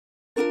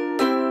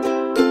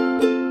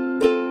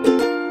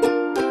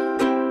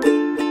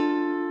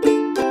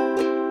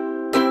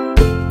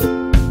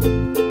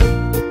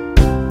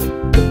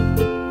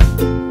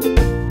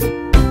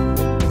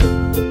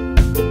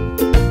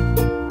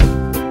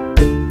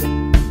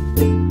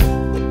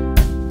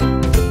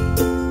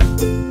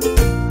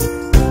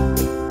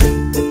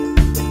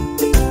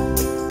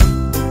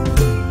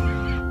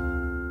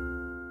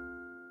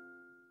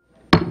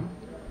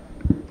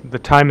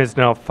time is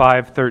now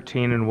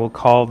 5:13, and we'll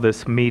call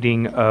this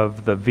meeting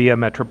of the VIA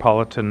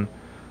Metropolitan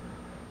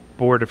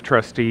Board of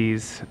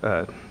Trustees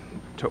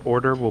to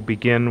order. We'll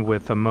begin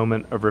with a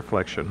moment of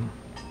reflection.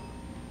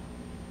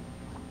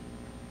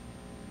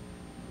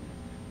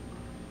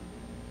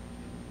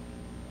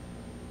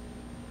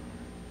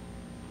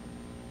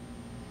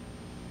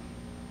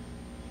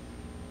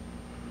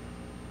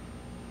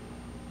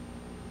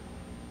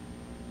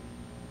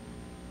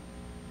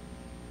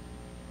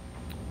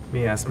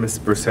 May I ask Ms.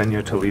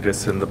 Briseño to lead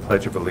us in the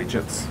Pledge of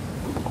Allegiance?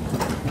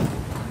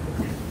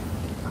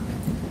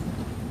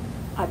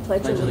 I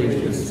pledge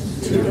allegiance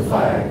to the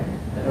flag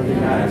of the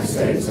United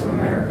States of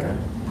America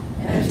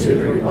and to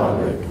the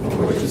republic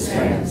for which it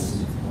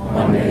stands,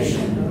 one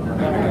nation,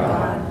 under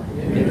God,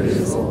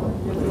 indivisible,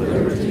 with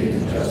liberty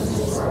and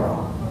justice for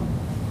all.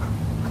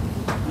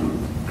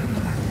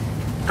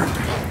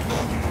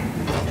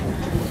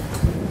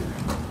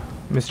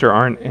 Mr.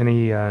 Arndt,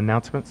 any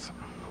announcements?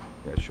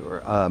 Yeah,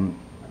 sure.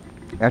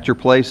 At your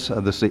place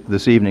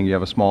this evening, you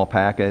have a small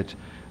packet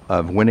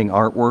of winning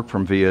artwork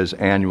from VIA's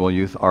annual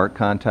Youth Art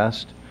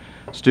Contest.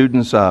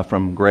 Students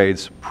from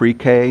grades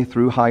pre-K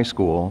through high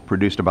school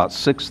produced about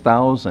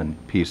 6,000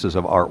 pieces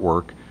of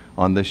artwork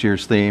on this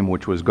year's theme,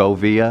 which was Go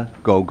VIA,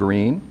 Go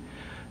Green.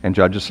 And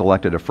judges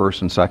selected a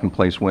first and second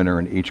place winner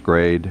in each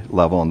grade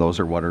level, and those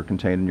are what are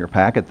contained in your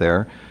packet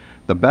there.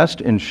 The Best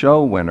in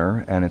Show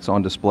winner, and it's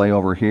on display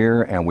over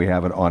here, and we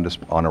have it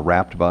on a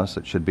wrapped bus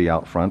that should be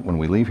out front when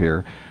we leave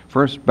here.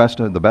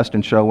 The Best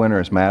in Show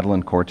winner is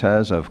Madeline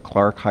Cortez of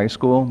Clark High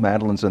School.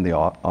 Madeline's in the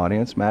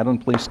audience. Madeline,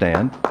 please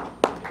stand.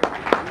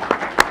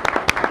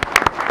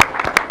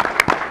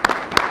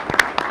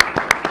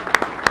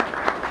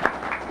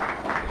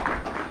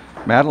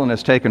 Madeline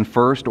has taken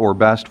first or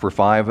best for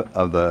 5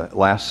 of the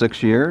last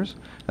 6 years.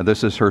 And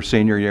this is her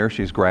senior year.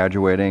 She's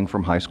graduating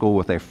from high school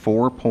with a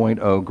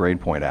 4.0 grade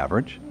point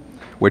average,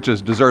 which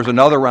deserves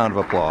another round of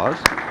applause.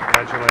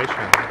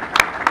 Congratulations.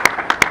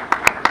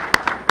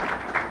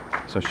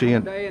 So she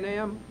and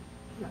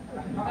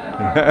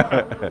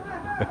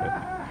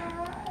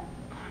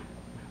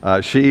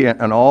she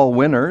and all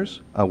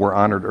winners were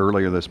honored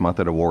earlier this month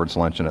at awards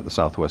luncheon at the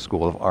Southwest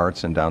School of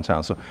Arts in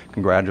downtown. So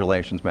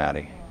congratulations,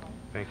 Maddie.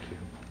 Thank you.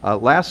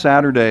 Last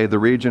Saturday, the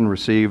region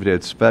received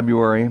its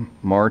February,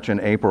 March,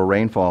 and April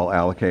rainfall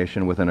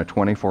allocation within a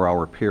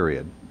 24-hour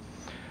period.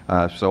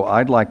 So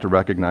I'd like to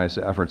recognize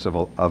the efforts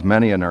of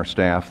many in our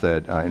staff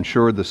that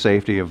ensured the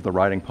safety of the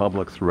riding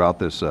public throughout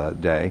this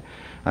day.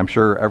 I'm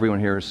sure everyone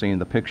here has seen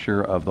the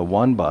picture of the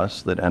one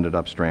bus that ended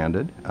up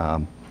stranded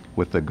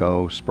with the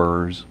Go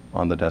Spurs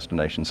on the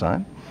destination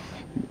sign.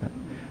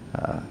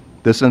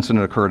 This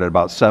incident occurred at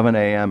about 7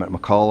 a.m. at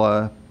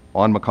McCullough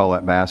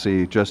at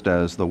Massey, just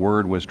as the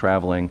word was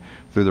traveling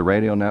through the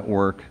radio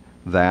network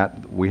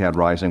that we had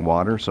rising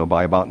water. So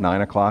by about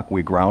 9 o'clock,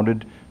 we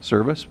grounded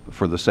service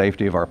for the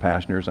safety of our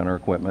passengers and our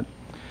equipment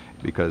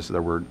because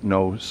there were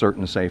no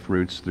certain safe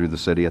routes through the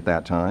city at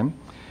that time.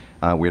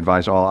 We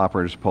advised all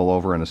operators to pull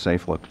over in a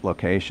safe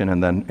location,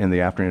 and then in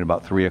the afternoon,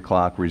 about 3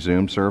 o'clock,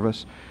 resumed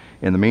service.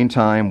 In the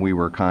meantime, we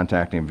were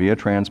contacting VIA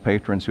Trans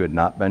patrons who had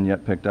not been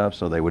yet picked up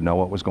so they would know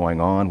what was going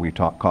on. We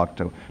talked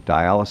to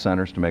dialysis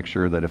centers to make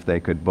sure that if they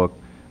could book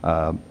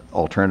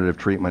alternative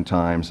treatment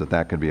times,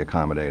 that could be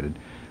accommodated.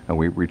 And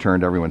we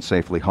returned everyone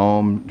safely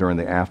home during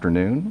the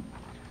afternoon.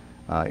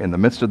 In the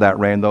midst of that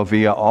rain, though,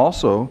 VIA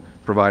also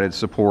provided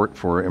support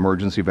for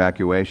emergency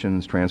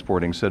evacuations,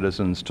 transporting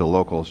citizens to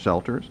local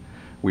shelters.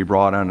 We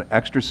brought on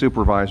extra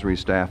supervisory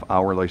staff,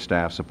 hourly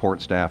staff,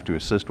 support staff to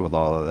assist with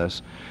all of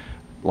this.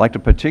 I'd like to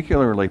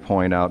particularly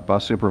point out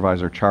Bus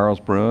Supervisor Charles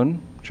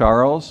Bruin.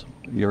 Charles,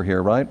 you're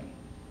here, right?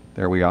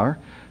 There we are.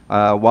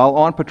 While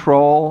on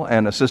patrol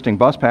and assisting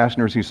bus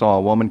passengers, he saw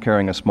a woman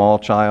carrying a small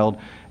child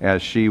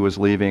as she was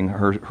leaving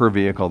her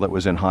vehicle that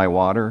was in high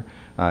water.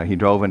 He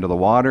drove into the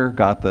water,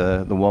 got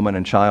the woman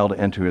and child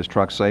into his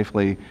truck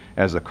safely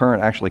as the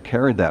current actually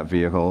carried that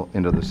vehicle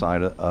into the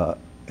side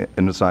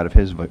of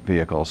his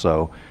vehicle.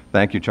 So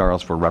thank you,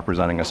 Charles, for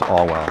representing us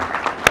all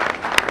well.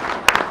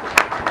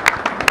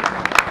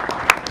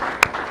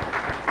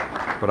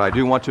 But I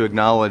do want to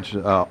acknowledge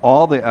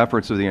all the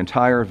efforts of the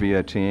entire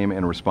VIA team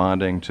in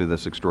responding to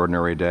this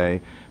extraordinary day.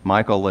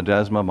 Michael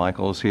Ledesma,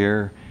 Michael's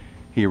here.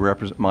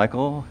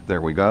 Michael, there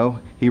we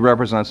go. He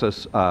represents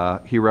us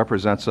at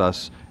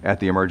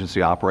the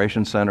Emergency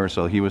Operations Center,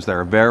 so he was there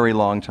a very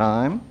long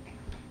time.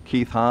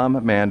 Keith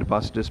Hom manned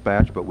bus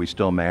dispatch, but we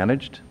still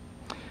managed.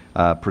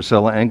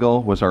 Priscilla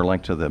Engel was our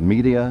link to the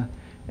media.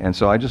 And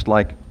so I just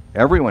like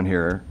everyone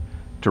here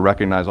to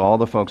recognize all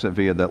the folks at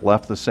VIA that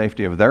left the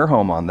safety of their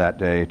home on that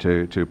day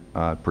to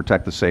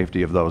protect the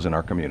safety of those in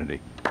our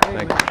community.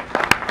 Thank you.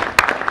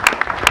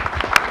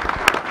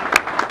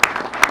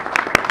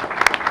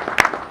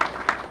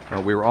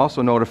 We were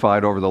also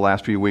notified over the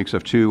last few weeks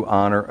of two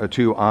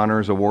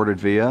honors awarded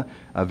VIA.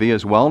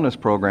 VIA's wellness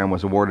program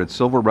was awarded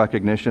silver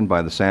recognition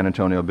by the San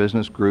Antonio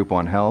Business Group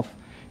on Health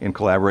in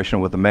collaboration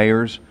with the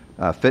Mayor's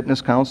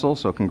Fitness Council.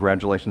 So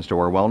congratulations to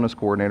our wellness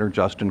coordinator,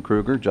 Justin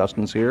Kruger.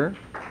 Justin's here.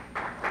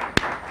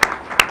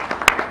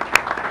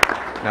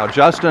 Now,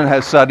 Justin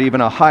has set even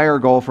a higher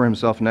goal for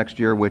himself next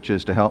year, which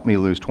is to help me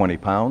lose 20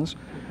 pounds.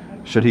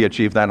 Should he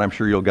achieve that, I'm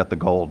sure you'll get the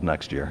gold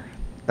next year.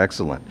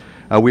 Excellent.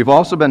 We've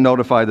also been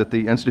notified that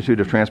the Institute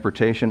of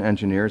Transportation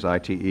Engineers,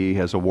 ITE,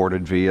 has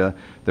awarded VIA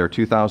their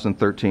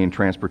 2013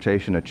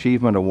 Transportation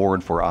Achievement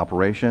Award for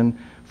operation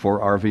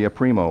for our VIA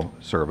Primo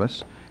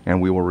service,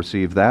 and we will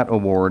receive that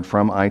award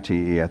from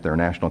ITE at their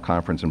national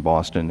conference in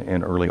Boston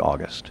in early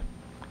August.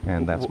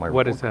 And that's my report.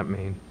 What does that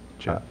mean,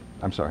 Jeff?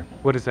 I'm sorry.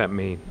 What does that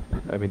mean?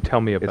 I mean,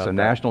 tell me about that. It's a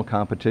national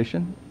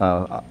competition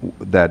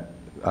that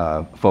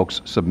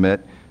folks submit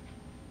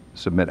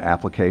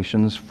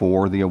applications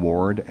for the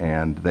award,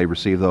 and they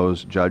receive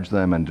those, judge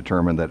them, and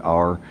determine that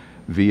our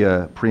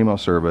VIA Primo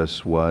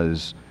service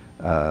was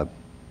the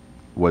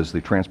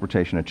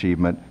transportation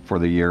achievement for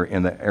the year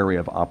in the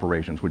area of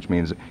operations, which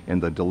means in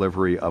the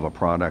delivery of a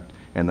product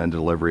and then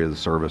delivery of the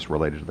service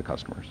related to the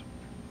customers.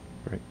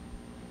 Great.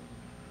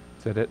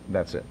 Is that it?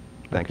 That's it.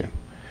 Thank you.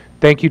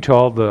 Thank you to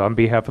all on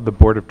behalf of the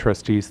Board of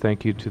Trustees,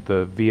 thank you to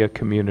the VIA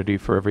community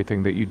for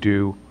everything that you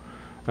do,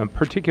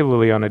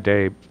 particularly on a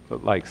day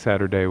like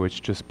Saturday,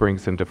 which just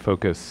brings into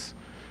focus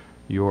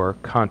your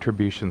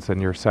contributions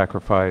and your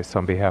sacrifice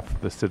on behalf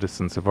of the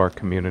citizens of our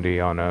community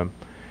on a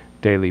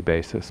daily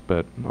basis.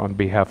 But on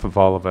behalf of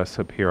all of us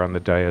up here on the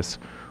dais,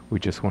 we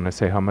just want to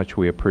say how much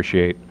we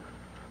appreciate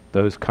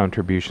those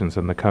contributions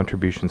and the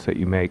contributions that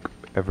you make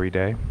every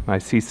day. I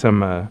see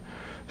some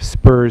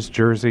Spurs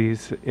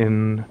jerseys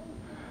in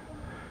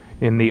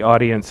the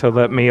audience, so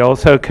let me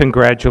also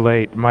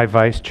congratulate my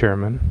vice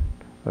chairman.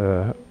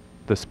 The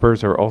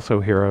Spurs are also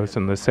heroes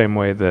in the same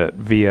way that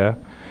VIA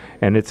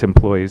and its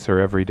employees are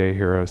everyday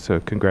heroes, so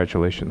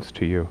congratulations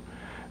to you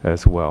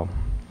as well.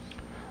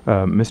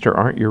 Mr.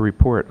 Arndt, your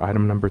report,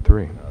 item number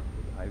 3.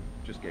 I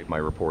just gave my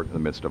report in the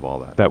midst of all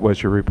that. That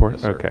was your report?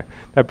 Yes, sir. Okay.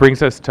 That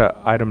brings us to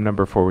item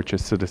number 4, which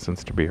is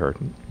citizens to be heard.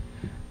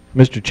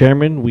 Mr.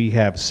 Chairman, we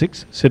have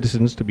 6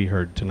 citizens to be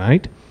heard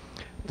tonight.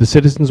 The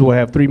citizens will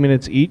have 3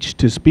 minutes each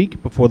to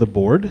speak before the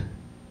board.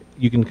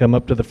 You can come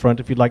up to the front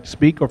if you'd like to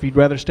speak, or if you'd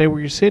rather stay where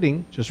you're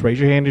sitting, just raise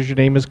your hand as your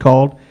name is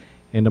called,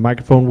 and the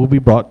microphone will be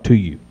brought to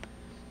you.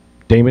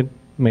 Damon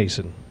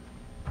Mason.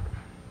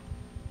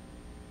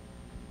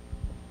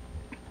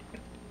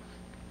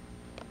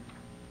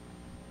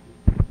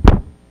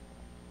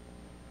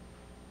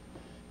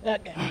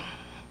 Okay.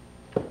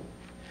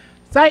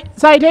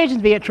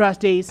 Citations VIA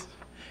trustees.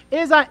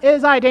 It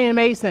is I, Damon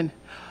Mason.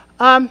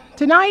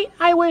 Tonight,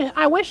 I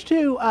wish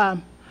to I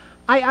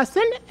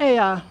send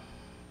a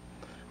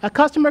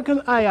customer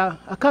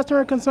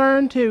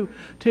concern to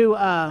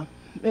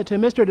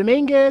Mr.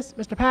 Dominguez,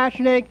 Mr.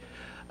 Pasternak,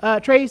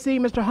 Tracy,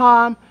 Mr.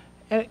 Hom,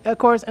 and of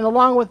course, and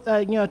along with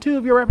 2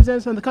 of your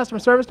representatives from the customer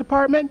service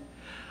department.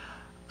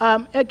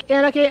 And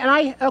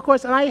I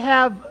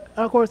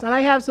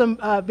have some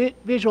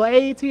visual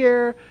aids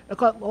here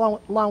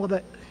along with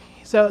it,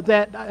 so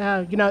that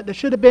that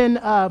should have been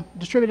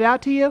distributed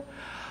out to you.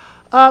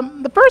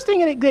 The first thing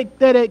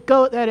that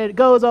it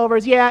goes over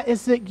is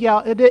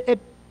it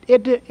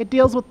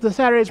deals with the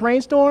Saturday's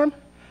rainstorm,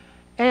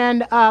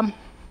 and I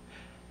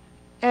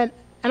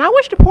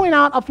wish to point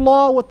out a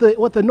flaw with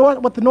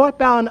the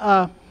northbound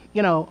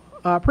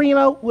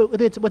Primo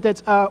with its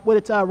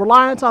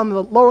reliance on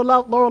the lower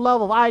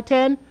level of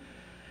I-10.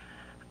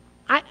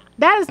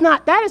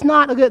 That is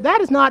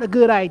not a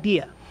good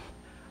idea.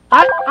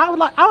 I would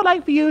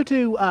like for you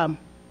to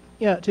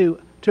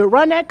to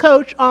run that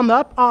coach on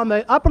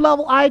the upper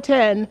level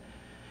I-10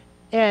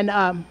 and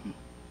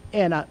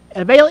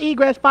avail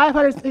egress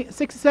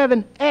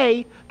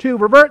 567A to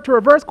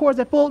reverse course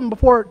at Fulton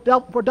before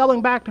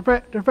doubling back to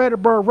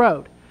Fredericksburg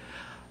Road.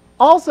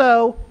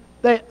 Also,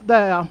 the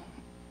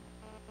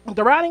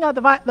routing of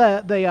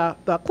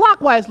the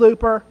clockwise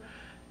looper,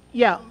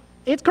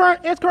 its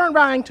current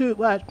routing to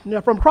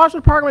from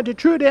Crossroads Parkway to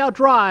Truedale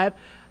Drive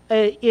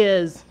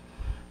is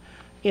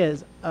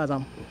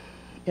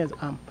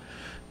 13/10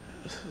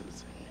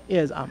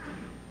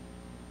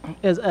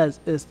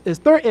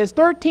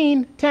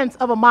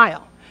 of a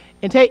mile,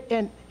 and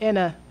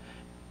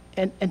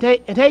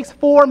takes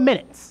 4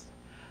 minutes.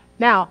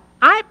 Now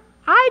I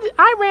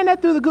ran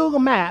that through the Google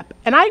map,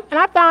 and I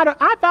found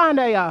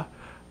a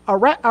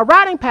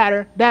routing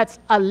pattern that's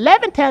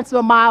 11/10 of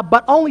a mile,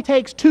 but only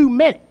takes 2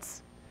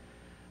 minutes.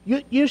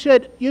 You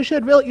should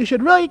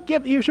really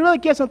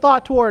give some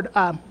thought toward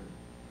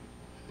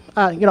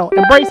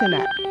embracing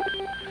that.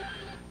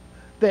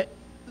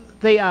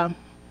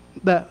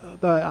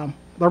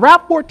 The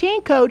Route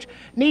 14 coach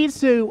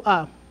needs to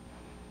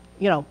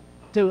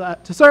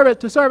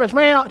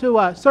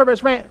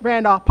service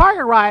Randolph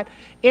Parker ride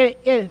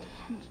to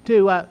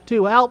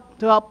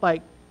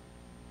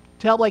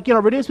help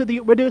reduce the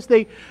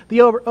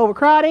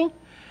overcrowding,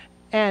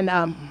 and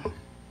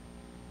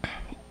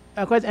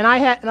of course I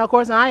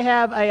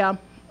have a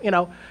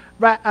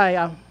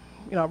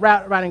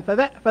route running for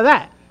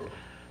that.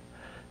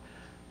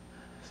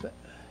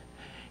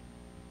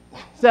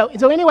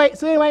 So anyway,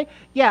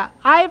 yeah.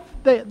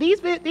 These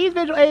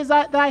visual aids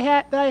that I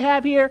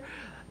have here.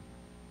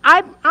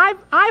 I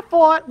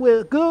fought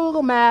with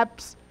Google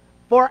Maps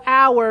for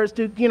hours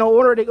to, in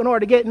order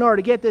to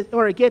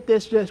get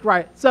this just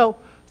right. So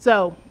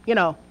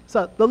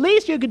the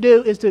least you could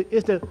do is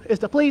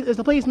to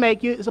please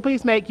make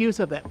use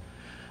of them.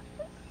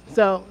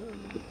 So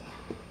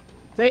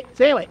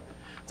anyway,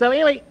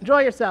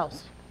 enjoy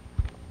yourselves.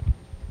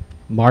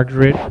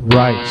 Margaret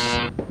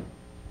Rice.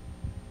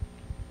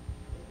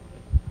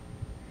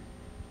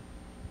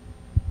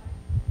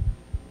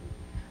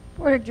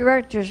 Board of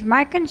Directors,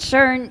 my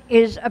concern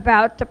is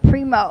about the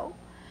Primo.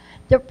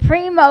 The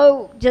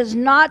Primo does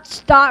not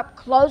stop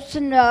close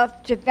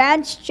enough to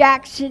Vance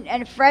Jackson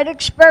and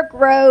Fredericksburg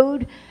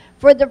Road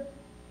for the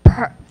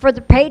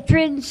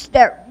patrons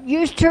that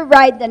used to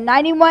ride the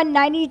 91,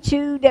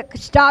 92 that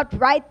stopped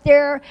right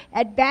there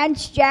at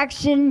Vance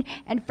Jackson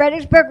and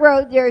Fredericksburg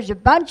Road. There's a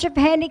bunch of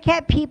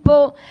handicapped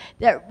people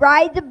that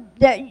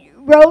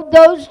rode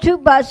those two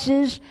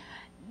buses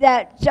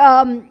that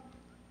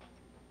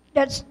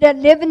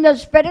live in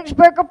those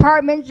Fredericksburg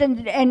apartments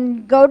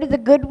and go to the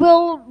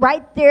Goodwill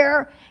right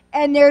there.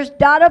 And there's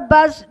not a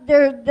bus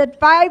there. The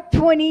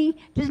 520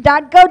 does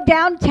not go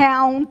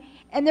downtown,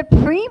 and the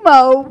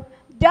Primo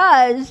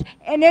does.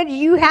 And then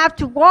you have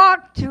to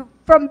walk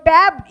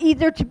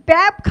either to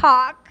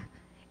Babcock,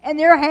 and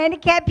there are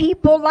handicapped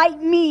people like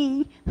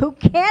me who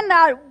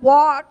cannot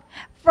walk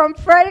from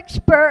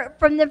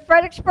the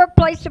Fredericksburg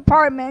Place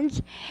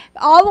Apartments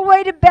all the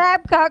way to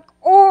Babcock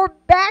or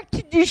back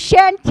to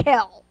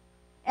Duchantel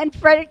and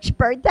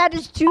Fredericksburg. That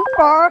is too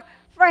far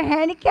for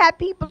handicapped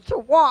people to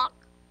walk.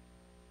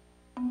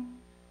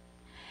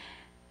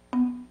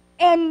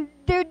 And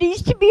there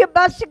needs to be a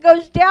bus that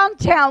goes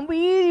downtown.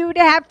 We would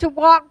have to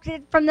walk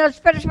from those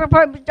Fredericksburg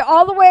apartments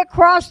all the way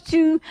across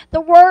to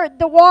the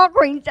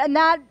Walgreens, and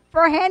that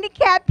for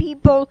handicapped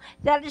people,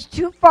 that is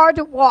too far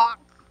to walk.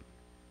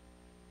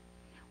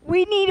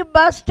 We need a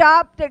bus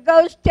stop that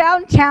goes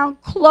downtown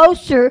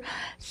closer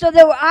so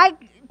that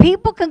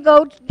people can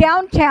go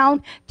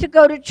downtown to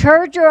go to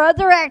church or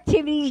other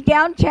activities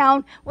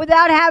downtown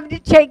without having to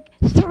take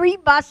 3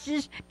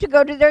 buses to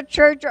go to their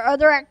church or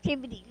other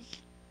activities.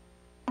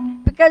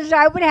 Because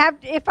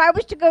if I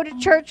was to go to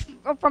church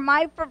from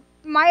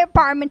my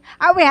apartment,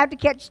 I would have to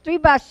catch 3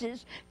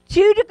 buses,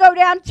 2 to go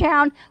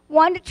downtown,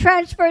 1 to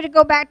transfer to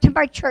go back to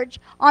my church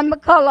on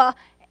McCullough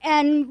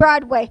and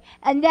Broadway.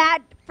 And that,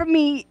 for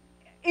me,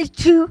 is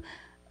too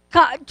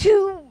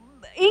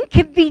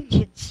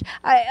inconvenience.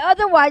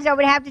 Otherwise, I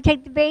would have to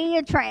take the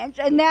VIA Trans,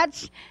 and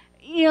that's,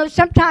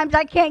 sometimes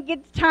I can't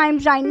get the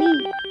times I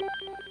need.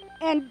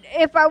 And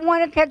if I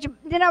want to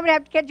then I would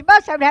have to catch a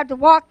bus. I would have to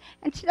walk,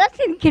 and so that's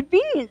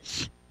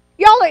inconvenience.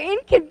 Y'all are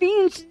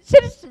inconveniencing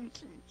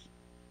citizens,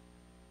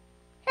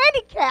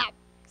 handicapped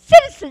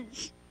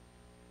citizens.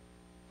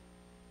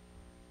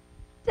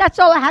 That's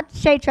all I have to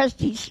say,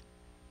 trustees.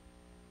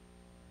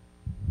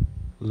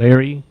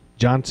 Larry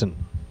Johnson.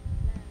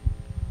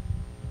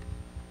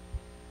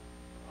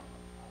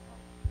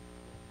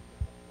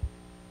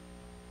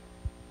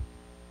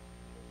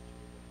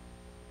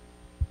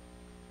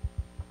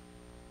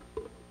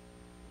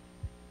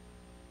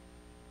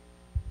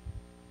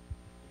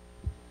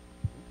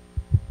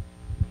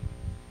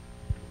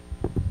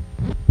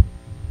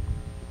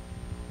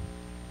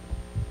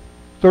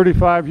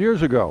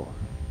 Years ago,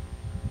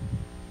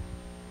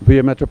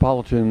 VIA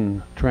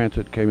Metropolitan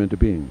Transit came into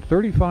being.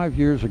 35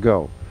 years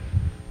ago.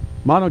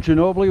 Manu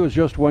Ginobili was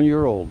just 1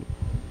 year old.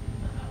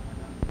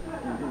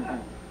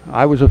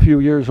 I was a few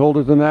years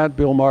older than that.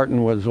 Bill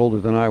Martin was older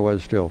than I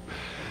was still.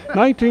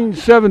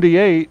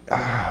 1978,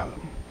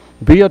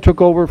 VIA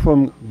took over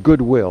from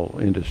Goodwill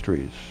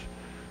Industries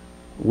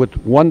with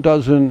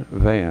 12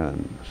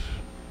 vans.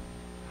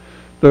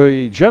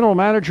 The general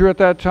manager at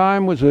that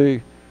time was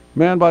a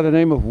man by the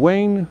name of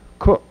Wayne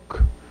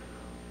Cook,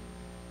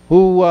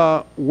 who,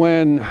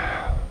 when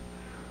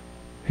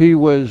he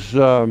was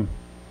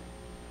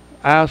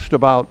asked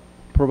about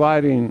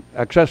providing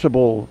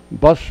accessible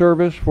bus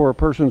service for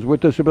persons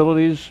with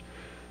disabilities,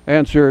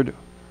 answered,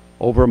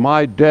 "Over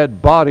my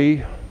dead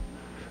body,"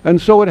 and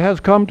so it has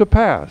come to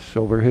pass,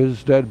 over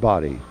his dead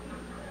body.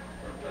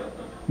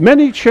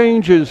 Many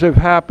changes have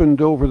happened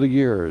over the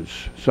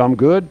years, some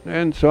good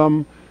and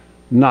some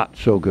not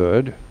so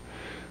good.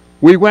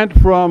 VIA went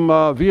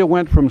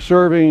from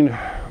serving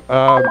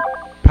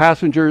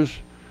passengers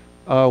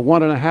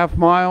 1.5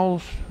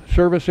 miles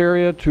service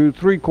area to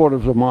 3/4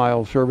 of a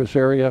mile service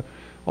area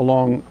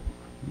along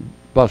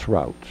bus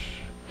routes.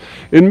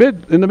 In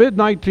the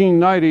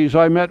mid-1990s,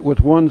 I met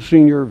with one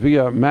senior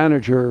VIA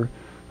manager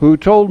who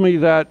told me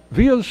that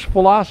VIA's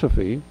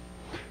philosophy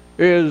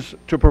is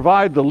to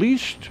provide the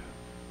least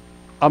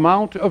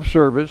amount of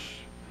service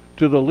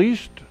to the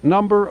least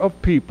number of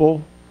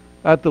people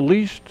at the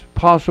least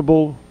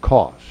possible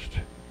cost.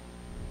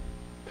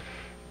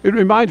 It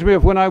reminds me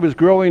of when I was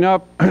growing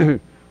up,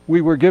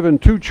 we were given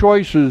 2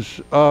 choices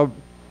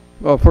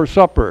for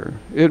supper.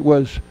 It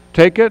was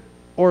take it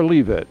or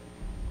leave it.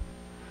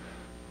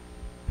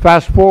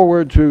 Fast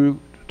forward to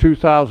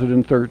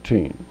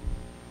 2013.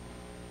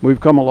 We've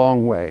come a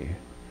long way.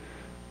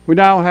 We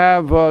now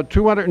have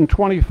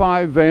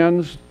 225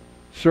 vans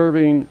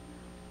serving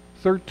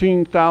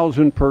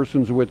 13,000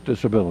 persons with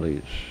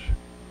disabilities.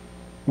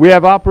 We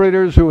have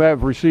operators who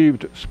have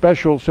received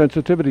special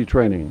sensitivity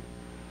training.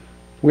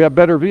 We have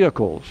better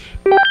vehicles,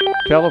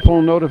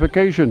 telephone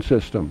notification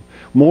system,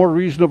 more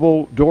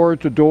reasonable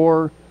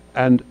door-to-door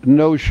and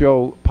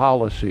no-show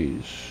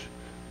policies,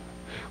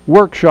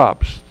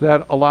 workshops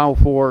that allow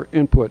for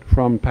input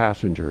from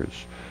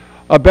passengers,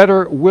 a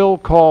better will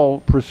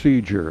call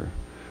procedure,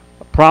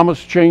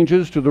 promised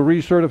changes to the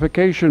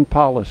recertification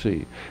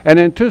policy, an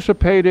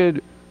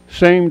anticipated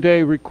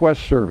same-day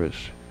request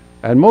service,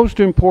 and most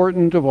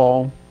important of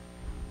all,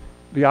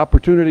 the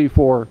opportunity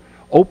for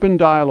open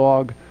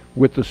dialogue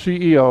with the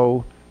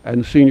CEO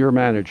and senior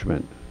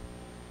management.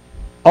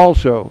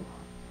 Also,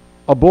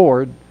 a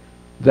board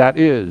that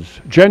is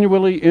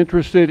genuinely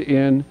interested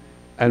in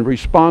and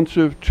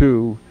responsive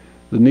to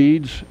the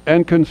needs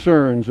and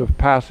concerns of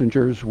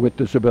passengers with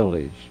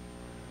disabilities.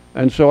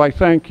 And so I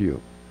thank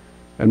you.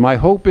 And my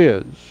hope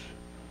is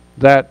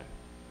that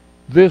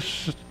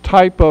this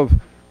type of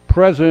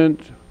present,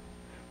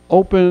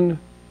 open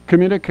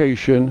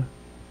communication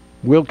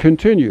will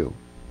continue,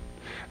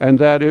 and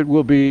that it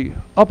will be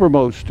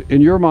uppermost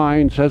in your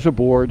minds as a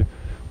board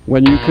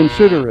when you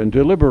consider and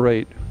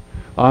deliberate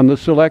on the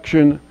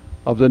selection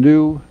of the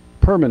new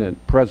permanent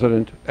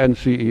president and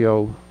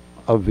CEO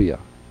of VIA.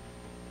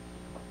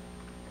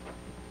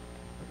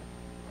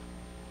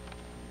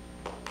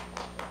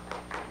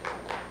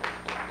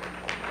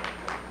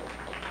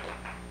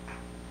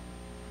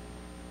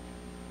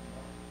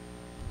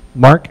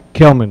 Mark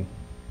Kelman.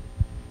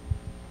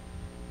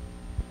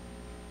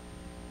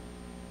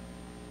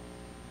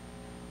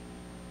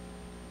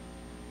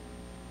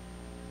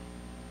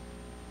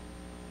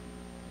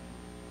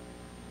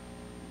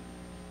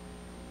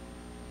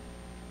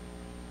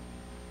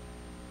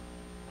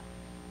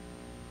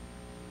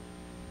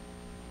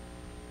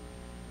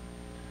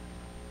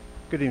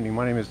 Good evening.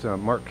 My name is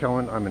Mark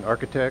Kelman. I'm an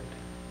architect.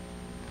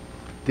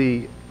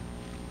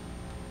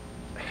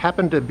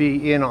 Happened to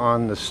be in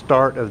on the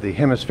start of the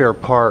Hemisphere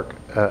Park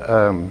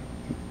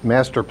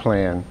master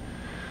plan.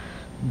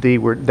 They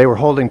were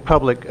holding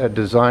public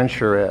design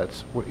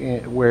charrettes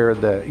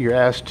where you're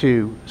asked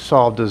to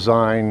solve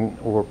design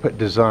or put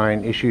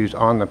design issues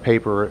on the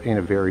paper in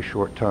a very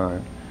short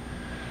time.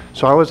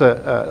 So I was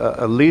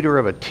a leader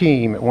of a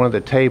team at one of the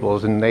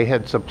tables, and they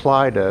had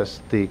supplied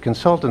us, the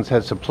consultants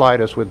had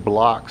supplied us with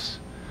blocks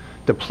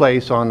to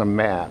place on the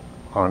map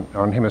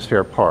on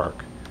Hemisphere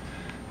Park.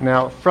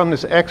 Now, from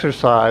this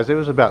exercise, it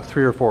was about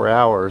 3 or 4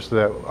 hours,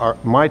 that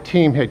my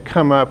team had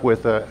come up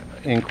with an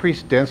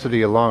increased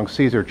density along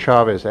Cesar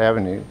Chavez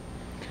Avenue.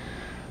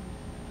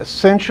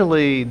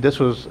 Essentially, this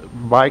was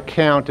by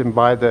count and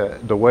by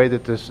the way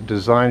that this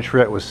design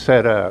charrette was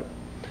set up.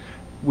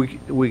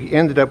 We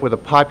ended up with a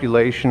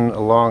population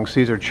along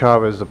Cesar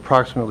Chavez of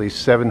approximately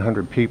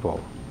 700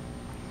 people.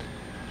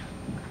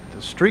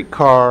 The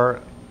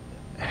streetcar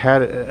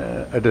had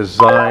a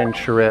design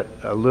charrette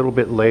a little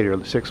bit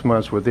later, 6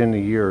 months within the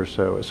year or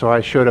so. So I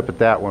showed up at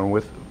that one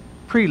with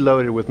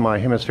preloaded with my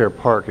Hemisphere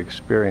Park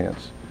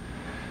experience.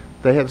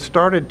 They had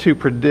started to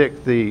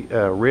predict the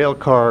rail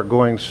car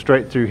going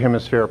straight through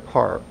Hemisphere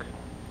Park,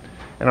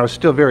 and I was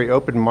still very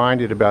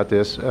open-minded about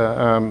this.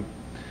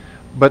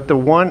 But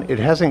it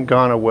hasn't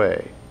gone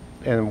away.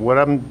 And what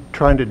I'm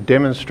trying to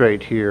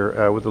demonstrate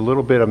here with a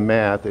little bit of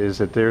math is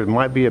that there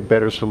might be a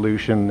better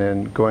solution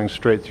than going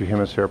straight through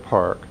Hemisphere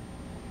Park.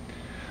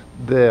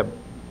 The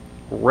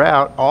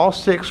route, all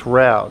 6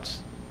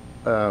 routes,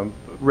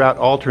 route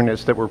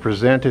alternates that were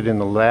presented in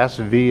the last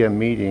VIA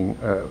meeting,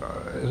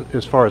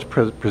 as far as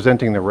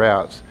presenting the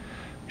routes,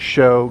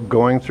 show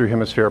going through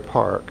Hemisphere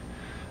Park.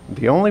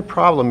 The only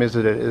problem is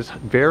that it is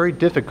very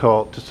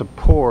difficult to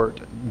support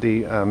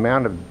the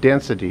amount of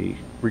density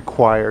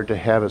required to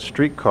have a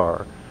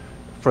streetcar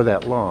for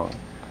that long.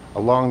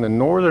 Along the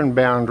northern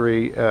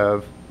boundary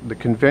of the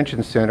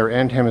Convention Center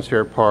and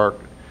Hemisphere Park,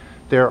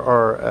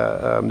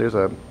 on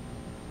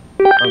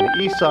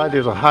the east side,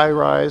 there's a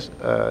high-rise,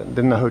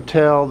 then the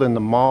hotel, then the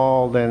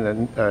mall,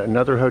 then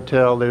another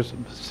hotel. There's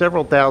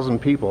several thousand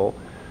people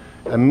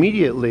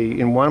immediately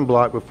in one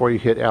block before you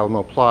hit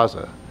Alamo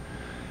Plaza.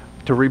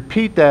 To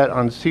repeat that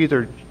on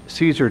Cesar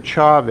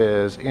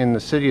Chavez in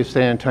the city of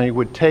San Antonio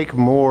would take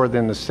more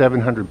than the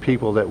 700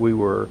 people that we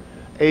were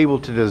able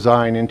to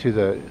design into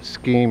the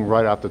scheme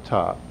right off the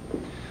top.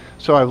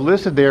 So I've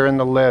listed there in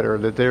the letter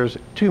that there's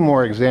 2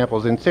 more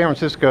examples. In San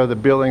Francisco, the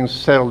buildings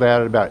settled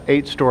out at about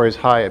 8 stories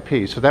high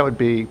apiece, so that would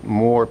be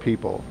more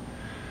people.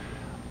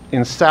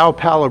 In Sao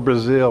Paulo,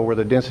 Brazil, where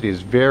the density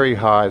is very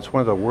high, it's one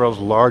of the world's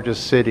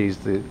largest cities,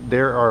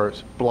 there are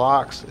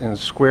blocks and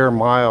square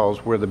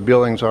miles where the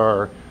buildings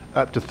are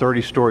up to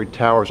 30-story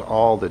towers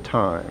all the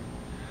time.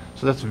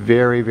 So that's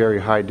very, very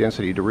high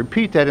density. To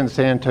repeat that in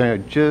San Antonio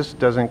just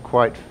doesn't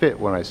quite fit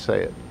when I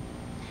say it.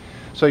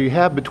 So you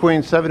have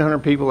between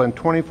 700 people and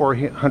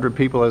 2,400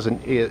 people as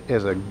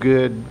a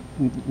good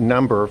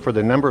number for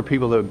the number of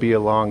people that would be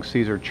along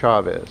Cesar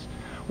Chavez,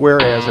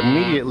 whereas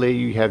immediately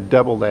you have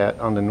double that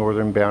on the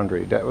northern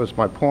boundary. That was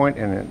my point,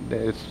 and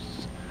it's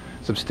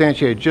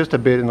substantiated just a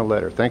bit in the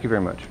letter. Thank you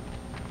very much.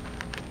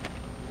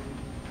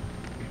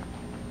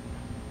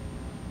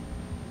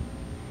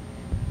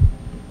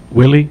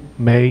 Willie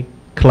Mae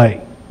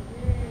Clay.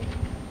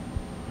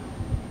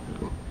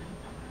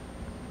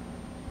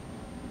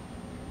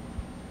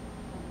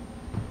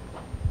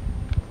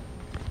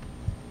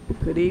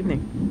 Good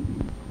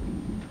evening.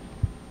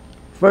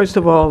 First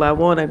of all, I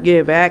want to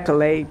give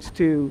accolades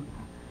to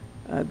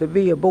the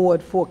VIA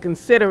Board for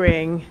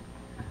considering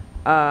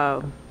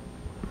the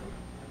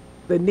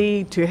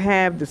need to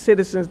have the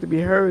citizens to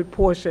be heard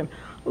portion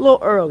a little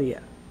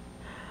earlier.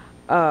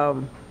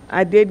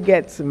 I did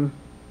get some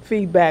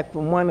feedback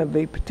from one of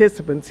the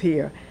participants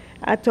here.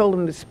 I told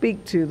him to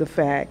speak to the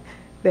fact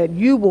that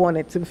you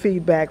wanted some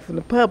feedback from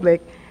the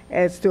public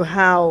as to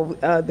how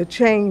the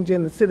change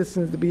in the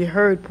citizens to be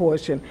heard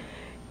portion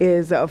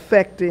is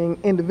affecting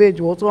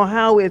individuals, or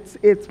how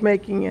it's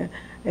making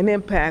an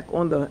impact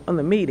on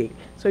the meeting.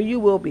 So you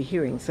will be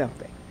hearing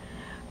something.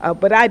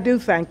 But I do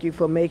thank you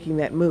for making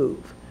that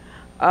move.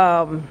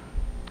 I'm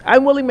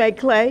Willie Mae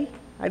Clay.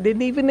 I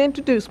didn't even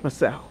introduce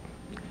myself.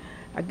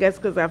 I guess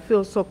because I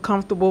feel so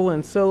comfortable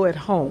and so at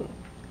home.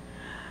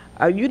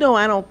 You know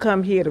I don't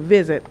come here to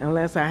visit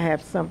unless I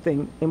have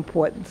something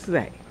important to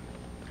say.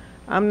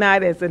 I'm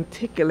not as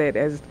articulate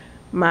as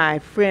my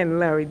friend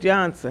Larry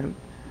Johnson,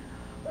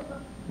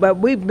 but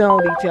we've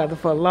known each other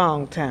for a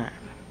long time.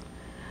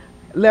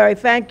 Larry,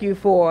 thank you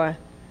for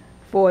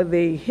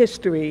the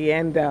history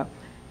and the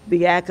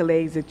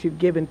accolades that you've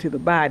given to the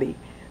body,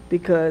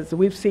 because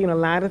we've seen a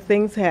lot of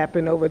things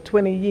happen over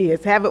 20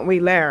 years, haven't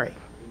we, Larry?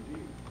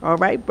 All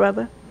right,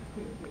 brother?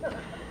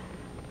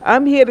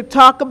 I'm here to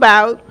talk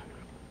about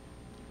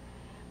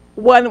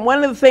one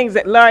of the things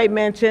that Larry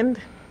mentioned,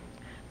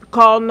 the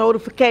call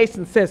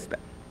notification system.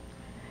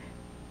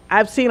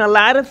 I've seen a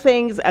lot of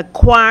things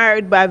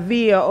acquired by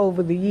VIA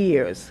over the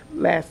years,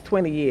 last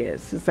 20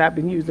 years, since I've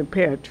been using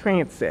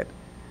paratransit.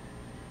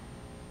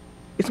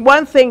 It's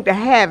one thing to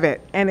have it,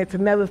 and it's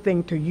another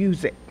thing to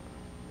use it.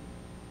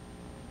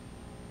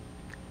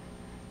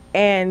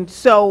 And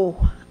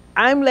so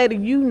I'm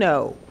letting you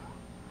know,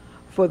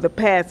 for the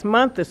past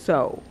month or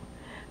so,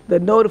 the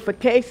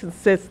notification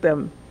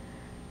system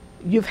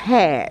you've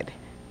had,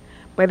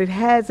 but it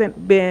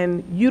hasn't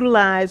been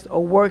utilized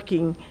or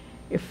working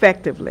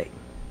effectively.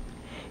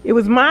 It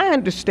was my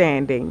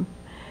understanding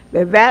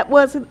that that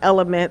was an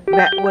element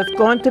that was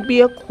going to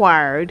be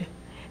acquired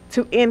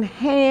to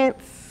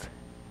enhance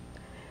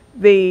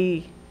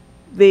well,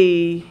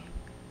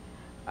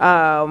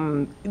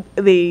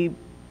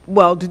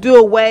 to do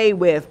away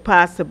with,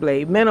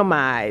 possibly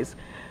minimize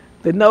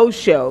the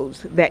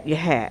no-shows that you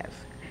have.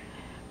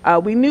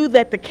 We knew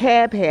that the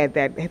cab had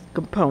that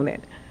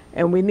component,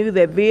 and we knew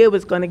that VIA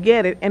was going to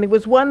get it, and it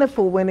was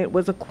wonderful when it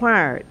was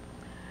acquired.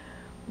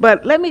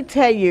 But let me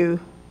tell you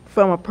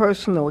from a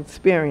personal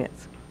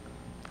experience,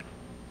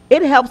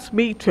 it helps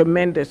me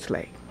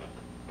tremendously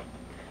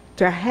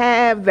to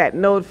have that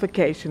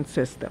notification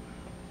system.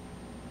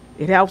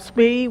 It helps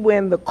me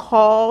when the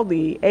call,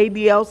 the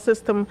ADL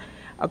system,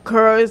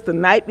 occurs the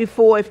night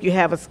before if you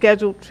have a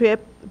scheduled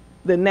trip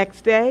the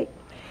next day.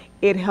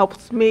 It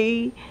helps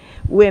me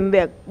when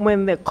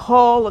the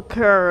call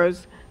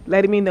occurs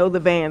letting me know the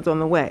van's on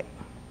the way.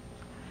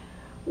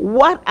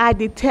 What I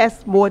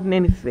detest more than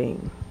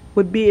anything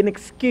would be an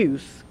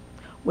excuse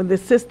when the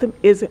system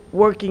isn't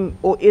working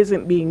or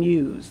isn't being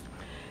used.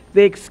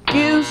 The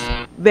excuse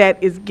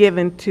that is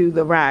given to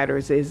the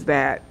riders is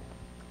that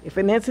if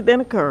an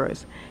incident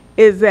occurs,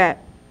 is that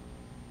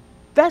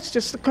that's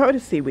just the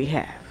courtesy we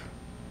have.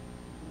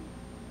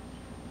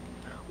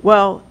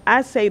 Well,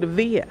 I say to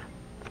VIA,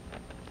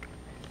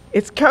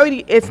 it's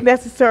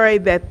necessary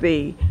that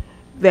the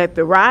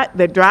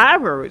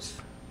drivers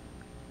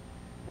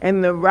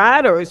and the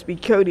riders be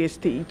courteous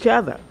to each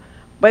other.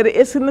 But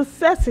it's a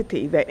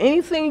necessity that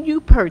anything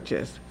you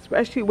purchase,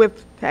 especially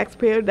with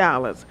taxpayer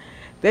dollars,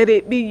 that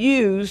it be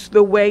used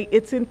the way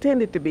it's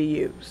intended to be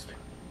used.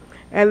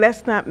 And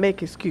let's not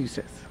make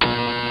excuses.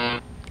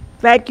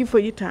 Thank you for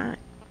your time.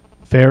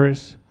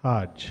 Ferris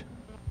Hodge.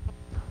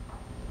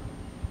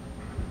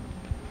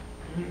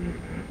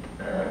 I'm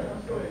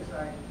so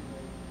excited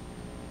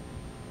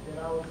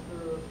that our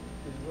Spurs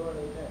is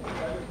running that.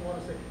 I just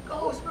want to say,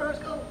 go Spurs,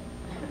 go!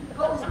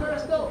 Go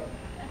Spurs, go!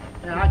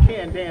 Now, I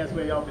can't dance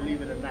whether y'all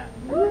believe it or not.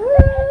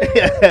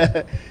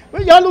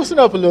 Well, y'all loosen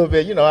up a little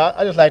bit. You know,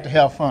 I just like to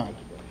have fun.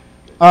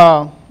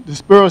 The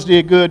Spurs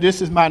did good.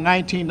 This is my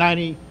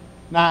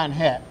 1999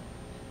 hat.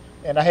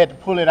 And I had to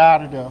pull it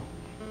out of the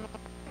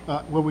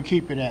where we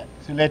keep it at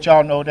to let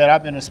y'all know that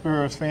I've been a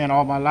Spurs fan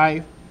all my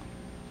life.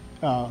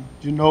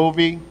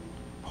 Genovi,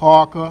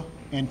 Parker,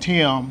 and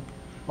Tim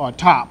are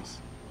tops.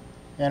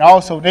 And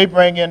also, they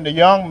bring in the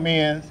young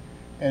men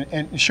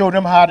and show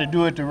them how to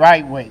do it the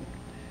right way.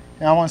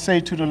 And I want to say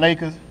to the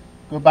Lakers,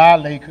 goodbye,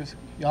 Lakers.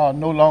 Y'all are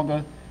no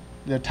longer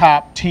the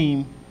top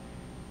team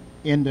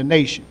in the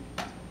nation.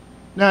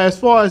 Now, as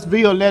far as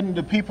VIA letting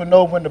the people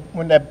know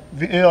when that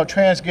VIA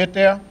trans get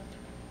there,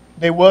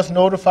 they was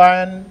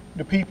notifying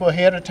the people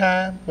ahead of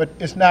time, but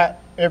it's not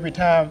every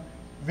time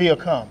VIA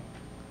come.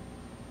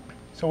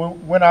 So we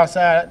went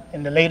outside,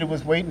 and the lady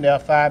was waiting there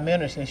 5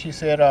 minutes, and she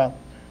said,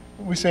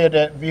 we said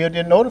that VIA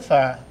didn't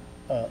notify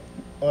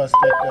us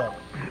that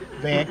the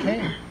van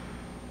came.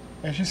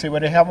 And she said,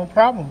 well, they have a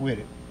problem with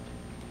it.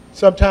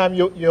 Sometimes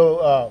on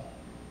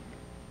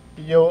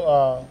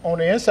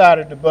the inside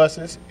of the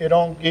buses, it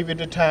don't give you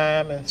the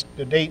time and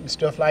the date and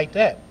stuff like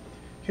that.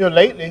 Here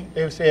lately,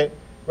 they've said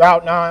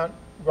route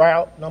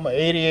number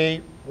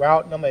 88,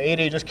 route number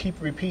 88, just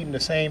keep repeating the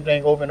same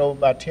thing over and over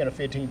about 10 or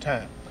 15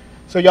 times.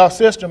 So y'all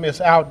system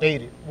is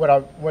outdated, what I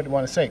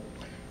want to say.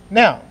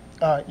 Now,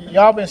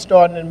 y'all been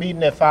starting the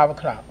meeting at 5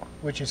 o'clock,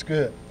 which is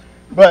good.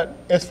 But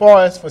as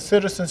far as for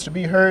citizens to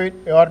be heard,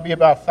 it ought to be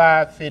about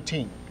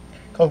 5:15,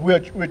 because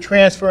we're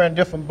transferring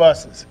different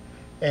buses.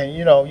 And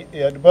you know,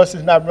 the bus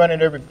is not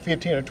running every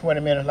 15 or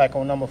 20 minutes like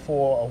on number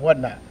 4 or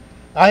whatnot.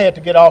 I had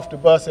to get off the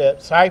bus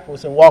at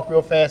Cypress and walk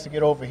real fast to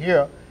get over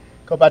here,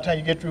 because by the time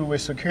you get through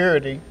with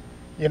security,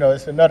 you know,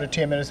 it's another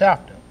 10 minutes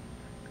after.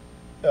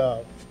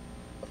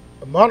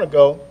 A month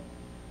ago,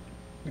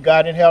 the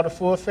guy didn't have the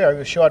full fare. He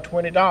was short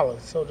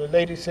 $20. So the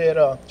lady said,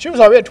 she was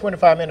already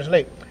 25 minutes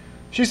late.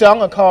 She said, I'm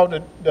going to call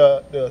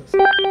the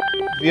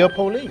VIA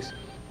police.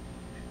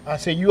 I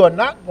said, you are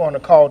not going to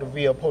call the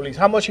VIA police.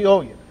 How much he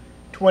owe you?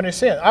 20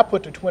 cents. I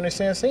put the 20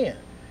 cents in.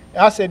 And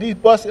I said, these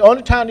buses, the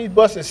only time these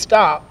buses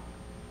stop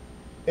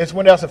is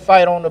when there's a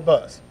fight on the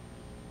bus.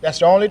 That's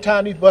the only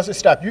time these buses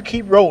stop. You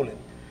keep rolling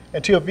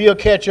until VIA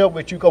catch up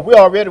with you, because we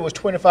already was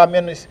 25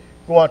 minutes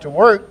going to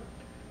work.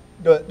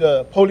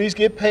 The police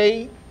get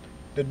paid,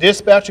 the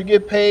dispatcher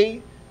get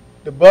paid,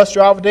 the bus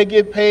driver, they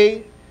get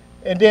paid,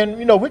 and then,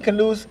 you know, we can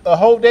lose a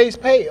whole day's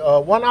pay,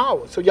 1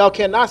 hour. So y'all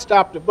cannot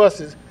stop the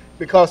buses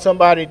because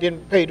somebody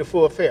didn't pay the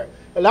full fare.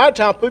 A lot of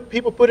times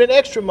people put in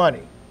extra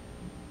money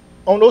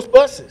on those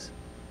buses.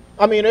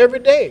 I mean, every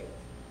day,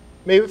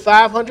 maybe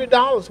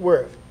 $500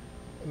 worth,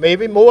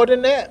 maybe more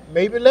than that,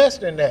 maybe less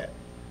than that.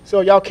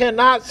 So y'all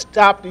cannot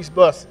stop these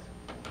buses.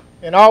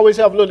 And I always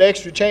have a little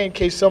extra change in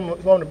case some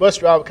of the bus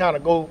driver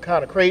go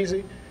kind of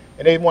crazy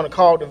and they want to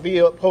call the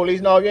VIA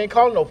police. No, you ain't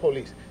calling no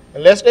police.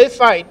 Unless they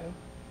fighting,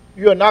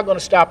 you are not going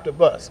to stop the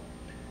bus.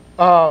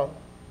 The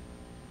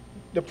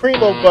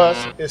Primo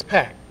bus is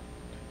packed.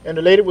 And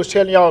the lady was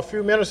telling y'all a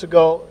few minutes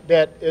ago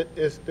that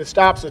the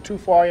stops are too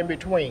far in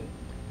between.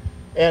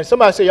 And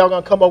somebody said y'all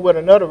going to come up with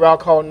another route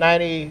called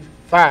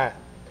 95.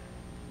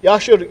 Y'all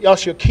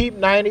should keep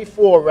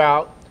 94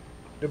 route.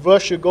 The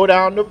bus should go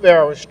down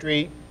Navarro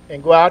Street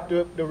and go out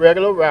the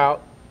regular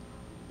route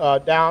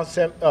down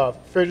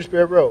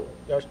Fredericksburg Road.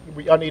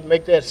 Y'all need to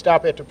make that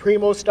stop at the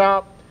Primo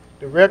stop,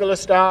 the regular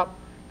stop,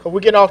 because we're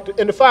getting off,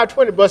 and the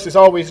 520 bus is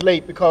always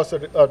late because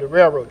of the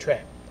railroad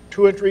track.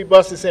 2 or 3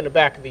 buses in the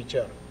back of each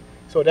other.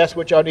 So that's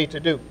what y'all need to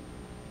do.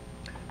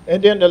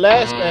 And then the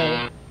last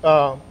thing,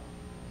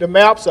 the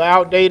maps are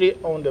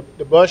outdated on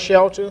the bus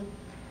shelter.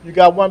 You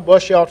got one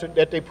bus shelter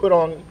that they put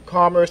on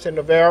Commerce and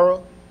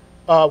Navarro.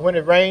 When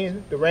it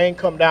rains, the rain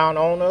come down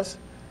on us.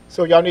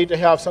 So y'all need to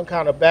have some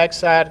kind of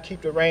backside to keep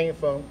the rain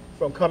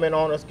from coming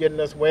on us, getting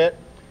us wet.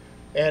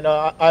 And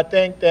I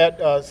think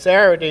that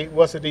Saturday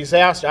was a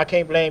disaster. I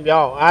can't blame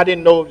y'all. I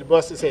didn't know the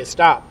buses had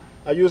stopped.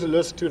 I usually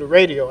listen to the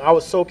radio. I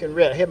was soaking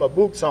wet. I had my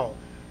boots on,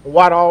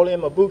 water all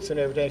in my boots and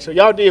everything. So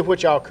y'all did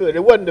what y'all could.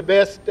 It wasn't the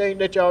best thing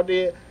that y'all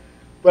did,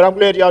 but I'm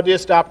glad y'all did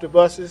stop the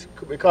buses,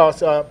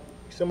 because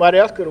somebody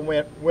else could have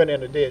went in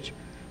the ditch.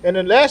 And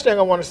then the last thing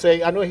I want to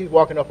say, I know he's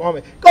walking up on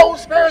me. Go,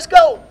 Sparrows,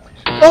 go!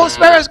 Go,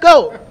 Sparrows,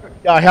 go!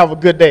 Y'all have a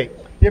good day.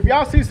 If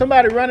y'all see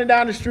somebody running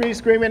down the street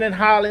screaming and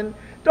hollering,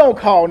 don't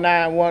call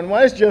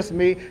 911. It's just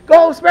me.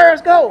 Go,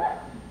 Sparrows, go!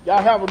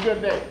 Y'all have a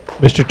good day.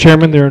 Mr.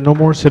 Chairman, there are no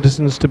more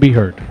citizens to be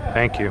heard.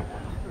 Thank you.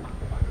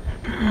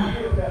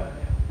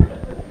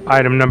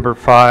 Item number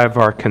 5,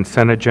 our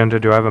consent agenda.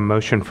 Do I have a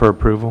motion for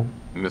approval?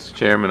 Mr.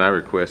 Chairman, I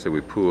request that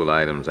we pull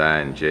items I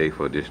and J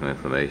for additional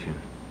information.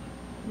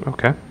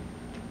 Okay.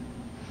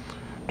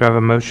 Do I have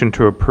a motion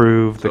to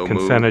approve the So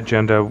consent moved.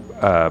 agenda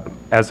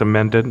as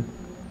amended?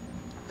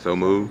 So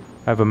moved.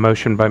 I have a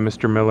motion by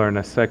Mr. Miller and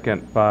a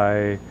second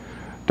by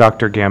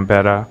Dr.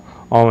 Gambetta.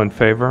 All in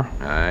favor?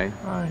 Aye.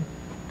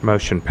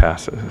 Motion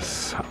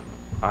passes.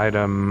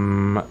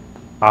 Item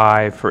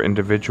I for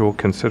individual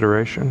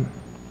consideration.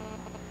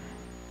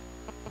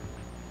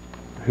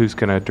 Who's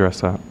going to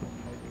address that?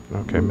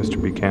 Okay,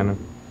 Mr.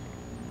 Buchanan.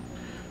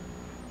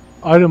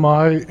 Item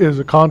I is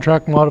a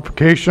contract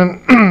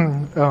modification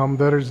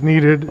that is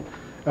needed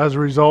as a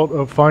result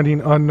of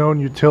finding unknown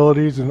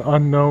utilities and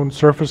unknown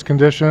surface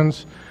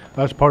conditions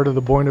as part of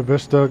the Buena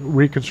Vista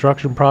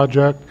reconstruction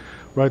project,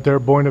 right there,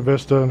 Buena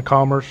Vista and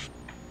Commerce,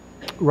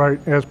 right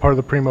as part of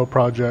the Primo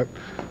project.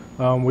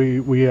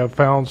 We have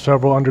found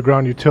several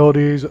underground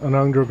utilities, an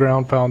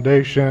underground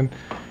foundation,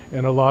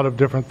 and a lot of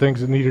different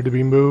things that needed to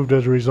be moved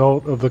as a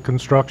result of the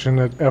construction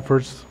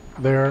efforts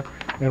there,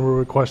 and we're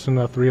requesting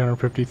a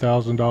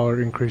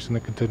 $350,000 increase in the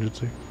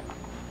contingency.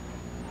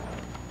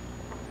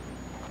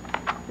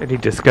 Any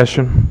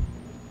discussion?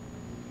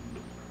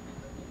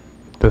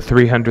 The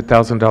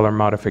 $300,000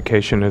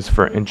 modification is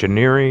for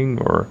engineering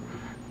or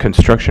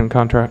construction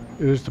contract?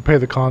 It is to pay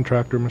the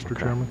contractor, Mr.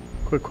 Chairman.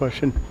 Quick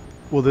question.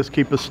 Will this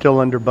keep us still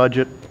under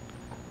budget?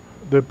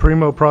 The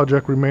Primo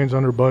project remains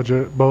under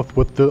budget, both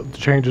with the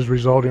changes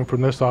resulting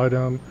from this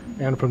item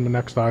and from the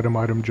next item,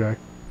 item J.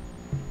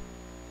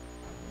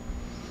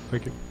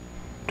 Thank you.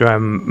 Do I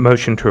have a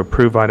motion to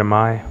approve item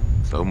I?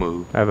 So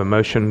moved. I have a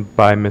motion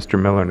by Mr.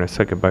 Miller and a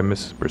second by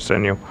Mrs.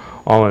 Briseno.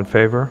 All in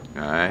favor?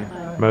 Aye.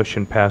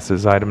 Motion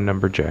passes. Item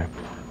number J.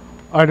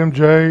 Item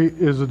J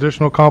is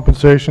additional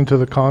compensation to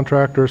the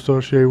contractor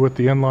associated with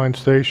the inline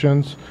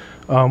stations.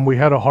 We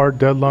had a hard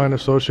deadline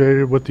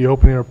associated with the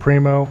opening of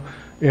Primo.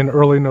 In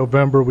early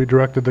November, we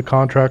directed the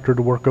contractor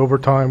to work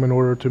overtime in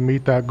order to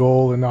meet that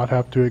goal and not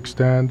have to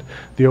extend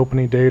the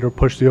opening date or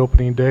push the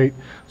opening date.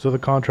 So the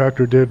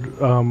contractor did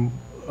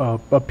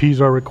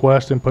appease our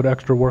request and put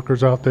extra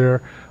workers out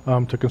there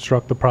to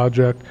construct the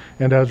project.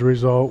 And as a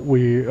result,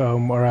 we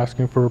are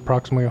asking for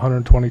approximately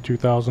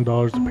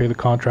 $122,000 to pay the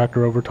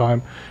contractor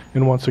overtime.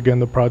 And once again,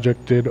 the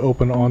project did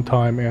open on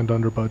time and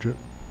under budget.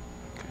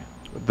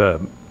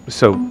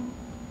 So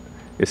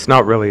it's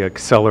not really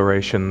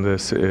acceleration.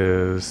 This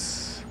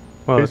is,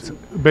 well, it's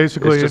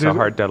basically just a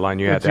hard deadline.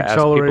 You had to ask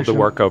people to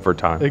work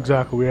overtime.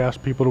 Exactly. We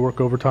asked people to work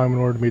overtime in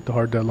order to meet the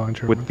hard deadline,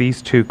 Chairman. With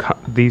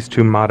these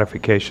two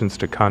modifications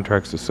to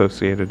contracts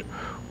associated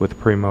with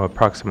Primo,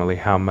 approximately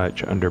how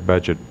much under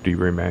budget do you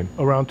remain?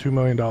 Around $2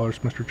 million,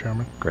 Mr.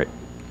 Chairman. Great.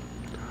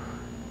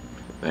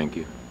 Thank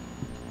you.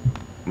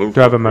 Do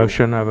I have a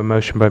motion? I have a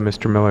motion by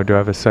Mr. Miller. Do I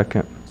have a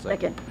second?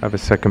 Second. I have a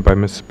second by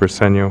Mrs.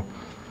 Briseno.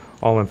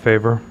 All in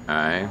favor?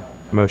 Aye.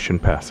 Motion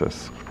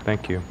passes.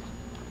 Thank you.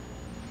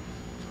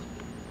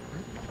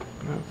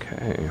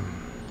 Okay.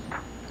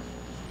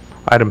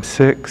 Item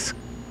 6,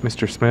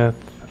 Mr. Smith,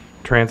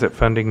 transit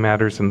funding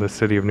matters in the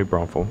city of New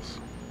Braunfels.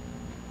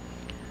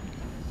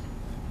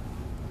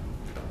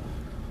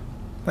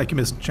 Thank you,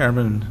 Mr.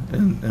 Chairman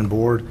and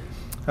Board.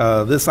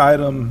 This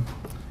item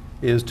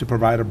is to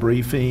provide a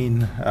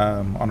briefing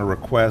on a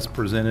request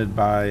presented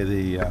by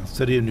the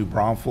city of New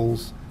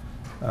Braunfels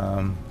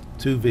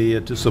to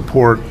VIA to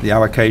support the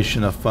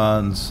allocation of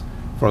funds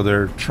for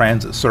their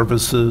transit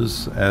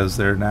services as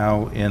they're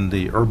now in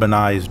the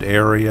urbanized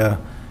area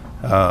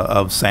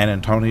of San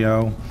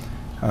Antonio.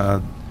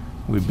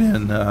 We've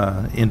been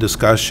in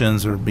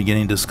discussions or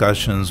beginning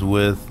discussions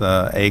with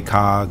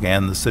ACOG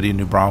and the city of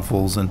New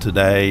Braunfels, and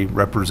today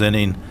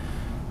representing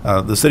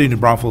the city of New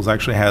Braunfels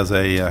actually has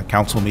a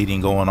council meeting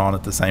going on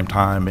at the same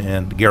time,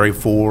 and Gary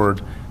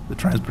Ford, the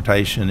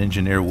transportation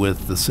engineer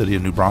with the city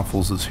of New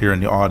Braunfels, is here in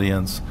the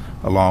audience,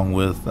 along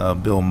with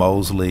Bill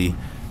Mosley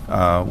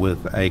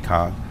with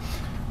ACOG.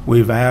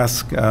 We've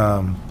asked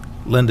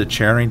Linda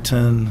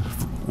Charrington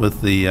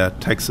with the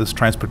Texas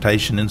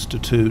Transportation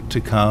Institute to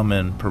come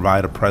and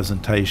provide a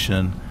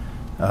presentation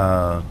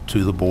to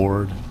the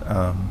board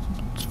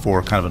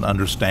for kind of an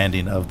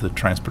understanding of the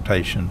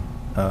transportation,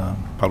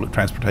 public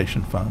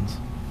transportation funds.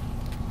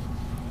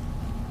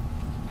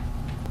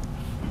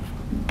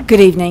 Good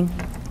evening.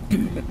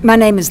 My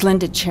name is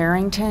Linda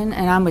Charrington,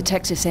 and I'm with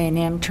Texas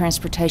A&M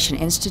Transportation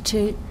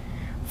Institute.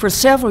 For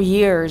several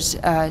years,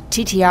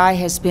 TTI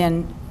has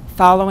been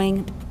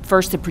following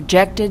first the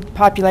projected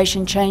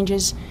population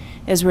changes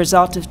as a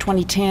result of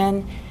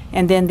 2010,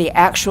 and then the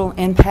actual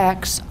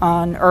impacts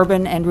on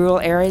urban and rural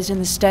areas in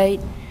the state.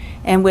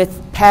 And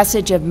with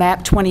passage of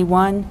MAP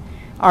 21,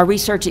 our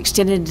research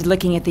extended to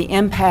looking at the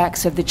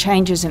impacts of the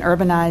changes in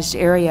urbanized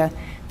area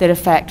that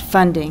affect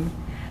funding.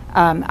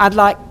 I'd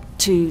like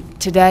to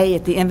today,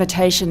 at the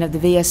invitation of the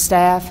VIA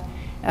staff,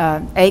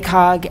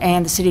 ACOG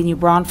and the City of New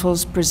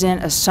Braunfels,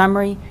 present a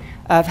summary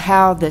of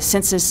how the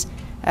census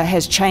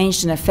has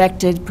changed and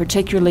affected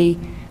particularly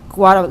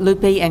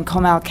Guadalupe and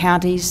Comal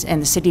counties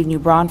and the City of New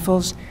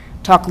Braunfels,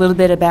 talk a little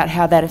bit about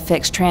how that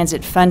affects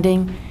transit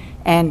funding,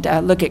 and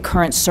look at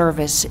current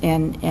service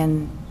in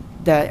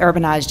the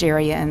urbanized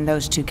area in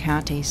those two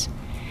counties.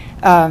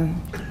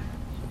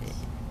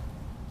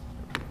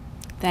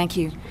 Thank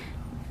you.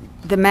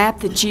 The map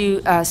that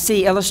you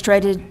see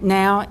illustrated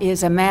now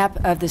is a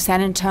map of the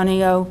San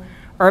Antonio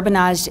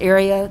urbanized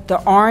area.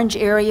 The orange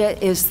area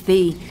is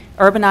the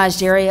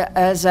urbanized area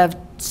as of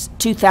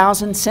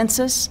 2000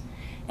 census,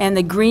 and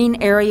the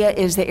green area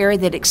is the area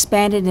that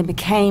expanded and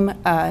became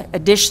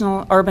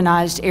additional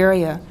urbanized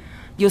area.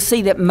 You'll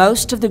see that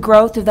most of the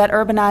growth of that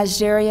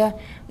urbanized area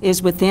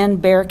is within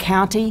Bexar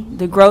County.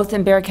 The growth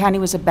in Bexar County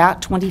was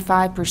about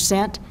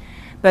 25%,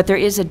 but there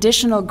is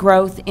additional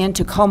growth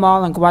into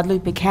Comal and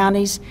Guadalupe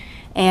counties.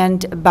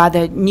 And by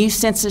the new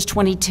Census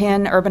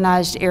 2010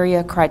 urbanized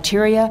area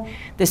criteria,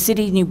 the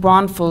City of New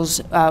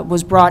Braunfels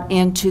was brought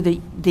into the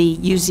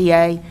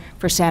UZA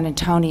for San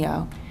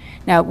Antonio.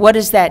 Now, what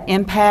does that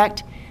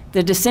impact?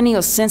 The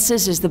decennial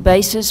census is the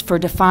basis for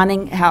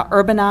defining how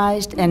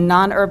urbanized and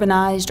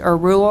non-urbanized or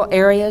rural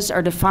areas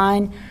are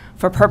defined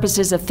for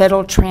purposes of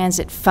federal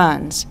transit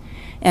funds.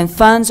 And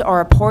funds are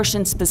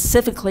apportioned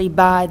specifically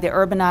by the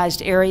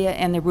urbanized area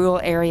and the rural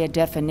area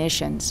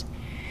definitions.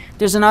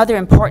 There's another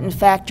important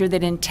factor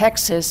that in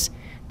Texas,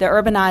 the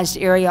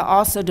urbanized area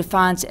also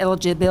defines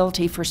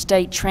eligibility for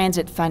state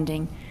transit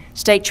funding.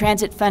 State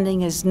transit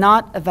funding is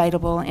not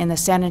available in the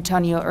San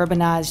Antonio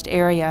urbanized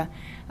area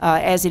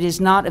as it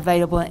is not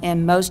available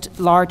in most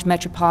large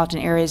metropolitan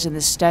areas in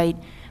the state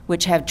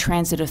which have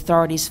transit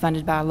authorities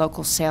funded by a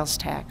local sales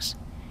tax.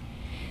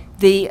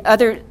 The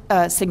other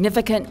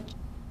significant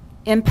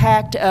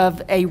impact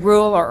of a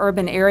rural or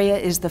urban area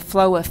is the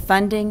flow of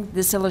funding.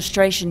 This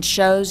illustration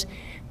shows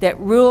that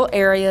rural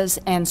areas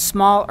and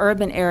small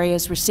urban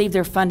areas receive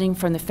their funding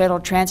from the Federal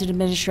Transit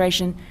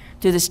Administration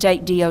through the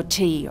state DOT,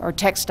 or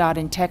TxDOT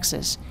in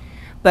Texas.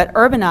 But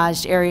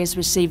urbanized areas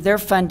receive their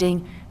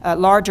funding,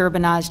 large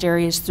urbanized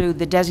areas, through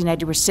the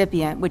designated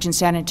recipient, which in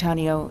San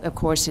Antonio, of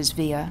course, is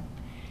VIA.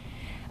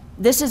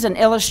 This is an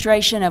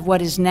illustration of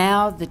what is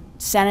now the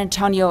San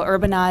Antonio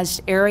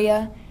urbanized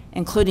area,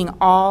 including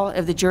all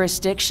of the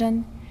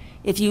jurisdiction.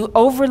 If you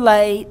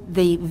overlay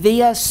the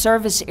VIA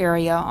service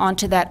area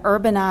onto that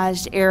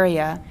urbanized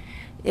area,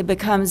 it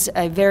becomes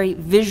a very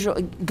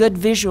good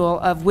visual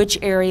of which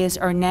areas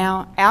are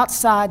now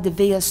outside the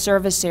VIA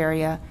service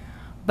area,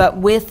 but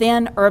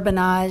within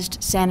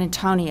urbanized San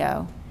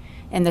Antonio.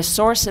 And the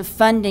source of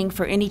funding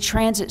for any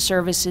transit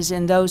services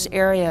in those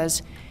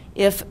areas,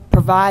 if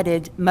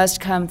provided,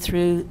 must come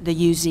through the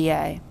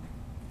UZA.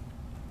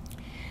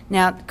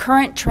 Now,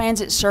 current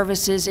transit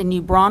services in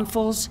New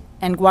Braunfels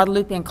and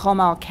Guadalupe and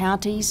Comal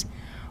counties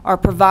are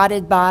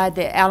provided by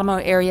the Alamo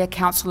Area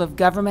Council of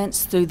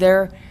Governments through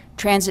their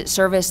transit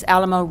service,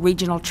 Alamo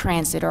Regional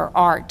Transit, or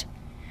ART.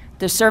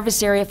 The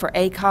service area for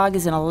ACOG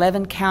is an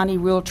 11-county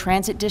rural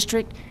transit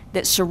district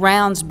that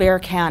surrounds Bexar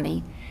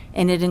County,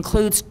 and it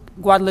includes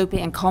Guadalupe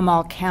and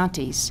Comal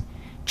counties.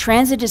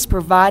 Transit is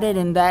provided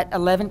in that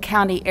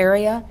 11-county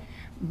area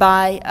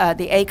by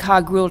the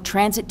ACOG Rural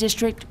Transit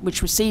District,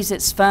 which receives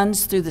its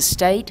funds through the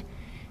state,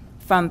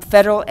 from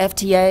federal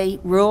FTA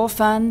rural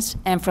funds,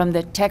 and from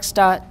the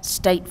TxDOT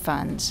state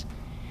funds.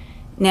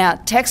 Now,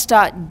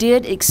 TxDOT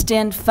did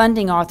extend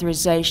funding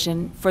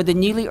authorization for the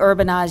newly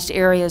urbanized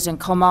areas in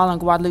Comal and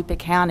Guadalupe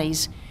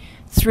counties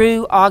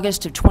through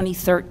August of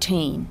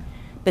 2013,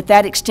 but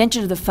that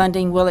extension of the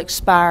funding will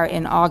expire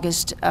in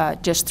August,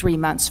 just 3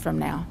 months from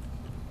now.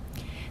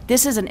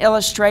 This is an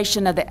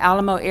illustration of the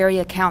Alamo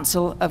Area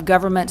Council of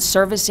Government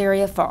service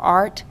area for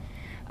ART.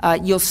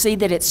 You'll see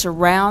that it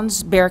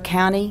surrounds Bexar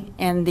County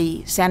and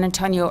the San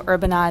Antonio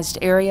urbanized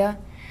area.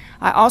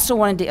 I also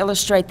wanted to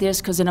illustrate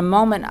this because in a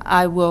moment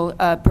I will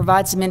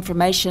provide some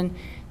information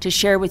to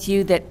share with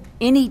you that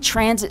any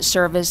transit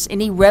service,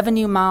 any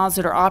revenue miles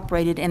that are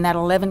operated in that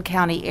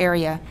 11-county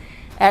area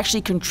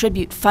actually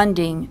contribute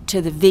funding to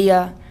the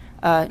VIA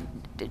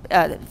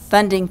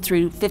funding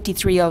through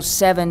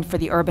 5307 for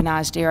the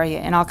urbanized area,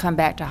 and I'll come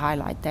back to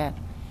highlight that.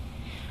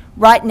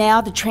 Right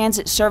now, the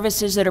transit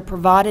services that are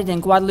provided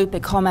in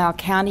Guadalupe-Comal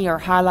County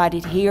are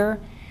highlighted here.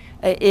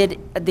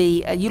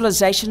 The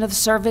utilization of the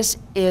service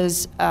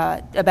is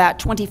about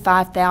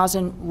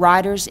 25,000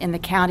 riders in the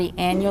county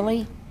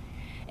annually,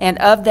 and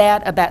of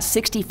that, about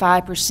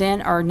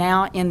 65% are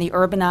now in the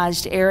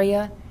urbanized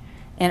area,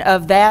 and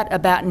of that,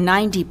 about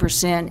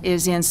 90%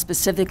 is in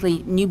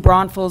specifically New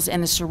Braunfels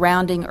and the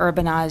surrounding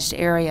urbanized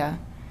area.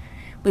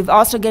 We've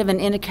also given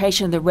an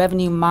indication of the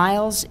revenue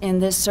miles in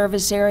this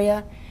service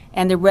area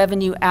and the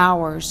revenue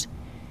hours.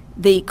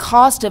 The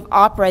cost of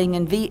operating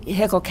in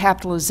vehicle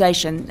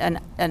capitalization, and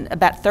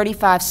about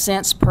 35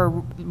 cents per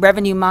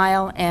revenue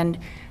mile, and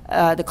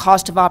the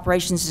cost of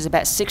operations is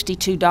about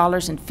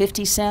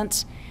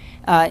 $62.50.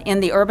 In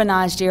the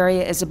urbanized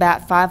area is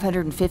about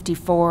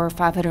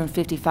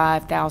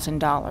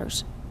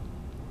 $555,000.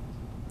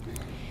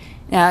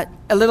 Now,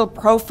 a little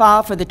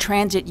profile for the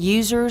transit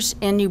users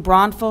in New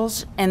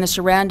Braunfels and the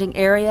surrounding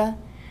area.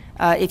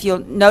 If you'll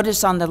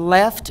notice on the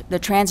left, the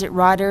transit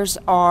riders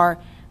are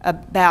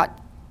about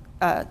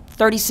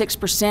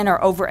 36%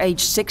 are over age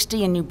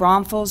 60 in New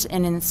Braunfels,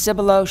 and in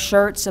Cibolo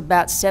Shirts,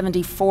 about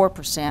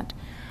 74%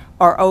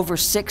 are over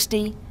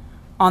 60.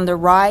 On the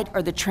right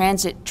are the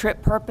transit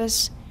trip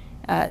purpose.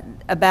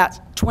 About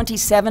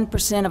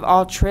 27% of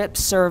all trips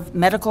serve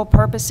medical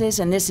purposes,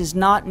 and this is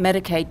not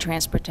Medicaid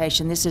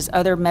transportation. This is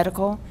other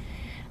medical.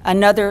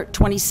 Another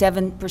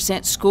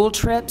 27% school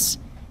trips,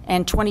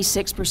 and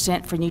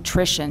 26% for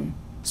nutrition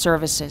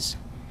services.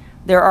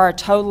 There are a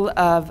total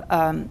of,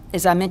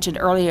 as I mentioned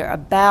earlier,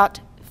 about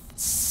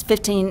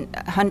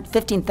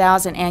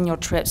 15,000 annual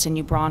trips in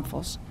New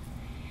Braunfels.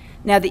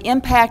 Now, the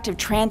impact of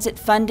transit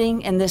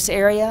funding in this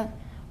area,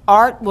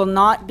 ART will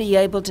not be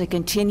able to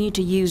continue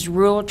to use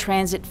rural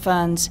transit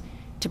funds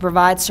to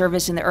provide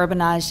service in the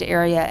urbanized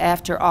area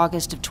after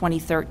August of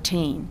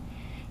 2013.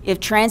 If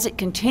transit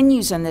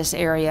continues in this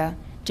area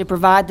to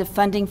provide the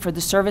funding for the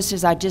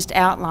services I just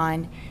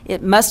outlined,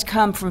 it must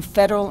come from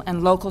federal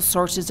and local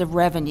sources of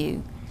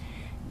revenue.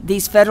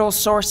 These federal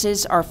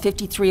sources are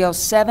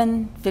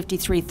 5307,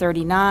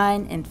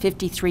 5339, and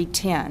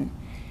 5310.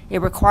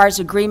 It requires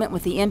agreement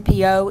with the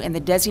NPO and the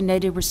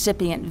designated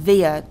recipient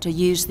VIA to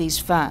use these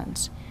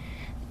funds.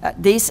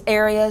 These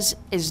areas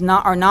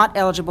are not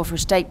eligible for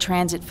state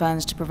transit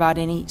funds to provide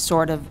any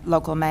sort of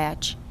local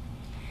match.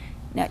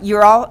 Now,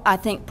 you're all, I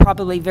think,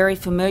 probably very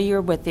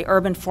familiar with the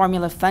urban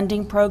formula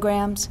funding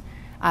programs.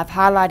 I've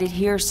highlighted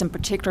here some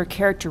particular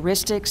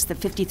characteristics. The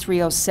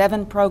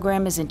 5307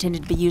 program is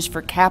intended to be used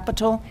for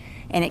capital,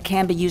 and it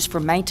can be used for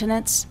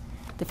maintenance.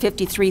 The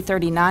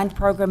 5339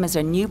 program is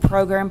a new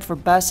program for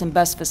bus and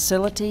bus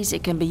facilities.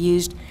 It can be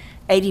used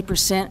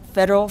 80%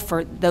 federal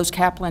for those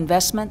capital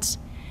investments.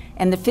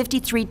 And the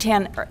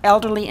 5310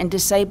 elderly and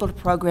disabled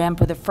program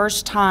for the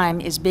first time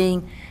is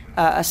being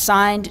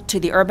assigned to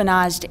the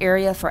urbanized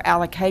area for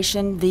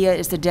allocation. VIA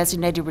is the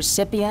designated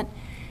recipient,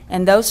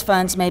 and those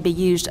funds may be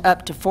used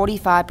up to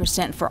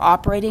 45% for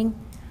operating,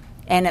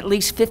 and at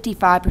least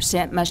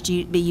 55% must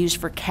be used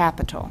for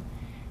capital.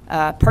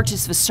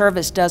 Purchase of a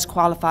service does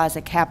qualify as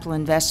a capital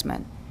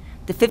investment.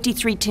 The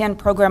 5310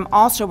 program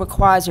also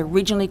requires a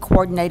regionally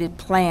coordinated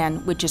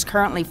plan, which is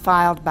currently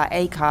filed by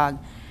ACOG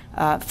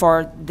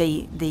for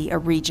the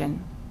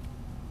region.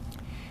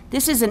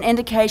 This is an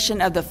indication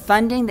of the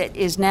funding that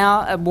is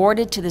now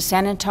awarded to the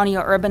San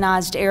Antonio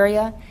urbanized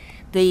area.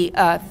 The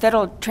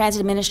Federal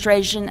Transit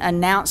Administration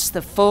announced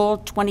the full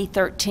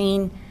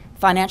 2013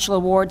 financial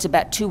awards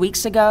about 2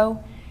 weeks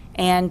ago,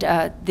 and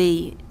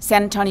the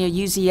San Antonio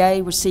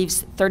UZA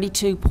receives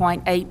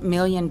 $32.8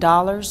 million,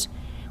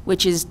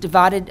 which is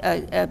divided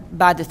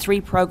by the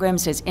 3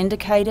 programs as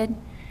indicated.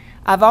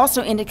 I've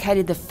also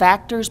indicated the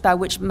factors by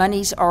which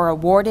monies are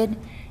awarded,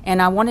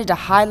 and I wanted to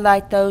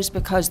highlight those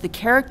because the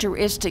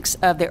characteristics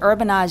of the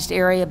urbanized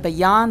area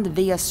beyond the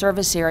VIA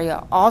service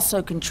area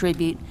also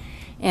contribute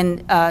in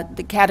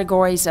the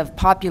categories of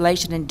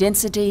population and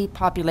density,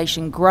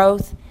 population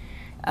growth,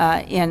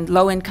 in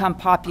low-income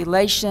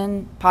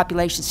population,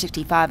 population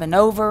 65 and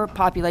over,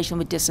 population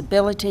with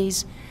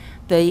disabilities,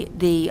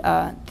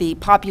 the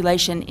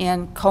population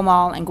in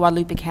Comal and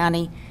Guadalupe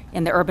County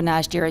in the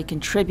urbanized area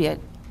contribute.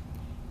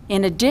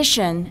 In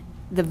addition,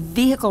 the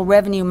vehicle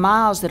revenue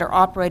miles that are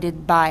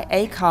operated by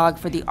ACOG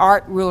for the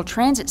ART rural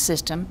transit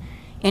system,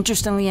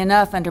 interestingly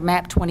enough, under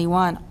MAP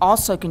 21,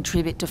 also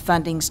contribute to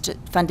funding to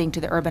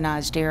the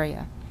urbanized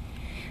area.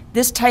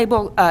 This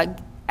table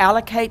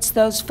allocates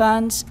those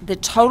funds. The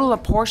total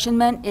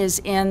apportionment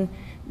is in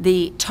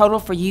the total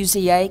for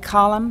UZA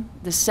column,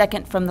 the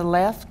second from the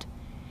left.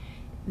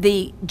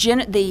 The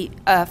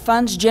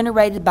funds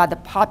generated by the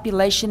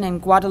population in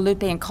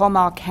Guadalupe and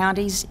Comal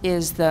counties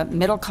is the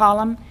middle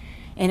column,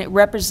 and it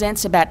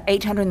represents about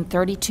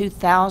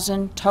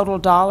 $832,000 total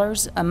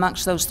dollars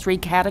amongst those 3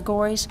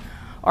 categories,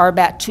 or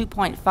about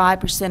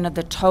 2.5% of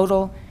the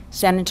total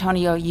San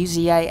Antonio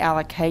UZA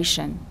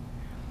allocation.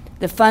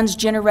 The funds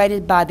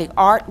generated by the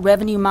ART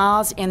revenue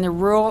miles in the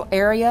rural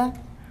area,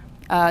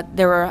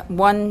 there are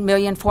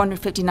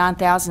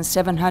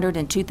 1,459,700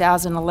 in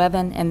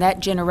 2011, and that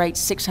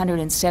generates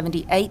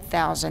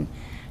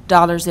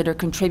 $678,000 that are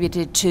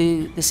contributed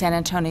to the San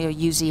Antonio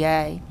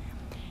UZA.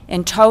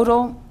 In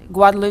total,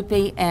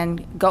 Guadalupe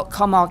and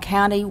Comal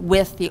County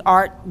with the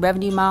ART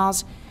revenue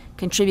miles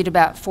contribute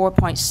about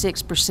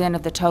 4.6%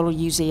 of the total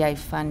UZA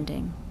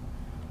funding.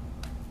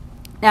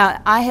 Now,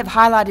 I have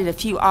highlighted a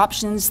few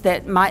options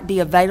that might be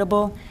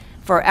available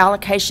for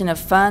allocation of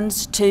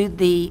funds to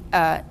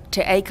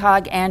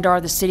ACOG and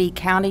or the city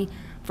county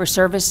for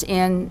service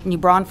in New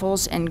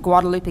Braunfels and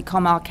Guadalupe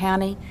Comal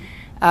County.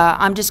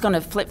 I'm just going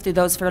to flip through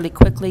those fairly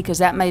quickly because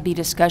that may be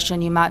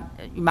discussion you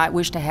might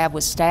wish to have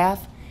with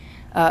staff.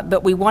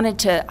 But we wanted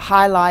to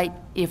highlight,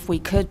 if we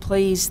could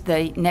please,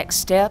 the next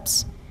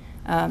steps.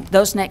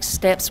 Those next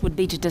steps would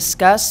be to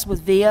discuss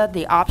with VIA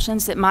the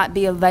options that might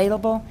be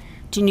available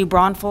to New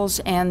Braunfels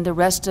and the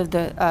rest of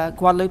the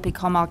Guadalupe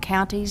Comal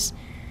counties,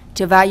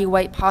 to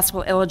evaluate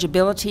possible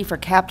eligibility for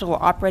capital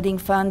operating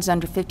funds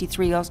under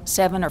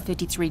 5307 or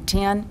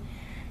 5310.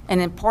 An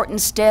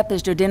important step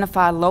is to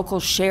identify local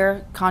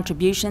share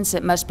contributions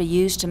that must be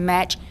used to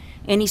match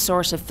any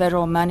source of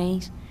federal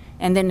money,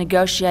 and then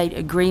negotiate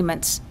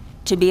agreements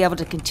to be able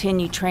to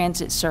continue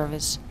transit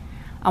service.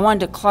 I wanted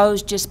to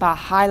close just by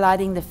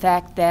highlighting the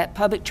fact that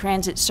public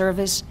transit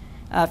service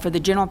for the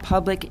general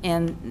public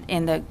in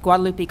the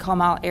Guadalupe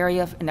Comal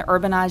area, in the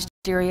urbanized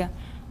area,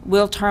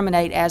 will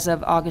terminate as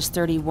of August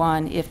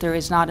 31 if there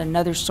is not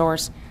another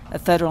source of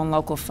federal and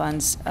local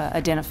funds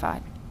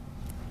identified.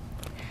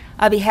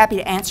 I'd be happy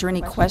to answer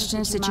any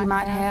questions that you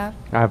might have.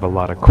 I have a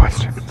lot of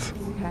questions.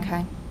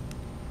 Okay.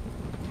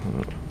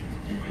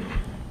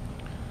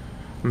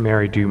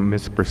 Mary,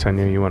 Ms.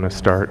 Briseno, you want to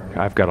start?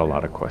 I've got a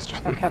lot of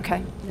questions.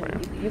 Okay.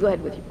 You go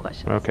ahead with your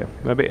questions. Okay.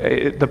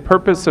 The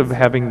purpose of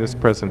having this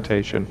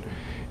presentation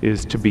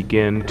is to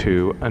begin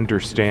to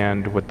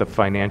understand what the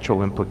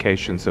financial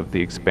implications of the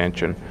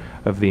expansion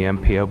of the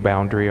MPO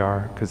boundary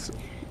are, because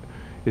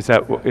is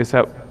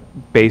that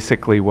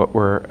basically what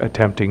we're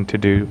attempting to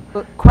do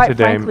Well, quite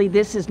today? frankly,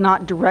 this is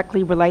not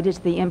directly related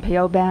to the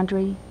MPO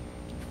boundary.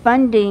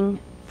 Funding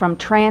from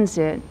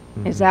transit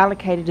is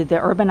allocated to the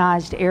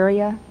urbanized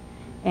area,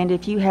 and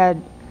if you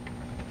had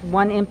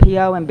one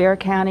MPO in Bexar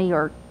County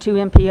or 2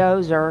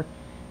 MPOs or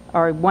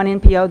one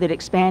NPO that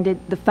expanded,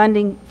 the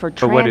funding for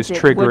transit But what is would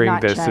triggering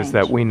not this change. is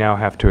that we now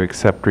have to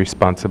accept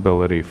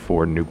responsibility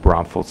for New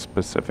Braunfels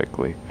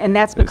specifically. And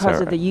that's Is because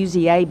that of the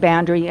UZA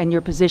boundary and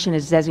your position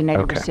as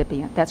designated Okay.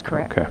 recipient. That's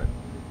correct. Okay.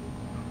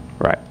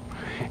 Right.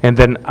 And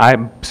then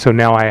so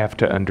now I have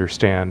to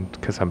understand,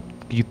 because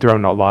you've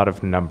thrown a lot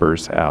of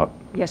numbers out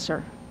Yes,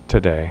 sir.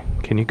 today.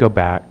 Can you go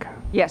back?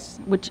 Yes.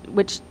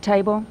 Which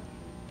table?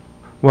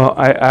 Well,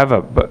 I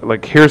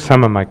have here's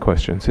some of my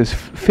questions. Is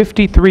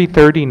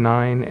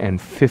 5339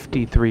 and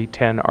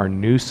 5310 are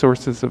new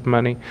sources of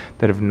money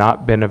that have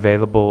not been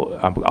available,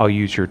 I'll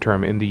use your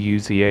term, in the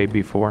UZA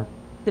before?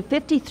 The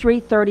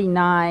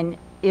 5339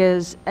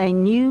 is a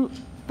new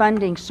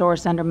funding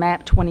source under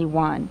MAP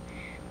 21.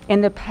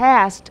 In the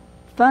past,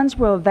 funds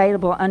were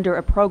available under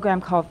a program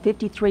called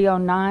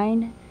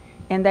 5309,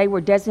 and they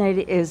were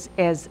designated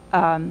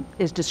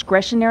as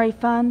discretionary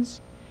funds.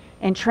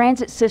 And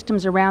transit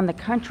systems around the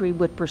country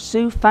would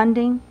pursue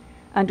funding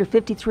under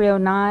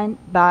 5309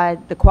 by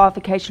the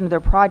qualification of their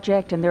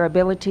project and their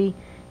ability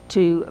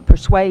to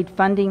persuade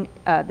funding,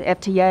 the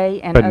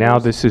FTA and But now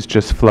others. this is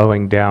just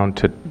flowing down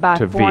to By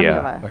VIA.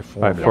 formula.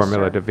 By Yes,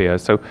 formula sir. to VIA.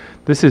 So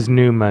this is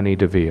new money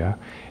to VIA.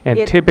 And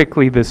It-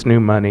 typically, this new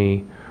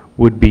money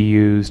would be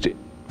used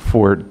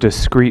for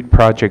discrete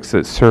projects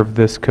that serve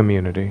this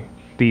community,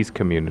 this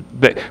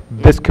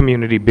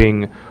community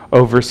being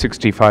over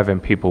 65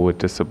 and people with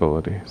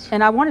disabilities.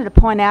 And I wanted to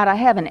point out, I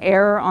have an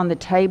error on the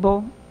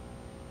table.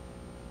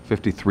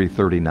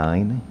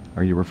 5339,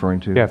 are you referring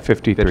to? Yeah,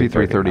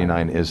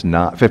 5339 is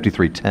not,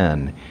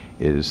 5310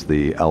 is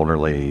the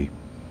elderly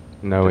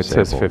No, it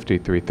says disabled.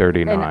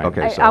 5339. And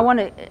Okay, I want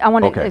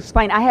to okay.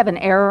 explain, I have an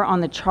error on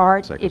the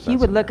chart. Looks like If you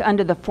that's would in look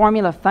under the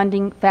formula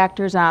funding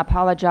factors, and I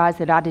apologize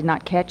that I did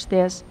not catch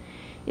this.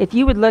 If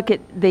you would look at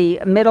the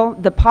middle,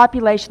 the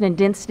population and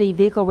density,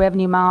 vehicle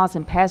revenue miles,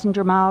 and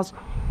passenger miles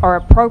are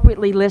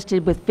appropriately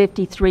listed with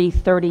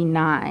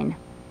 5339.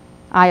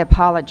 I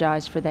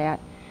apologize for that.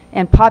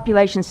 And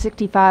population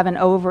 65 and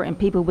over and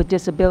people with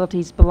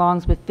disabilities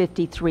belongs with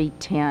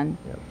 5310.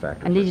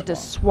 I needed to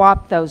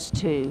swap those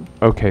two.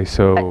 Okay,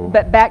 so,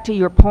 But back to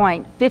your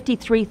point,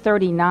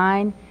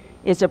 5339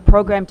 is a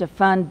program to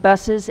fund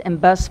buses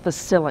and bus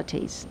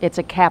facilities. It's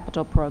a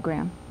capital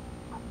program.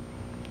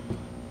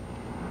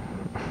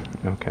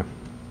 okay.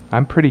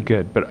 I'm pretty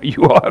good, but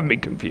you all have me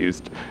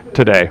confused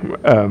today.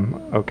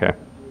 Okay.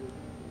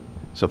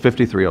 So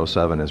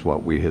 5307 is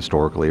what we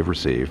historically have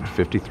received.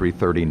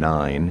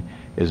 5339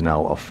 is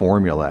now a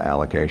formula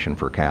allocation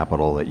for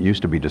capital that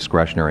used to be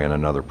discretionary in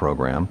another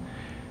program.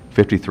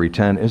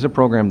 5310 is a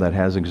program that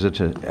has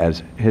existed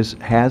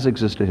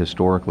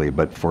historically,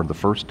 but for the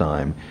first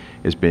time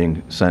is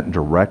being sent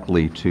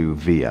directly to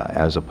VIA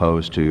as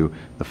opposed to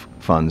the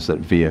funds that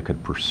VIA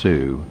could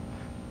pursue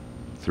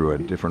through a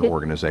different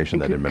organization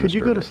that administered Could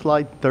you go to it.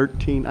 slide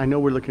 13? I know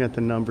we're looking at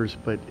the numbers,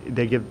 but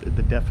they give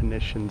the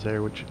definitions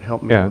there, which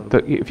help me a Yeah,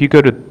 little bit. if you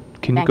go to,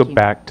 can you Thank go you.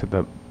 back to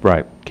the,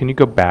 right, can you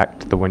go back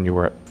to the one you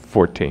were at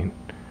 14?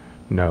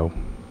 No.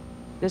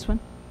 This one?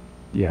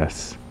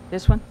 Yes.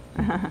 This one?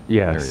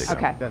 Yes. go.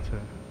 Okay. That's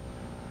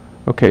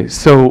Okay,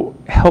 so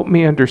help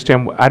me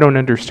understand, I don't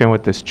understand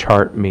what this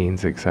chart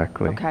means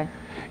exactly. Okay.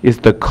 Is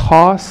the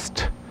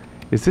cost,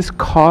 is this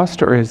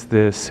cost or is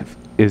this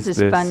This is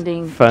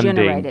funding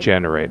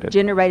generated?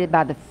 Generated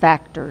by the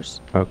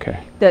factors. Okay.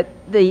 The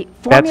That's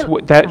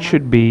formula. that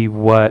should be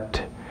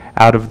what,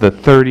 out of the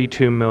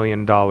 $32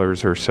 million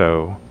or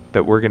so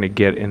that we're going to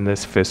get in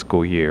this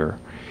fiscal year,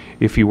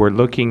 if you were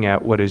looking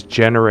at what is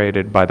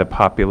generated by the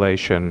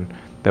population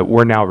that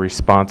we're now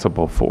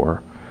responsible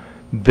for,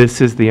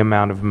 this is the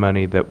amount of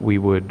money that we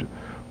would,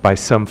 by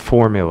some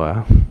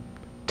formula,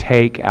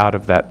 take out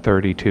of that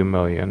 32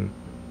 million.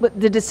 But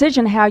the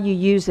decision how you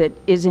use it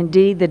is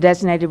indeed the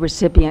designated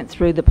recipient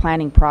through the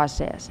planning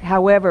process.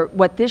 However,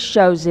 what this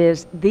shows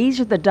is these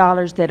are the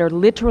dollars that are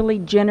literally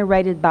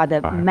generated by the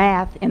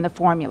math in the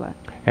formula.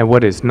 And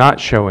what is not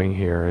showing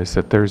here is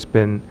that there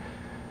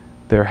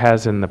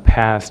has in the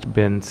past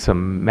been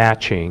some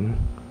matching,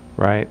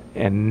 right?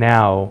 And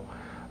now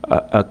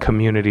a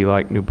community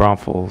like New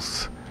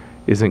Braunfels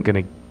isn't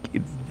going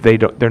to,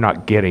 they're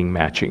not getting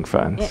matching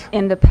funds.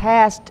 In the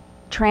past,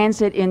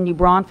 transit in New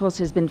Braunfels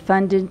has been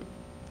funded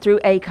through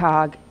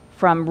ACOG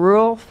from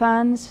rural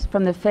funds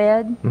from the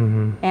Fed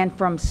and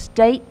from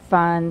state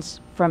funds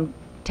from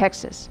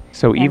Texas.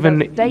 So And even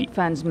those state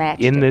funds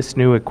matched in it. this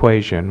new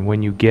equation,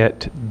 when you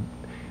get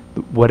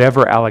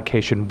whatever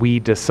allocation we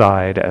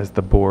decide as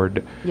the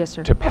board Yes,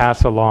 sir. to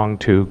pass along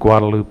to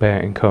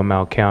Guadalupe and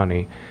Comal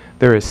County,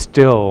 there is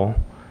still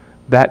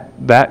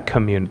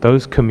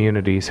those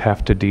communities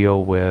have to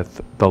deal with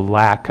the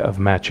lack of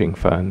matching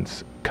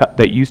funds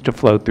that used to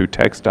flow through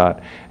TxDOT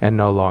and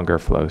no longer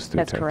flows through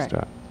That's correct.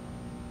 TxDOT.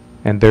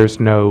 And there's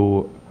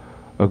no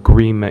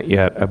agreement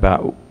yet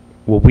about,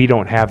 well, we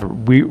don't have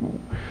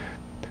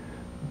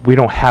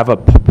a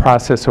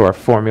process or a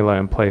formula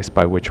in place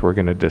by which we're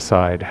going to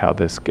decide how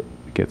this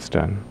gets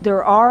done.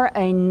 There are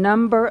a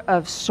number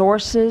of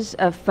sources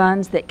of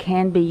funds that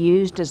can be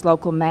used as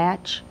local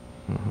match,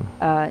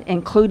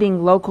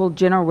 including local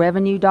general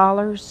revenue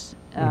dollars,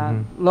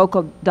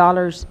 local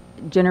dollars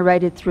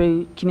generated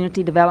through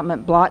community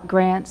development block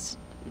grants,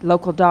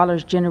 local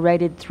dollars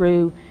generated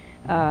through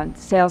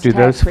sales Do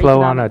tax those for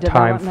flow on a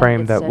economic time frame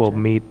development, that will et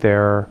cetera. meet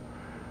their,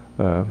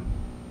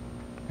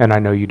 and I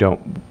know you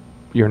don't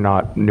you're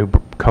not New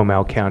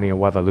Comal County and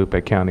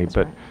Guadalupe County, That's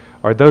but right.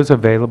 are those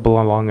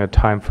available along a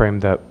time frame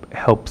that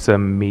helps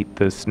them meet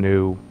this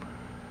new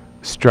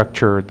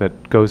structure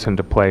that goes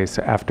into place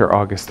after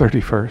August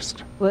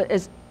 31st? Well,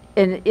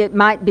 and it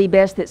might be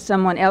best that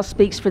someone else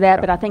speaks for that,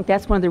 but I think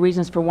that's one of the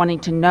reasons for wanting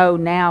to know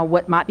now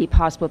what might be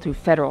possible through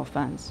federal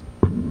funds.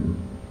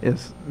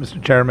 Yes,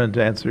 Mr. Chairman,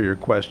 to answer your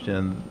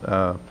question,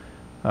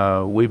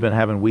 we've been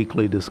having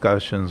weekly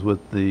discussions with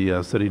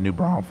the City of New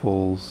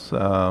Braunfels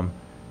and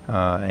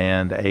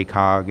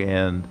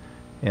ACOG,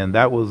 and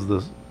that was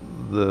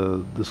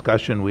the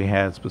discussion we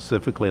had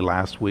specifically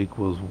last week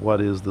was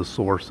what is the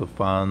source of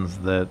funds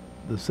that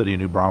the City of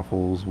New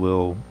Braunfels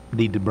will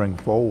need to bring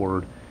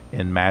forward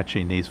in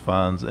matching these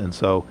funds. And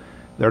so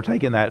they're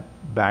taking that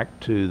back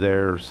to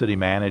their city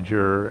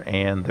manager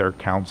and their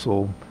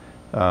council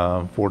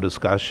for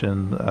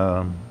discussion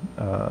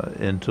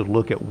and to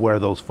look at where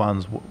those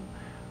funds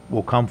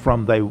will come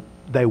from.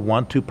 They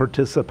want to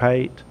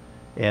participate,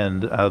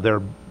 and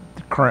their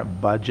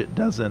current budget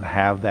doesn't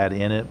have that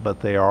in it, but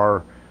they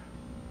are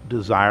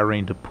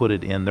desiring to put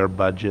it in their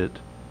budget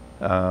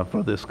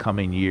for this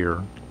coming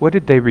year. What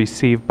did they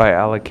receive by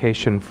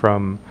allocation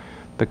from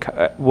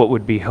what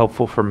would be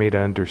helpful for me to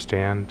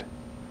understand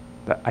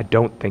that I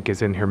don't think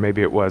is in here,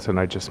 maybe it was and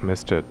I just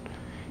missed it,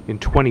 in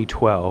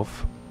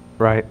 2012,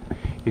 right?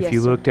 If Yes,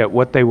 you sir. looked at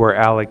what they were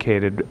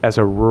allocated as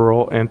a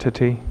rural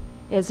entity,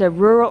 As a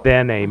rural,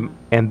 and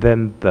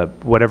then the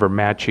whatever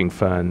matching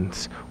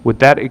funds, would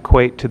that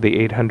equate to the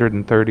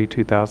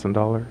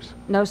 $832,000?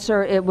 no,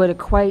 sir, it would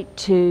equate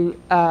to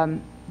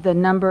the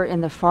number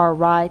in the far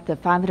right, the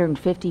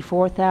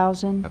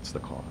 554,000. That's the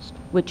cost.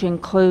 Which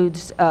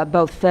includes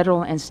both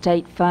federal and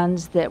state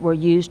funds that were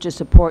used to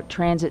support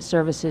transit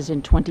services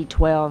in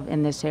 2012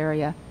 in this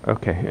area.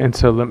 Okay, and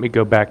so let me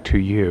go back to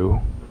you,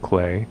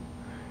 Clay.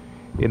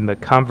 In the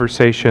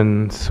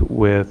conversations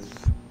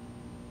with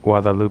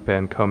Guadalupe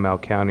and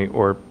Comal County,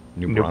 or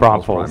New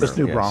Braunfels, It's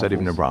New Braunfels. City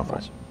of New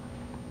Braunfels.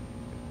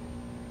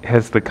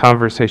 has the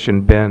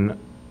conversation been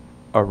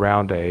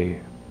around a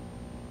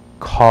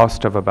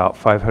cost of about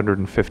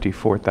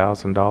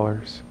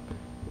 $554,000?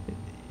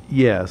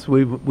 Yes,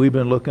 we've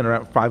been looking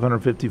around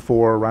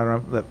 554, right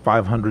around that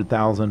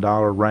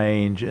 $500,000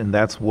 range, and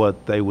that's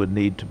what they would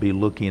need to be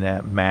looking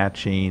at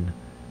matching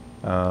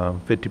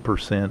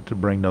 50% to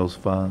bring those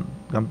funds,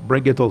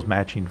 get those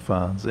matching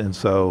funds. And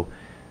so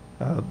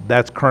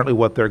that's currently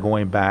what they're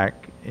going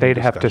back in They'd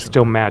have to discussion.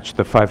 still match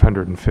the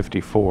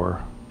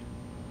 554.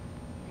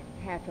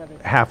 Half of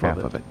it. Half Half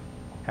of it.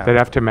 Half They'd of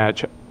have to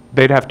match,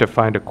 they'd have to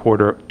find a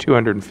quarter,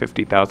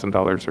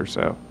 $250,000 or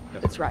so.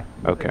 That's right.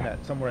 Okay.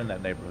 Somewhere in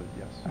that neighborhood,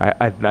 yes.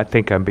 I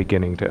think I'm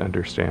beginning to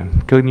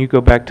understand. Can you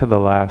go back to that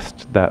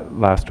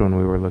last one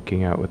we were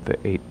looking at with the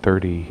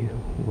 830,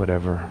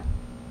 whatever?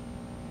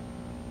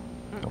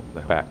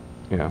 Back,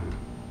 yeah.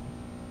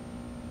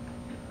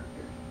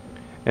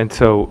 And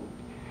so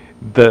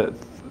the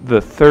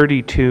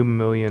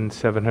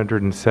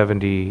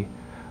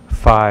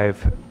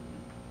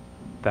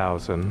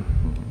 32,775,000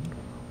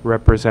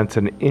 represents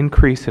an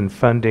increase in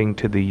funding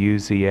to the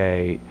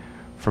UZA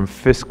from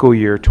fiscal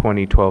year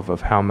 2012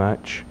 of how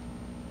much?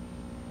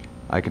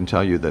 I can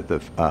tell you that the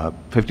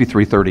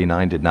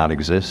 5339 did not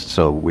exist,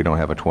 so we don't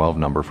have a 12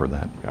 number for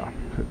that. Yeah.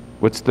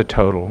 What's the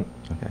total?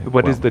 Okay,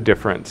 What is well, the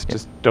difference?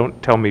 Just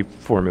don't tell me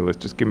formulas,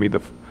 just give me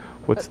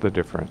what's the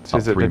difference?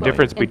 Is it the 3 million.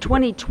 difference In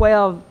between?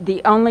 2012,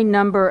 the only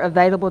number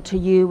available to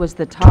you was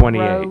the top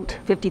row, 28.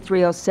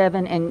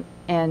 5307,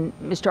 and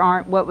Mr.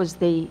 Arndt, what was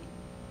the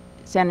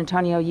San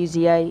Antonio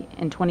UZA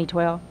in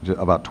 2012?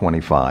 About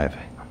 25.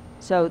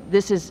 So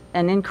this is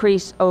an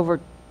increase over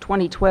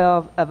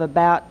 2012 of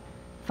about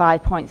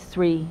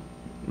 5.3.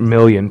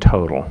 Million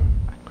total,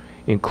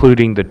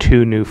 including the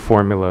two new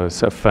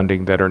formulas of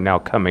funding that are now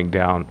coming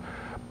down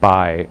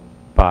by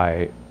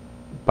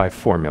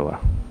formula,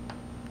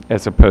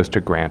 as opposed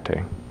to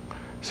granting.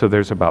 So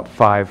there's about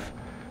 $5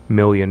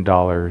 million,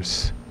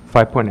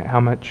 5 point, how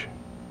much?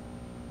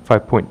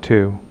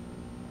 5.2.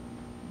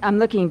 I'm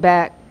looking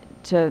back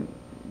to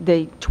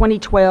the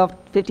 2012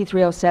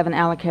 5307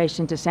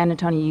 allocation to San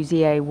Antonio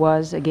UZA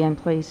was, again,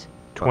 please?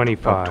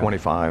 25.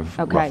 25,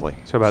 Okay. roughly.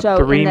 So about So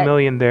in 3 that-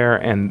 million there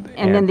And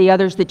then the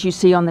others that you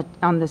see on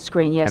the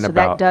screen, yes. And So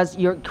that about- does,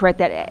 you're correct,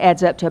 that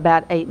adds up to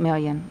about 8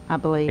 million, I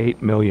believe.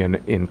 8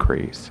 million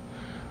increase.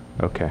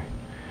 Okay.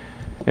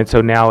 And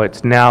so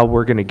now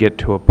we're going to get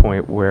to a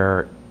point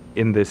where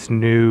in this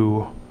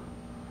new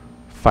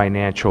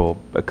financial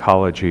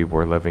ecology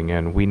we're living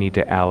in, we need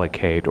to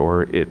allocate,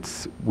 or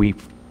we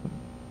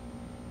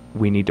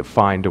need to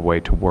find a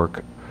way to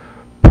work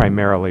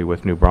primarily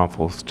with New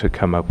Braunfels to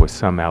come up with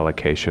some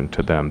allocation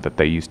to them that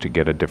they used to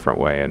get a different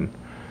way, and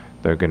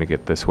they're going to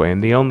get this way.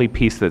 And the only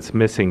piece that's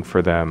missing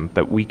for them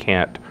that we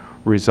can't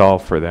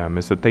resolve for them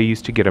is that they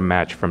used to get a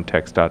match from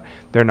TxDOT.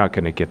 They're not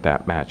going to get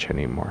that match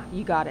anymore.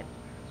 You got it.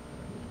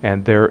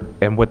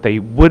 And what they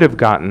would have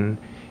gotten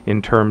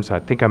in terms, I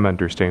think I'm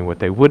understanding what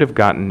they would have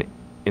gotten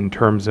in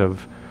terms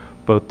of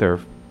both their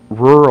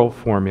rural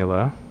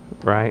formula,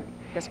 right?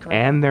 That's correct.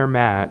 And their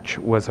match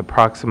was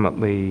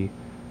approximately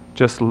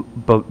just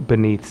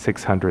beneath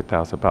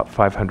 600,000, about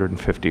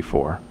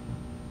 554.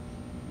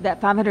 That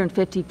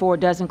 554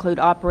 does include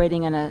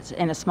operating in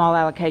a small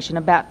allocation,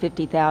 about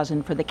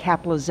 50,000 for the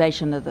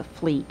capitalization of the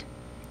fleet.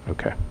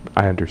 Okay,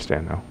 I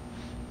understand now,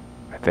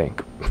 I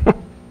think.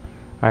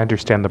 I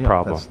understand the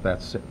problem.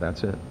 That's it,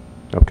 that's it.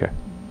 Okay.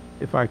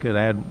 If I could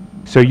add,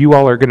 So you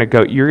all are going to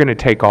go, you're going to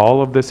take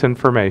all of this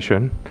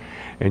information,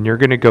 and you're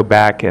going to go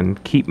back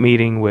and keep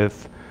meeting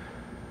with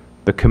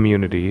the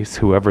communities,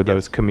 whoever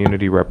those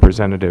community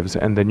representatives,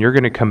 and then you're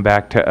going to come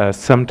back to us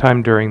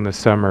sometime during the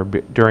summer,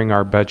 during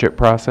our budget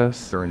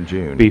process? During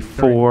June.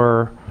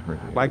 Before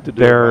I'd like to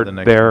do it by the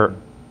next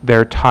meeting.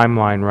 their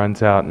timeline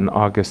runs out in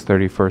August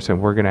 31st,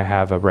 and we're going to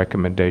have a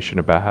recommendation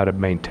about how to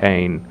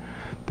maintain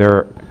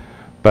their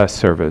bus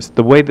service.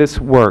 The way this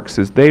works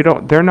is they're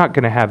not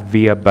going to have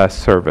VIA bus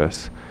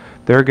service.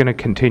 They're going to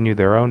continue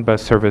their own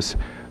bus service,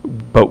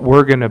 but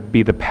we're going to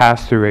be the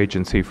pass-through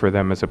agency for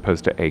them as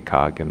opposed to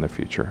ACOG in the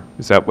future.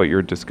 Is that what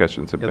your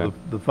discussions have Yeah, been?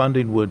 the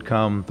funding would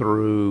come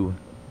through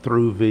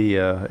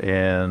VIA,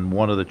 and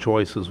one of the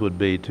choices would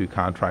be to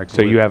contract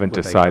So with. you haven't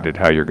with decided ACOG.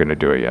 how you're going to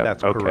do it yet?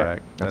 That's Okay.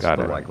 correct. That's Got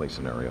the it. likely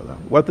scenario, though.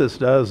 What this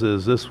does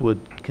is this would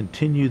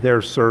continue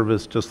their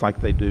service just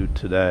like they do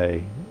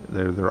today,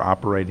 their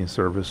operating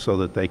service, so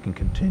that they can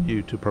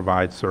continue to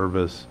provide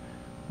service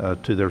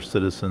to their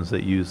citizens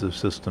that use the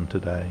system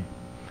today.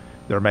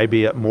 There may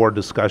be more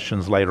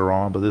discussions later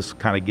on, but this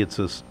kind of gets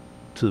us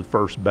to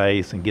first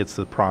base and gets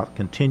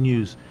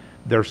continues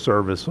their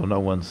service so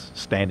no one's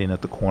standing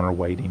at the corner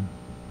waiting.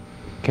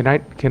 Can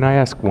I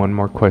ask one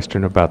more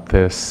question about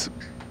this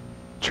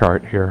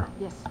chart here?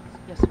 Yes,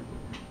 yes, sir.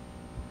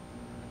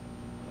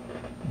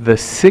 The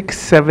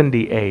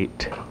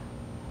 678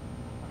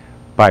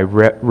 by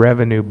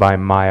revenue by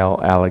mile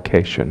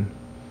allocation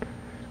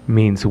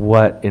means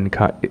what in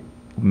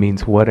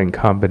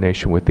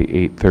combination with the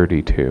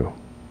 832?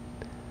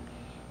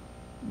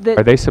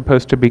 Are they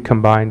supposed to be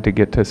combined to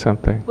get to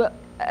something? Well,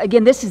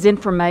 again, this is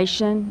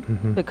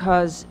information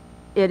because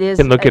it is.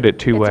 You can look at it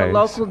two It's ways. a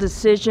local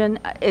decision.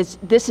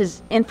 This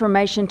is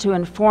information to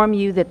inform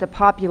you that the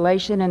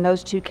population in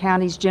those two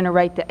counties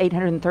generate the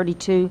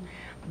 832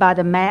 by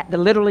the math,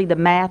 literally the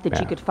math that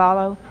you could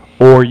follow.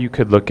 Or you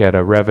could look at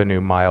a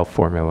revenue mile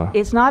formula.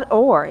 It's not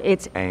or,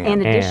 it's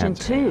in addition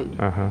to.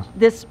 Uh-huh.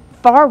 This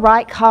far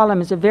right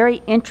column is a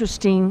very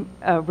interesting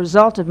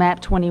result of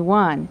map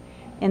 21,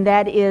 and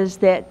that is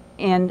that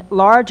in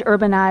large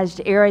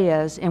urbanized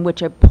areas in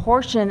which a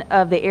portion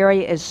of the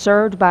area is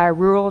served by a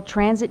rural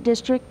transit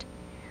district,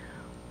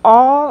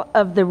 all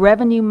of the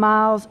revenue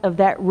miles of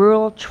that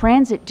rural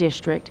transit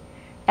district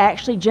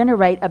actually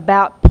generate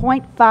about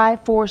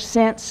 0.54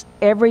 cents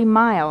every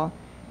mile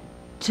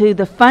to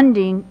the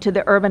funding to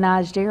the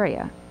urbanized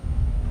area.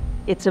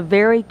 It's a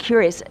very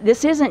curious,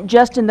 this isn't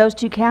just in those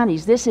two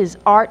counties, this is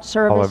art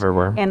service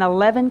everywhere. in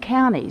 11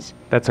 counties.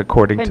 That's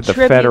according to the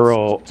Contributes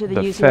federal, to the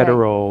the UZA.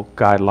 federal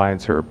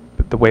guidelines, or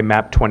the way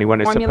map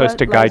 21 is Formula supposed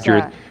to guide lays your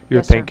out.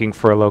 Yes, sir. thinking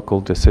for a local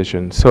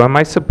decision. So am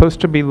I supposed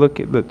to be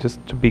looking,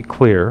 just to be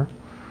clear,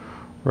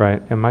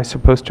 right, am I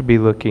supposed to be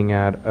looking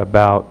at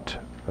about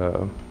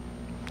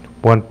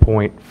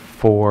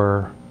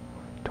 1.4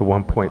 to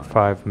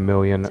 1.5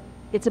 million?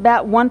 It's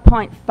about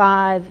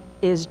 1.5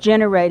 is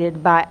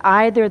generated by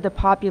either the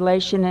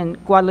population in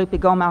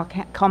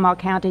Guadalupe-Comal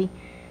County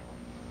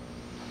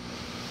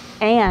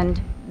and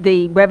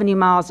the revenue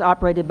miles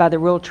operated by the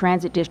rural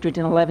transit district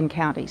in 11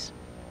 counties.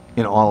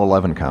 In all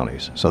 11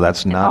 counties. So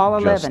that's all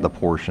not just 11. the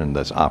portion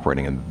that's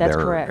operating in That's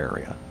their correct.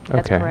 area.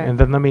 That's Okay, correct. and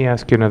then let me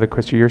ask you another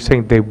question. You're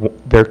saying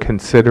they're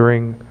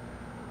considering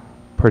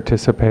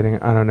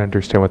participating? I don't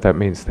understand what that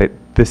means.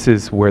 This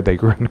is where they're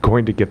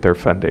going to get their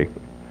funding.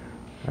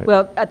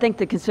 Well, I think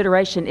the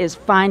consideration is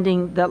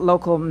finding the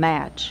local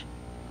match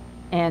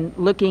and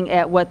looking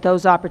at what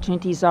those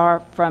opportunities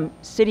are from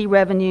city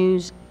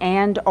revenues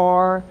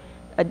and/or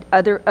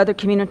other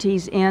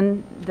communities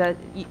in the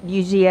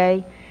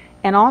UZA.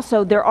 And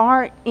also, there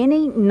are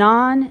any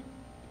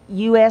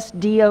non-US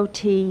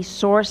DOT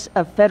source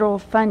of federal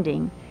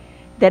funding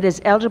that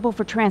is eligible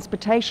for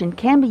transportation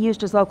can be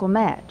used as local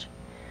match.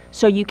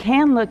 So you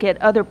can look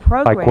at other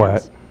programs. Like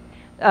what?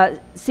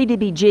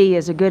 CDBG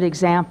is a good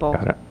example.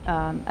 Got it.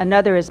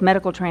 Another is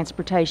medical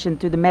transportation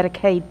through the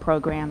Medicaid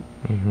program.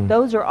 Mm-hmm.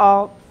 Those are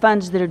all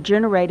funds that are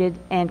generated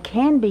and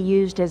can be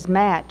used as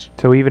match.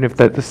 So even if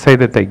let's say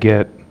that they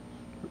get,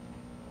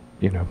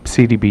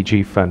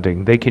 CDBG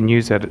funding, they can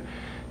use that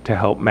to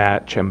help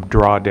match and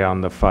draw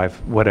down the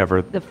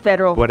The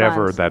federal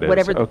whatever funds, that is.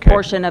 whatever the Okay.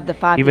 portion of the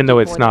 554. Even though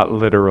it's not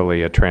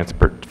literally a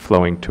transport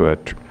flowing to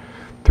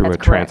through That's a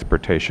correct.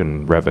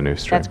 transportation revenue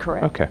stream. That's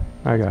correct. Okay,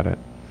 I got it.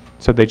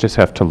 So they just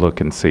have to look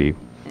and see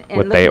And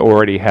what they looking-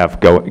 already have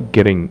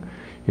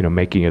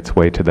making its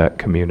way to that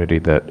community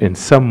that in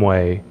some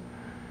way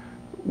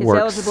Is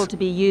works eligible to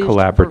be used for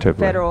collaboratively.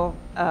 federal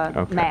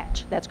Okay.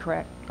 match. That's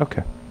correct.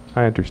 Okay,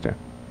 I understand.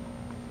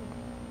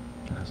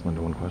 Ask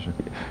Linda one question.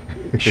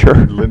 Sure.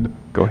 Linda,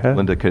 Go ahead.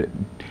 Linda, could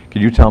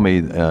you tell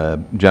me,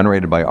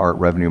 generated by ART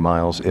revenue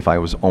miles, if I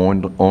was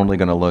only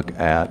going to look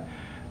at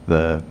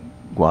the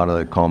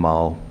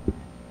Guadalupe-Comal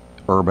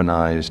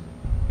urbanized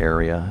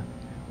area,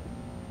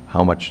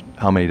 how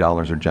many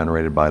dollars are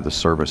generated by the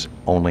service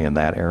only in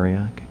that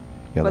area?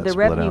 You have Well, that the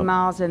split revenue out?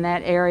 miles in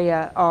that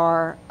area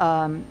are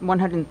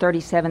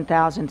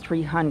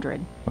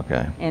 137,300.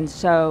 Okay. And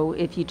so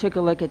if you took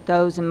a look at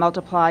those and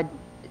multiplied,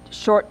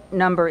 short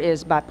number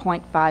is by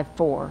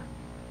 0.54,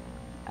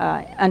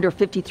 under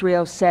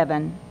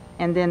 5307,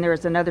 and then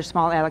there's another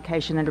small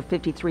allocation under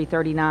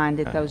 5339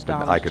 that those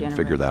dollars I could generate.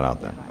 figure that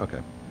out then. Okay.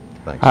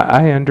 Thanks.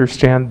 I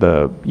understand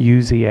the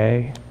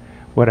UZA.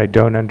 What I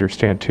don't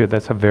understand too,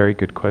 that's a very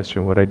good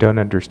question. What I don't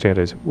understand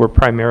is we're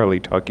primarily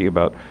talking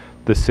about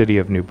the city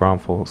of New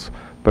Braunfels,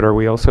 but are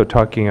we also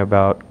talking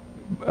about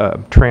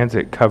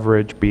transit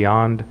coverage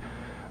beyond?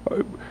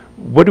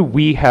 What do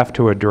we have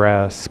to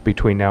address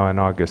between now and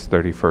August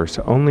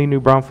 31st? Only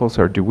New Braunfels,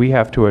 or do we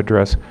have to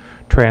address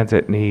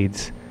transit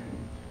needs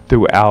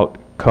throughout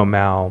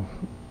Comal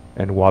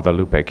and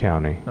Guadalupe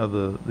County? Now,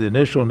 the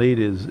initial need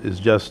is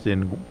just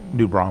in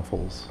New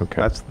Braunfels.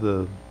 Okay. That's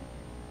the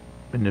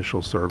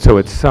initial service. So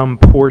it's some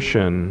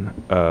portion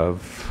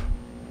of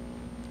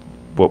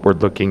what we're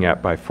looking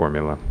at by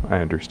formula. I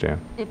understand.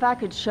 If I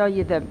could show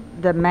you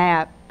the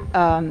map,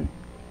 and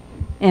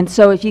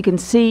so if you can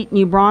see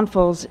New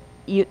Braunfels,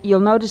 you'll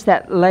notice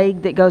that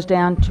leg that goes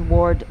down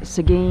toward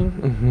Seguin.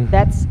 Mm-hmm.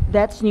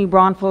 That's New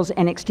Braunfels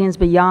and extends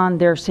beyond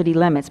their city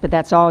limits, but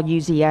that's all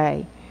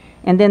UZA.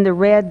 And then the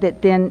red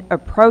that then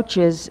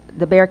approaches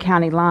the Bexar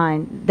County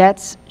line,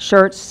 that's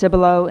Schertz,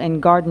 Cibolo,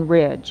 and Garden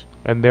Ridge.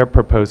 And they're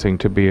proposing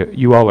to be,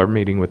 you all are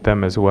meeting with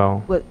them as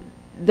well? Well,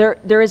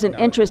 there is an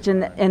interest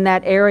in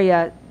that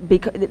area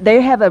because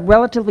they have a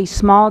relatively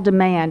small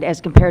demand as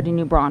compared to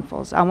New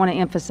Braunfels. I want to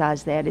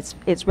emphasize that.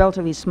 It's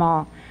relatively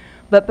small.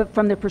 But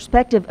from the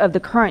perspective of the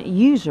current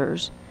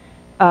users,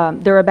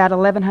 there are about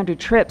 1,100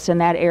 trips in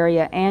that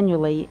area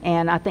annually,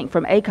 and I think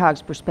from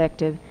ACOG's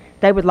perspective,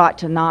 they would like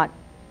to not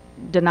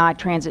deny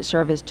transit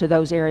service to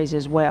those areas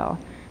as well.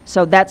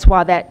 So that's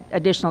why that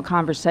additional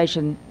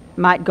conversation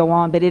might go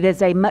on, but it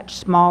is a much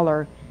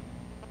smaller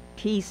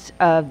piece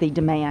of the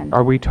demand.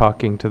 Are we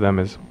talking to them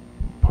as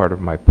part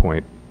of my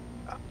point?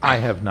 I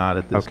have not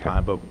at this Okay.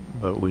 time, but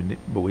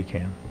we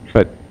can.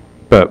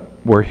 But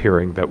we're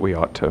hearing that we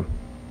ought to.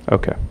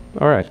 Okay,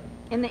 all right,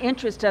 In the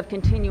interest of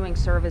continuing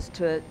service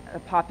to a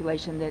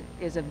population that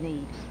is of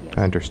need, yes.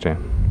 I understand.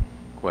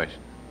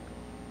 Question.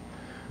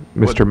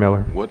 Mr.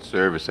 Miller? What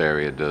service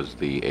area does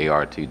the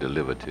ART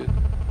deliver to?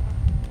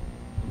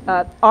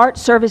 ART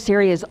service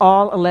area is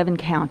all 11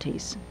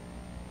 counties.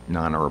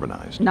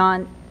 Non-urbanized.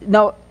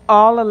 No,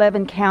 all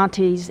 11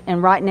 counties,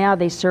 and right now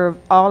they serve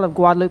all of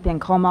Guadalupe and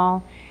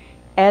Comal.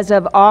 As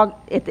of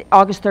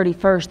August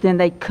 31st, then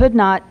they could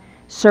not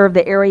serve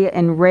the area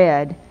in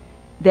red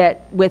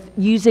that with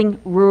using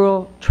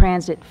rural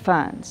transit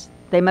funds.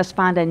 They must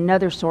find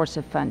another source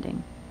of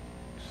funding.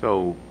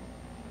 So,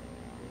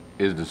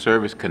 is the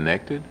service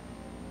connected?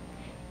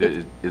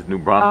 Is New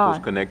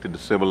Braunfels connected to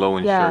Cibolo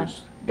and Yeah,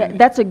 Schertz?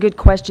 that's a good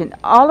question.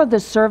 All of the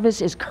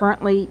service is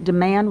currently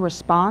demand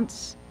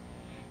response,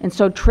 and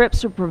so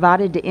trips are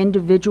provided to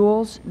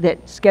individuals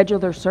that schedule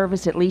their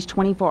service at least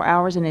 24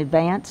 hours in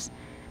advance,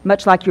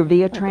 much like your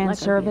VIA Trans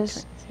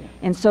service.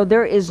 And so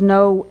there is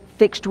no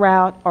fixed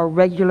route or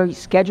regularly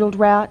scheduled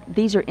route.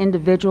 These are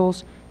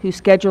individuals who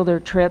schedule their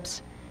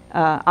trips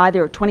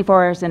either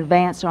 24 hours in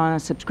advance or on a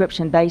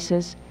subscription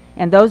basis,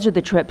 and those are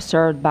the trips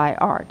served by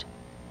ART.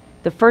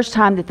 The first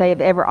time that they have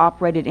ever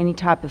operated any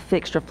type of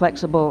fixed or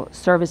flexible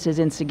services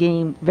in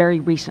Seguin very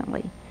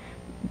recently.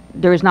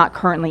 There is not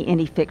currently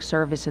any fixed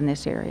service in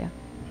this area.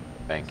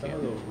 Thank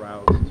you.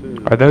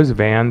 Are those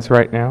vans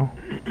right now?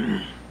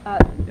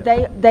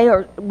 They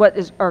are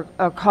what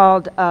are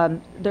called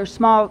they're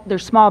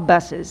small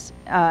buses.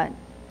 And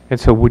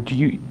so would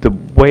you, the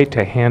way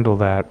to handle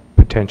that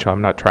potential,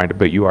 I'm not trying to,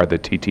 but you are the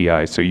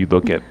TTI, so you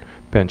look at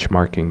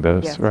benchmarking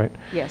those, Yes. right?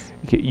 Yes.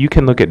 You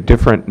can look at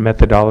different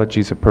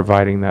methodologies of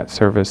providing that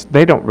service.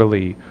 They're not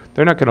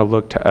going to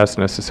look to us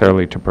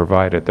necessarily to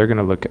provide it. They're going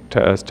to look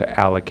to us to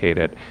allocate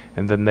it,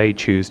 and then they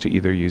choose to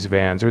either use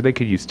vans, or they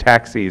could use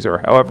taxis, or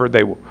however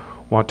they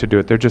want to do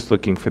it. They're just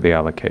looking for the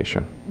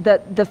allocation.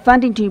 The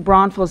funding to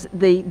Braunfels,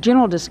 the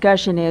general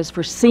discussion is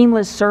for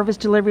seamless service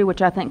delivery,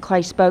 which I think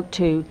Clay spoke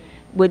to,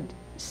 would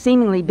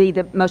seemingly be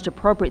the most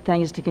appropriate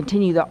thing is to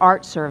continue the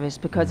ART service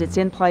because it's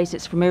in place,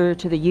 it's familiar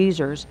to the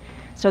users.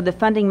 So the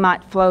funding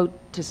might flow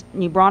to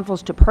New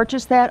Braunfels to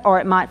purchase that, or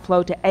it might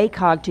flow to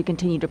ACOG to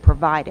continue to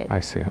provide it.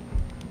 I see it.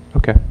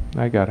 Okay,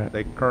 I got it.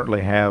 They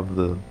currently have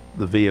the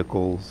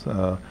vehicles.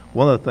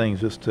 One of the things,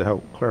 just to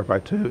help clarify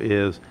too,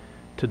 is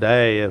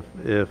today,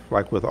 if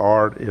like with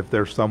ART, if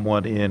there's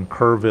someone in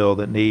Kerrville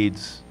that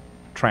needs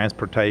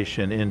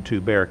transportation into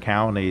Bexar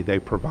County, they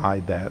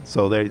provide that.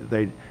 So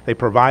they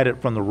provide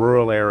it from the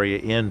rural area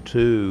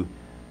into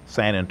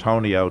San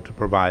Antonio to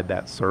provide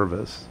that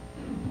service.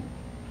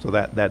 So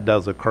that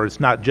does occur. It's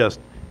not just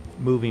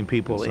moving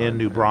people in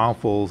New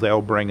Braunfels, they'll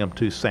bring them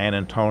to San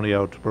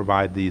Antonio to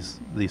provide these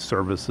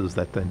services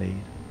that they need.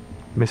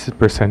 Mrs.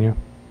 Briseño?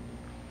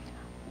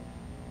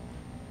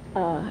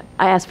 I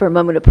asked for a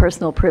moment of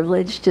personal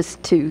privilege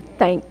just to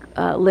thank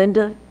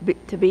Linda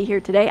to be here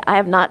today. I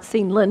have not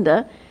seen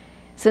Linda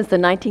since the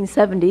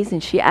 1970s,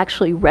 and she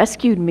actually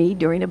rescued me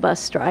during a bus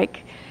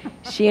strike.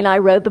 She and I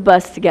rode the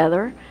bus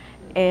together,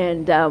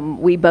 and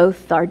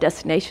our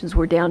destinations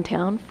were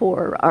downtown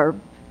for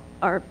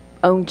our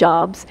own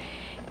jobs.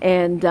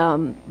 And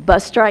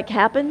bus strike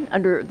happened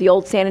under the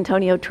old San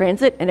Antonio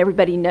Transit, and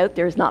everybody note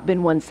there has not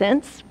been one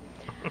since.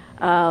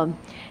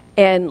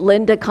 And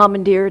Linda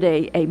commandeered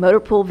a motor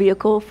pool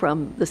vehicle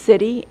from the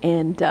city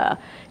and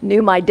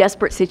knew my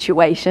desperate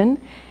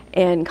situation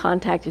and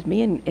contacted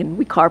me, and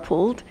we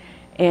carpooled.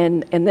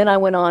 And then I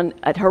went on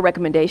at her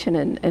recommendation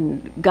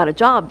and got a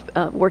job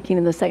working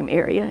in the same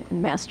area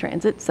in mass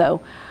transit.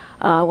 So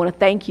I want to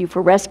thank you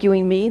for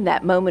rescuing me in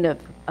that moment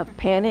of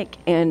panic.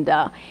 And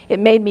it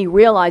made me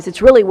realize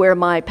it's really where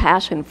my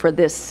passion for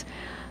this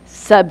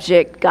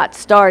subject got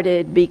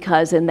started,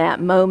 because in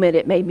that moment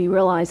it made me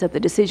realize that the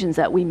decisions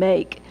that we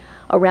make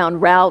around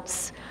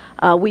routes,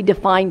 we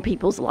define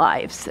people's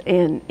lives,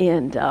 and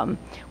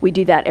we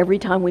do that every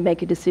time we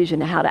make a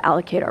decision on how to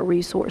allocate our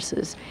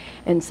resources.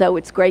 And so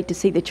it's great to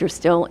see that you're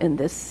still in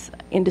this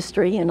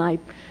industry, and I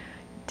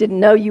didn't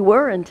know you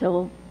were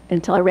until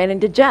I ran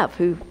into Jeff,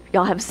 who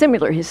y'all have a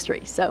similar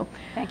history. So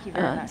thank you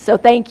very much. So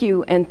thank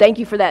you, and thank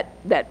you for that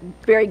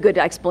very good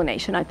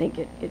explanation. I think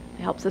it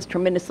helps us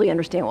tremendously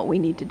understand what we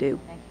need to do.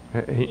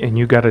 And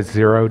you got a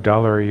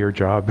 $0 a year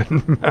job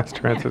in mass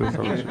transit.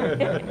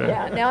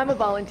 Yeah, now I'm a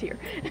volunteer.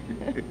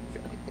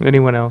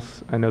 Anyone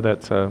else? I know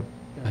that's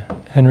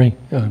Henry,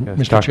 yes,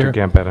 Mr. Dr. Chair,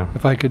 Gambetta.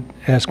 if I could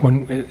ask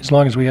one, as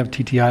long as we have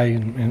TTI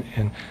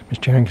and Ms.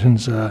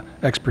 Charrington's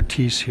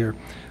expertise here,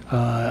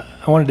 I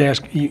wanted to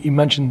ask, you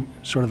mentioned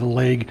sort of the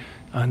leg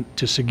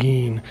to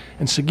Seguin,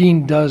 and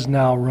Seguin does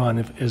now run,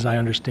 as I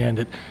understand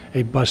it,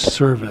 a bus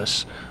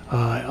service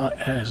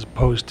as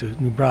opposed to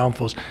New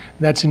Braunfels.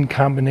 That's in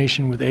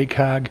combination with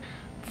ACOG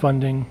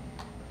funding,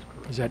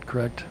 is that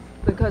correct?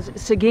 Because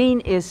Seguin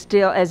is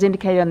still, as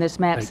indicated on this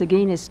map,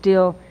 Seguin is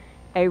still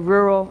a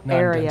rural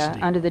area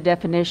under the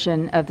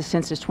definition of the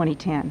Census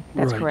 2010.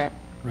 That's correct.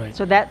 Right.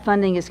 So that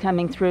funding is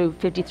coming through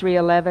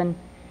 5311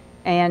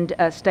 and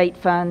state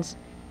funds.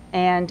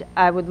 And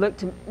I would look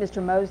to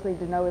Mr. Mosley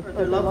to know if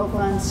the local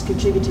funds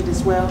contributed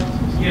as well.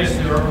 Yes,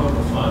 there are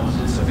local funds.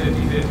 It's a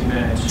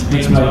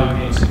 50-50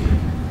 match.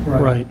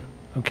 Right.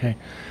 Okay.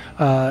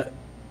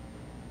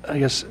 I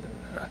guess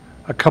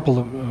a couple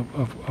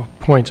of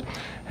points.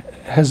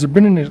 Has there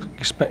been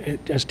has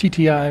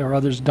TTI or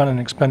others done an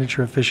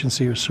expenditure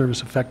efficiency or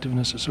service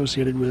effectiveness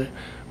associated with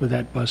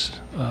that bus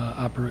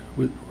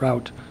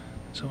route,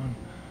 so on,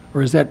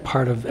 or is that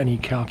part of any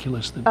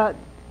calculus?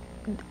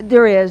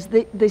 There is.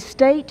 The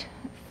state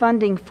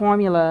funding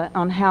formula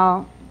on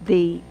how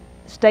the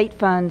state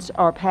funds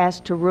are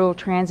passed to rural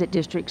transit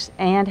districts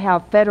and how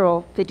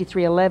federal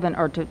 5311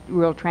 are to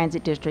rural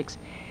transit districts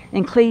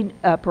include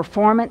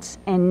performance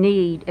and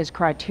need as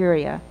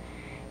criteria.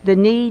 The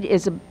need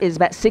is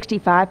about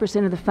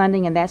 65% of the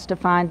funding, and that's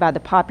defined by the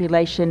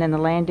population and the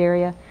land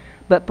area.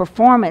 But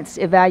performance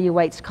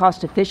evaluates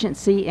cost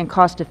efficiency and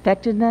cost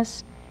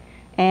effectiveness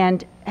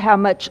and how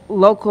much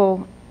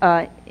local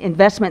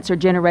investments are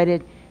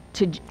generated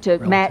to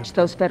match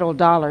those federal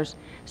dollars.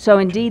 So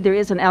indeed, there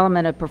is an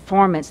element of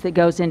performance that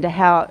goes into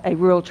how a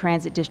rural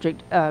transit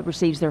district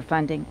receives their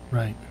funding.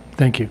 Right.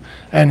 Thank you.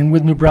 And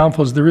with New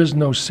Braunfels, there is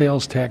no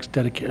sales tax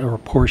dedicated, or a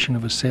portion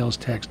of a sales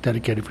tax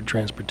dedicated for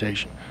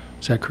transportation.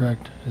 Is that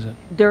correct? Is it?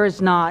 There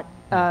is not.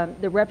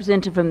 The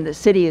representative from the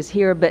city is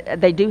here, but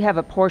they do have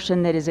a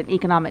portion that is an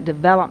economic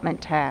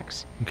development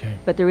tax. Okay.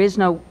 But there is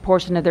no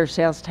portion of their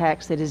sales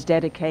tax that is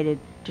dedicated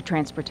to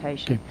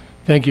transportation. Okay.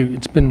 Thank you.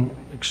 It's been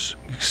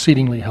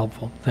exceedingly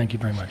helpful. Thank you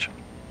very much.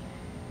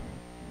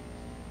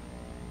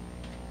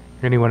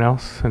 Anyone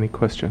else? Any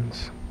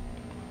questions?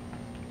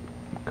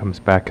 Comes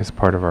back as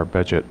part of our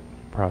budget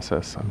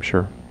process, I'm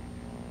sure.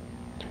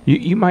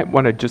 You might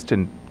want to, just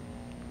in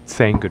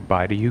saying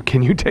goodbye to you,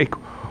 can you take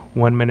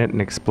 1 minute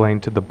and explain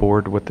to the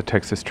board what the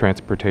Texas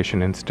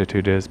Transportation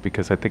Institute is?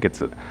 Because I think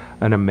it's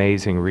an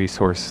amazing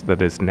resource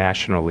that is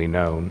nationally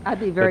known. I'd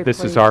be very This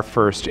pleased. is our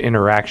first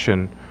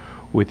interaction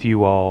with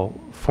you all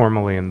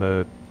formally in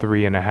the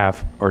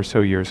 3.5 or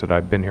so years that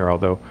I've been here,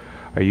 although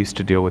I used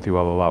to deal with you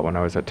all a lot when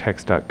I was a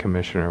TxDOT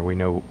commissioner. We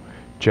know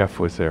Jeff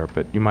was there,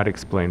 but you might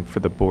explain for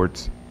the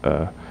board's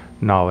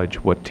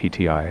knowledge what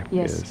TTI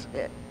is.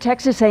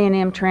 Texas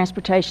A&M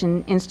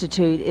Transportation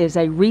Institute is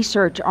a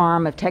research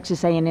arm of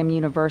Texas A&M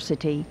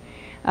University.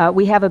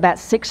 We have about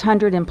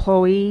 600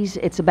 employees.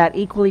 It's about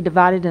equally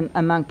divided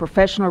among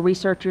professional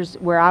researchers,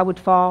 where I would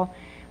fall,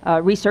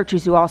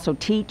 researchers who also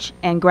teach,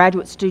 and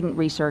graduate student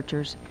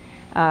researchers.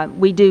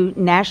 We do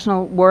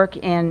national work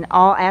in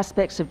all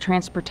aspects of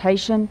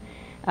transportation.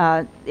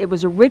 It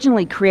was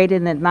originally created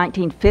in the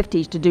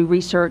 1950s to do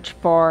research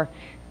for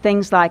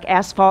things like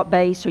asphalt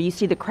base, or you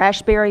see the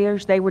crash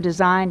barriers. They were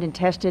designed and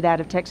tested out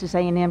of Texas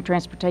A&M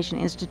Transportation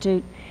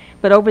Institute.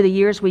 But over the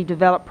years, we've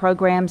developed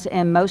programs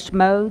in most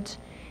modes.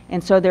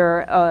 And so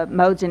there are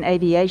modes in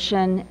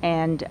aviation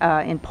and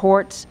in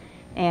ports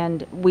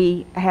and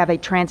we have a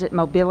transit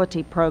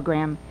mobility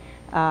program.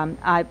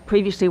 I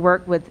previously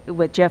worked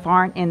with Jeff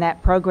Arndt in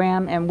that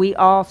program, and we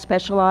all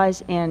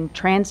specialize in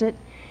transit.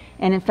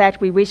 And in fact,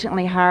 we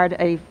recently hired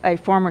a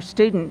former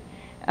student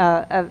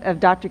of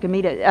Dr.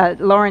 Gamita.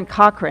 Lauren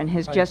Cochran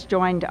has just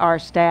joined our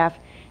staff,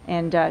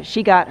 and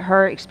she got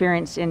her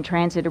experience in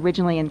transit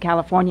originally in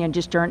California and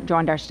just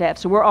joined our staff.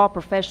 So we're all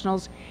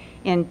professionals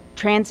in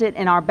transit,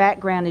 and our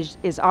background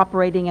is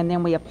operating, and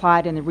then we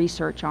applied in the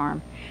research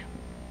arm.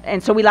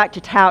 And so we like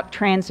to tout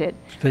transit,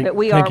 but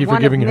we are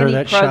one of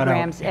many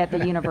programs at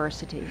the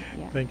university.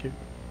 Yeah. Thank you.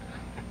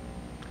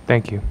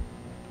 Thank you.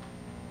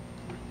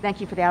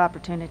 Thank you for that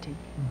opportunity.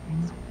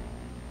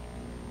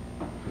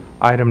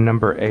 Item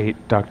number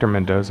 8, Dr.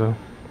 Mendoza.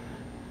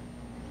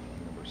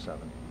 Number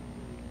 7.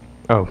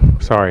 Oh,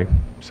 sorry.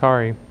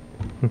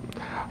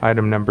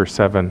 Item number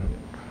 7,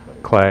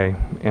 Clay,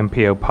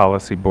 MPO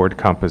Policy Board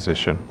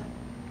Composition.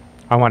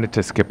 I wanted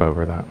to skip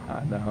over that.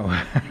 I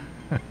know.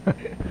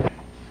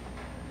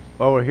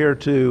 Well, we're here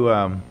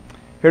to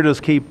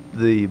just keep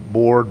the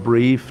board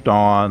briefed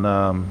on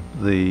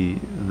the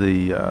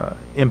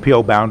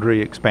MPO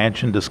boundary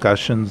expansion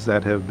discussions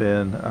that have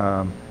been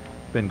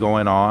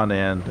going on,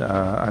 and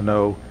I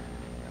know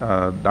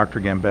Dr.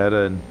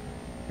 Gambetta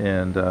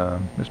and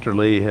Mr.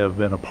 Lee have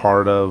been a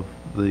part of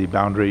the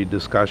boundary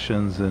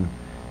discussions. And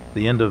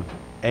the end of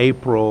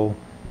April,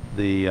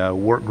 the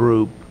work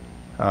group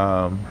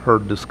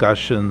heard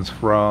discussions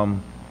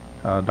from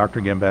Dr.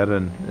 Gambetta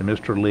and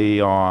Mr.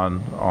 Lee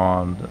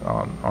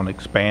on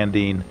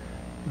expanding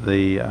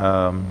the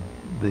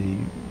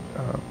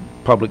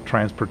public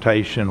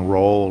transportation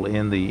role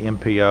in the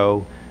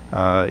MPO.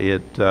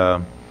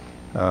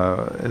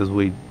 As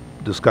we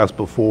discussed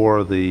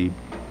before, the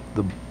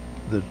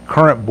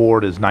current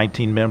board is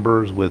 19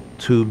 members with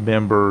 2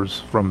 members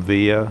from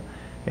VIA,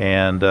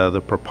 and the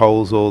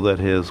proposal that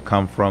has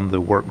come from the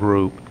work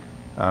group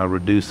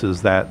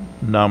reduces that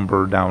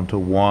number down to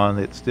 1.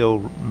 It still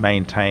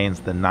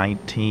maintains the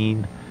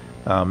 19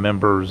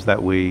 members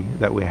that we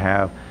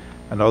have.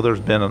 I know there's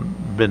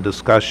been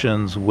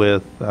discussions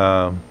with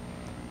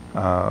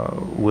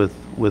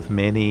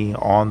many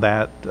on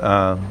that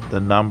the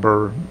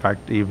number. In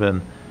fact,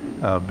 even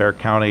Bexar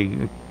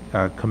County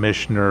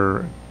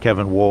Commissioner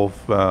Kevin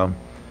Wolf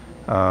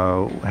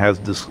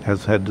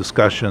has had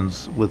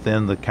discussions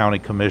within the county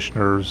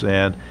commissioners,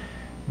 and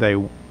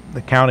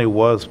the county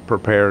was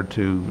prepared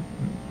to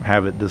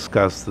have it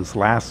discussed this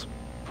last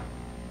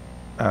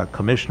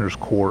commissioners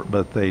court,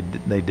 but they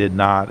did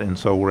not, and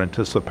so we're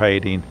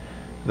anticipating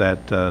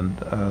that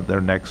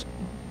their next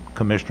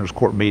commissioners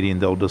court meeting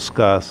they'll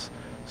discuss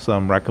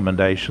some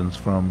recommendations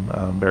from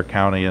Bexar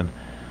County. And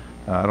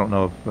I don't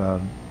know if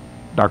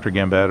Dr.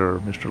 Gambetta or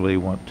Mr. Lee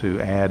want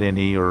to add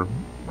any, or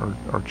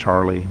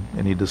Charlie,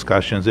 any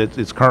discussions.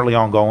 It's currently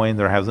ongoing.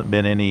 There hasn't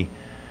been any.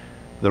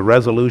 The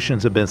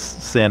resolutions have been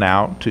sent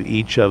out to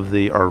each of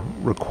the, or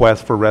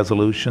requests for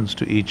resolutions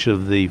to each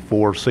of the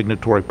 4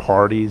 signatory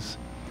parties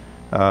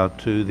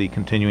to the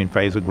continuing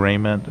phase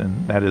agreement,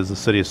 and that is the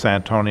City of San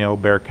Antonio,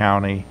 Bexar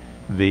County,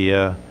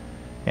 VIA,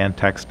 and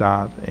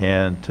TxDOT.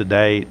 And to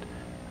date,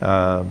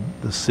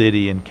 the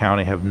city and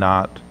county have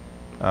not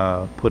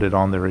put it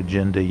on their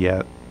agenda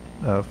yet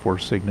for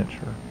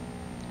signature.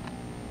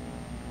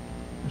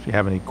 If you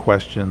have any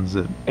questions.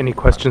 Any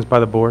questions by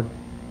the board?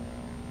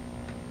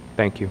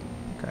 Thank you.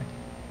 Okay.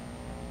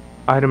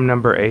 Item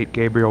number 8,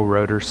 Gabriel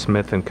Roeder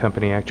Smith and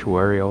Company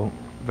Actuarial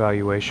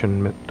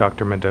Valuation,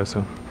 Dr.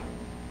 Mendoza.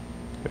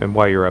 And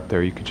while you're up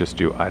there, you could just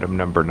do item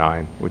number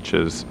 9, which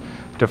is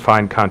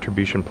defined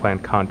contribution plan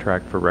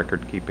contract for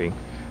record keeping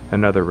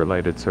and other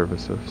related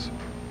services.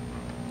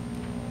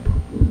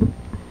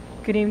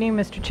 Good evening,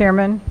 Mr.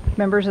 Chairman,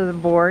 members of the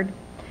board.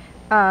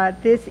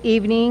 This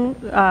evening,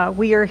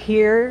 we are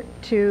here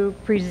to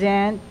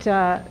present 2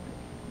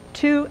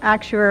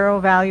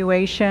 actuarial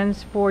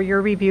valuations for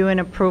your review and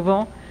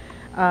approval.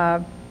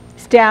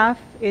 Staff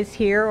is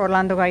here,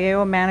 Orlando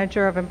Gallego,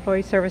 Manager of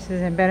Employee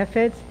Services and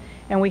Benefits,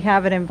 and we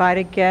have an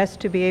invited guest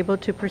to be able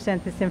to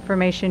present this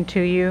information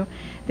to you.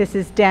 This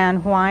is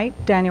Daniel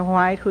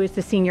White, who is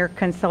the Senior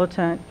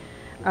Consultant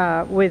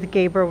with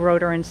Gabriel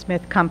Roeder and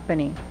Smith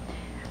Company.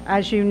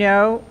 As you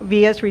know,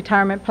 VIA's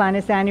retirement plan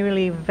is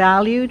annually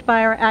valued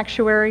by our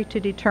actuary to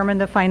determine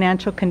the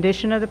financial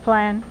condition of the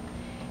plan.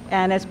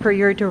 And as per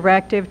your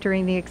directive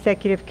during the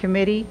executive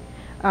committee,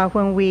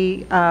 when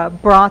we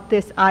brought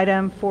this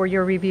item for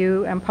your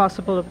review and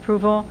possible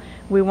approval,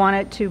 we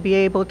wanted to be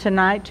able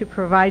tonight to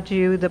provide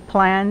you the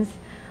plans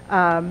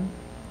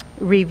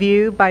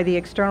review by the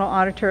external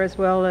auditor, as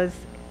well as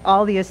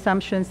all the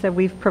assumptions that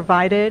we've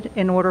provided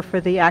in order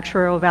for the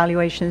actuarial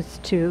evaluations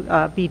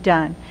to be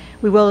done.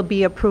 We will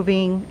be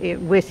approving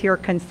it with your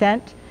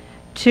consent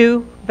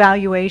 2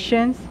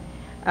 valuations,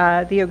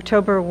 the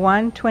October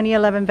 1,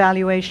 2011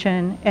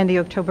 valuation and the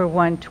October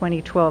 1,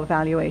 2012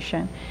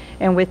 valuation.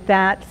 And with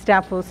that,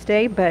 staff will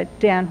stay, but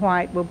Dan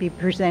White will be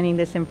presenting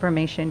this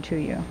information to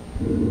you.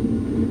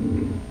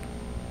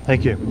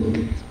 Thank you.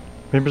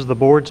 Members of the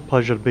board, it's a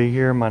pleasure to be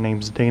here. My name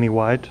is Danny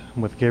White.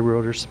 I'm with Gabriel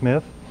Roeder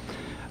Smith.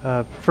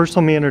 First,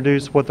 let me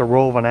introduce what the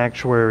role of an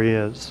actuary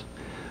is.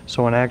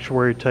 So an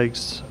actuary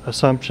takes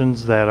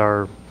assumptions that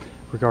are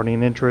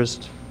regarding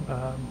interest,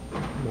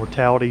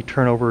 mortality,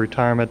 turnover,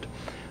 retirement,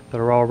 that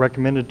are all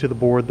recommended to the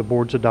board. The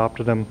board's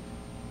adopted them.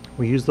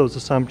 We use those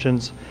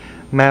assumptions,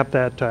 map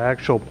that to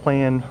actual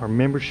plan or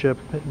membership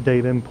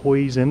data,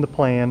 employees in the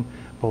plan,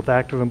 both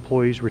active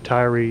employees,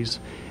 retirees,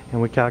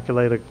 and we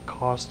calculate a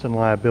cost and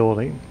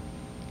liability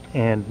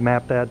and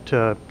map that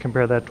to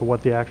compare that to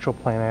what the actual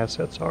plan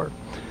assets are.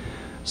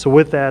 So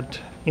with that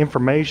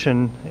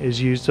information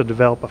is used to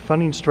develop a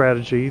funding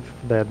strategy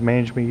that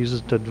management uses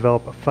to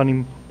develop a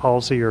funding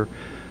policy or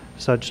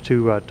such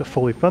to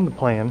fully fund the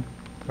plan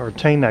or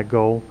attain that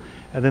goal.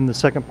 And then the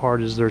second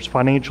part is there's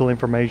financial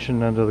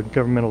information under the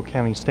Governmental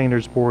Accounting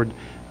Standards Board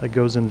that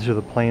goes into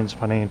the plan's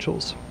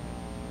financials.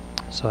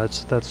 So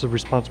that's the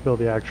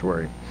responsibility of the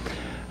actuary.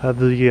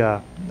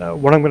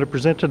 What I'm going to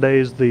present today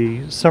is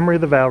the summary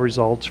of the VAL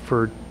results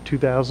for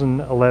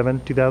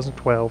 2011,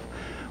 2012.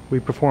 We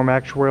perform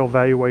actuarial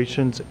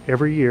valuations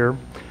every year.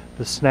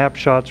 The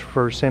snapshots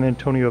for San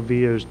Antonio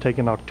VIA is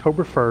taken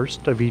October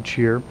 1st of each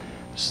year.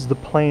 This is the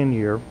plan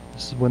year.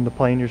 This is when the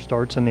plan year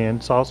starts and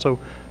ends. It also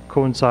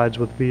coincides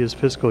with VIA's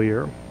fiscal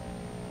year.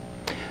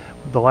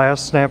 The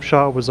last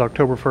snapshot was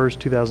October 1st,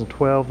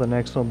 2012. The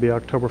next one will be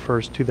October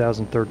 1st,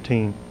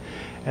 2013.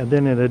 And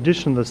then in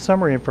addition to the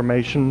summary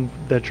information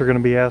that you're going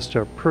to be asked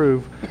to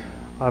approve,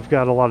 I've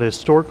got a lot of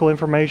historical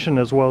information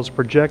as well as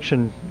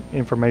projection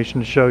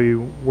information to show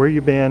you where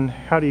you've been,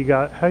 how you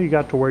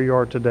got to where you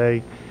are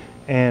today,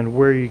 and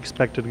where you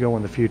expect it to go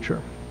in the future.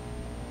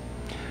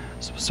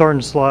 So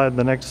starting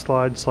the next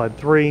slide, slide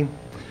 3,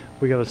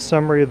 we got a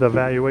summary of the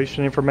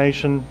evaluation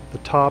information. The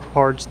top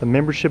part's the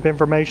membership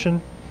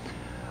information.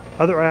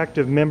 Other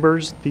active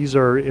members, these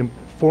are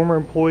former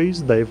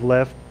employees. They've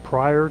left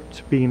prior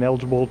to being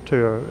eligible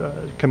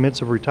to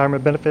commence a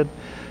retirement benefit.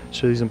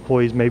 So these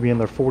employees may be in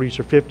their 40s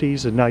or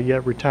 50s and not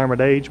yet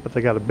retirement age, but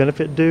they got a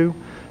benefit due.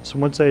 So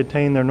once they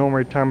attain their normal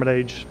retirement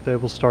age, they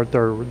will start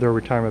their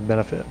retirement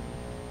benefit.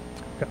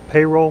 Got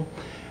payroll,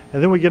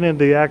 and then we get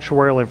into the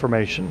actuarial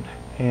information.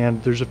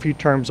 And there's a few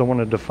terms I want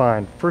to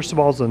define. First of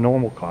all is the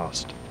normal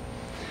cost.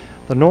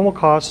 The normal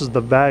cost is the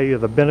value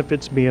of the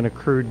benefits being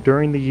accrued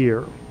during the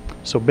year.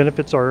 So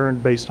benefits are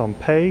earned based on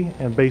pay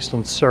and based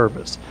on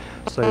service.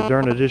 So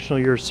during an additional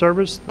year of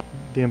service,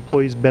 the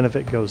employee's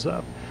benefit goes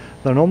up.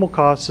 The normal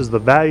cost is the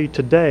value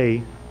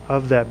today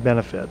of that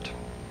benefit.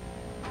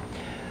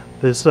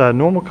 This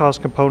normal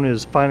cost component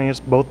is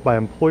financed both by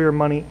employer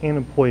money and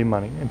employee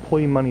money.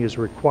 Employee money is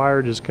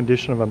required as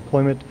condition of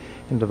employment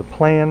into the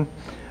plan.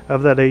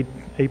 Of that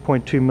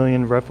 8.2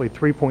 million, roughly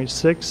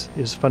 3.6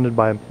 is funded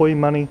by employee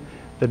money.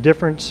 The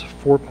difference,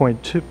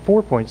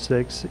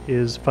 4.6,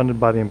 is funded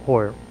by the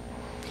employer.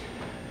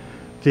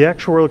 The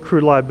actuarial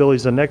accrued liability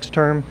is the next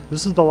term.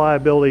 This is the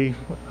liability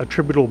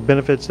attributable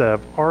benefits that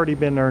have already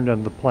been earned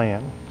under the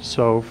plan.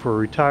 So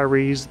for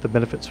retirees, the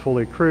benefit's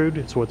fully accrued.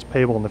 It's what's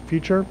payable in the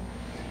future.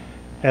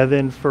 And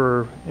then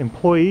for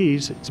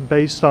employees, it's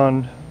based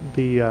on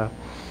the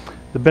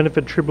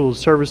benefit attributable to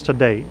service to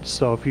date.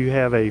 So if you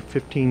have a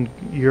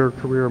 15-year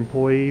career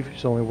employee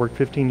who's only worked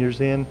 15 years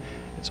in,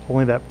 it's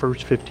only that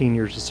first 15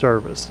 years of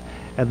service.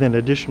 And then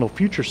additional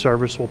future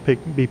service will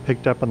be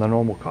picked up on the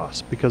normal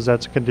cost because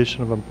that's a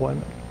condition of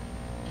employment.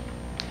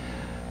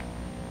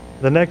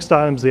 The next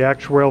item is the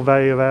actuarial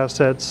value of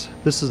assets.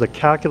 This is a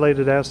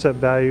calculated asset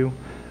value.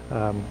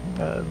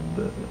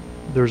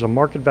 There's a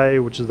market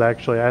value, which is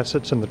actually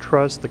assets in the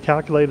trust. The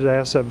calculated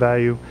asset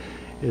value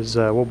is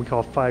what we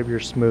call a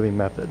 5-year smoothing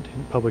method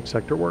in public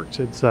sector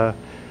works. It's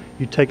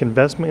you take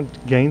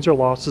investment gains or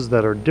losses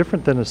that are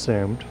different than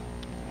assumed,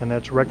 and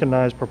that's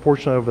recognized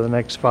proportionally over the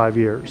next 5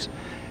 years.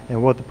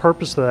 And what the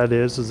purpose of that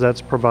is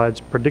that provides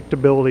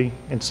predictability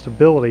and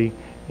stability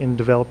in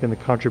developing the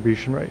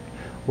contribution rate.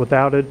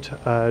 Without it,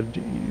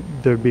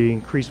 there'd be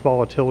increased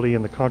volatility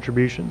in the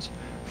contributions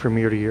from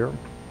year to year.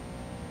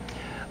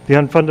 The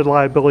unfunded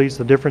liabilities,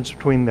 the difference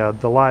between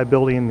the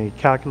liability and the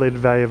calculated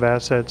value of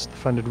assets, the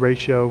funded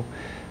ratio.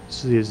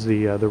 This is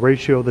the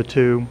ratio of the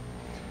two.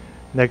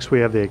 Next, we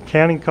have the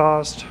accounting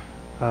cost,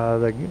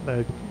 and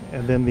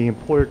then the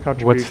employer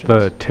contributions.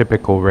 What's the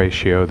typical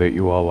ratio that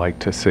you all like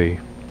to see?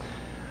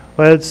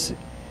 Well, it's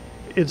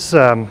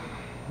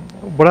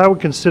what I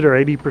would consider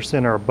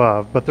 80% or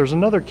above, but there's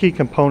another key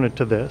component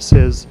to this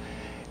is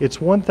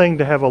it's one thing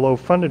to have a low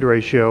funded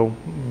ratio,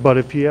 but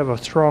if you have a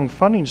strong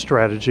funding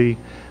strategy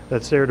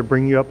that's there to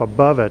bring you up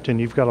above it and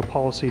you've got a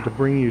policy to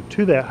bring you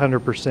to that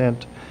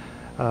 100%,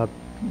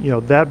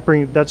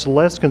 that's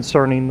less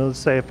concerning. Let's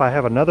say if I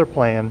have another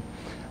plan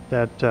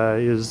that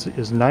is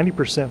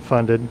 90%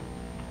 funded,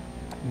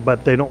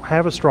 but they don't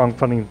have a strong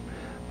funding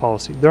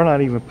policy. They're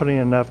not even putting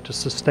enough to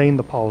sustain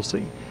the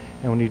policy.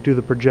 And when you do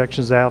the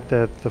projections out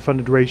that the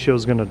funded ratio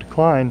is going to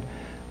decline,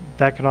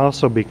 that can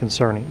also be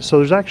concerning. So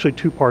there's actually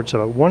two parts of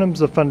it. One of them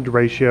is the funded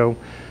ratio.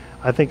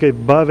 I think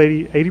above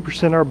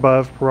 80% or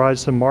above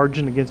provides some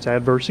margin against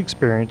adverse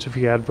experience if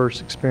you have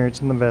adverse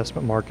experience in the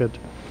investment market.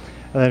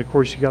 And then of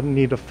course you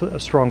need a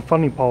strong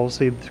funding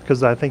policy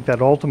because I think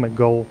that ultimate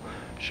goal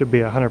should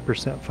be a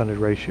 100% funded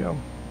ratio.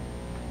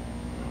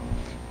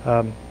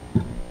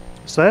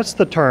 So that's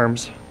the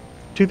terms.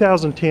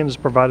 2010 is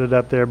provided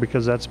up there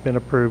because that's been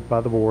approved by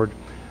the board.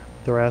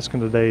 What they're asking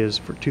today is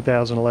for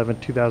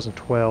 2011,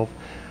 2012.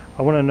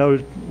 I want to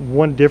note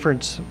one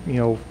difference, you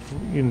know,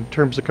 in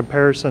terms of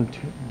comparison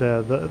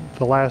to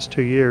the last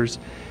 2 years,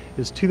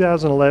 is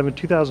 2011,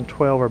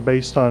 2012 are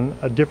based on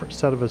a different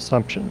set of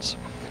assumptions.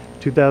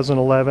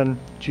 2011,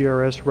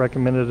 GRS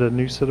recommended a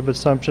new set of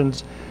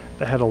assumptions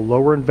that had a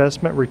lower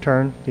investment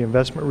return. The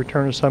investment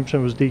return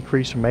assumption was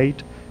decreased from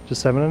 8 to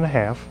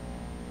 7.5.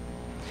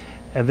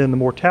 And then the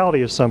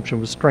mortality assumption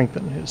was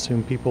strengthened. It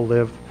assumed people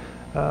live,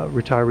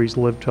 retirees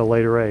live to a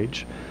later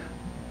age.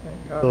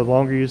 The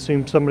longer you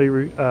assume somebody,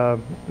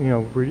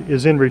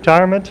 is in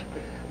retirement,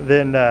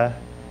 then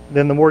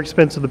the more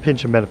expensive the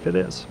pension benefit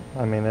is.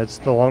 I mean, it's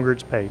the longer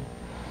it's paid.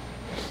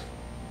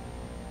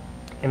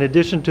 In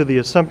addition to the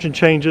assumption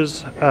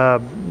changes,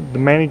 the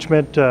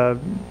management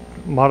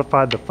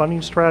modified the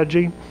funding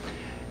strategy.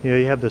 You know,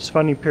 you have this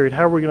funding period.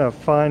 How are we going to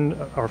fund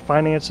or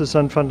finance this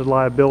unfunded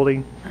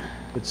liability?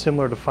 It's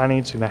similar to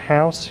financing a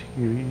house.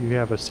 You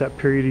have a set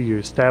period you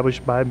establish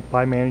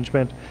by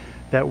management.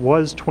 That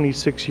was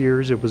 26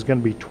 years. It was going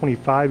to be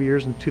 25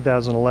 years in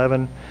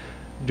 2011.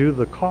 Due to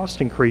the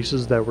cost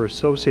increases that were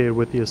associated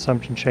with the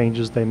assumption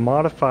changes, they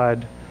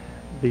modified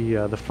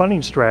the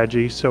funding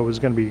strategy, so it was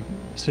going to be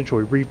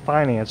essentially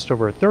refinanced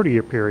over a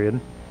 30-year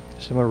period,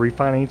 similar to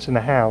refinancing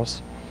the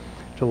house,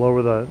 to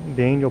lower the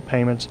annual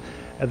payments,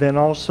 and then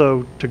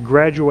also to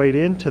graduate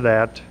into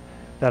that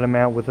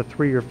amount with a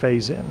 3-year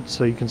phase-in.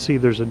 So you can see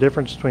there's a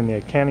difference between the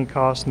accounting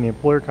cost and the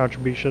employer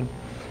contribution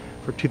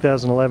for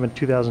 2011,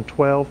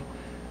 2012.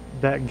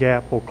 That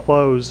gap will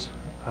close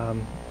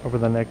over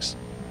the next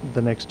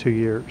 2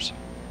 years.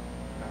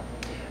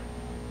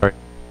 All right.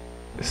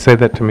 Say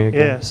that to me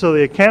again. Yeah, so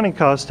the accounting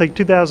costs, take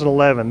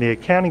 2011, the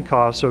accounting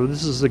costs, so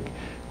this is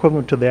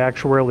equivalent to the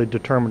actuarially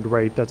determined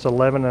rate, that's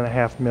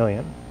 $11.5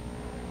 million.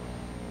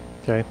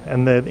 Okay,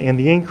 and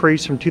the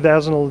increase from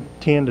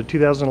 2010 to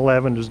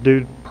 2011 is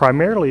due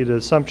primarily to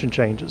assumption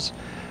changes.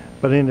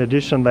 But in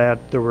addition to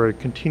that, there were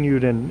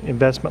continued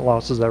investment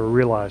losses that were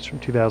realized from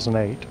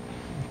 2008.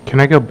 Can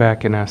I go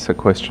back and ask a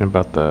question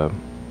about the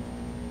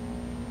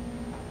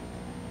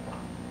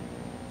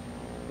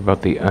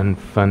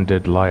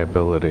unfunded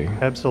liability?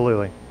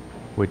 Absolutely.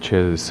 Which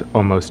has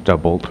almost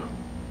doubled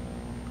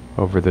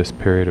over this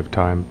period of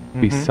time.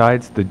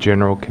 Besides the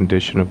general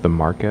condition of the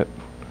market,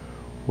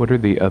 what are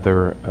the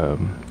other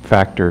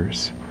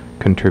factors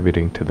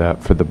contributing to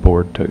that for the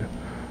board to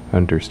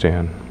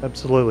understand?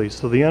 Absolutely.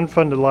 So the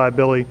unfunded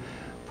liability,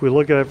 if we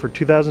look at it for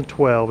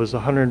 2012, is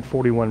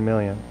 $141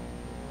 million.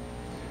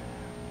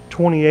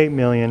 $28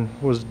 million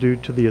was due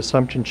to the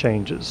assumption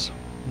changes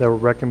that were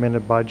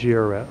recommended by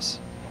GRS.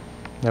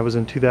 That was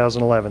in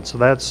 2011. So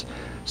that's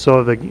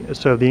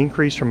the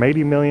increase from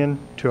 $80 million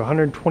to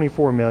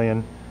 $124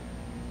 million.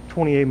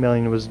 $28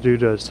 million was due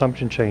to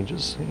assumption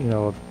changes. You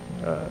know,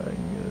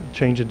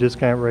 change in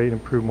discount rate,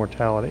 improved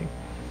mortality.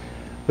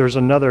 There's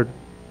another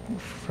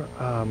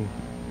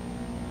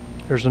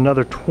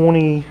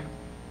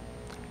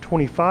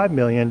 $25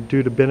 million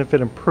due to benefit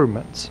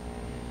improvements.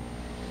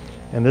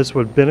 And this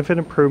would benefit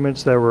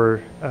improvements that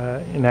were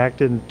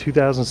enacted in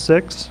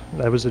 2006.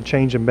 That was a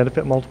change in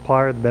benefit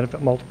multiplier. The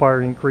benefit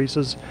multiplier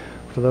increases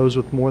for those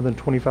with more than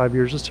 25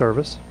 years of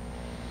service.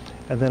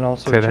 And then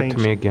also Say that to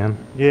me again.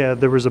 Yeah,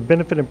 there was a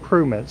benefit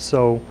improvement.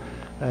 So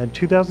in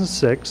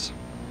 2006,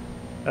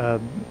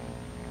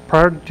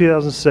 prior to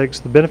 2006,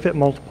 the benefit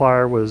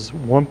multiplier was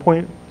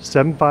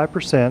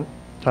 1.75%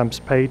 times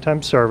pay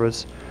times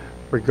service,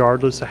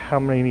 regardless of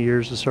how many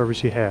years of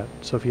service you had.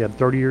 So if you had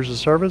 30 years of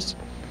service,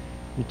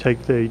 you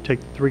take the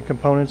 3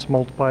 components,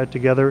 multiply it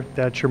together,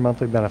 that's your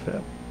monthly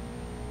benefit.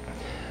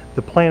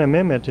 The plan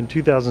amendment in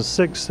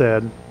 2006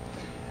 said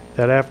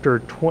that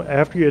after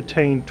you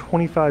attain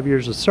 25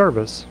 years of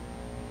service,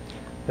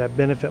 that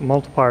benefit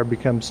multiplier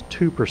becomes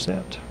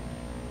 2%.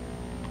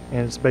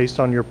 And it's based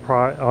on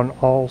on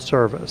all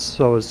service.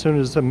 So as soon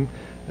as an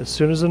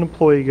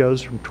employee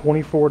goes from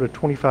 24 to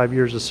 25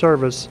 years of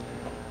service,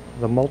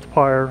 the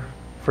multiplier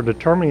for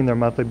determining their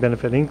monthly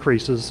benefit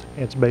increases.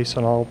 It's based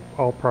on all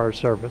prior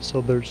service.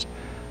 So there's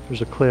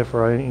a cliff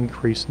or an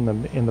increase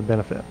in the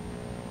benefit.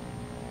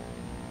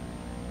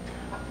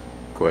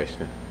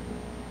 Question.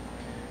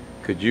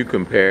 Could you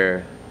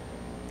compare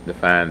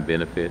defined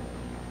benefit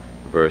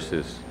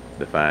versus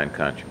defined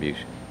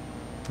contribution?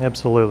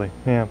 Absolutely,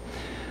 yeah.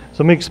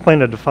 So let me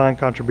explain a defined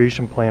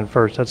contribution plan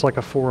first. That's like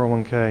a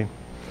 401k.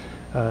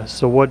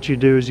 So what you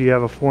do is you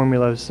have a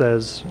formula that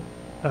says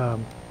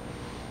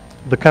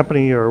the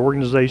company or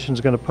organization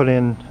is going to put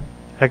in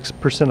X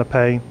percent of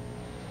pay.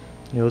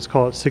 Let's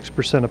call it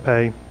 6% of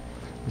pay.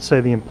 Let's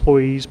say the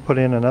employees put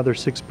in another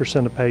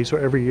 6% of pay. So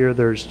every year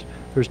there's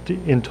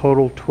in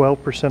total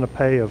 12% of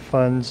pay of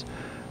funds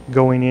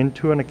going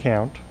into an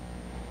account.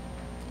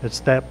 It's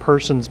that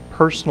person's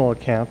personal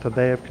account that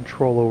they have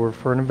control over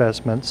for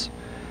investments.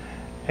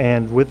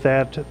 And with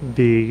that,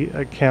 the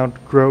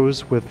account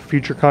grows with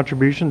future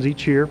contributions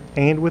each year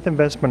and with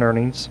investment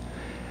earnings.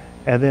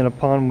 And then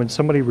when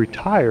somebody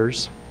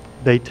retires,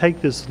 they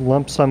take this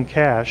lump sum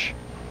cash,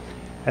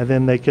 and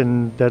then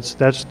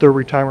that's their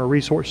retirement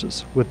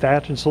resources. With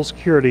that and Social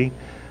Security,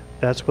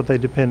 that's what they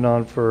depend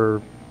on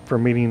for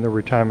meeting their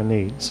retirement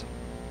needs.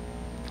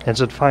 And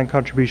it's a defined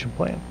contribution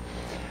plan.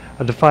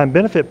 A defined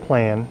benefit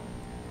plan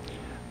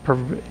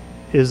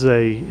is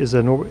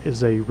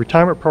a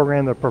retirement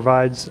program that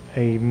provides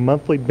a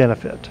monthly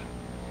benefit.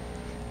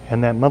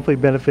 And that monthly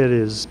benefit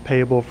is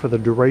payable for the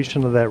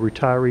duration of that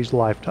retiree's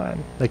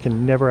lifetime. They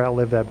can never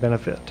outlive that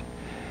benefit.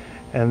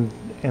 And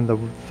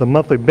the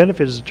monthly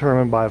benefit is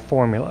determined by a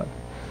formula.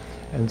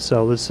 And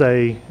so let's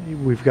say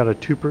we've got a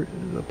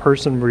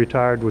person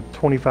retired with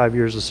 25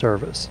 years of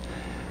service.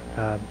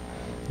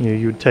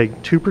 You would take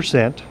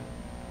 2%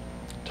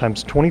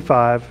 times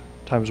 25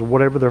 times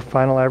whatever their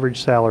final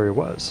average salary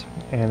was.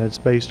 And it's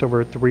based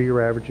over a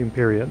 3-year averaging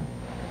period.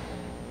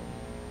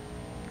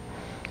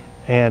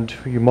 And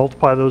you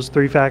multiply those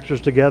 3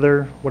 factors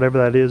together, whatever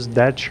that is,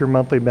 that's your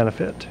monthly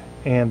benefit.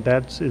 And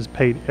that is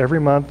paid every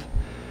month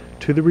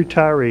to the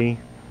retiree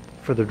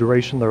for the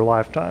duration of their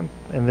lifetime.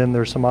 And then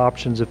there's some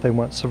options if they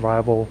want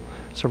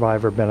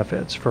survivor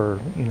benefits for,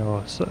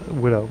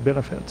 widow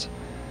benefits.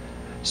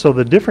 So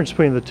the difference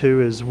between the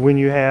two is when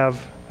you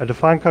have a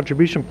defined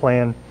contribution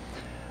plan,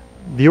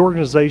 the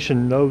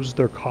organization knows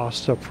their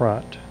costs up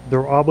front.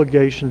 Their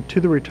obligation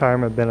to the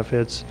retirement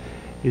benefits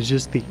is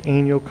just the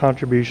annual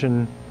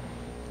contribution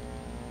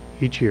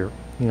each year,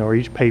 or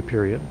each pay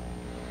period.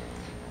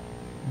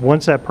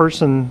 Once that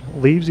person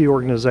leaves the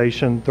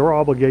organization, their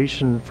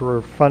obligation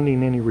for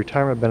funding any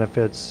retirement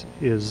benefits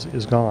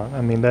is gone.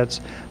 I mean,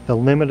 that's the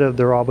limit of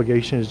their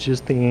obligation is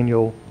just the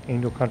annual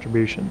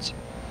contributions.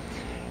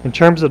 In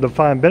terms of the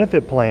defined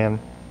benefit plan,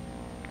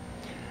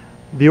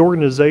 the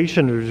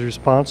organization is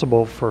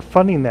responsible for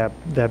funding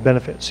that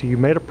benefit. So you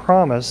made a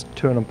promise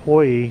to an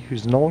employee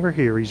who's no longer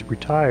here, he's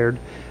retired,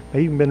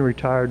 maybe even been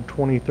retired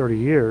 20, 30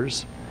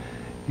 years.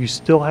 You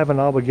still have an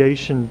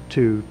obligation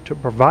to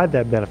provide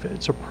that benefit.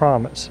 It's a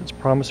promise. It's a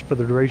promise for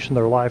the duration of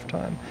their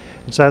lifetime.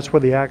 And so that's where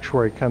the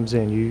actuary comes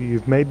in.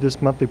 You've made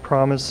this monthly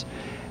promise,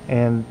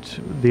 and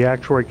the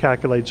actuary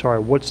calculates, all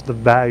right, what's the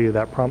value of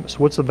that promise?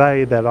 What's the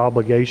value of that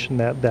obligation,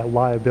 that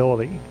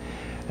liability?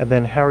 And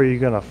then how are you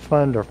going to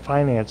fund or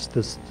finance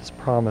this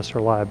promise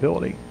or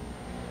liability?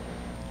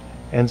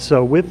 And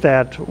so with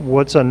that,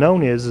 what's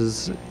unknown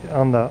is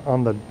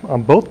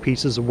on both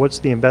pieces, what's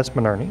the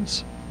investment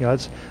earnings?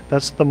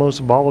 That's the most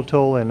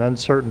volatile and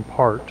uncertain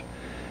part.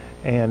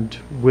 And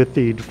with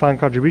the defined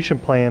contribution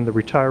plan, the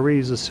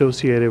retirees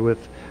associated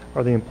with,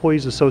 or the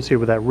employees associated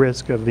with that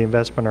risk of the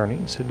investment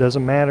earnings. It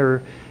doesn't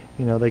matter,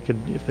 they could,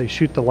 if they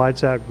shoot the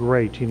lights out,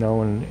 great,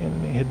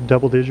 and hit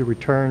double-digit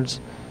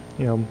returns,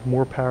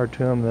 more power to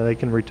them, that they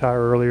can retire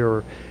earlier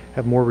or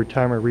have more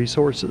retirement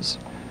resources.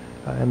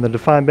 And the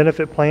defined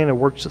benefit plan, it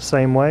works the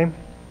same way.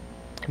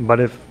 But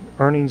if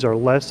earnings are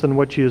less than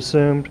what you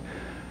assumed,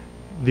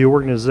 the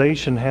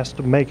organization has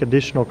to make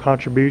additional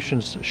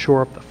contributions to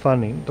shore up the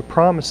funding. The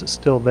promise is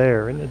still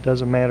there, and it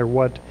doesn't matter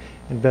what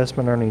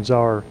investment earnings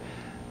are,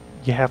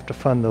 you have to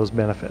fund those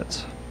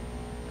benefits.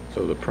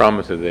 So the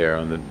promise is there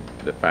on the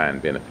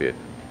defined benefit?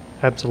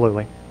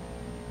 Absolutely.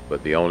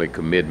 But the only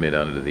commitment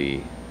under the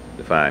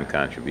defined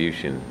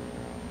contribution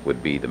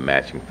would be the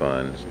matching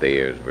funds,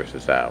 theirs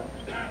versus ours.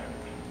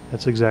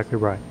 That's exactly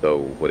right. So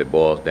what it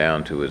boils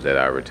down to is that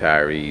our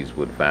retirees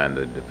would find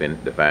the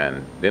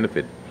defined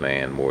benefit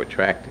plan more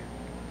attractive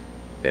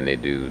than they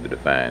do the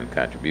defined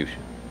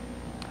contribution.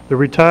 The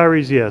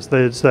retirees, yes,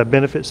 it's that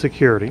benefit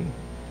security.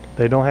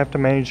 They don't have to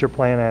manage their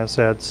plan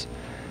assets.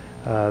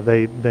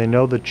 They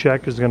know the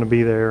check is going to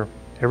be there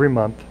every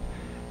month,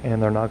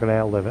 and they're not going to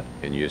outlive it.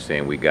 And you're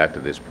saying we got to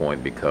this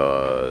point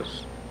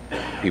because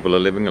people are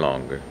living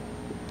longer,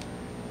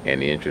 and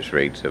the interest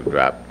rates have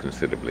dropped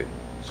considerably.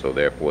 So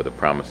therefore, the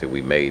promise that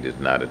we made is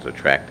not as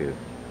attractive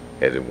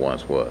as it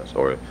once was,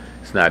 or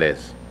it's not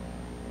as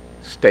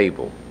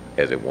stable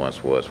as it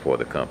once was for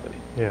the company.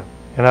 Yeah,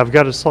 and I've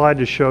got a slide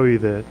to show you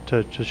that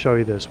to show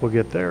you this. We'll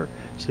get there,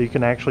 so you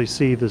can actually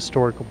see the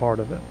historical part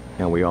of it.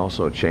 And we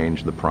also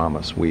changed the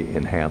promise. We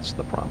enhanced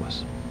the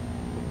promise.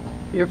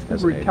 If the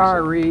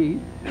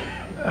retiree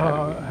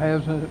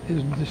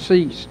is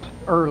deceased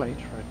early,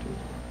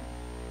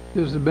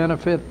 does the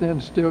benefit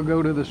then still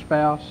go to the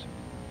spouse?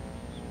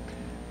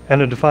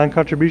 And a defined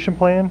contribution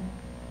plan?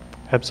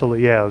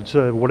 Absolutely, yeah. It's,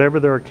 whatever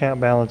their account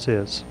balance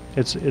is.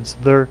 It's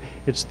the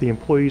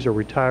employees or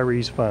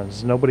retirees'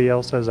 funds. Nobody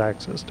else has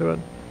access to it.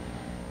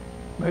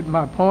 But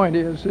my point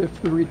is,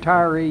 if the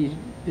retiree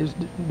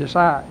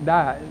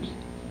dies,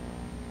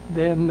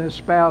 then the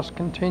spouse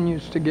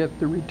continues to get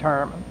the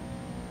retirement.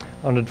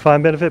 On a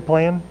defined benefit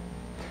plan,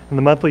 and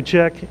the monthly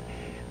check,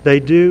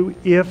 they do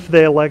if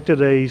they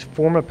elected a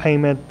form of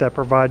payment that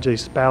provides a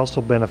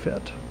spousal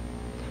benefit.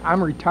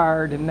 I'm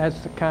retired, and that's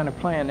the kind of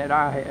plan that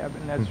I have,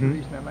 and that's the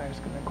reason I'm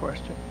asking the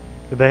question.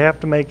 They have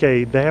to make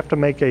a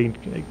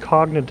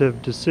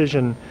cognitive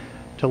decision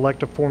to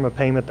elect a form of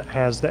payment that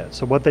has that.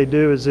 So what they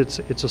do is it's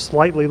a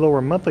slightly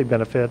lower monthly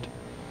benefit,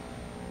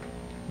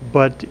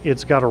 but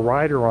it's got a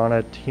rider on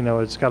it, you know,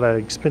 it's got a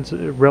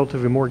expensive,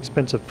 relatively more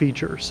expensive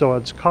feature. So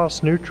it's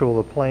cost neutral,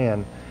 the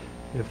plan,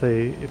 if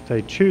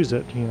they choose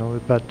it, you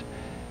know, but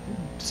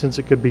since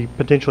it could be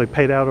potentially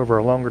paid out over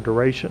a longer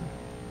duration,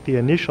 the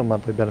initial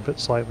monthly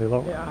benefit's slightly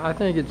lower. Yeah, I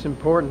think it's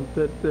important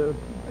that the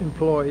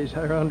employees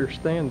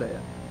understand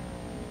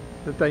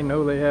that they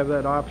know they have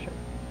that option.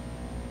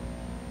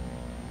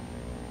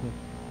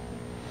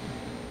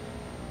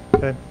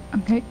 Okay.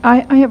 Okay,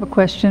 I have a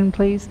question,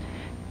 please.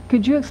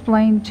 Could you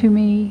explain to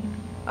me,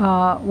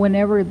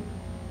 whenever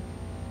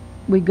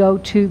we go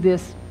to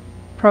this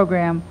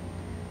program,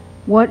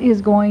 what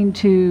is going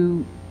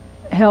to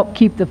help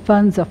keep the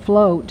funds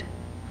afloat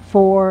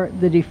for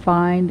the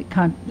defined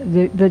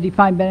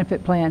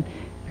benefit plan?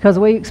 Because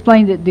the way you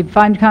explained it,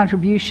 defined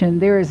contribution,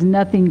 there is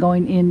nothing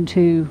going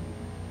into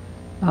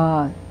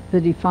the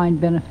defined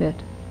benefit.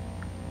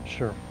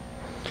 Sure.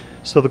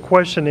 So the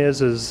question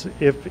is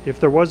if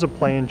there was a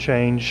plan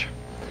change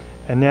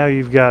and now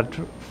you've got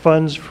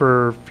funds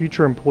for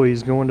future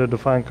employees going to a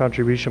defined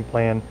contribution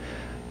plan,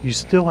 you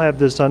still have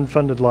this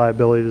unfunded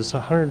liability, this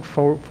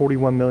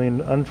 $141 million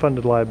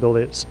unfunded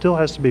liability. It still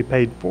has to be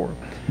paid for.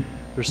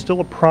 There's still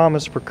a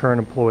promise for current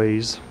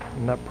employees,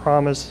 and that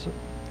promise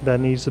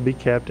that needs to be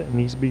kept and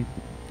needs to be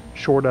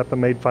shored up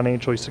and made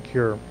financially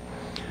secure.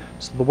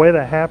 So the way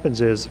that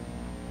happens is,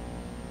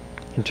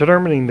 in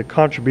determining the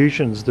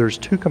contributions, there's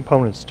two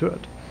components to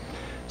it.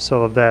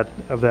 So of that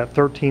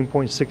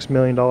 $13.6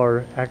 million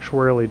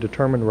actuarially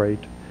determined rate,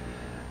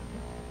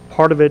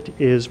 part of it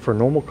is for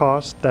normal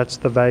costs. That's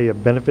the value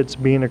of benefits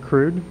being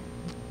accrued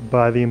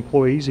by the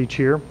employees each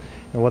year.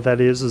 And what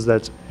that is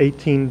that's that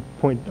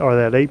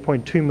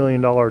 $8.2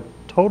 million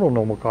total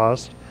normal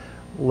cost,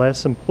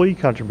 less employee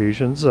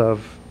contributions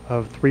of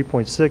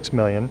 $3.6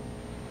 million.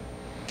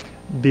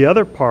 The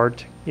other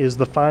part is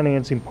the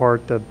financing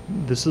part.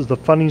 This is the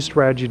funding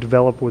strategy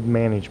developed with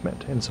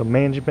management. And so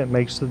management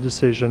makes the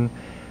decision,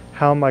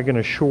 how am I going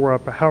to shore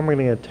up, how am I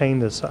going to attain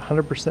this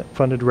 100%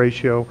 funded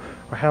ratio,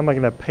 or how am I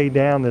going to pay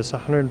down this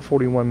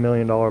 $141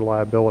 million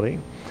liability?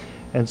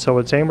 And so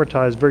it's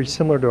amortized very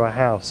similar to a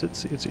house.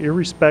 It's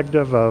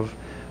irrespective of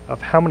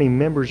how many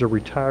members or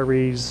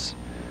retirees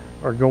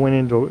are going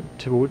into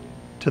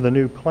the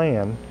new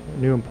plan,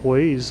 new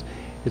employees.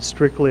 It's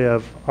strictly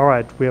of, all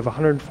right, we have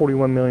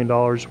 $141 million,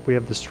 we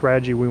have the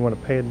strategy, we want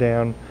to pay it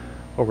down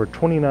over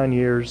 29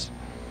 years,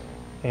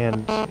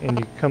 and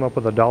you come up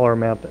with a dollar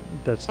amount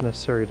that's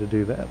necessary to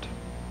do that.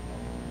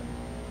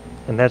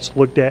 And that's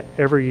looked at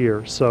every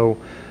year. So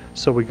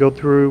we go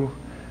through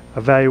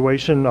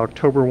evaluation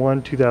October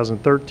 1,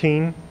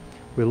 2013.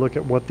 We look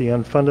at what the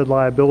unfunded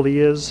liability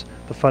is.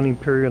 The funding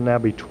period will now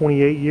be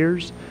 28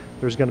 years.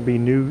 There's going to be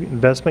new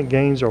investment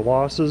gains or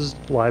losses,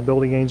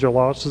 liability gains or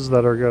losses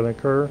that are going to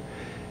occur.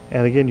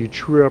 And again, you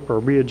true up or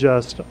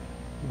readjust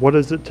what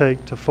does it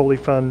take to fully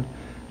fund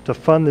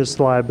this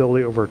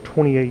liability over a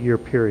 28-year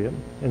period.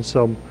 And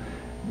so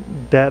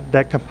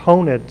that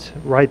component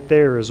right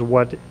there is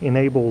what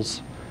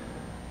enables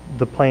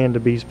the plan to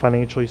be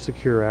financially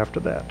secure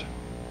after that.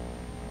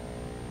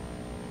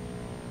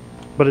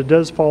 But it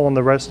does fall on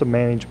the rest of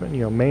management.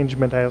 You know,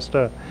 management has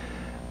to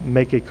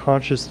make a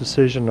conscious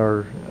decision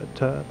or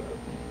to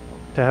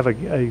have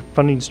a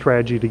funding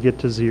strategy to get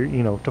to zero,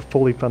 you know, to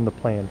fully fund the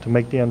plan, to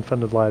make the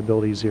unfunded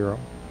liability zero.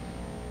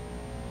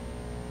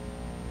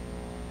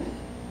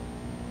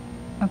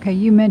 Okay,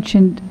 you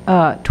mentioned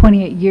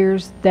 28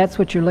 years. That's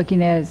what you're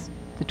looking at, is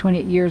the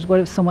 28 years. What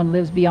if someone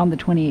lives beyond the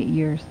 28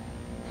 years?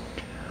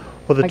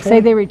 Well, like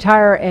say they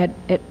retire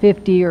at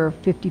 50 or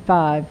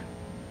 55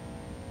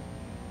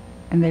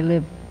 and they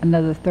live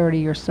another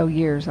 30 or so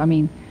years. I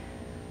mean,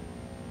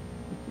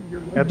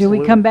 Absolutely. Do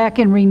we come back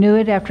and renew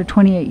it after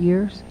 28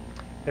 years?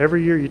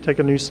 Every year you take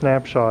a new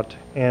snapshot,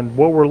 and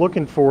what we're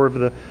looking for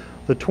the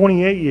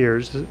 28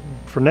 years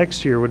for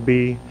next year would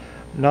be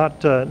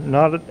not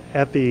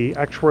at the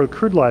actual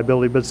accrued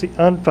liability, but it's the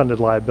unfunded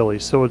liability.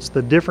 So it's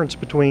the difference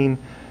between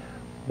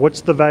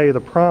what's the value of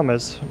the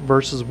promise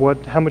versus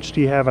how much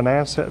do you have in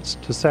assets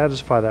to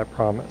satisfy that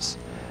promise.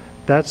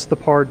 That's the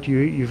part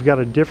you've got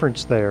a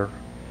difference there,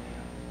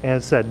 and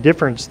it's that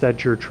difference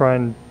that you're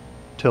trying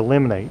to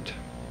eliminate.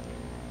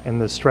 And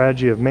the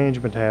strategy of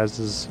management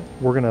is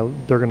they're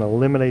gonna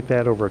eliminate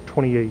that over a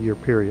 28-year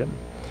period.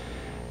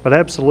 But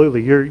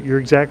absolutely, you're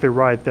exactly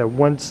right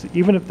that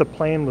even if the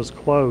plan was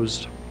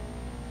closed,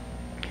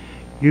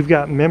 you've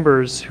got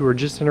members who are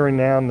just entering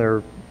now in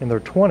their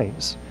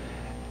 20s,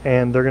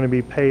 and they're going to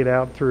be paid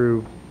out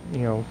through,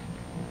 you know,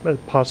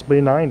 possibly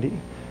 90.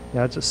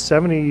 Now it's a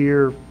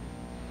 70-year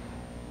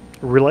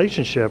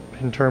relationship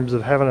in terms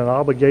of having an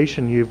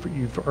obligation.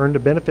 You've earned a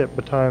benefit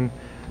between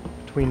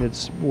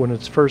when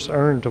it's first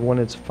earned to when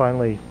it's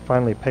finally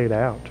paid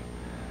out.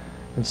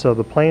 And so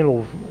the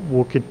plan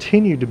will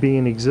continue to be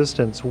in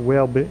existence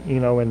well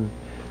beyond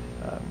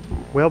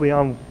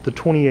the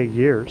 28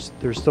 years.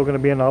 There's still going to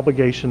be an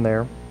obligation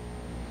there.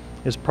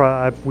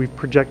 We've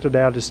projected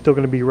out it's still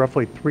going to be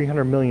roughly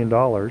 $300 million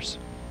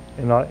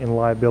in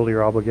liability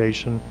or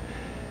obligation,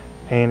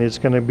 and it's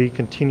going to be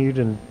continued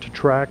and to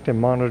tracked and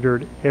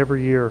monitored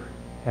every year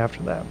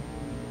after that,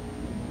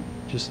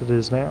 just as it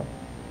is now.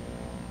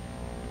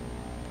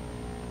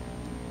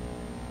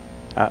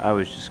 I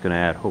was just going to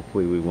add,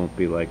 hopefully we won't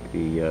be like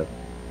the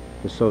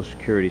Social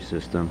Security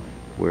system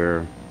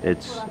where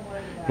it's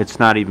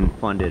not even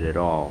funded at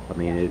all. I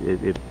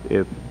mean,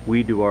 if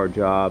we do our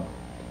job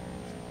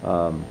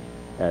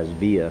as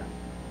VIA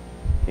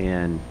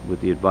and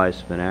with the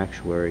advice of an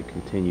actuary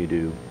continue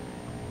to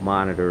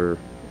monitor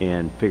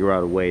and figure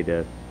out a way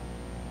to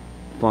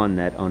fund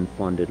that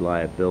unfunded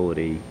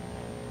liability,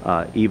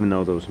 even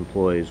though those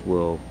employees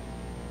will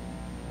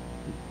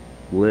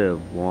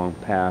live long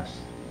past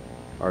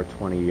our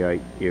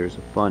 28 years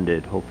of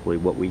funded, hopefully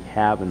what we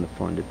have in the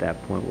fund at that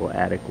point will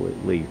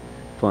adequately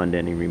fund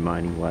any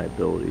remaining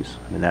liabilities.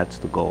 I mean, that's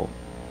the goal.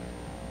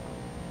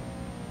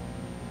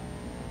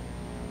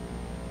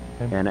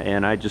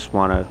 And I just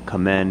want to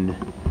commend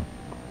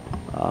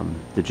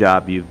the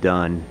job you've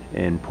done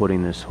in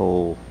putting this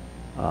whole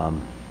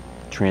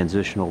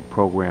transitional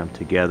program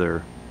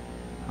together,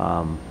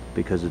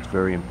 because it's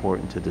very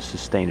important to the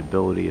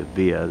sustainability of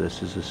VIA.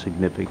 This is a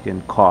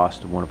significant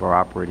cost, one of our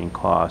operating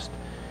costs,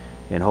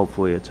 and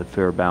hopefully it's a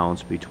fair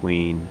balance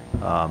between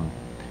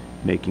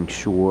making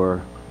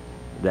sure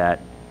that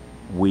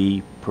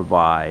we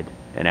provide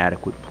an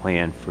adequate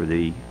plan for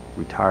the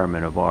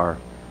retirement of our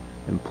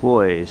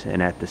employees,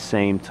 and at the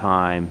same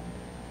time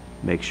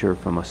make sure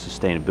from a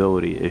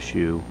sustainability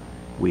issue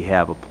we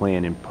have a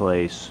plan in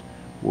place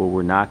where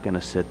we're not going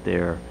to sit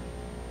there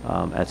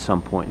at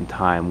some point in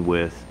time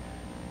with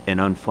an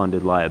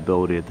unfunded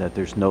liability that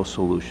there's no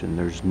solution,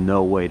 there's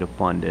no way to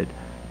fund it,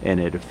 and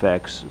it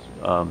affects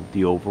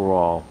the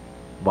overall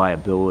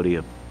viability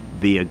of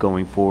VIA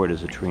going forward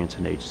as a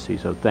transit agency.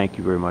 So thank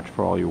you very much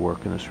for all your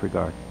work in this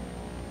regard.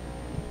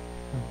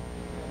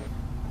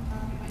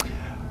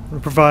 We'll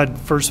provide,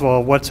 first of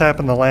all, what's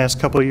happened the last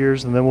couple of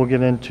years, and then we'll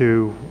get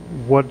into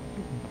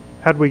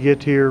how did we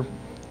get here,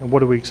 and what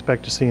do we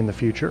expect to see in the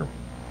future.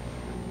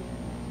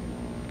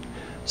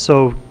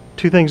 So,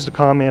 two things to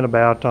comment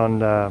about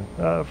on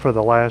for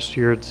the last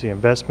year. It's the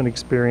investment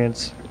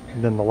experience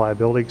and then the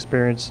liability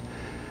experience.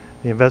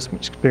 The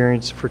investment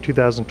experience for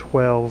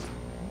 2012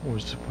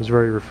 was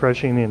very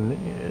refreshing,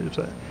 and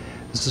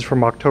this is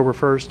from October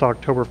 1st.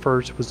 October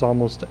 1st was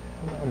almost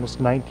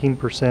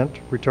 19%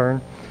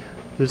 return.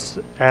 This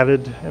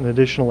added an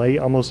additional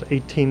almost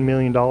 $18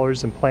 million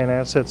in plan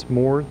assets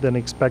more than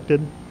expected.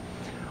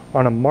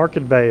 On a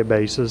market value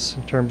basis,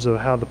 in terms of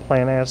how the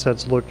plan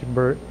assets look,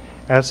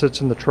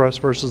 assets in the trust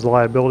versus the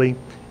liability,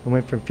 it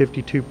went from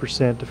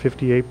 52% to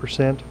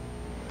 58%.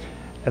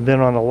 And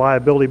then on a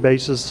liability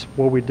basis,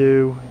 what we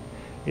do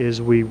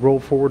is we roll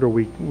forward, or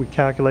we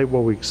calculate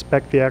what we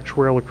expect the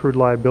actuarial accrued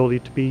liability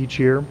to be each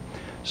year.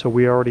 So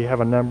we already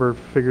have a number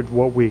figured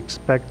what we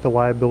expect the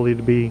liability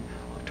to be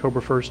October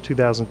 1st,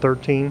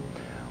 2013.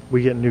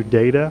 We get new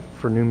data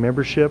for new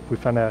membership. We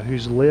find out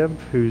who's lived,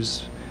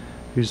 whose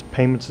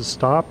payments have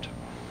stopped,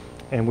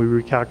 and we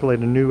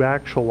recalculate a new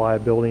actual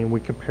liability, and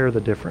we compare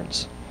the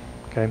difference.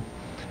 Okay,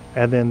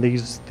 and then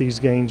these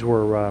gains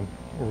were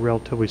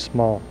relatively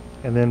small.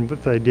 And then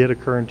if they did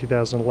occur in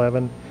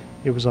 2011,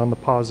 it was on the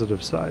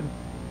positive side.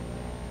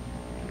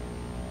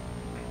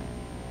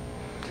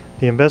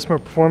 The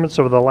investment performance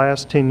over the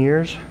last 10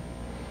 years.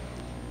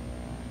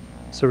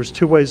 So there's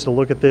two ways to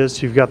look at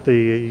this. You got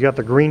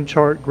the green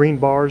chart, green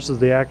bars is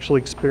the actual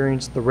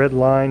experience. The red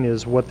line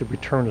is what the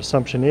return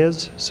assumption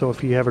is. So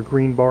if you have a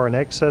green bar in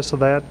excess of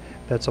that,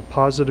 that's a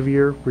positive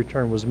year.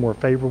 Return was more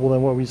favorable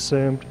than what we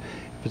assumed.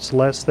 If it's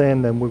less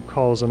than, then we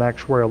call it an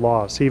actuarial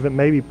loss. Even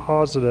may be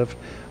positive,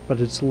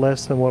 but it's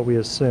less than what we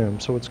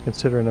assumed, so it's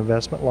considered an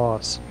investment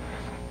loss.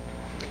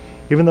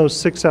 Even though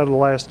 6 out of the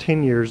last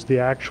 10 years,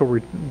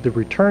 the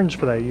returns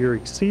for that year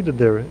exceeded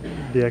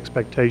the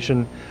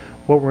expectation,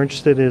 what we're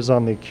interested in is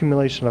on the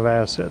accumulation of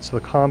assets, the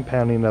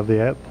compounding of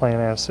the plan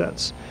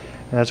assets.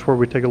 And that's where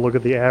we take a look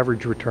at the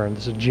average return.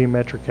 This is a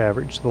geometric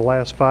average. So the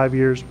last 5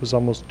 years was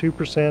almost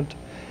 2%,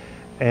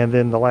 and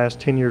then the last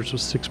 10 years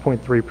was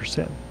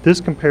 6.3%.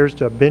 This compares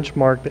to a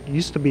benchmark that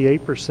used to be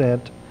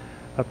 8%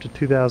 up to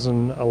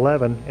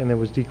 2011, and it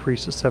was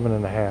decreased to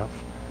 7.5%.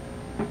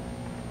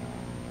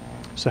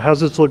 So how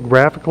does this look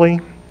graphically,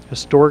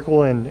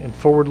 historical and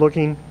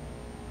forward-looking?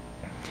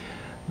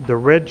 The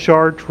red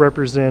chart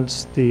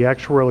represents the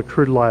actuarial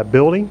accrued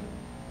liability,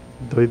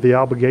 the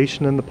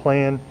obligation in the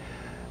plan.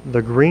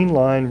 The green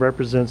line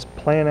represents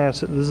plan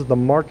asset. This is the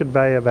market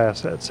value of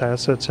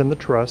assets in the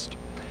trust.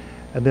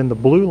 And then the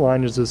blue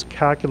line is this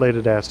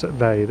calculated asset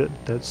value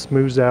that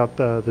smooths out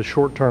the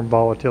short-term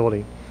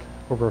volatility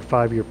over a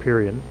 5-year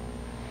period.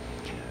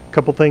 A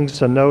couple things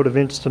to note,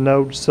 events to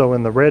note. So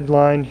in the red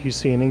line, you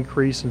see an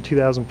increase in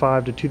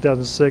 2005 to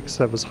 2006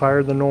 that was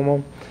higher than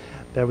normal.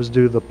 That was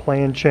due to the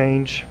plan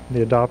change,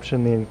 the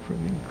adoption, the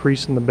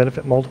increase in the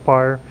benefit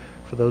multiplier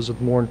for those with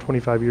more than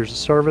 25 years of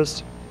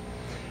service.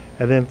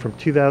 And then from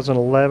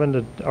 2011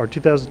 to, or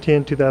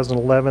 2010,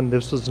 2011,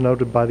 this was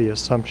noted by the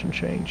assumption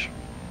change.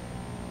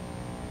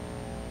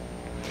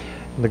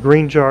 In the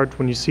green chart,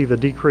 when you see the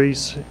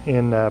decrease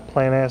in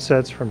plan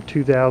assets from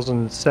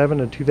 2007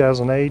 to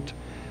 2008,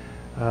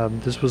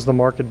 This was the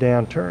market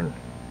downturn.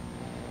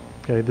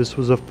 Okay, this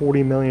was a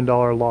 $40 million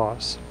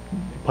loss.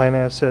 Plan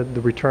asset,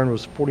 the return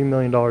was $40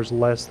 million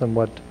less than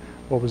what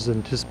was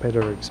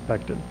anticipated or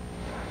expected.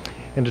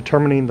 In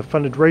determining the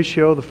funded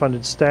ratio, the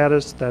funded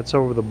status, that's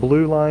over the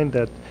blue line.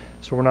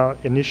 So we're not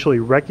initially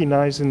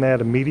recognizing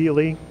that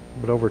immediately,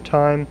 but over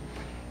time,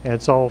 and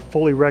it's all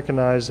fully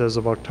recognized as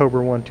of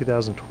October 1,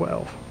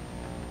 2012.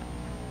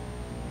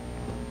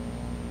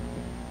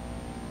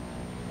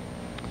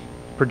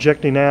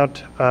 Projecting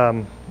out,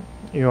 on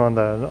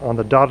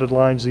the dotted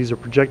lines, these are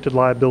projected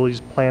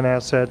liabilities, plan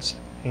assets,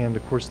 and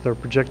of course they're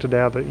projected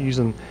out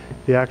using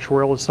the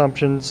actuarial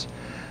assumptions.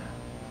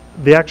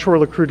 The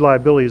actuarial accrued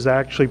liability is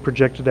actually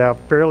projected out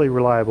fairly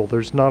reliable.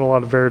 There's not a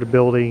lot of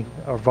variability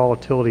or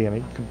volatility in it.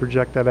 You can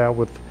project that out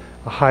with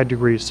a high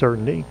degree of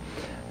certainty.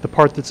 The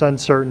part that's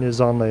uncertain is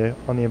on the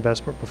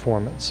investment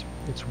performance.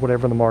 It's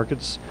whatever the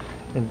markets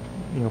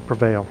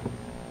prevail.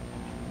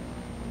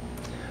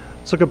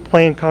 Let's look at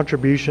plan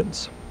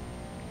contributions.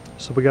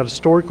 So we got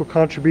historical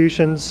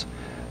contributions,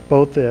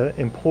 both the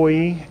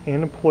employee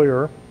and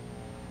employer.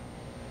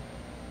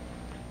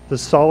 The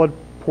solid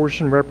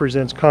portion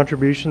represents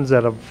contributions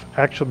that have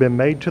actually been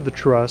made to the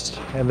trust,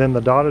 and then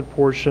the dotted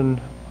portion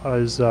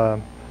is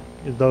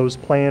those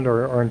planned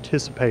or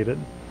anticipated.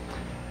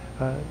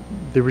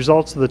 The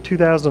results of the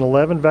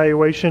 2011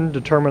 valuation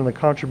determine the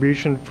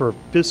contribution for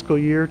fiscal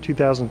year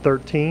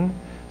 2013,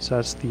 so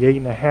that's the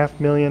 $8.5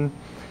 million.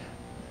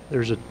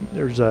 There's a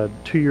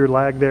 2-year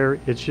lag there.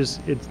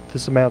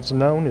 This amount's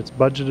known, it's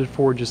budgeted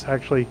for, just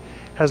actually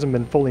hasn't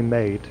been fully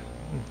made.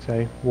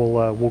 Okay,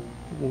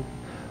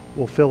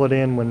 we'll fill it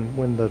in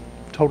when the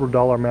total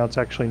dollar amount's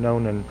actually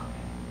known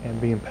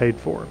and being paid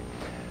for.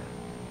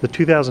 The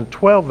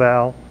 2012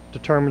 val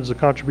determines the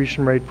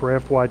contribution rate for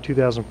FY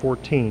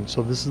 2014.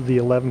 So this is the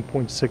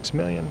 11.6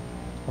 million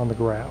on the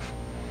graph.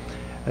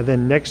 And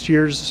then next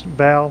year's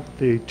val,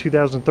 the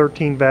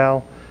 2013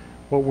 val,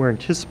 what we're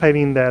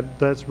anticipating that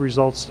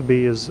results to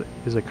be is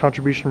a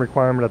contribution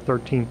requirement of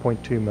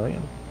 13.2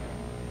 million.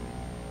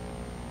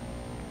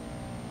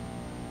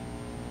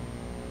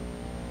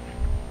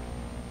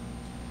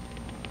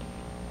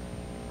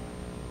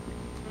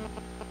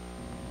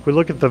 If we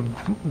look at the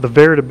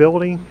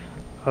variability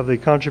of the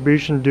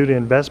contribution due to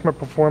investment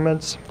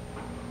performance,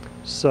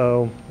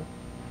 so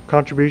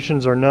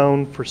contributions are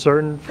known for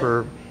certain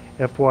for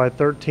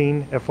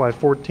FY13,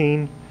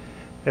 FY14,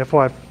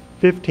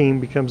 FY15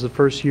 becomes the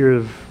first year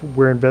of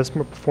where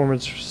investment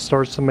performance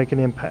starts to make an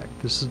impact.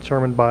 This is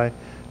determined by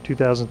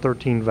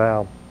 2013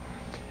 val.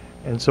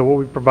 And so what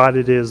we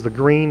provided is the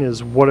green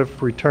is what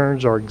if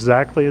returns are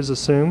exactly as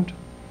assumed.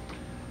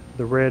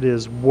 The red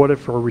is what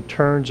if our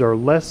returns are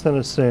less than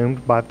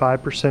assumed by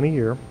 5% a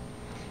year.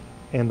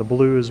 And the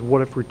blue is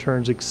what if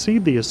returns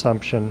exceed the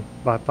assumption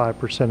by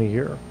 5% a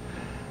year.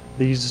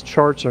 These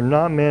charts are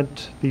not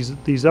meant,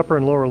 these upper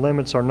and lower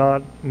limits are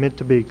not meant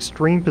to be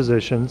extreme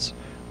positions.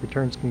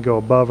 Returns can go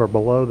above or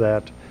below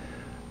that.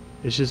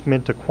 It's just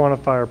meant to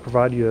quantify or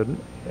provide you an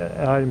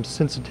item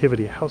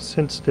sensitivity. How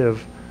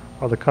sensitive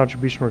are the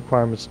contribution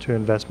requirements to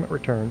investment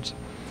returns?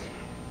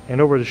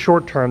 And over the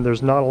short term,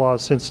 there's not a lot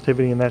of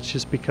sensitivity, and that's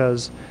just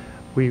because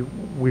we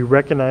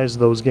recognize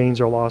those gains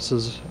or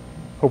losses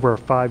over a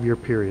 5-year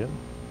period.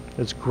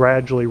 It's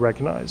gradually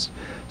recognized.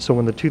 So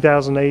when the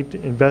 2008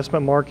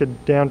 investment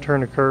market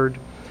downturn occurred,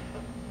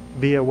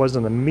 VIA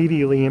wasn't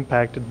immediately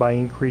impacted by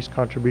increased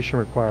contribution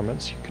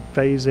requirements. You could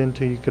phase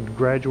into, you could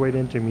graduate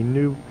into them. You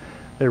knew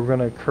they were going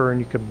to occur and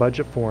you could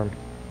budget for them.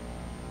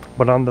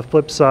 But on the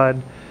flip side,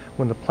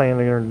 when the plan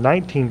earned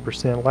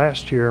 19%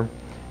 last year,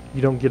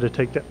 you don't get to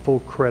take that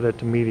full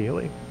credit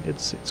immediately.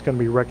 It's going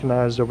to be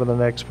recognized over the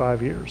next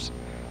 5 years.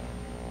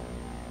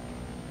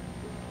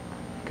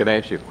 Can I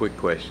ask you a quick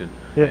question?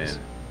 Yes.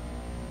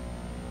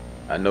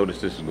 And I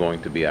noticed this is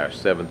going to be our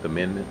 7th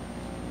amendment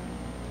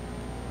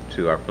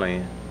to our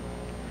plan.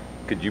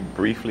 Could you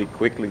briefly,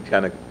 quickly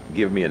kind of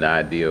give me an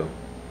idea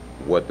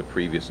what the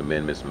previous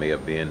amendments may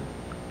have been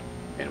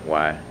and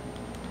why?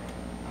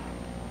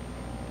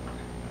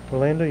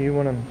 Orlando, you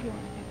want to?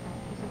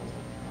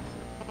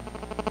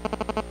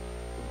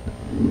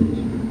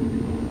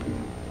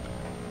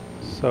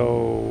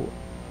 So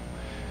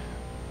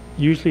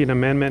usually an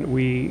amendment,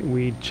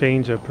 we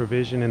change a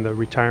provision in the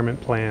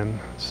retirement plan.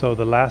 So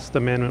the last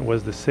amendment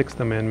was the 6th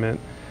amendment.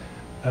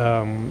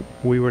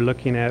 We were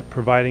looking at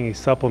providing a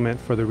supplement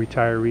for the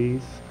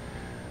retirees.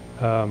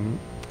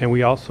 And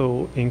we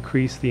also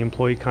increased the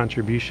employee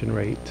contribution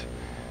rate.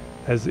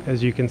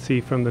 As you can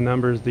see from the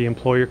numbers, the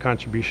employer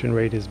contribution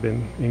rate has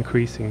been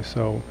increasing.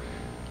 So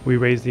we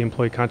raised the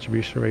employee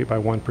contribution rate by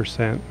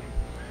 1%.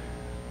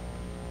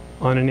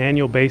 On an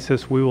annual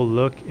basis, we will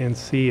look and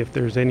see if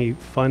there's any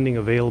funding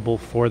available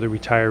for the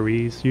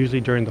retirees,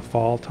 usually during the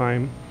fall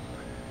time.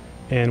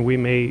 And we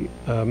may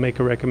make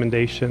a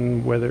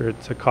recommendation, whether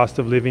it's a cost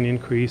of living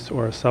increase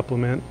or a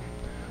supplement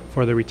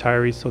for the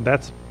retirees. So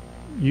that's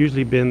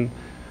usually been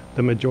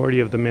the majority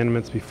of the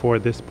amendments before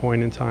this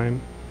point in time.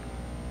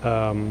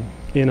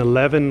 In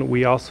 11,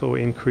 we also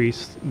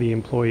increased the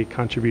employee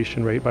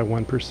contribution rate by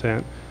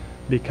 1%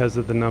 because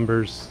of the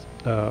numbers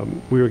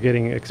we were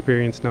getting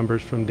experience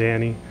numbers from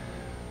Danny,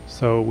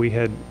 so we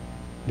had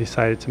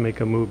decided to make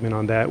a movement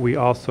on that. We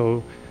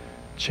also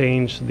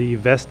changed the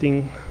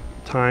vesting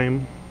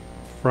time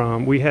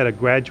from, we had a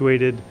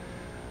graduated,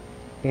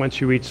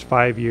 once you reached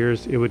 5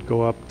 years, it would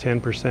go up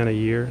 10% a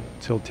year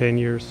till 10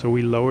 years. So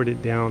we lowered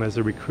it down as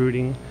a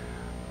recruiting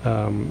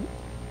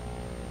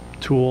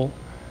tool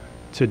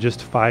to just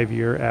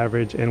 5-year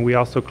average. And we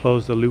also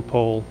closed a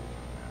loophole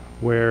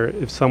where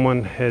if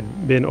someone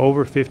had been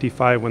over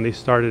 55 when they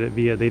started at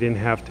VIA, they didn't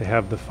have to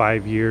have the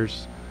 5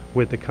 years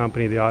with the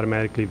company, they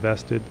automatically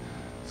vested.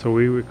 So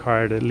we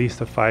required at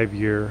least a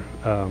 5-year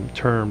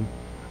term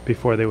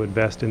before they would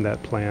vest in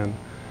that plan.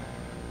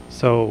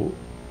 So,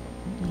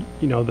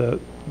 you know, the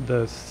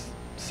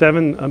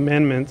 7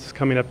 amendments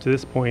coming up to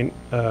this point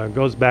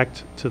goes back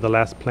to the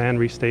last plan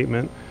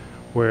restatement,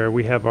 where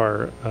we have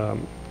our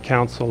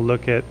council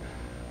look at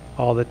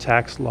all the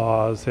tax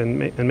laws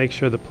and make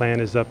sure the plan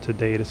is up to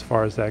date as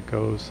far as that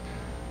goes.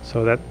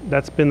 So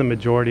that's been the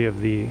majority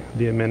of the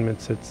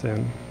amendments it's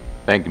in.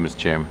 Thank you, Mr.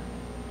 Chairman.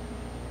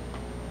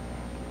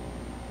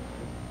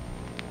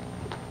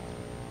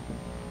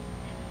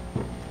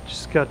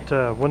 Just got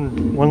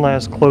one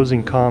last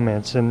closing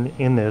comments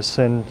in this,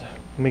 and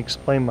let me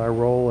explain my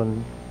role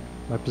and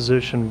my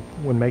position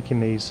when making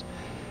these.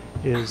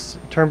 Is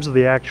in terms of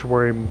the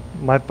actuary,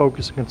 my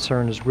focus and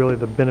concern is really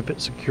the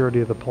benefit security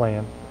of the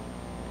plan.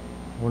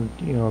 When,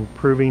 you know,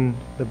 improving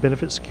the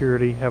benefit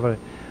security,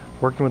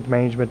 working with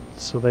management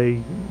so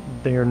they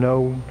have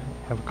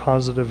a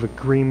causative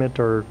agreement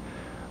or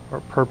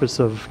purpose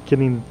of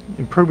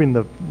improving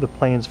the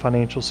plan's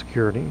financial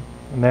security,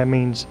 and that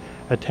means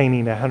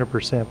attaining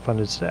 100%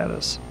 funded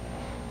status.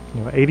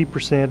 You know,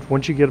 80%.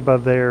 Once you get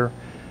above there,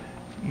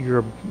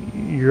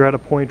 you're at a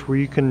point where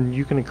you can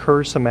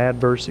incur some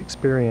adverse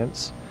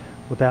experience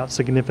without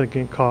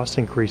significant cost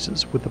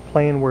increases. With the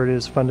plan where it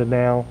is funded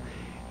now,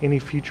 any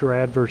future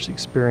adverse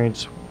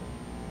experience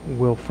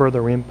will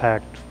further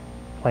impact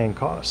plan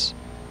costs,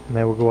 and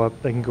they will go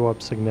up. They can go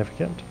up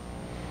significant.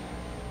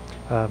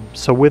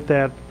 So with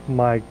that,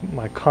 my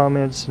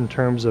comments in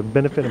terms of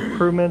benefit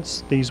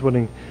improvements, these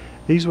would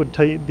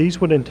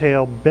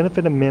entail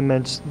benefit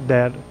amendments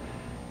that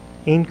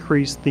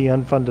increase the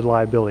unfunded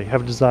liability,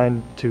 have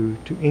designed to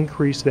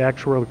increase the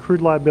actuarial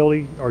accrued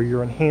liability, or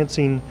you're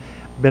enhancing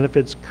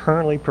benefits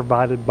currently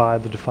provided by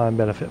the defined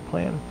benefit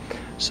plan.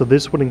 So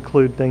this would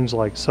include things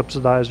like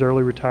subsidized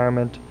early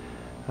retirement,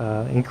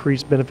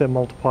 increased benefit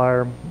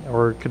multiplier,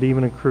 or it could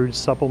even include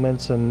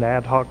supplements and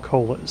ad hoc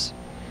COLAs.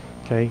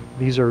 Okay,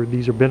 these are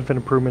benefit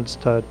improvements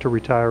to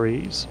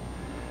retirees.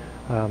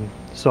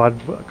 So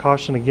I'd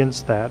caution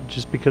against that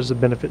just because of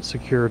benefit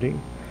security.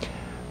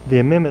 The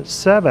Amendment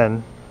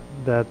 7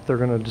 that they're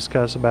going to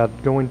discuss about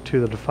going to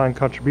the defined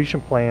contribution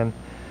plan,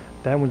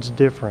 that one's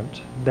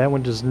different. That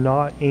one does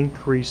not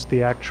increase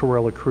the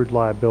actuarial accrued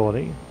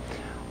liability.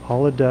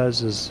 All it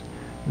does is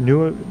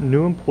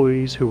new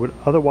employees who would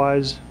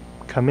otherwise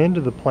come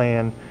into the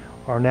plan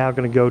are now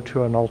going to go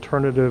to an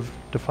alternative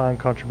defined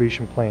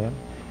contribution plan.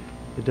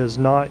 It does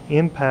not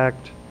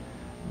impact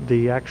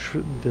the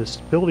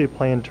stability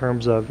plan in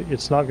terms of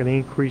it's not going to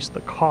increase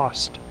the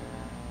cost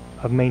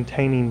of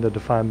maintaining the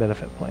defined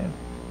benefit plan.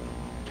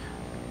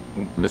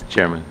 Mr.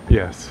 Chairman?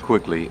 Yes.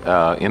 Quickly,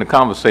 in a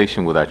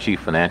conversation with our Chief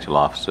Financial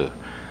Officer,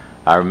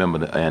 I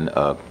remember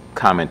a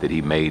comment that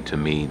he made to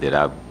me that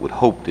I would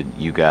hope that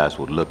you guys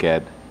would look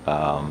at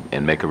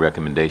and make a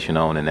recommendation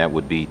on, and that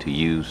would be to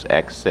use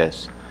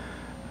excess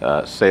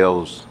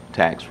sales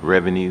tax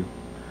revenue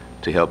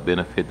to help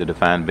benefit the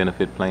defined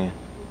benefit plan.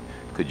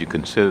 Could you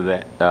consider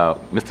that?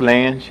 Mr.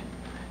 Lange,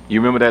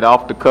 you remember that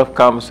off-the-cuff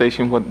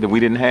conversation that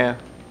we didn't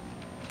have?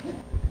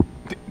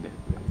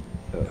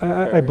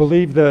 I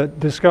believe the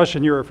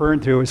discussion you're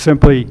referring to is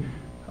simply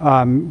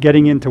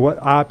getting into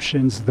what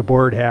options the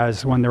board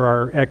has when there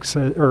are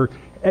excess or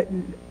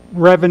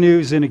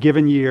revenues in a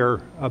given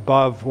year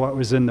above what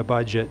was in the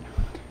budget.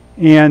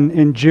 And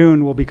in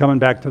June, we'll be coming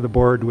back to the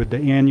board with the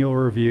annual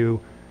review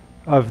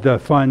of the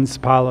funds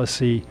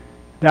policy.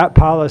 That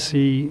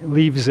policy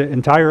leaves it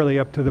entirely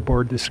up to the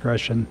board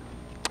discretion.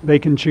 They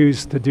can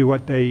choose to do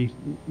what they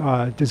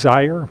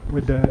desire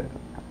with the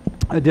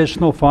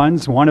additional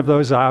funds. One of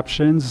those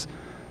options,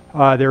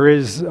 there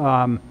is.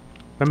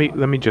 Let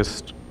me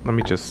just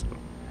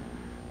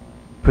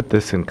put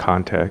this in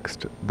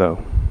context,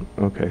 though.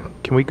 Okay,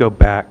 can we go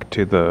back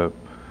to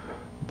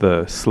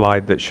the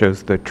slide that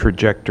shows the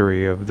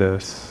trajectory of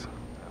this?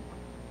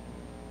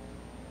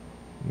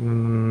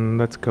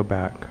 Let's go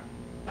back.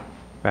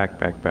 Back.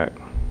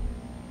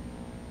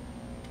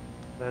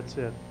 That's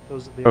it.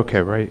 Those are the Okay,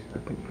 right.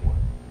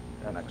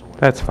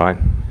 That's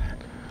fine.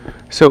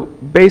 So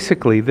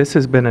basically, this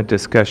has been a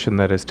discussion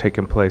that has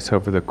taken place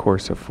over the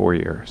course of 4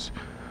 years.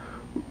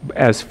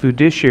 As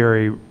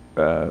fiduciary,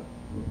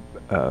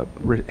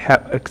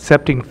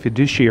 accepting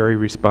fiduciary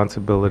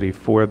responsibility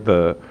for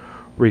the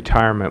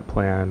retirement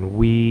plan,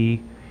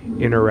 we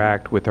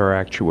interact with our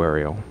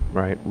actuarial,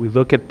 right? We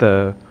look at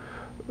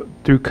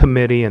through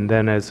committee and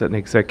then as an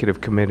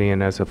executive committee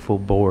and as a full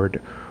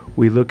board,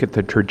 we look at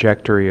the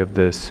trajectory of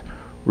this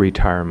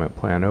retirement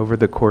plan. Over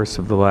the course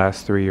of the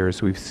last 3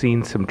 years, we've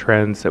seen some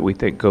trends that we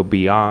think go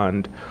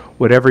beyond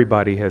what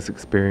everybody has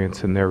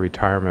experienced in their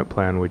retirement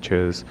plan, which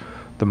is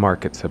the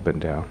markets have been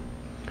down.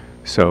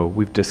 So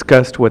we've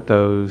discussed what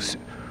those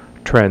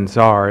trends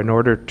are in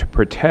order to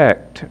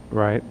protect,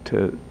 right,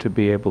 to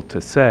be able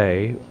to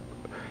say,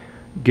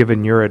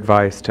 given your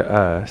advice to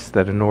us,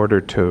 that in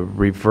order to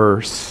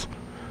reverse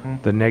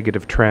the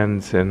negative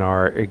trends in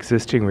our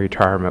existing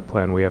retirement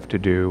plan, we have to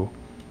do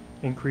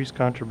Increase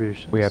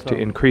contributions. we have to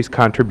increase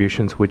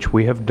contributions, which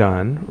we have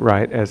done,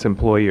 right, as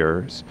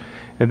employers.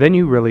 And then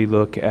you really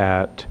look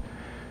at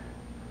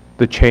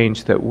the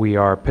change that we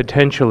are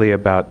potentially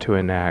about to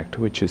enact,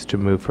 which is to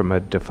move from a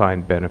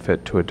defined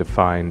benefit to a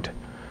defined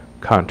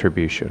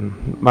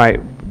contribution.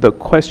 The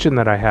question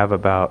that I have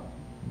about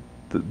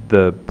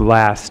the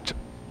last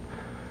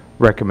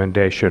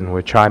recommendation,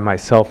 which I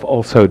myself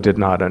also did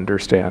not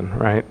understand,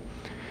 right,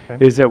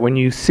 is that when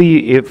you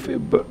see if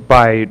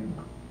by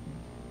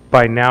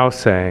now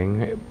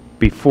saying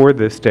before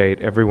this date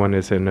everyone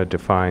is in a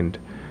defined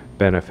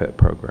benefit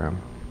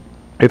program,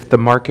 if the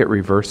market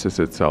reverses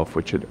itself,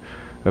 which it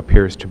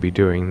appears to be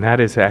doing, that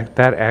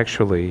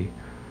actually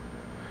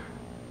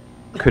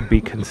could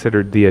be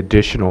considered the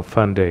additional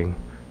funding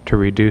to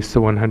reduce the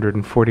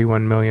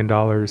 $141 million in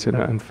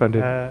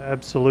unfunded.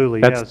 Absolutely,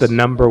 That's yes. the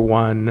number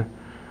one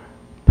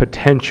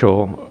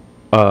potential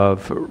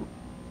of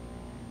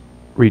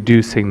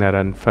reducing that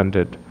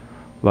unfunded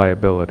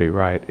liability,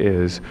 right,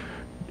 is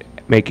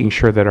making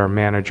sure that our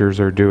managers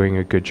are doing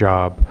a good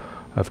job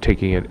of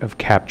of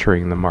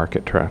capturing the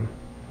market trend.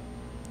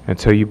 And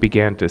so you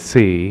began to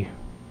see,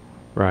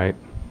 right,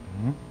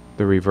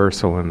 the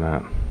reversal in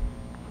that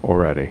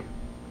already.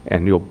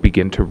 And you'll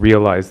begin to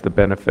realize the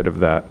benefit of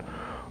that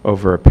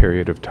over a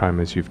period of time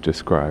as you've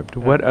described.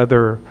 What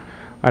other,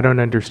 I don't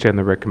understand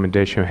the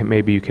recommendation,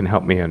 maybe you can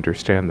help me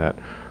understand that.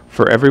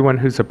 For everyone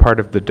who's a part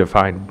of the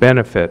defined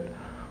benefit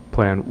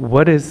plan,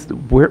 what is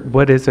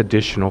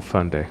additional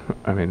funding?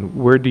 I mean,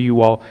 where do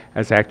you all,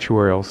 as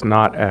actuarials,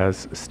 not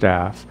as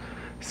staff,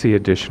 see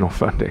additional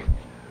funding?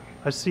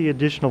 I see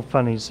additional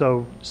funding.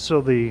 So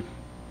the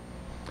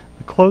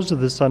close of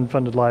this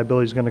unfunded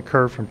liability is going to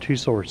occur from two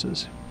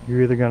sources.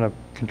 You're either going to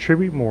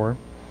contribute more,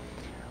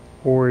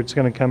 or it's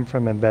going to come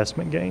from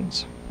investment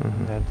gains,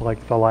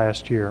 like the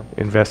last year.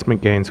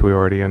 Investment gains, we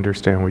already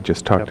understand. We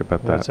just talked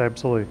about that. That's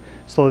absolutely.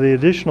 So the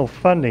additional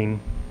funding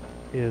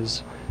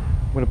is,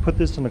 I'm going to put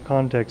this in the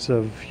context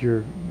of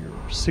your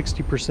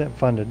 60%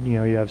 funded. You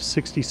know, you have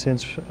 60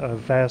 cents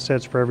of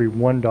assets for every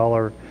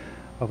 $1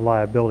 of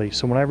liability.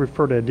 So when I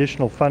refer to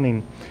additional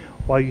funding,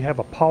 while you have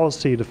a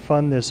policy to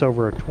fund this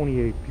over a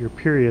 28-year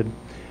period,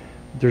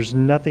 there's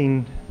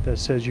nothing that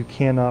says you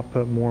cannot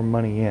put more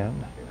money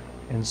in.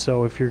 And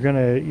so if you're going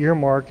to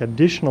earmark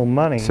additional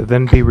money... So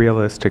then be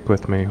realistic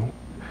with me.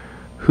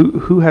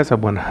 Who has a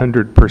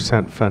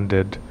 100%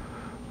 funded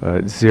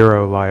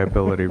zero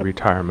liability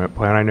retirement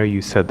plan? I know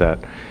you said that.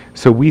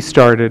 So we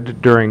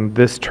started during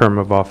this term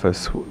of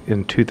office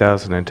in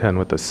 2010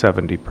 with a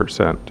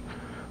 70%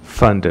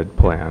 funded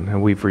plan,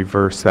 and we've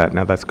reversed that.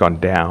 Now that's gone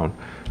down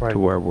to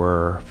where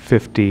we're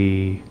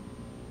 56%.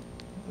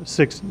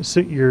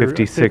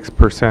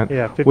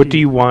 Yeah, What do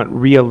you want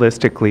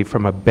realistically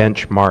from a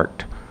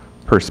benchmarked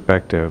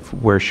perspective?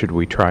 Where should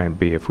we try and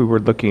be? If we were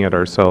looking at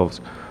ourselves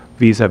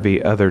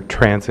vis-a-vis other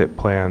transit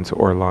plans,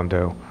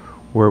 Orlando,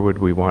 where would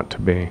we want to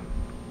be?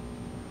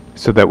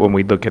 So that when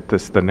we look at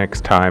this the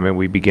next time and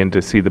we begin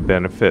to see the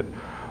benefit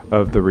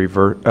of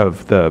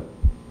the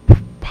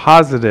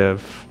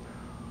positive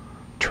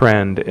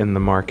trend in the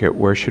market,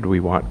 where should we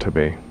want to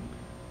be?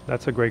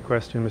 That's a great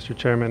question, Mr.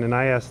 Chairman, and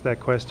I asked that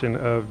question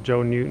of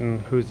Joe Newton,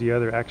 who's the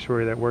other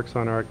actuary that works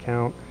on our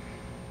account.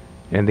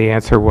 And the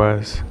answer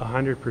was?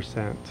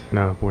 100%.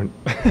 No.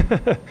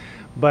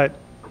 But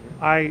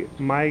my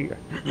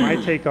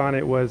take on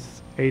it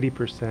was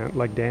 80%,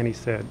 like Danny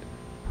said.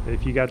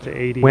 If you got to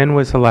 80... When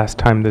was the last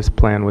time this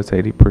plan was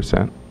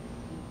 80%?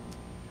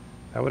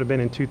 That would have been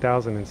in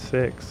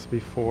 2006,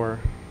 before...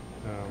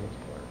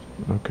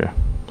 Okay.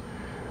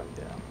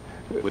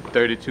 Would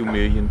 32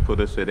 million put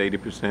us at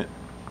 80%?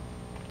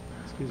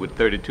 Would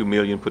 32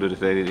 million put us at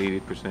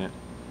 80%?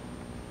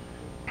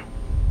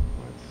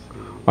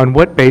 On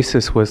what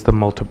basis was the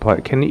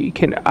multiplier?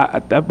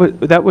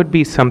 That would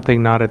be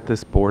something not at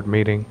this board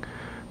meeting,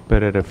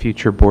 but at a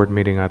future board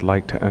meeting I'd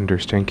like to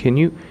understand. Can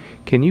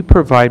you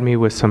provide me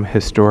with some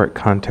historic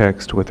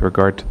context with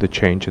regard to the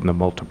change in the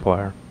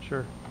multiplier?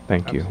 Sure.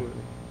 Thank you.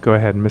 Absolutely. Go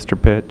ahead,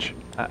 Mr. Pitch.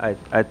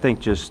 I think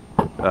just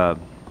as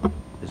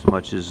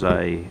much as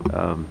I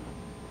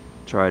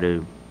try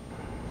to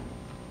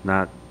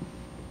not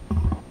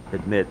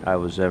admit I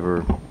was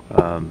ever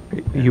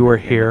you were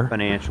in here the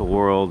financial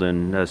world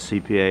and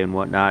CPA and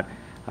whatnot.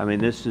 I mean,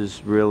 this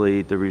is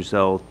really the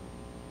result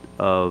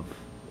of,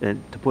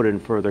 and to put it in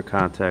further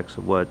context,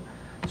 of what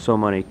so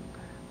many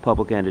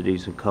public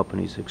entities and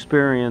companies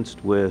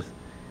experienced with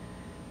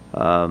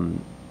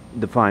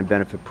defined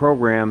benefit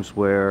programs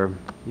where,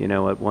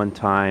 at one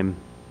time,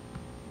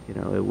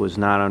 it was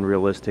not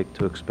unrealistic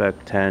to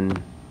expect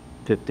 10,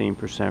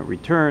 15%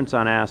 returns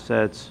on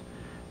assets.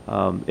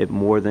 It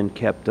more than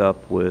kept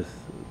up with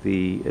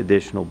the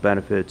additional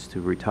benefits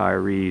to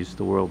retirees.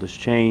 The world has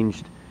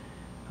changed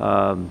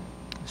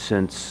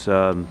since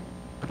I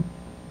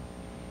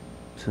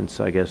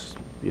guess,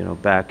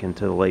 back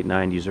into the late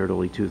 90s,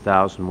 early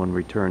 2000, when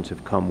returns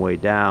have come way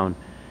down,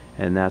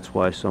 and that's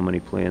why so many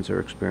plans are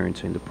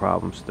experiencing the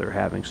problems they're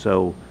having.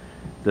 So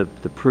the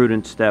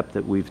prudent step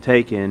that we've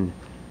taken,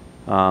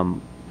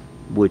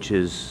 which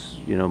is,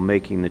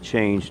 making the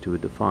change to a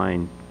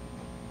defined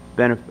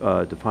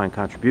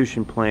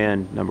contribution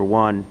plan, number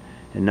one,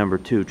 and number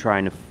two,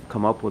 trying to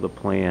come up with a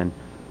plan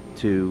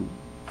to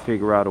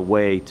figure out a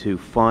way to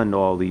fund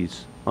all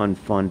these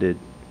unfunded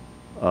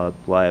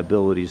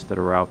liabilities that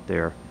are out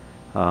there.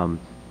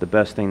 The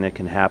best thing that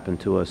can happen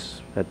to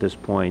us at this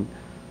point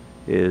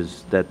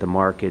is that the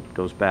market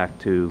goes back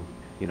to,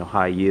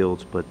 high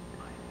yields, but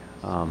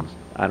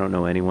I don't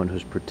know anyone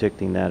who's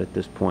predicting that at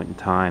this point in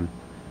time.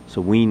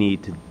 So we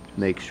need to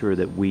make sure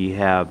that we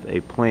have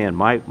a plan.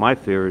 My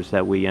fear is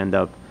that we end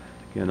up,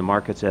 the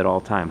market's at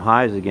all-time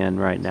highs again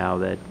right now,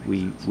 that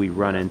we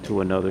run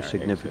into another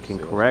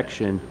significant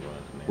correction,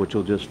 which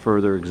will just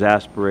further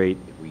exacerbate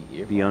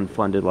the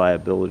unfunded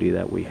liability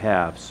that we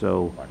have.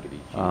 So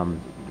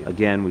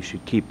again, we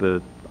should keep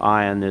an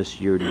eye on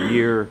this year to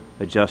year,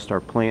 adjust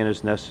our plan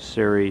as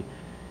necessary,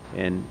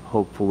 and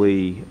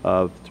hopefully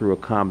through a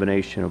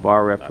combination of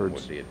our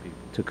efforts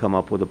to come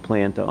up with a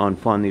plan to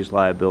unfund these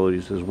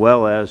liabilities, as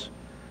well as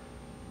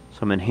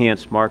some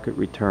enhanced market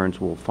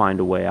returns, we'll find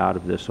a way out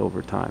of this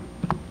over time.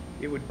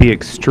 It would be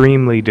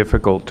extremely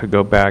difficult to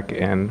go back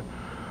and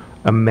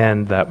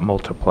amend that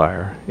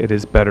multiplier. It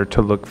is better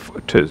to look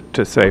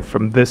to say,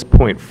 from this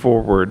point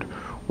forward,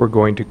 we're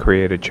going to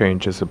create a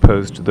change, as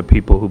opposed to the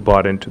people who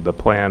bought into the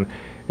plan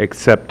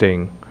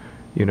accepting,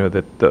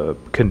 that the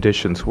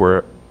conditions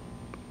were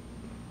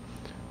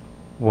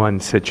one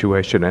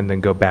situation and then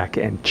go back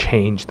and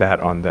change that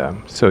on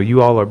them. So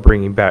you all are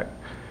bringing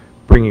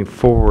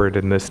forward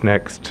in this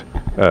next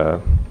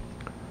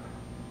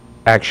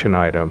action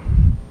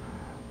item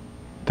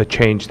the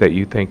change that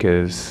you think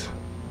is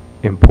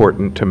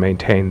important to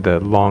maintain the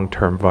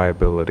long-term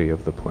viability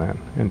of the plan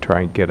and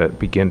try and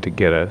begin to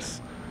get us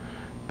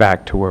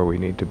back to where we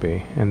need to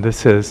be. And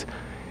this has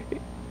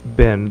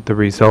been the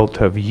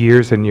result of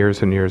years and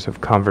years and years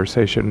of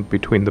conversation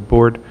between the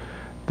board,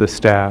 the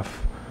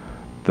staff,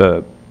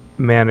 the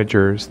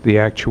managers, the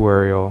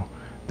actuarial,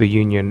 the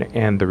union,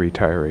 and the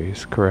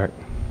retirees, correct?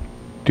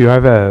 Do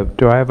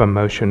I have a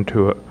motion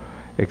to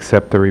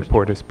accept the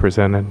report as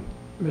presented?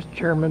 Mr.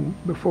 Chairman,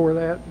 before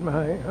that,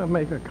 may I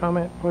make a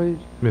comment, please?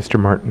 Mr.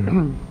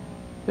 Martin.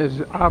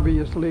 As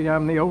obviously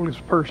I'm the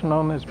oldest person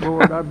on this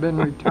board. I've been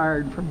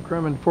retired from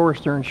Crum &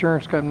 Forster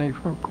Insurance Company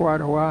for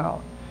quite a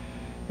while.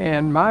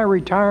 And my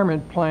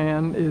retirement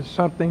plan is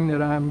something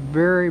that I'm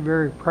very,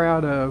 very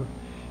proud of.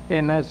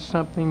 And that's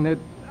something that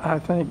I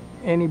think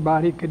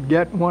anybody could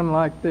get one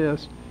like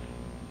this.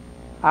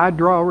 I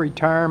draw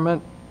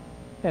retirement,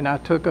 and I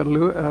took a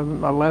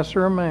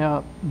lesser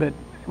amount, but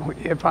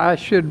if I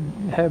should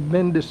have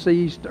been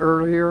deceased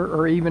earlier,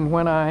 or even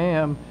when I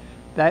am,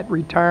 that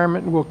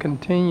retirement will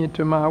continue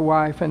to my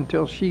wife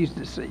until she's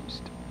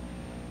deceased.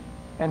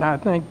 And I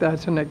think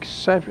that's an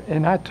exception,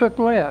 and I took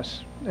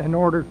less in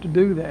order to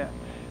do that.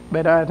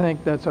 But I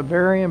think that's a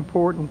very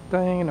important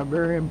thing and a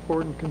very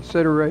important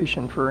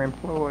consideration for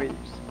employees.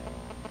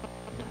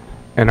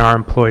 And our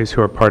employees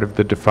who are part of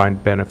the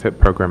defined benefit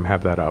program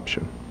have that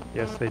option?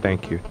 Yes, they do.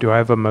 Thank you. Do I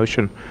have a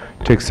motion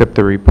to accept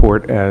the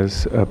report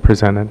as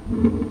presented?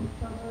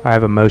 I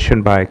have a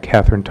motion by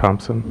Catherine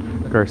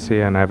Thompson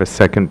Garcia, and I have a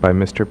second by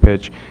Mr.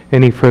 Pitch.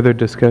 Any further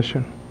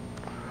discussion?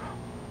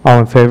 All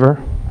in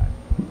favor?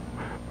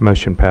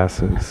 Motion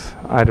passes.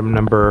 Item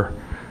number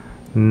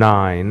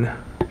 9.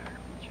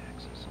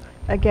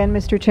 Again,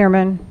 Mr.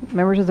 Chairman,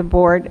 members of the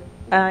board,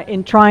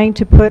 in trying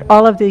to put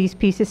all of these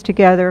pieces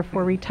together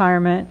for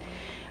retirement,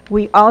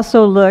 we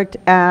also looked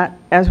at,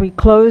 as we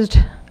closed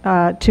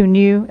to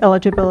new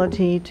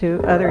eligibility to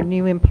other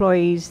new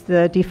employees,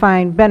 the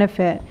defined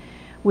benefit,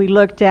 we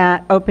looked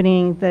at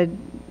opening the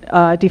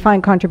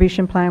defined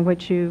contribution plan,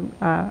 which you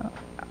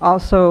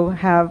also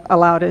have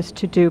allowed us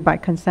to do by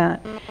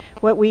consent.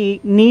 What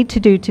we need to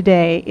do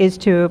today is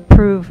to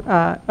approve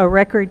a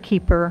record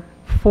keeper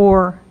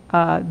for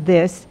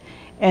this.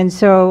 And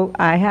so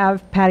I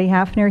have Patty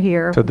Hafner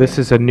here. So this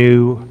is a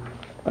new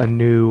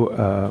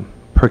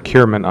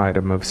procurement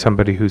item of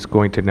somebody who's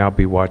going to now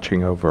be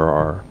watching over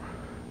our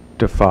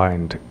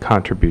defined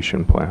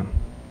contribution plan.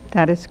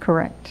 That is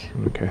correct.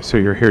 Okay, so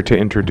you're here to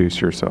introduce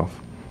yourself.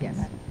 Yes.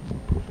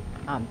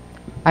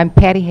 I'm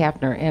Patty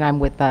Hafner, and I'm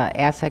with the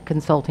Asset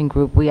Consulting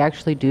Group. We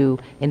actually do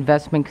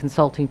investment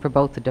consulting for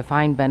both the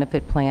defined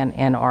benefit plan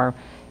and are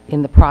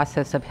in the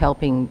process of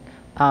helping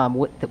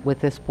with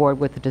this board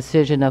with the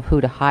decision of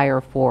who to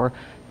hire for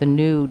the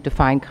new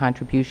defined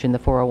contribution, the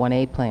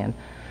 401A plan.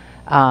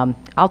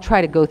 I'll try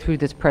to go through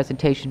this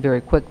presentation very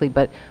quickly,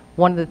 but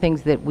One of the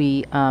things that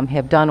we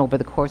have done over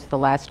the course of the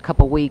last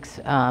couple weeks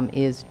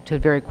is to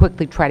very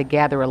quickly try to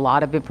gather a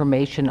lot of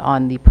information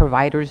on the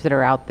providers that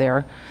are out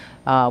there.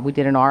 We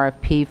did an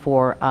RFP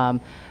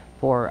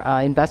for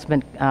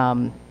investment,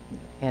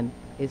 and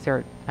is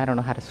there, I don't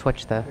know how to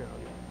switch the,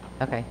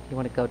 okay, you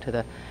want to go to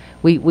the,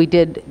 we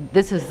did,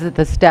 this is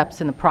the steps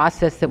in the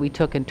process that we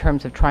took in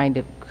terms of trying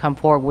to come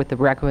forward with the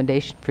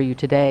recommendation for you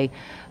today.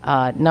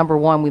 Number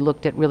one, we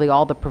looked at really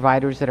all the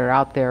providers that are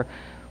out there.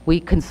 We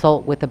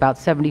consult with about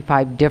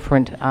 75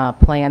 different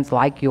plans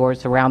like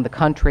yours around the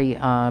country,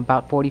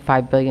 about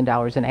 $45 billion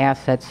in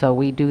assets, so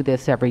we do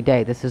this every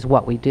day. This is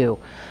what we do.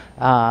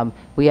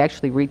 We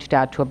actually reached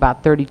out to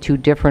about 32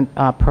 different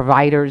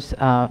providers,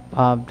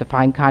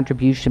 defined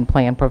contribution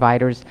plan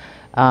providers,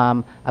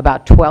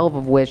 about 12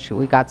 of which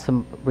we got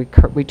some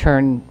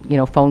return,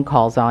 phone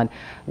calls on.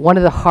 One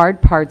of the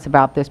hard parts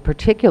about this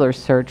particular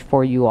search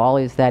for you all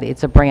is that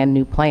it's a brand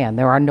new plan.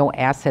 There are no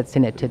assets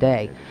in it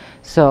today.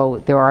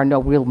 So there are no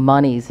real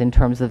monies in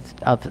terms of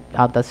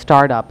the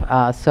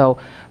startup. So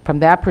from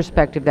that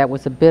perspective, that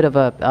was a bit of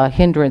a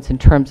hindrance in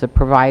terms of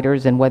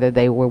providers and whether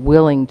they were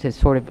willing to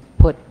sort of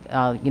put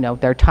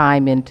their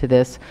time into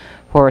this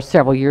for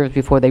several years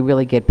before they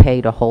really get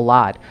paid a whole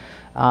lot.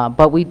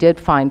 But we did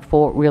find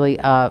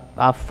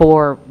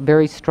four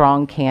very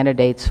strong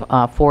candidates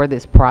for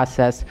this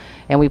process,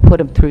 and we put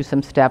them through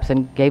some steps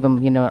and gave them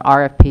an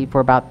RFP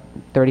for about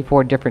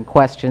 34 different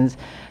questions,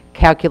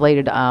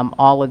 calculated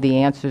all of the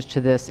answers to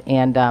this,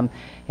 and am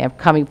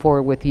coming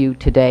forward with you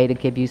today to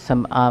give you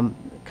some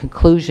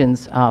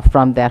conclusions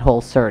from that whole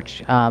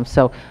search.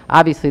 So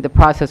obviously the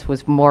process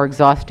was more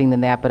exhausting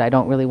than that, but I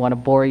don't really want to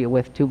bore you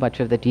with too much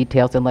of the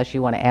details unless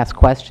you want to ask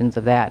questions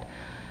of that.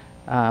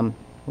 I'm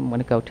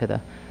going to go to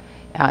the,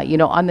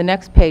 on the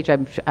next page,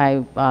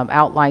 I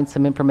outlined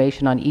some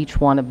information on each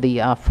one of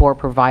the 4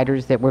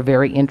 providers that were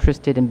very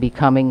interested in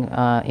becoming,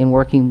 in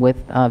working with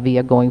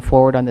VIA going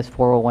forward on this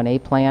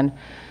 401A plan.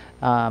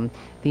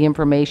 The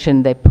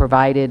information they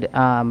provided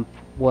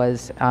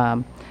was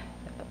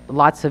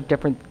lots of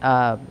different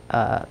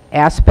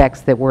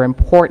aspects that were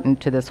important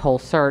to this whole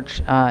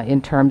search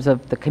in terms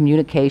of the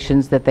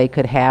communications that they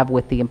could have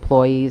with the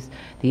employees,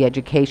 the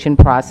education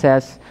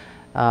process,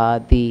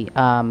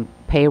 the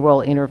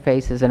payroll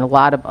interfaces, and a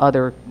lot of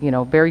other,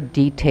 very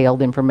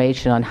detailed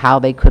information on how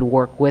they could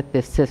work with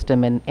this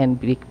system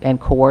and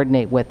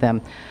coordinate with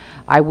them.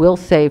 I will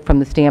say from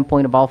the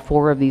standpoint of all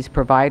 4 of these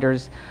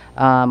providers,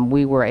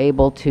 we were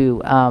able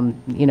to,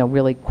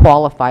 really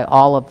qualify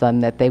all of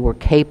them that they were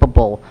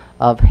capable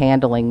of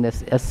handling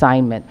this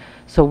assignment.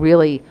 So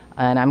really,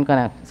 and I'm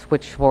going to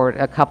switch forward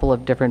a couple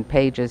of different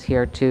pages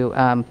here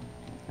to,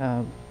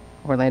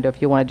 Orlando,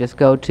 if you want to just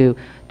go to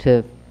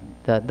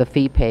the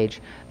fee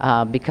page,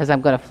 because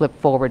I'm going to flip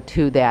forward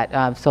to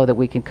that so that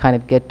we can kind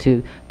of get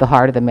to the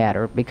heart of the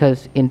matter,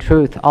 because in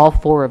truth, all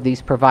 4 of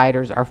these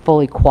providers are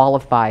fully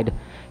qualified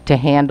to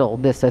handle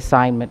this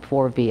assignment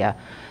for VIA.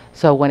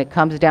 So when it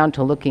comes down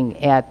to looking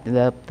at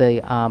the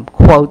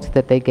quotes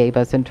that they gave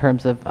us in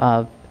terms of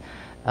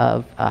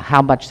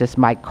how much this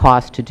might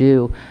cost to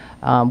do,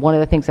 one of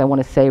the things I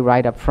want to say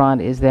right up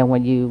front is that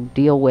when you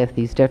deal with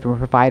these different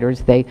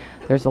providers,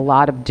 there's a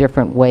lot of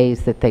different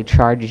ways that they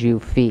charge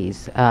you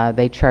fees.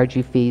 They charge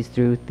you fees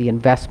through the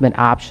investment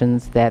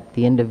options that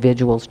the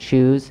individuals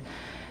choose.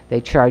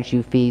 They charge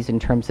you fees in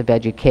terms of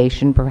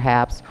education,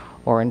 perhaps,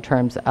 or in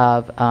terms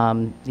of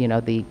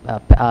the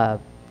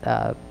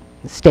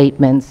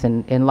statements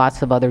and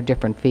lots of other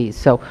different fees.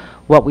 So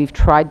what we've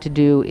tried to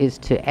do is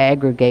to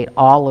aggregate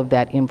all of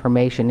that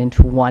information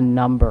into one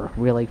number,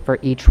 really, for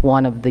each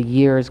one of the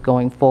years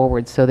going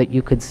forward, so that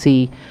you could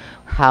see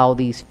how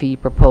these fee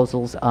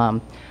proposals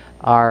are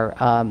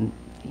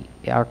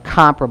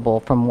comparable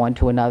from one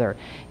to another.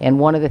 And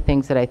one of the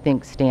things that I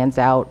think stands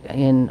out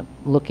in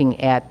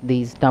looking at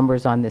these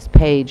numbers on this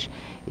page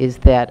is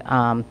that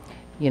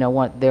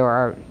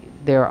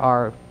there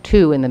are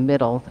 2 in the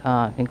middle,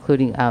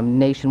 including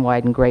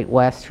Nationwide and Great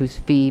West, whose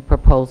fee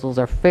proposals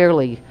are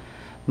fairly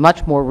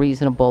much more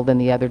reasonable than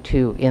the other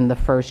 2 in the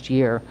first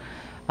year.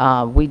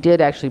 We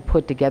did actually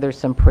put together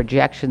some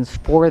projections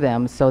for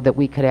them so that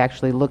we could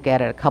actually look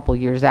at it a couple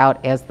years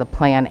out as the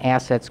plan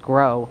assets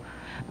grow.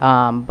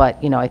 But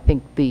I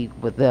think the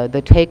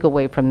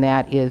takeaway from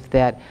that is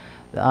that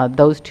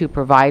those 2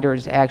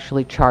 providers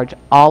actually charge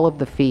all of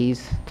the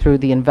fees through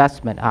the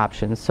investment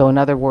options. So in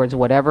other words,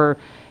 whatever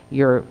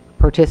your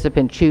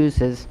participant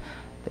chooses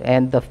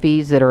and the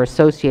fees that are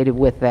associated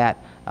with that,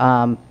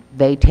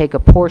 they take a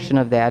portion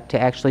of that to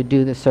actually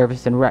do the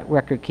service and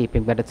record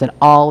keeping, but it's an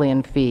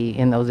all-in fee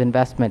in those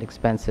investment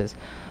expenses.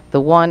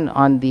 The one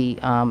on the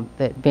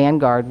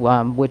Vanguard,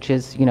 which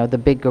is the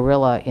big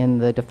gorilla in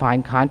the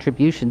defined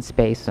contribution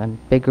space, and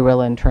big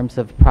gorilla in terms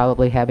of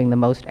probably having the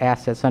most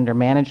assets under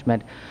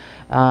management,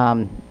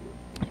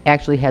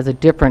 actually has a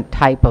different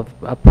type of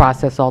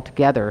process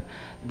altogether.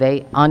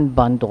 They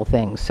unbundle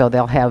things, so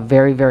they'll have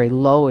very, very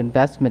low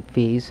investment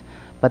fees,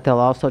 but they'll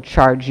also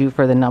charge you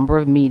for the number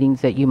of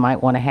meetings that you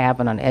might want to have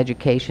on an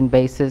education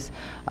basis.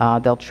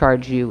 They'll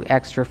charge you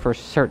extra for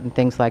certain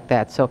things like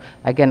that. So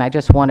again, I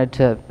just wanted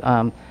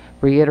to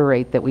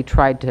reiterate that we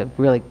tried to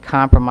really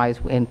compromise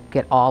and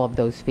get all of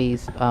those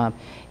fees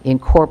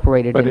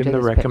incorporated into But in the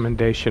this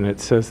recommendation, it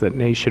says that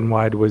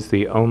Nationwide was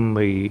the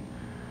only,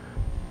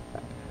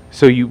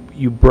 so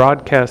you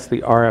broadcast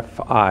the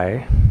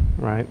RFI,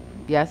 right,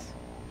 Yes,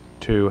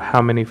 to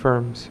how many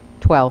firms?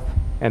 12,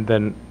 And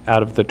then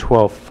out of the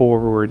 12, 4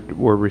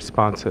 were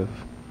responsive.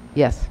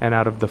 yes. And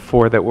out of the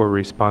 4 that were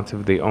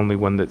responsive, the only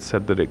one that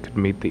said that it could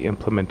meet the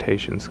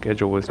implementation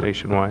schedule was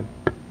Nationwide.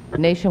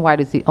 Nationwide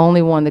is the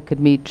only one that could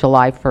meet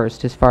July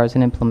 1st as far as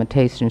an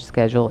implementation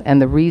schedule. And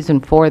the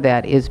reason for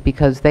that is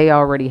because they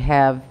already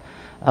have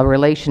a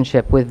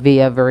relationship with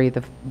via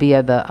the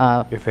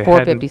If it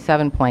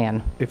 457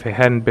 plan. If it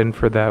hadn't been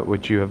for that,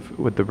 would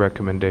the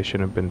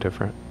recommendation have been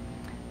different?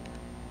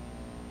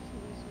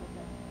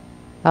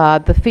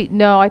 The fee,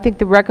 no, I think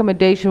the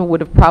recommendation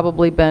would have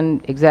probably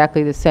been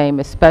exactly the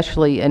same,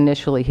 especially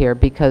initially here,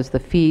 because the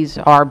fees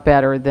are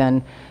better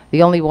than,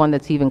 the only one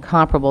that's even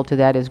comparable to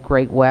that is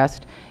Great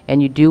West,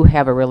 and you do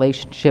have a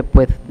relationship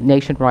with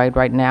Nationwide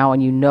right now,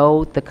 and you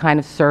know the kind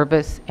of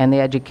service and the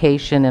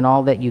education and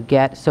all that you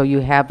get, so you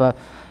have a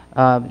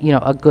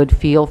good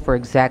feel for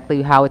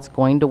exactly how it's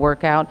going to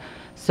work out.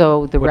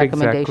 So the What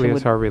recommendation exactly is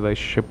would, our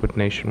relationship with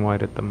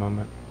Nationwide at the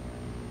moment?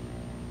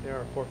 They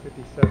are a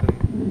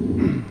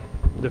 457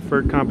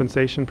 deferred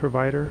compensation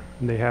provider,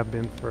 and they have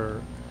been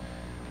for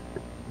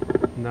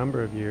a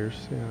number of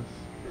years, yes,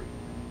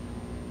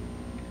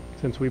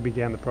 since we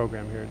began the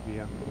program here at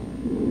VIA.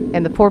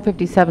 and the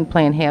 457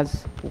 plan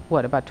has,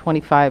 what, about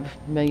 $25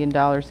 million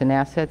in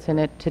assets in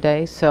it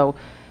today? So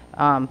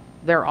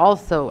they're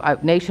also,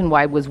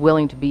 Nationwide was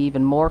willing to be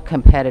even more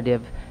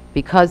competitive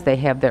because they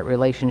have that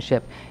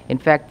relationship. In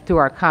fact, through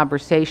our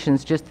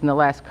conversations just in the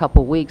last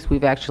couple weeks,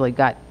 we've actually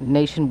got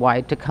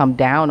Nationwide to come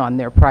down on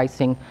their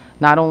pricing,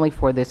 not only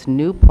for this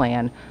new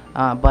plan,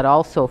 but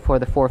also for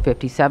the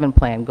 457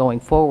 plan going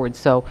forward.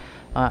 So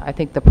I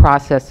think the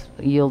process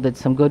yielded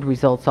some good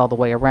results all the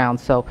way around.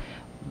 So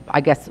I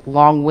guess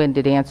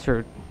long-winded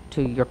answer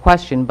to your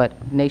question,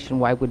 but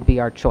Nationwide would be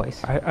our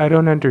choice. I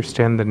don't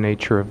understand the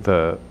nature of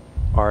the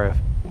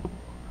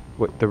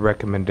the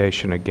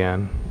recommendation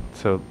again.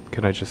 So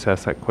can I just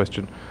ask that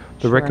question?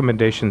 The Sure.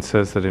 recommendation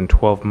says that in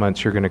 12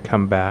 months you're going to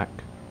come back,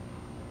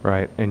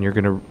 right, and you're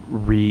going to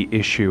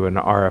reissue an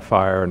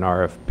RFI or an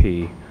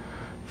RFP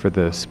for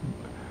this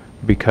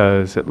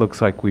because it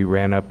looks like we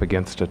ran up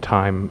against a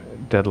time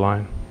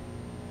deadline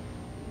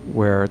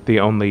where the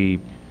only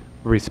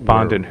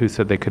respondent who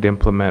said they could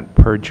implement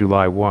per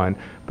July 1.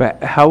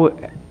 But how,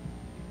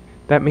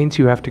 that means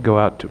you have to go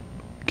out to,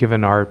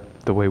 given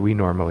the way we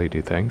normally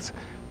do things,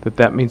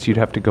 that means you'd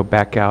have to go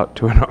back out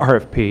to an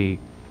RFP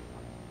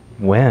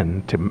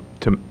when to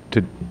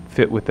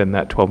fit within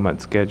that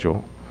 12-month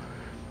schedule.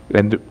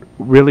 And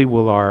really,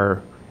 will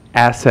our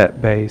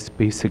asset base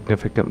be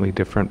significantly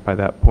different by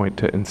that point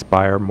to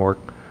inspire more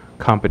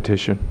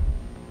competition?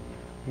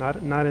 Not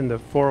in the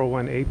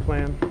 401A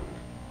plan,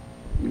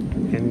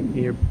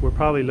 and we're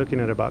probably looking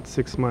at about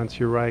 6 months,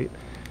 you're right.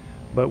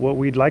 But what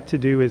we'd like to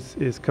do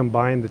is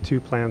combine the two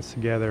plans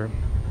together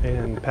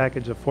and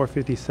package a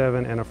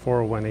 457 and a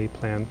 401A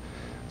plan.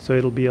 So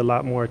it'll be a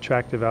lot more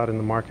attractive out in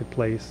the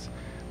marketplace.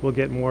 We'll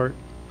get more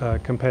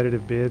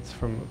competitive bids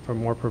from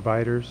more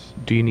providers.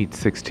 Do you need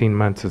 16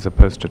 months as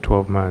opposed to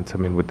 12 months? I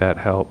mean, would that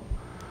help?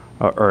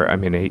 Or I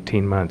mean,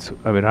 18 months.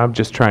 I mean, I'm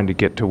just trying to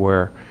get to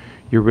where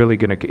you're really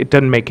going to, it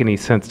doesn't make any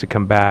sense to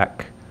come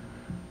back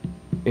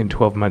in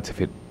 12 months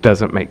if it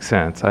doesn't make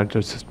sense. I'm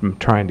just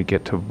trying to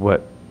get to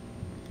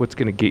what's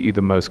going to get you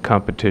the most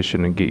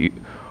competition and get you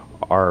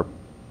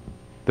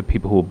the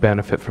people who will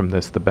benefit from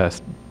this the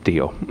best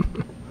deal.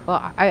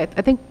 Well, I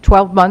think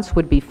 12 months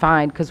would be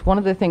fine, because one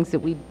of the things that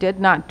we did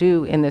not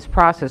do in this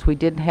process, we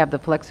didn't have the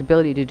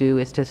flexibility to do,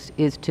 is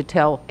to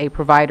tell a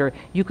provider,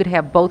 you could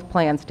have both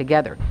plans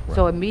together. Right.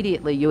 So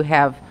immediately you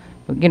have,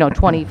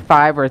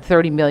 25 or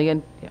 30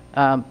 million.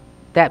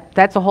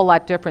 That's a whole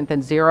lot different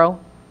than zero,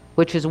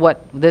 which is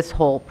what this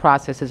whole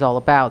process is all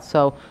about.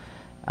 So,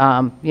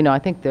 I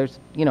think there's,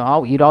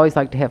 you'd always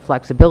like to have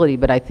flexibility,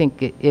 but I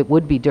think it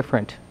would be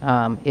different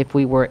if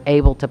we were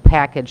able to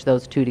package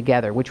those two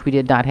together, which we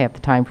did not have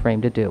the time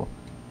frame to do.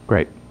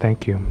 Great,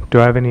 thank you.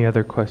 Do I have any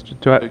other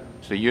questions?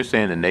 So you're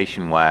saying the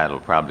Nationwide will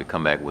probably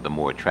come back with a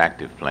more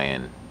attractive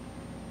plan,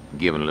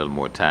 given a little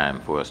more time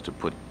for us to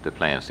put the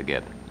plans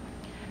together?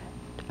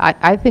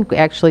 I think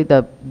actually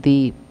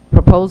the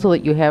proposal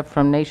that you have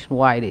from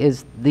Nationwide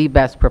is the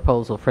best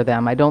proposal for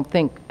them. I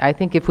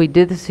think if we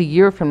did this a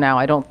year from now,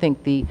 I don't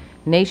think the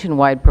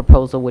Nationwide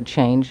proposal would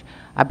change,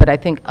 but I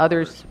think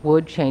others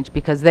would change,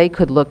 because they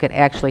could look at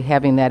actually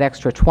having that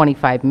extra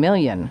 25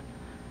 million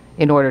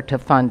in order to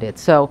fund it.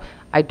 So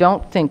I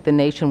don't think the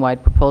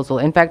Nationwide proposal,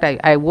 in fact,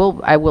 I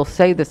will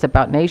say this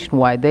about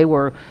Nationwide, they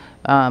were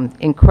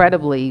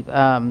incredibly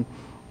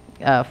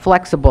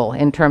flexible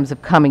in terms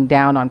of coming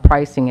down on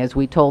pricing as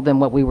we told them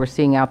what we were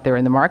seeing out there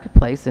in the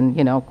marketplace. And,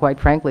 you know, quite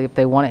frankly, if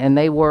they want it, and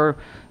they were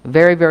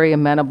very, very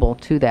amenable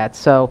to that.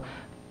 So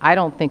I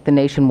don't think the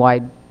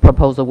nationwide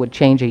proposal would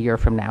change a year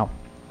from now.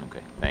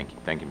 Okay, thank you.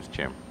 Thank you, Mr.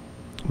 Chairman.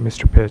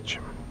 Mr. Pitch.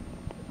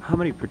 How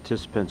many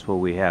participants will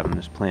we have in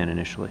this plan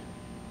initially?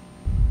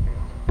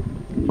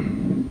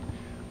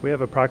 We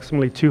have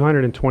approximately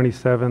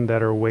 227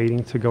 that are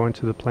waiting to go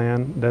into the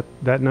plan.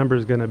 That number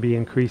is going to be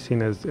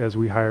increasing as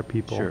we hire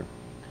people. Sure.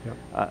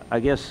 Yep. I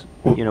guess,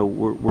 you know,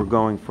 we're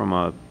going from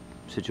a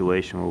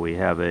situation where we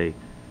have we're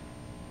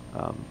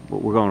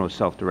going to a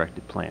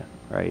self-directed plan,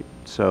 right?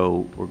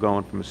 So we're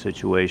going from a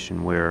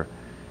situation where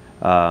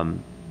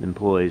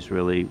employees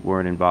really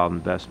weren't involved in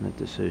investment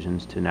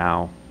decisions to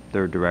now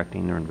they're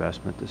directing their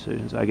investment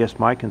decisions. I guess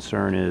my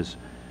concern is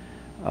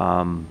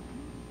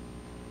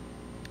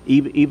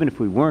even if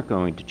we weren't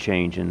going to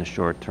change in the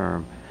short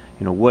term,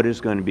 you know, what is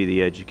going to be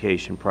the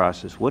education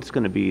process? What's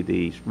going to be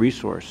the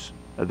resource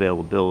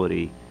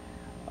availability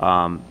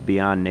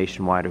beyond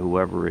Nationwide or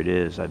whoever it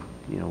is?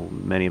 You know,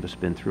 many of us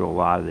have been through a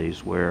lot of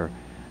these where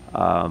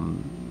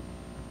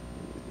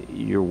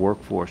your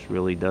workforce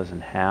really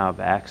doesn't have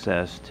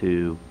access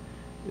to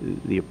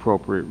the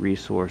appropriate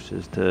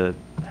resources to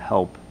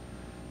help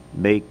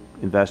make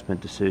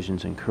investment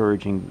decisions,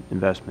 encouraging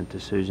investment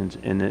decisions,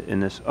 and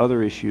this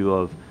other issue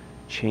of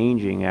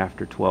changing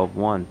after 12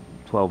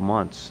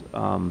 months,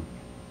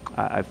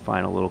 I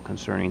find a little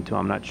concerning too.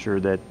 I'm not sure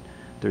that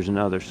there's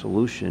another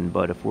solution,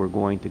 but if we're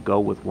going to go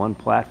with one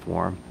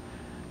platform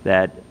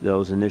that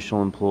those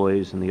initial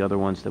employees and the other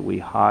ones that we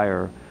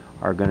hire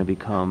are going to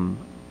become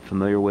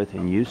familiar with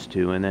and used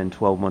to, and then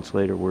 12 months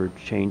later we're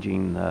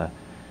changing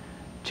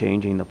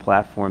the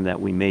platform that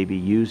we may be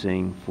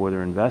using for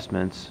their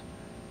investments,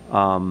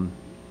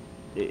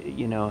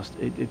 you know,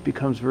 it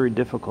becomes very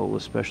difficult,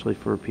 especially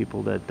for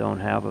people that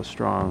don't have a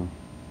strong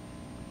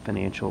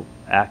financial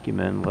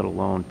acumen, let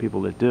alone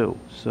people that do.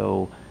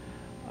 So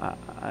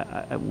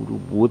I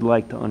would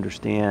like to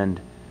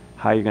understand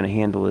how you're going to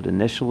handle it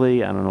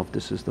initially. I don't know if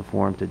this is the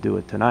forum to do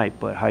it tonight,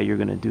 but how you're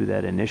going to do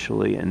that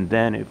initially. And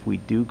then if we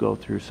do go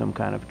through some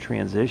kind of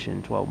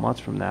transition 12 months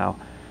from now,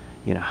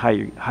 you know, how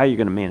you're going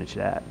to manage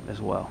that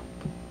as well.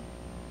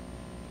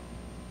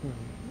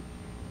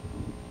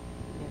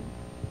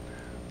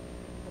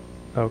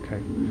 Okay.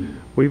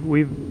 We've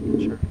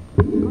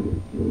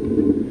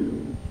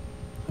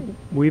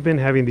been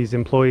having these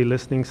employee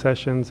listening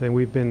sessions, and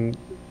we've been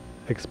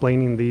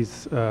explaining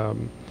these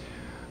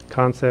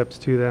concepts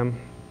to them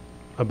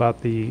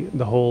about the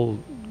whole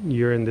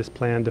you're in this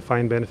plan,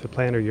 defined benefit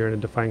plan, or you're in a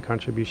defined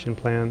contribution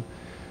plan.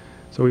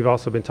 So we've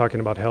also been talking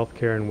about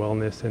healthcare and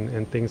wellness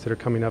and things that are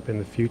coming up in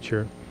the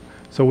future.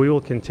 So we will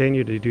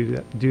continue to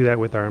do that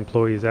with our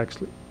employees.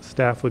 Actually,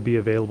 staff would be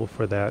available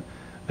for that.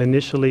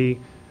 Initially,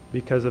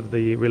 because of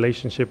the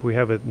relationship we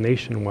have with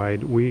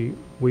Nationwide, we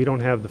don't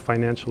have the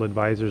financial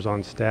advisors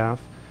on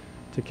staff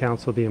to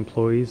counsel the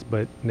employees,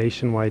 but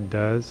Nationwide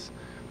does.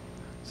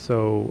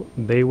 So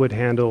they would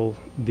handle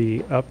the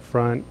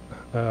upfront,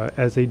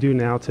 as they do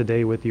now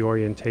today with the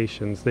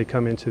orientations. They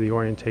come into the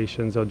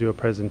orientations, they'll do a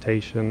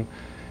presentation,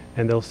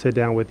 and they'll sit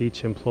down with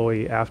each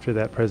employee after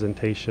that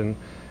presentation,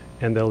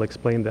 and they'll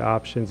explain the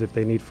options. If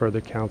they need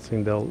further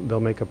counseling, they'll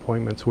make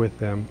appointments with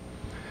them.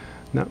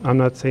 Now, I'm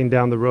not saying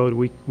down the road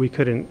we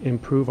couldn't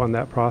improve on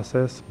that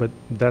process, but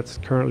that's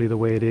currently the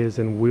way it is,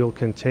 and we'll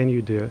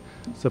continue to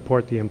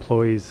support the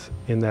employees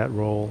in that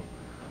role.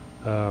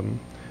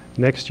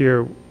 Next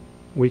year,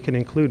 we can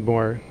include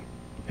more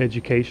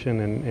education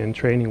and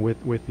training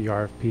with the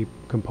RFP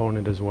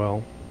component as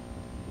well.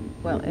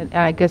 Well, and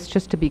I guess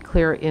just to be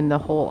clear, in the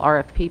whole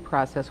RFP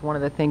process, one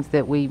of the things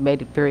that we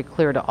made it very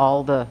clear to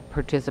all the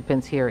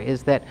participants here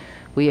is that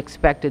we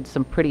expected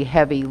some pretty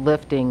heavy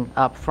lifting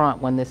up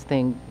front when this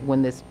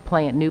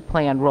new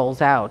plan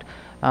rolls out.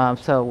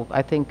 So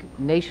I think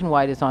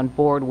Nationwide is on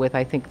board with,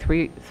 I think,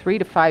 three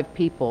to five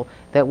people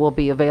that will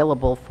be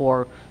available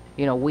for,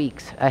 you know,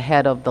 weeks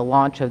ahead of the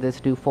launch of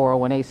this new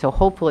 401A. So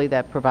hopefully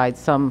that provides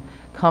some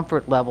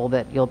comfort level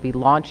that you'll be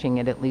launching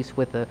it at least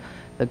with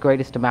the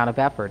greatest amount of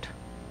effort.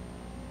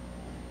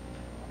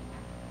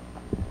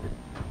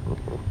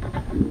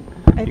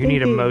 You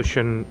need a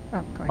motion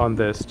on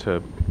this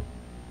to,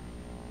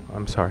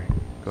 I'm sorry.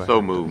 Go ahead.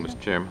 So moved, Mr.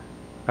 Chairman.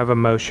 I have a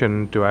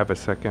motion. Do I have a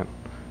second?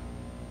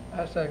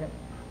 A second.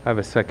 I have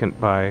a second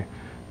by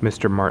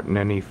Mr. Martin.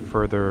 Any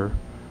further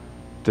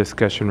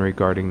discussion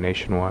regarding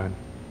Nationwide?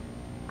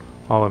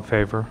 All in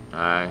favor?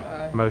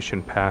 Aye.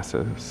 Motion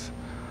passes.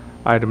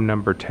 Item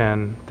number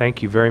 10.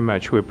 Thank you very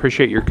much. We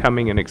appreciate your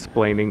coming and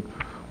explaining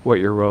what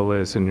your role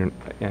is and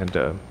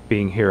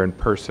being here in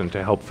person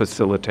to help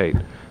facilitate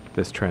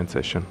this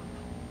transition.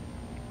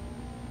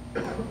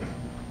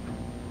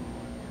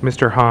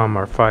 Mr. Hom,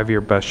 our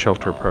 5-year bus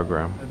shelter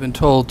program. I've been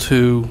told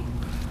to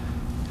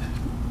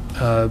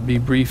be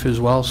brief as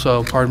well,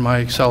 so pardon my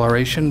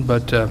acceleration,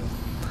 but what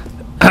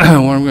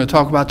I'm going to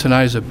talk about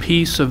tonight is a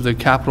piece of the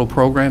capital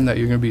program that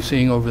you're going to be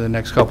seeing over the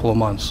next couple of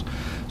months.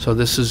 So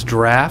this is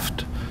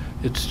draft,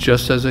 It's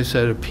just, as I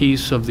said, a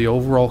piece of the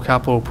overall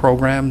capital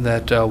program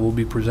that we'll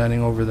be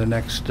presenting over the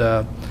next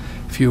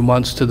few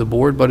months to the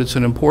board, but it's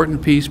an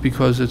important piece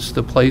because it's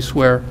the place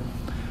where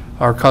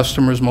our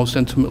customers most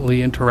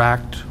intimately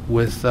interact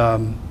with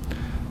our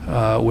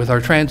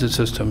transit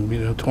system. You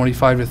know,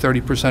 25 to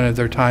 30% of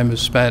their time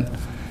is spent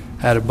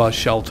at a bus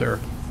shelter.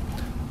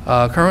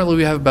 Currently,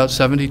 we have about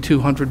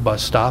 7,200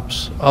 bus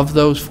stops. Of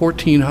those,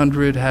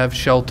 1,400 have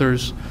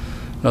shelters,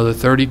 another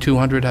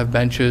 3,200 have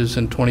benches,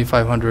 and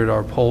 2,500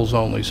 are poles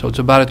only. So it's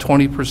about a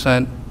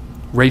 20%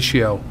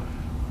 ratio,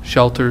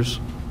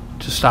 shelters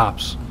to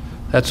stops.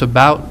 That's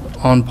about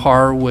on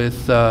par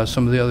with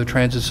some of the other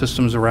transit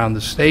systems around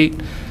the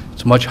state.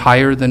 It's much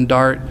higher than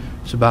DART.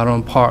 It's about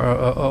on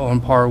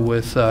par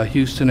with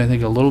Houston, I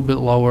think a little bit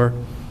lower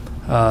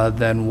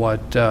than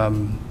what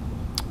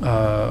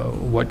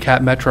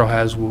Cat Metro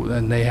has,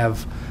 and they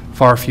have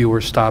far fewer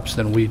stops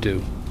than we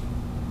do.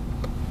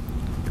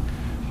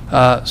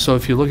 So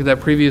if you look at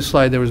that previous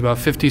slide, there was about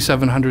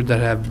 5,700 that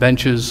have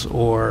benches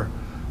or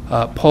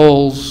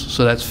poles,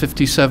 so that's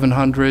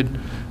 5,700.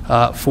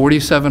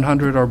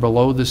 4,700 are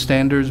below the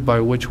standards by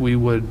which we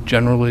would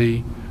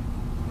generally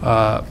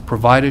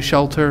provide a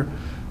shelter.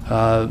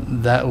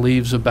 That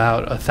leaves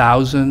about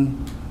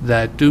 1,000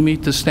 that do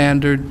meet the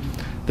standard.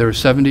 There are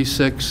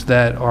 76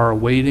 that are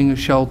awaiting a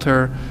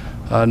shelter,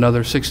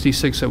 another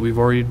 66 that we've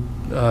already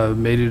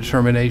made a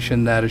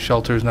determination that a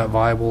shelter is not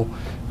viable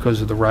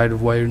because of the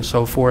right-of-way and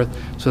so forth.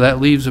 So that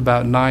leaves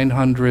about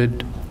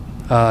 900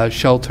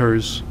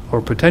 shelters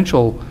or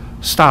potential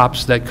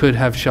stops that could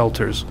have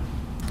shelters.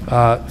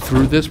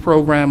 Through this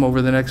program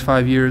over the next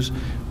 5 years,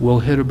 we'll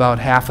hit about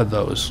half of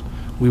those.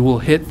 We will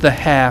hit the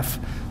half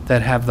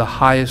that have the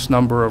highest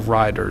number of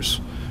riders.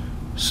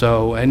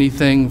 So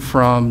anything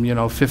from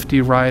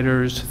 50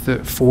 riders,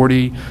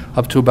 40,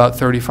 up to about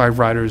 35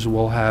 riders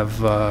will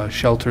have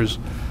shelters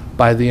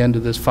by the end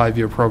of this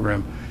 5-year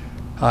program.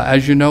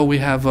 As you know, we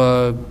have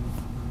a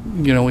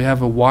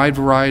wide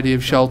variety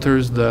of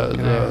shelters. Can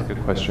I ask a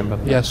question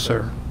about that? Yes,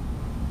 sir.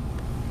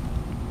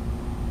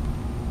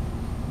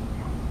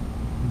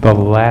 The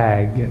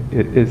lag,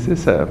 is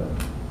this a,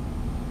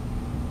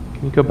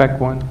 can you go back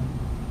one?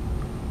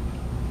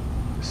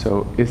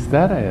 So is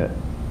that a,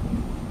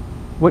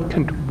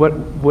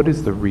 what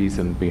is the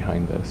reason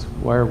behind this?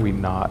 Why are we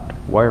not,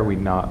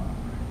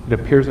 it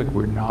appears like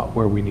we're not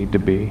where we need to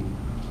be.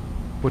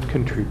 What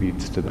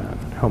contributes to that?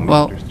 Help me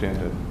understand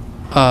it.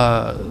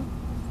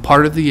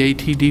 Part of the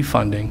ATD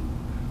funding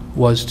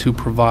was to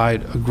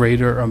provide a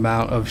greater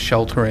amount of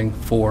sheltering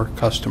for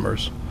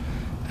customers.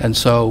 And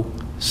so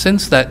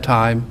since that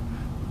time,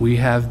 we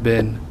have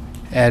been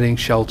adding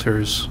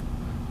shelters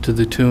to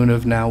the tune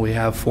of now we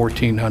have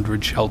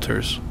 1,400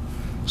 shelters.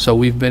 So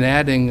we've been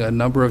adding a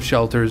number of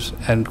shelters,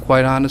 and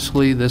quite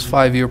honestly, this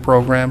 5-year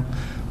program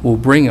will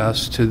bring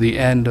us to the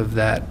end of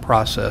that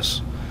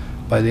process.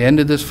 By the end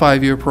of this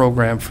 5-year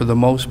program, for the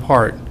most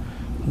part,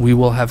 we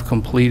will have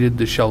completed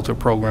the shelter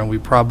program. We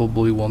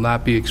probably will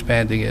not be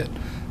expanding it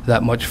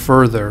that much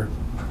further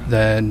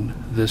than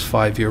this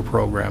 5-year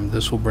program.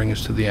 This will bring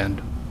us to the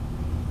end.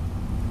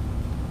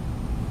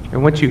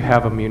 And once you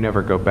have them, you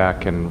never go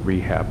back and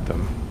rehab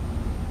them.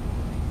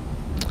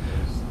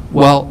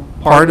 Well,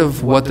 part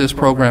of what this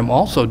program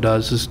also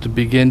does is to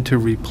begin to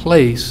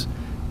replace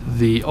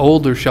the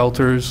older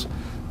shelters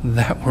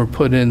that were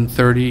put in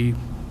 30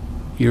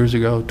 years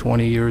ago,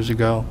 20 years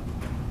ago.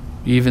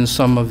 Even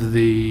some of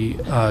the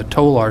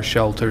Tolar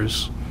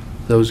shelters,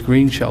 those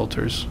green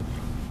shelters.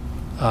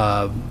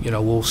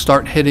 We'll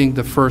start hitting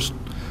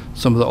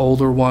some of the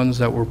older ones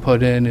that were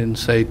put in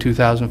say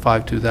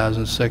 2005,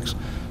 2006.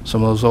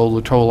 Some of those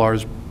older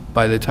Tolars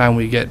by the time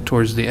we get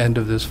towards the end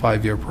of this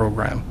 5-year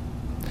program.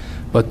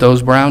 But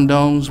those brown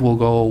domes will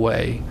go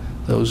away.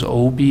 Those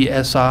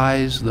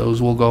OBSIs,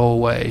 those will go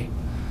away.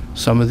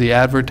 Some of the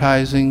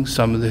advertising,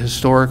 some of the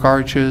historic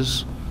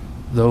arches,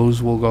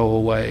 those will go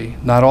away.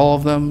 Not all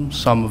of them,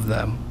 some of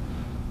them.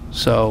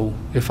 So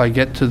if I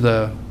get to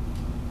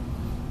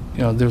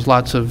there's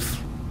lots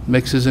of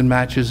mixes and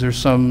matches. There's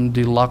some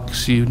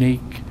deluxe,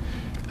 unique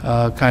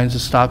kinds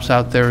of stops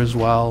out there as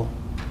well.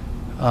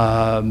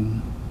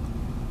 The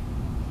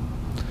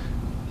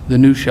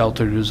new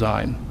shelter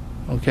design,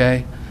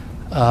 okay?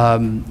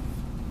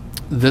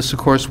 This, of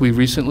course, we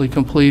recently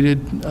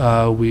completed.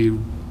 We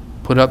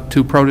put up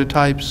 2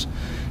 prototypes.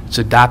 It's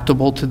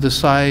adaptable to the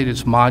site.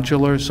 It's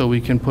modular, so we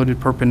can put it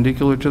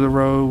perpendicular to the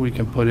road. We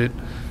can put it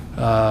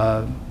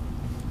at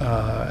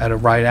a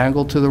right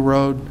angle to the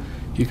road.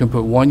 You can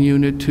put 1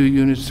 unit, 2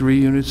 units, 3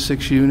 units,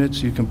 6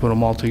 units. You can put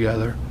them all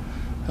together.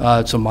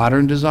 It's a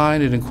modern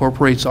design. It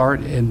incorporates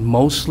art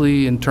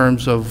mostly in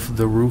terms of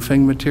the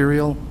roofing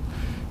material.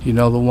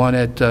 The one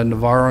at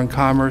Navarro and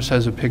Commerce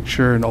has a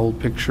picture, an old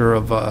picture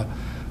of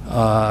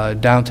a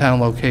downtown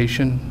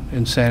location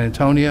in San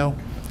Antonio.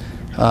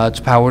 It's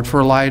powered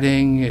for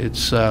lighting.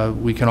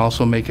 We can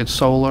also make it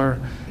solar,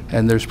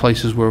 and there's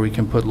places where we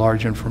can put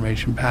large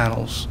information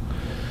panels.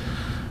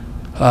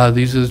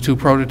 These are the 2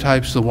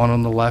 prototypes, the one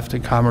on the left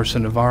at Commerce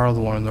and Navarro,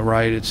 the one on the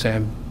right at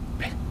San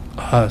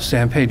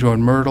Pedro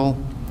and Myrtle.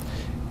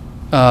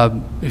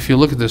 If you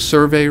look at the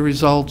survey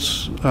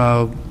results,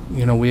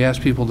 you know, we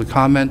asked people to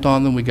comment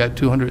on them. We got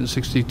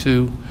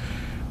 262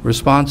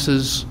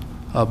 responses,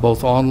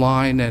 both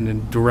online and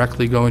in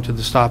directly going to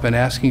the stop and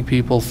asking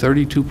people.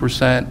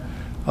 32%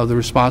 of the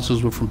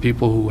responses were from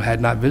people who had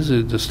not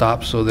visited the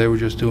stop, so they were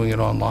just doing it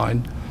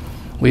online.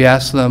 We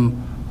asked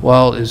them,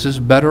 well, is this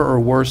better or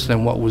worse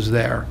than what was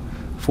there?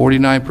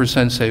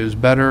 49% say it was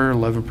better,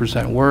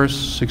 11%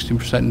 worse,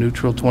 16%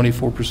 neutral,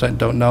 24%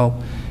 don't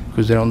know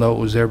because they don't know it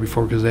was there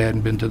before because they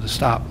hadn't been to the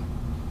stop.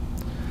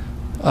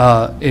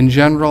 In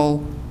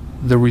general,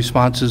 the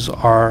responses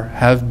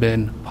have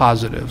been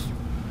positive.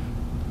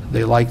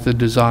 They like the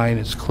design,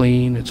 it's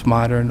clean, it's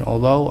modern,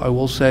 although I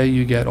will say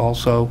you get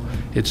also,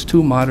 it's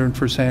too modern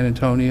for San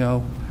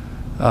Antonio,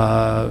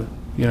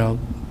 you know,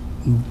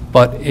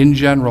 but in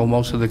general,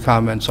 most of the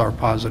comments are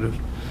positive.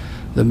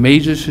 The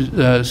major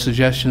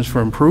suggestions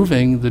for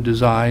improving the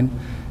design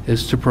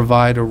is to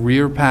provide a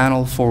rear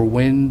panel for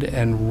wind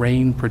and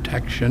rain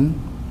protection,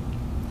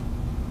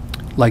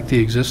 like the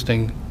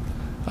existing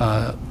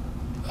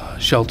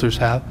shelters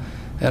have,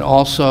 and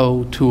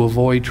also to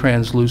avoid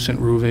translucent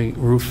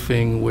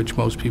roofing, which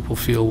most people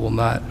feel will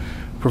not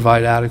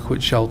provide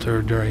adequate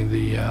shelter during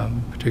the,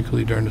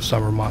 particularly during the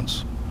summer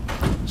months.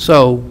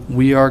 So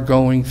we are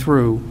going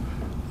through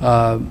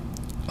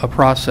a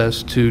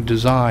process to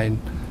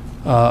design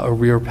a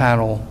rear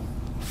panel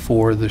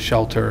for the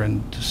shelter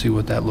and to see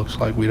what that looks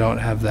like. We don't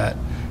have that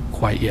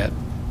quite yet.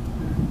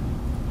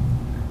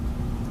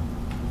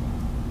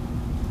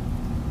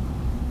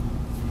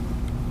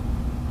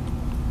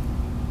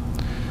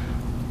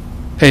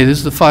 Hey, this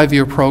is the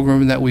 5-year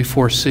program that we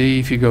foresee.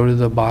 If you go to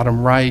the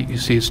bottom right, you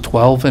see it's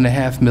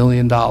 $12.5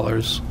 million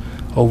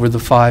over the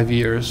 5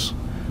 years.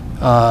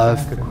 I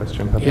have a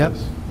question about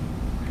this.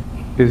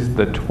 Is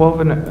the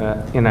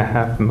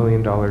 $12.5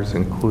 million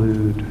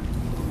include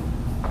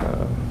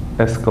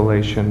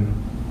escalation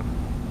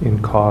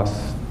in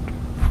costs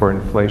for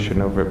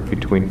inflation over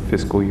between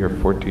fiscal year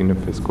 14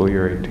 and fiscal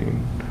year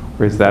 18?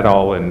 Or is that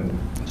all in?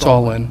 It's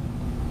all in.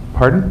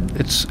 Pardon?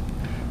 It's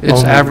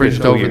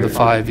averaged over the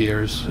 5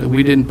 years.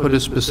 We didn't put a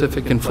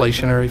specific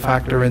inflationary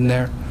factor in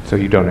there. So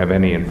you don't have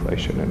any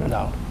inflation in it?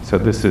 No. So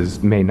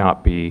this may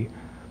not be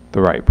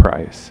the right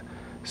price.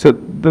 So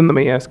then let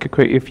me ask a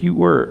quick,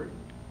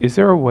 is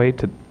there a way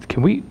to,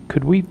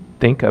 could we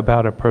think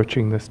about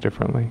approaching this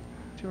differently?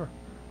 Sure.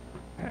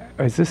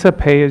 Is this a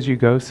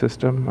pay-as-you-go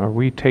system? Are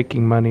we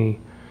taking money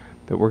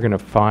that we're going to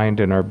find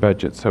in our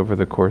budgets over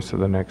the course of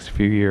the next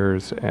few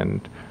years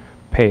and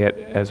pay it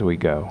as we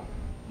go?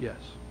 Yes.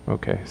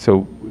 Okay,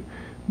 so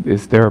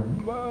is there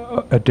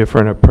a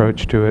different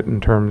approach to it in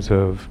terms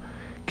of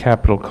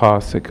capital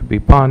costs that could be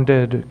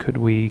bonded? Could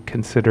we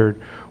consider,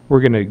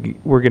 we're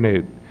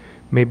gonna,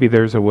 maybe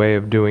there's a way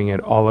of doing it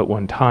all at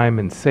one time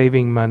and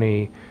saving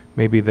money.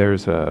 Maybe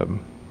there's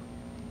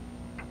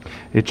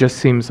it just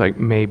seems like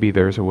maybe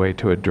there's a way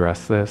to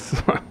address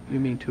this. You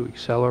mean to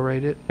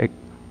accelerate it?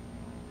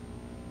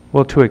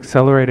 Well, to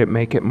accelerate it,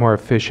 make it more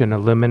efficient,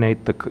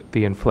 eliminate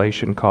the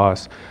inflation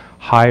costs,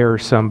 hire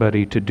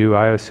somebody to do,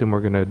 I assume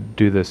we're going to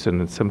do this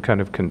in some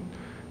kind of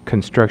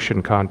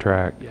construction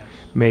contract. Yes.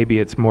 Maybe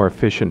it's more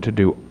efficient to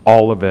do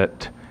all of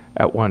it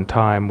at one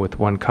time with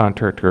one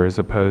contractor as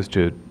opposed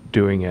to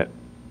doing it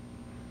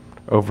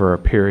over a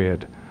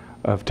period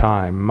of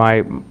time.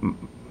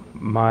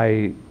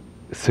 My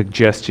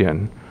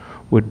suggestion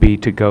would be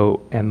to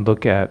go and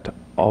look at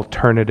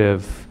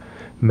alternative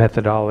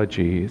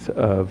methodologies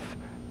of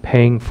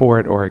paying for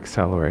it or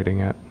accelerating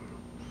it.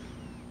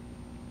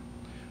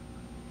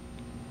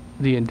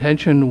 The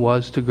intention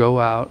was to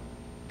go out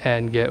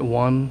and get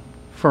one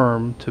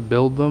firm to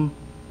build them,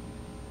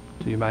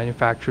 to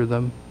manufacture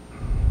them,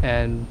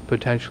 and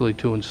potentially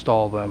to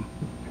install them.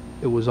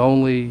 It was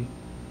only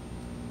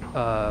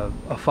a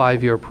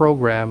 5-year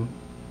program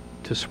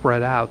to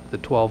spread out the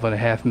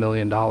 $12.5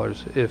 million.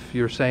 If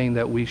you're saying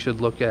that we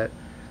should look at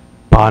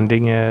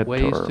bonding it,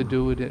 ways or to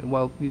do it,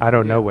 well, I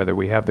don't know whether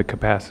we have the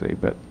capacity,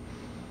 but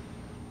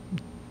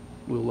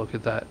we'll look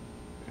at that.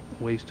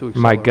 Ways to accelerate.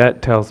 My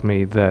gut tells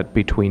me that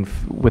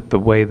with the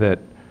way that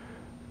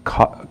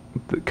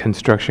the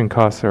construction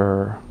costs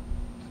are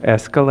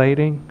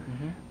escalating,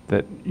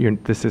 that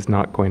this is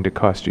not going to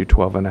cost you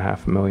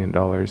 $12.5 million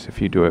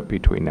if you do it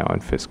between now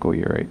and fiscal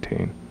year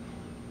 18.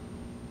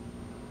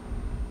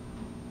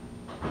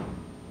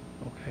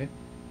 Okay.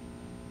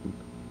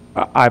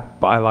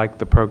 I like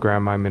the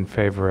program. I'm in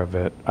favor of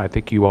it. I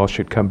think you all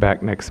should come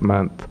back next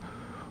month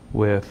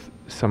with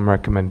some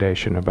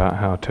recommendation about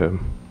how to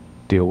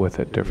deal with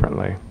it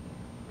differently.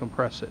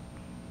 Compress it.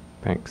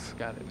 Thanks.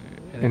 Got it.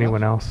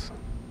 Anyone else?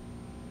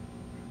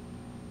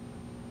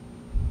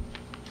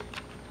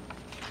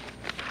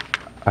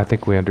 I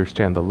think we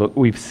understand the look.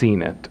 We've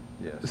seen it.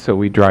 Yes. So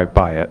we drive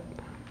by it.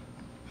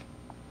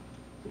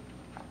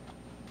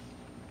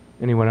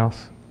 Anyone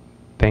else?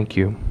 Thank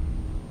you.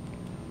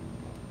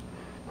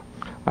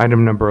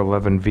 Item number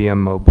 11, VIA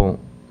Mobile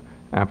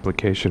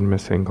application,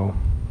 Ms. Engel.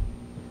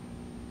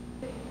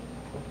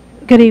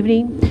 Good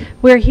evening.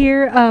 We're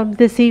here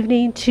this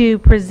evening to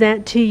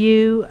present to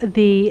you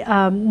the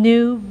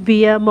new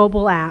VIA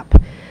mobile app.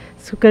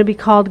 It's going to be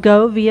called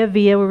Go Via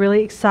VIA. We're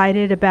really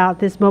excited about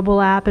this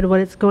mobile app and what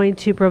it's going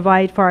to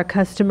provide for our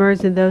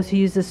customers and those who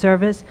use the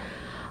service.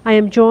 I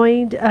am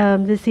joined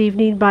this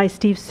evening by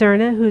Steve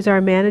Cerna, who's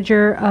our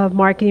Manager of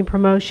Marketing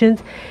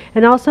Promotions.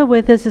 And also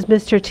with us is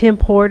Mr. Tim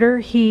Porter.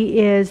 He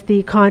is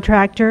the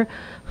contractor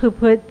who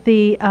put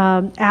the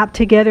app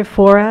together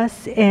for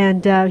us,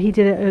 and he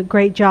did a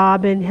great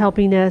job in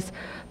helping us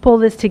pull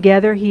this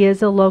together. He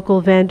is a local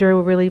vendor.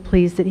 We're really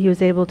pleased that he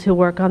was able to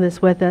work on this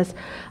with us.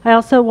 I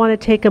also want to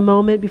take a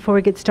moment before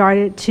we get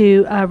started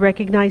to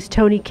recognize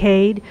Tony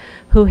Cade,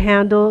 who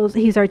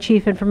he's our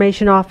Chief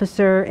Information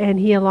Officer, and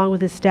he, along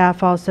with his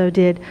staff, also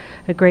did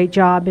a great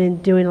job in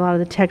doing a lot of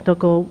the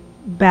technical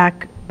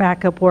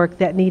backup work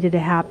that needed to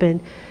happen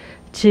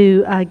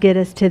to get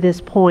us to this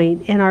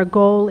point. And our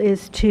goal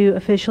is to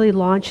officially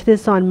launch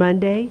this on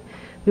Monday.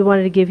 We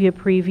wanted to give you a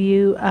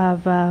preview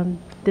of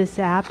this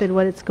app and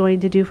what it's going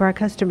to do for our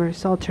customers.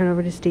 So I'll turn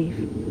over to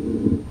Steve.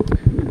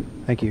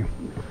 Thank you.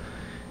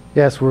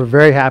 Yes, we're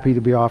very happy to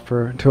be able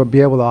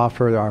to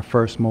offer our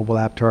first mobile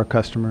app to our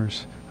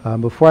customers.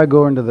 Before I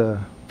go into the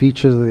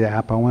features of the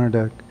app, I wanted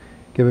to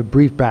give a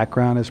brief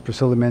background. As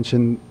Priscilla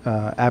mentioned,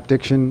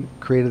 AppDiction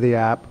created the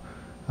app.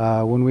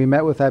 When we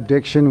met with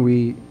AppDiction,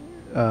 we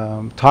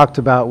talked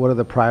about what are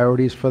the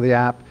priorities for the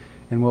app,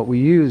 and what we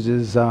use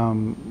is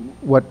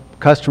what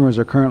customers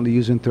are currently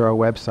using through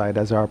our website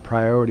as our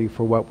priority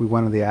for what we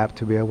wanted the app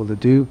to be able to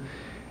do.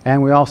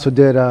 And we also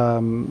did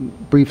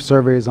brief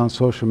surveys on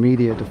social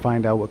media to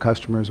find out what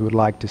customers would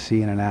like to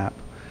see in an app.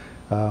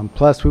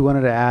 Plus, we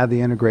wanted to add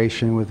the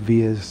integration with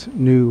VIA's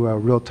new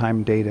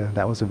real-time data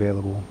that was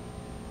available.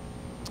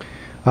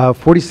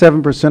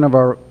 47% of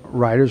our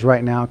riders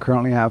right now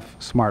currently have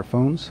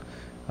smartphones.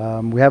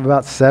 We have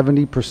about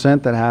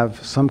 70% that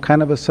have some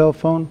kind of a cell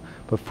phone,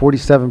 but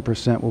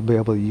 47% will be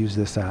able to use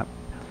this app.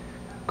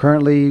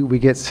 Currently, we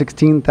get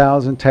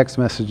 16,000 text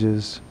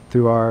messages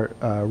through our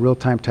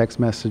real-time text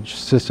message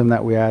system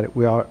that we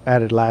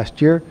added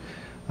last year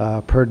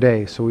per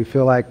day. So we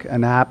feel like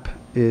an app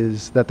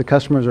is that the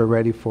customers are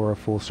ready for a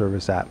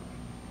full-service app.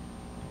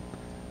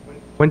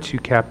 Once you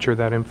capture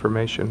that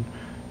information,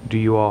 do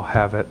you all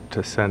have it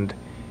to send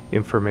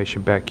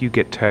information back? You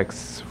get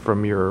texts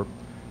from your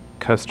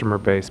customer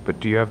base, but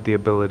do you have the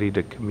ability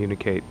to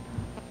communicate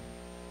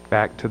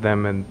back to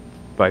them and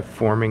by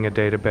forming a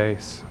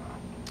database?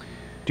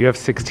 Do you have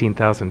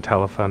 16,000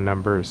 telephone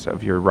numbers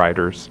of your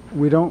riders?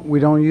 We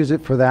don't use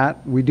it for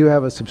that. We do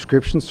have a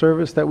subscription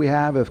service that we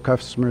have if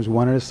customers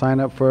wanted to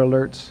sign up for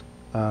alerts,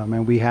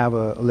 and we have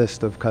a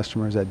list of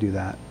customers that do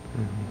that.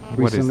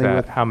 Mm-hmm. What is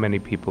that? How many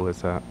people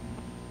is that?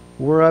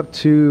 We're up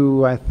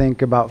to, I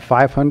think, about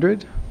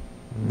 500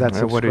 that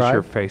subscribe. What does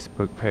your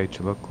Facebook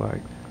page look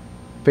like?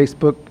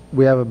 Facebook,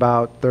 we have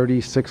about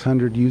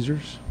 3,600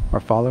 users or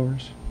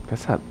followers.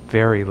 That's a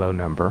very low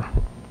number,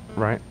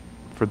 right?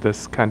 For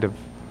this kind of...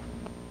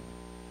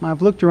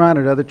 I've looked around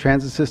at other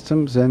transit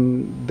systems,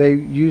 and they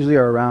usually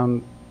are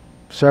around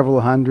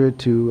several hundred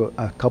to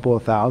a couple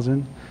of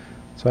thousand.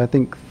 So I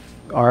think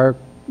our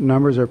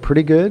numbers are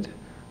pretty good,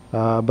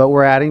 but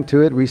we're adding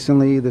to it.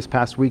 Recently, this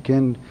past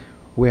weekend,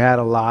 we had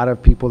a lot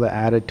of people that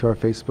added to our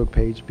Facebook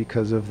page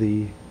because of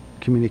the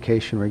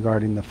communication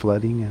regarding the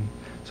flooding. And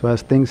so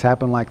as things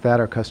happen like that,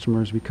 our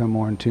customers become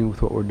more in tune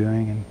with what we're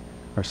doing and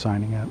are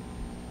signing up.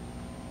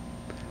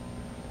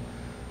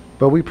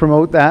 But we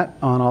promote that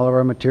on all of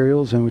our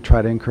materials, and we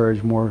try to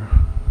encourage more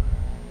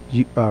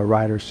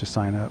riders to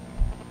sign up.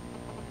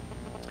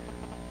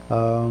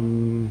 I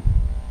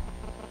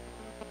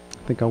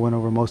think I went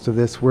over most of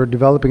this. We're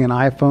developing an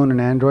iPhone and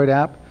Android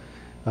app.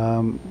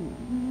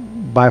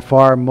 By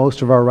far,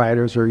 most of our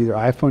riders are either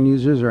iPhone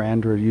users or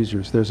Android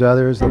users. There's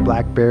others, the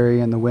BlackBerry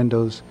and the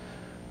Windows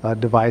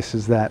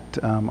devices that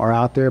are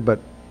out there, but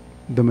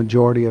the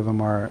majority of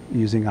them are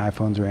using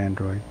iPhones or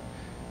Android.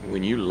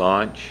 When you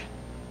launch,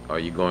 are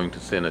you going to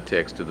send a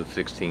text to the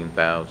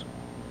 16,000?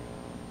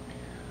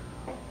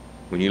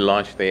 When you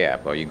launch the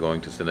app, are you going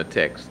to send a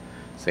text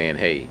saying,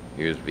 hey,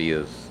 here's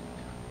VIA's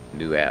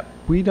new app?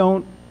 We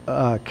don't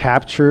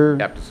capture...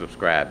 You have to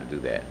subscribe to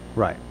do that.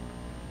 Right.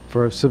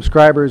 For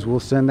subscribers, we'll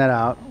send that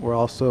out. We're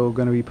also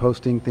going to be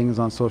posting things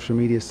on social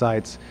media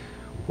sites.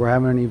 We're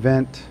having an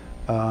event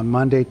on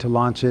Monday to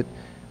launch it,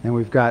 and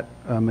we've got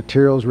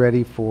materials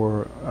ready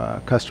for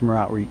customer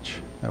outreach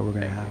that we're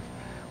going to have.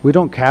 We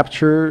don't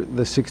capture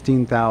the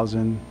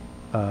 16,000.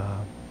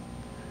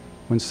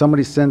 When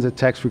somebody sends a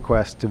text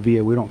request to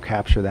VIA, we don't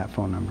capture that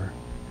phone number.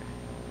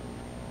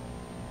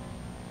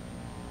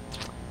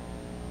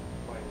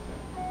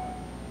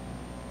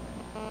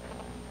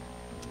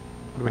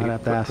 I'd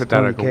have to ask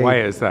Tony Cade.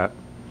 Why is that?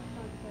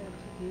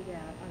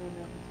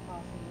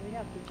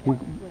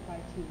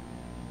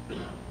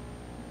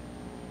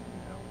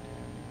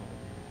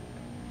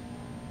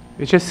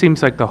 It just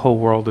seems like the whole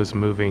world is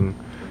moving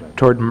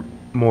toward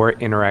more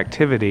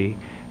interactivity,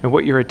 and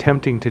what you're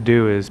attempting to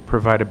do is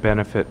provide a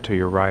benefit to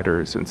your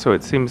riders, and so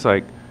it seems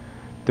like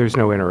there's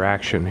no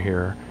interaction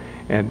here.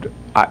 And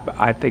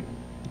I think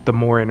the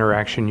more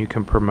interaction you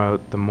can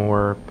promote, the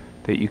more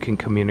that you can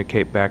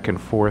communicate back and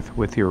forth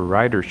with your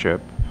ridership,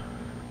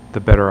 the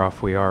better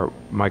off we are.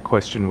 My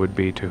question would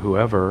be to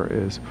whoever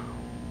is,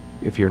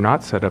 if you're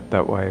not set up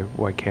that way,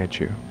 why can't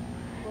you?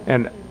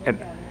 And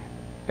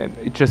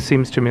it just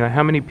seems to me, like,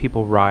 how many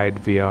people ride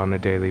VIA on a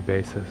daily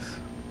basis?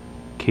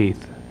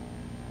 Keith?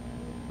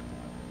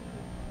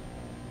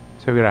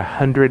 So we've got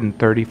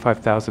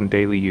 135,000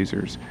 daily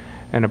users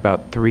and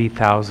about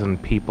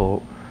 3,000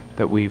 people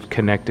that we've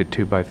connected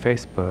to by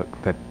Facebook.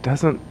 That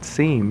doesn't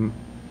seem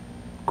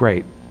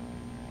great.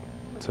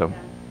 So.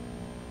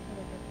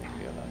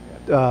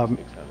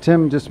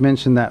 Tim just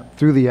mentioned that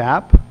through the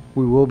app,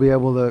 we will be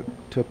able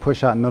to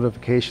push out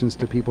notifications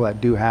to people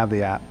that do have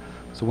the app.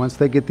 So once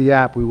they get the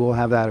app, we will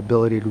have that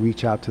ability to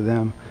reach out to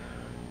them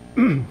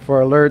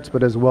for alerts,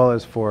 but as well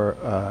as for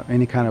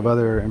any kind of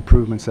other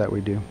improvements that we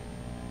do.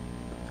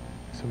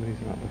 Somebody's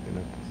not looking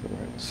at this,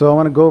 right? So I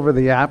want to go over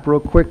the app real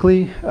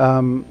quickly.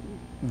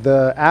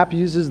 The app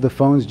uses the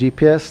phone's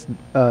GPS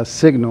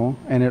signal,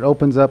 and it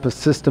opens up a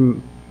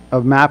system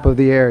of map of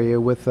the area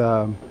with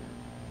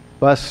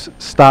bus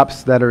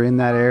stops that are in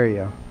that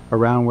area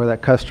around where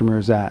that customer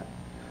is at.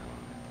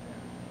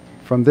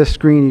 From this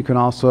screen, you can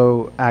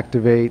also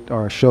activate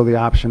or show the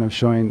option of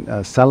showing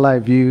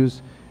satellite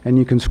views, and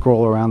you can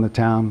scroll around the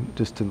town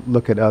just to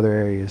look at other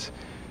areas.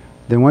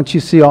 Then once you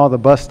see all the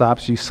bus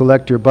stops, you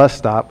select your bus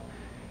stop,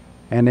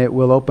 and it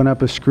will open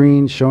up a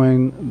screen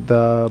showing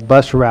the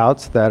bus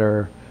routes that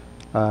are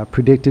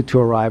predicted to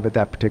arrive at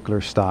that particular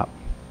stop.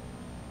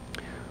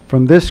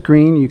 From this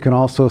screen, you can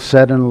also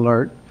set an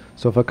alert.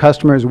 So if a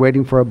customer is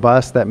waiting for a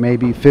bus that may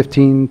be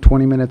 15,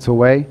 20 minutes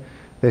away,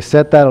 they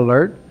set that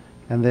alert,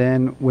 and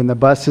then when the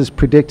bus is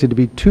predicted to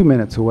be 2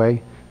 minutes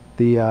away,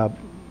 the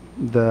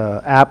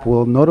app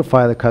will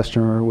notify the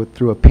customer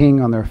through a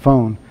ping on their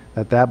phone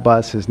that that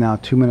bus is now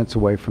 2 minutes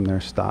away from their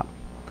stop.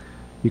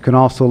 You can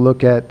also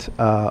look at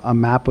a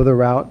map of the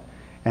route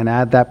and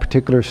add that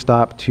particular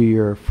stop to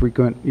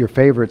your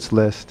favorites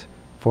list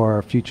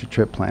for future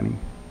trip planning.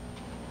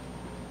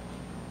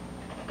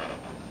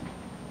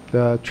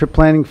 The trip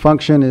planning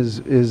function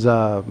is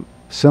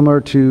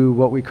similar to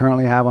what we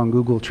currently have on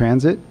Google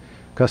Transit.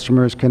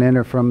 Customers can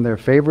enter from their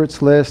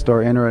favorites list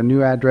or enter a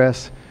new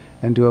address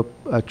and do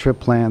a trip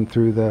plan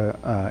through the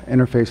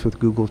interface with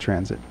Google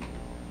Transit.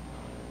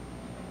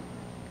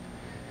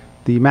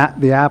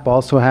 The app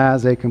also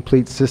has a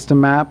complete system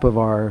map of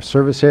our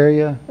service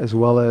area, as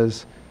well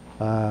as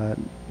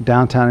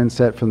downtown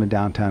inset from the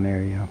downtown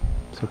area.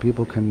 So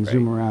people can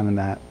zoom around in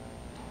that.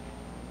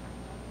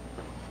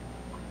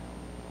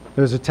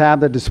 There's a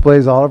tab that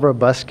displays all of our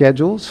bus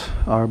schedules,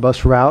 our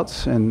bus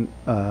routes, and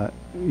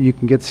you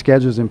can get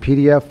schedules in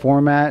PDF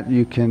format.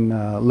 You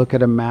can look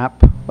at a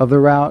map of the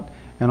route,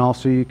 and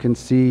also you can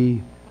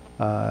see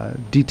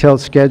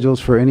detailed schedules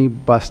for any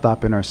bus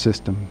stop in our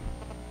system.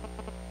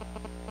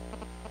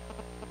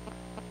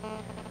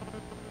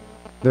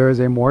 There is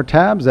a More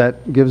tab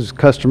that gives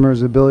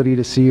customers the ability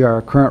to see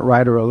our current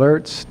rider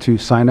alerts, to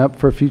sign up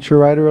for future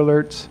rider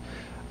alerts.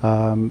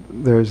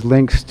 There's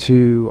links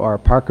to our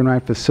park and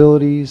ride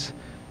facilities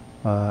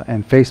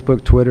and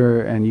Facebook,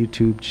 Twitter, and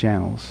YouTube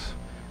channels.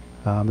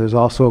 There's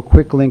also a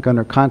quick link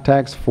under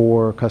contacts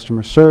for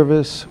customer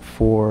service,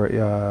 for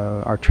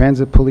our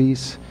transit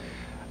police,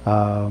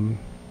 and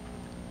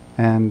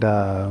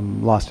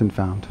lost and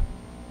found.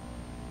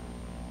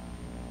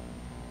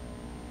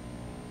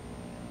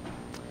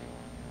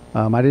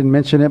 I didn't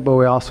mention it, but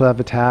we also have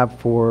a tab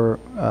for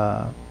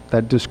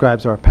that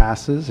describes our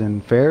passes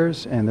and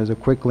fares, and there's a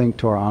quick link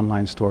to our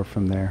online store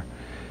from there.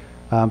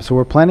 So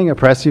we're planning a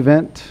press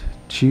event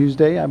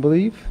Tuesday, I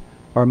believe,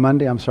 or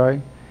Monday, I'm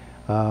sorry.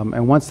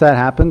 And once that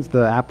happens,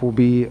 the app will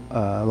be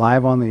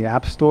live on the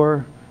App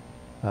Store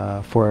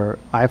for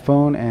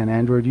iPhone and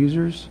Android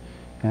users.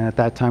 And at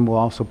that time, we'll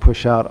also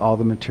push out all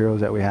the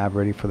materials that we have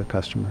ready for the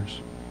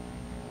customers.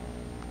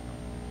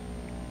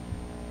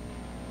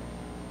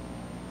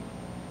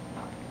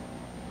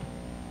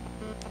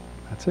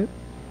 That's it.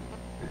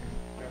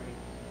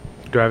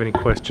 Do I have any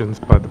questions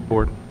by the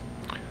board?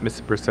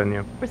 Mrs.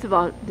 Briseño. First of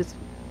all, just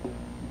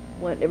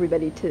want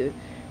everybody to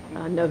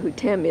know who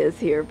Tim is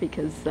here,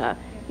 because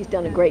he's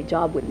done a great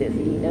job with this.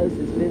 He knows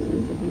his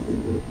business,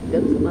 and he's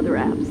done some other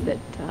apps that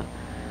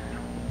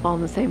fall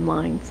in the same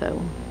line. So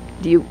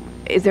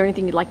is there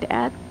anything you'd like to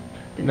add?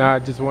 No, I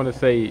just want to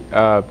say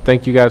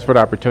thank you guys for the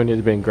opportunity.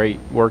 It's been great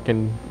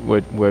working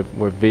with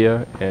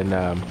VIA,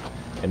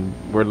 and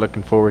we're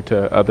looking forward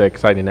to other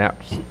exciting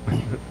apps.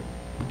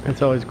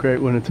 It's always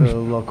great when it's a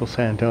local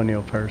San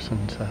Antonio person,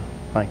 so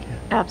thank you.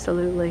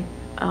 Absolutely.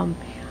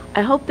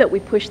 I hope that we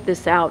push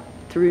this out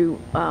through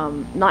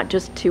not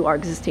just to our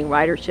existing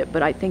ridership,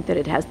 but I think that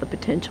it has the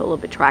potential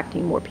of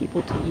attracting more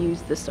people to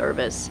use the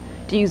service,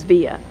 to use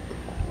VIA,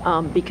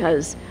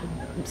 because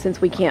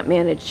since we can't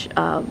manage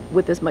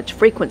with as much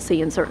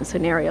frequency in certain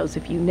scenarios,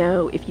 if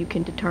you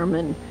can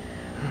determine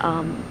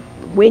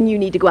when you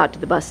need to go out to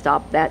the bus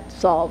stop, that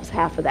solves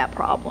half of that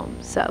problem.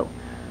 So,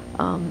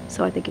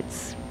 I think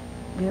it's,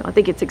 I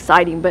think it's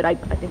exciting, but I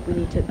think we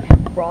need to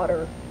have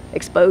broader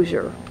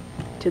exposure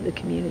to the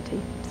community.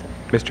 So.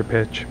 Mr.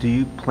 Pitch. Do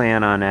you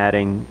plan on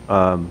adding,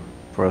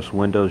 for us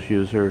Windows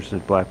users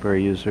and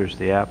BlackBerry users,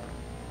 the app?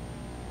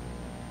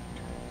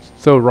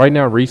 So right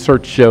now,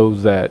 research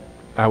shows that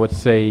I would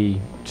say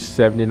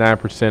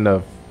 79%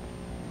 of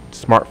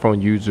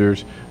smartphone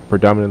users,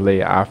 predominantly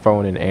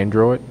iPhone and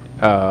Android.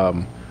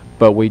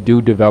 But we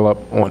do develop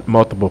on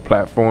multiple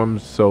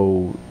platforms,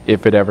 so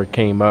if it ever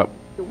came up,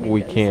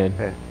 we can.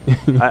 Okay.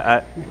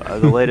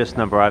 The latest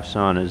number I've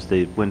seen is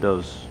the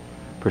Windows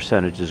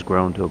percentage has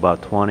grown to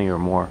about 20 or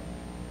more.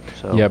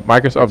 So yeah,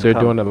 Microsoft, they're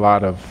doing a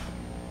lot of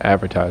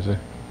advertising.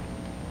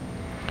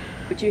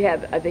 But you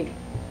have, I think,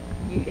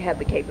 you have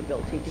the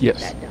capability to Yes.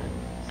 get that done.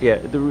 yeah,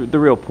 the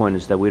real point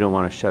is that we don't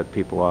want to shut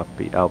people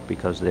out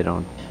because they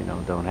don't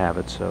have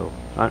it. So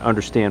I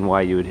understand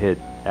why you would hit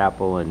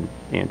Apple and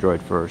Android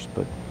first,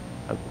 but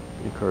I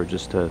encourage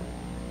us to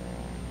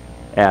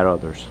add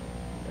others.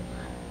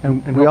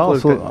 And we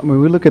also, I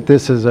mean, we look at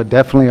this as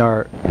definitely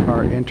our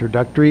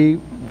introductory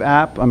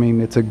app. I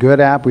mean, it's a good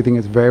app. We think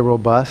it's very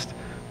robust,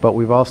 but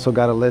we've also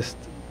got a list,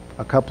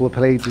 a couple of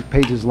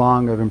pages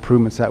long of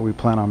improvements that we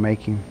plan on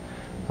making.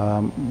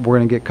 We're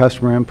going to get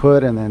customer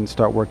input and then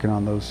start working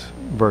on those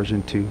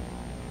version 2.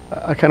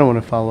 I kind of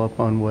want to follow up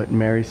on what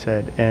Mary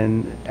said,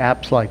 and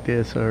apps like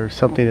this are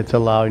something that's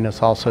allowing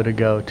us also to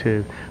go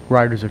to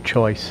riders of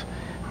choice.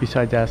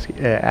 Besides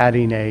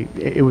adding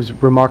it was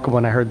remarkable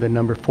when I heard the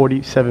number,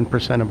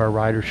 47% of our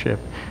ridership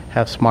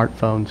have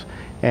smartphones.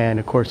 And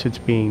of course, it's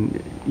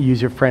being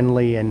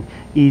user-friendly and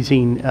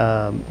easing,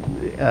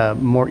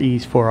 more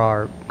ease for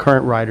our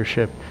current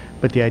ridership.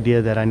 But the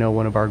idea that I know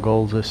one of our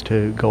goals is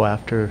to go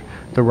after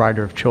the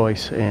rider of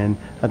choice. And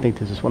I think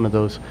this is one of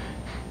those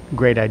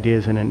great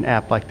ideas, and an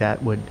app like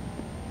that would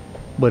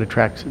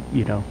attract,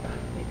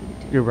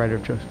 your rider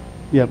of choice.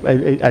 Yeah,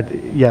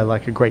 yeah,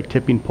 like a great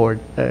tipping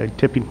point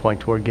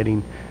toward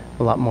getting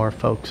a lot more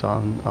folks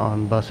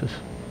on buses.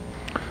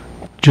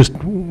 Just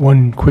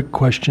one quick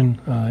question,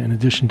 in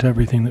addition to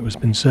everything that was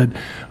been said.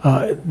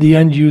 The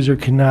end user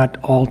cannot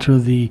alter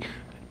the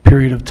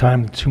period of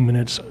time, 2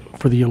 minutes,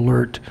 for the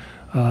alert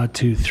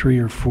to 3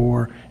 or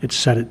 4. It's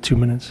set at 2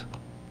 minutes?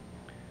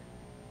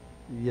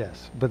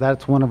 Yes, but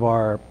that's one of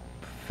our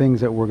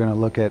things that we're going to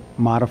look at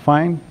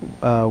modifying.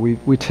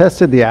 We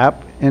tested the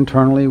app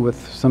internally with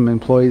some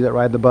employees that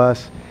ride the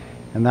bus,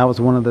 and that was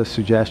one of the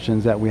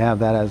suggestions, that we have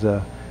that as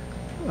a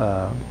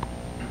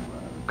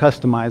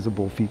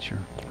customizable feature.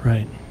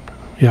 Right.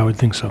 Yeah, I would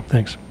think so.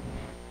 Thanks.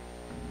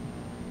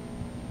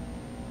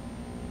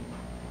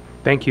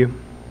 Thank you.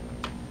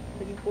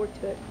 Looking forward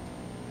to it.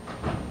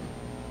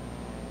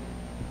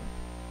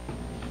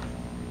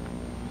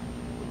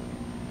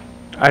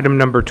 Item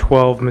number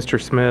 12,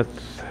 Mr.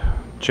 Smith,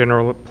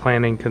 General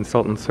Planning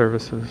Consultant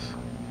Services.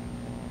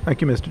 Thank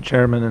you, Mr.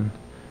 Chairman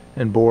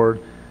and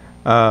Board.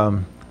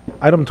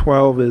 Item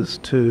 12 is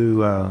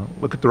to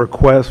look at the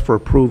request for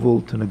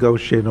approval to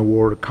negotiate and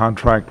award a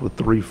contract with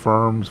 3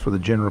 firms for the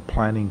general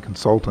planning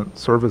consultant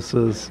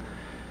services.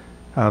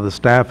 The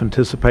staff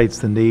anticipates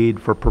the need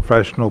for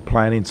professional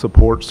planning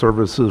support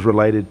services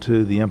related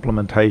to the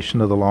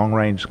implementation of the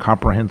Long-Range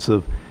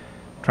Comprehensive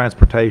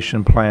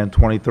Transportation Plan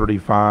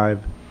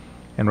 2035,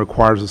 and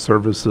requires the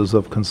services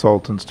of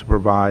consultants to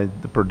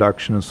provide the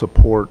production and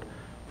support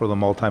for the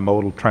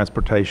multimodal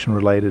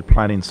transportation-related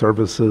planning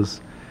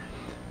services.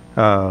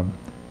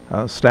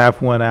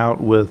 Staff went out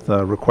with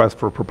requests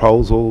for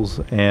proposals,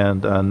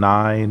 and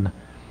 9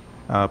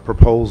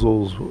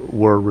 proposals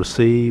were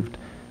received.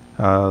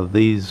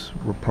 These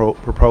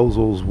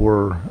proposals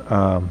were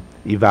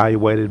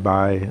evaluated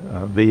by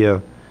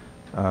VIA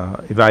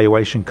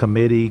Evaluation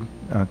Committee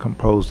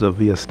composed of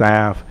VIA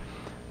staff.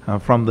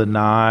 From the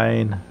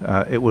 9,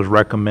 it was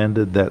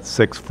recommended that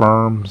 6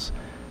 firms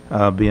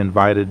be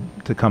invited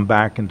to come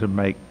back and to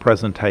make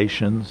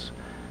presentations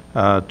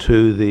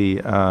to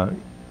the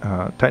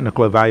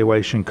Technical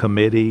Evaluation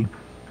Committee,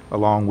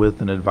 along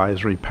with an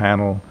advisory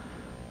panel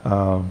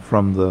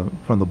from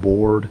the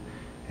board.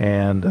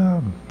 And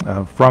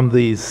from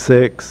these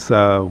 6,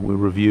 we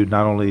reviewed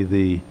not only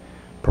the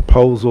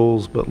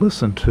proposals, but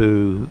listened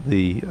to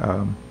the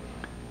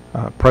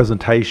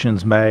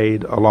presentations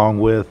made, along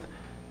with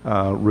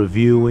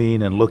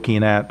reviewing and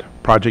looking at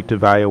project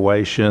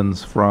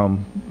evaluations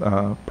from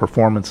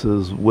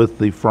performances with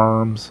the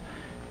firms.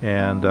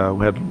 And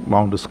we had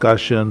long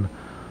discussion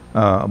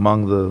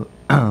among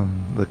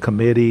the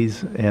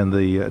committees and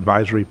the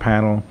advisory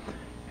panel.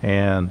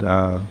 And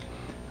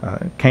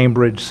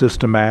Cambridge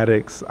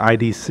Systematics,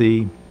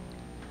 IDC,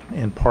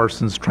 and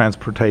Parsons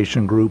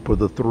Transportation Group were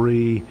the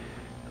 3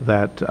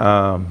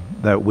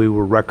 that we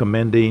were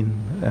recommending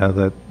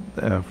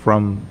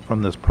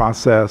from this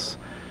process.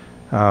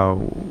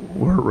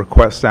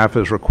 Staff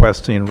is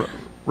requesting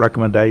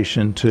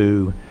recommendation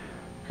for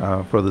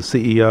the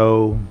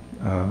CEO,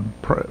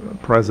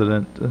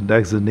 President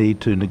designee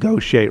to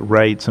negotiate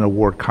rates and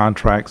award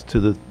contracts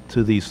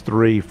to these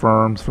 3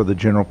 firms for the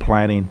general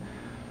planning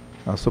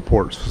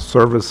support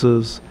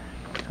services.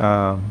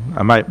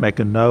 I might make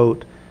a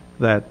note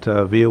that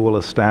VIA will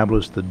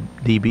establish the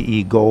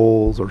DBE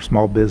goals or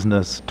small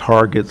business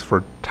targets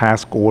for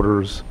task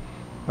orders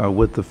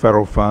with the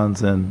federal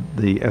funds and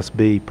the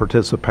SB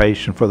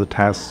participation for the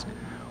task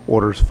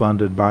orders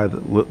funded by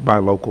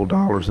local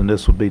dollars, and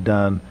this will be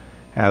done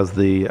as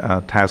the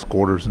task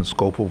orders and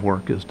scope of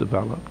work is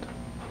developed.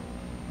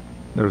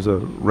 There's a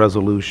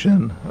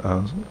resolution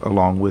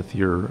along with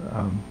your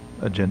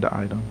agenda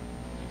item.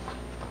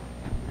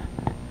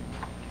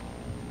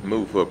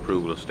 Move for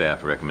approval of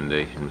staff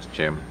recommendation, Mr.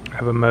 Chairman. I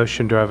have a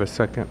motion. Do I have a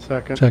second?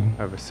 Second.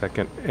 I have a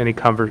second. Any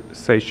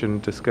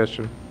conversation,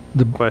 discussion,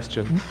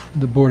 question?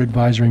 The board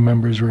advisory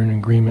members are in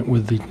agreement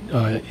with the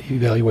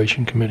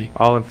evaluation committee.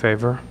 All in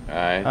favor?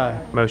 Aye.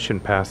 Aye.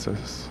 Motion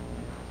passes.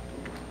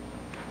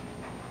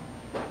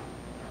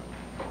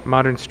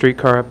 Modern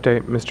streetcar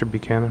update, Mr.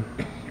 Buchanan.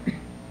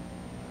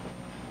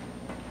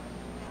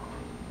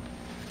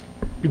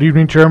 Good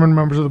evening, Chairman,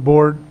 members of the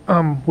board.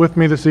 With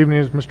me this evening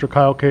is Mr.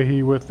 Kyle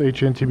Cahey with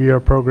HNTB, our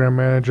program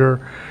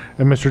manager,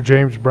 and Mr.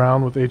 James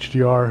Brown with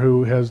HDR,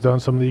 who has done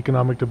some of the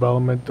economic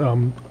development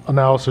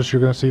analysis you're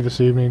going to see this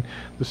evening.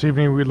 This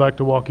evening, we'd like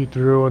to walk you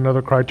through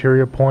another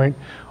criteria point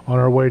on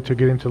our way to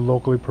getting to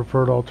locally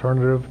preferred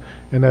alternative,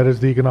 and that is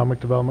the economic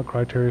development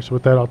criteria. So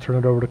with that, I'll turn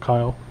it over to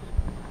Kyle.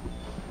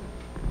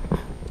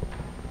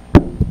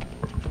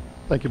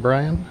 Thank you,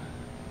 Brian.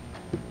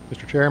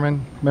 Mr.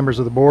 Chairman, members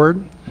of the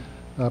board,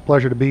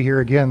 pleasure to be here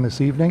again this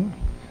evening.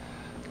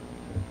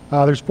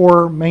 There's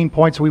 4 main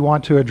points we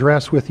want to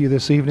address with you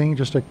this evening.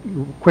 Just a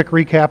quick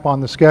recap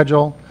on the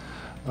schedule,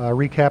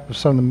 recap of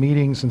some of the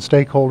meetings and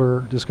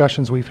stakeholder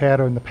discussions we've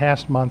had in the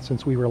past month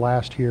since we were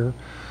last here.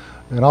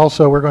 And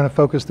also, we're going to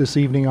focus this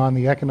evening on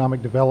the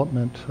economic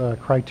development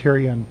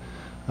criterion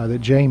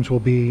that James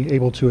will be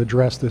able to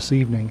address this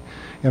evening.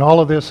 And all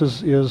of this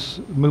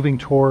is moving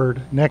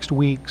toward next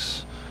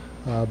week's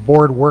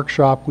board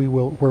workshop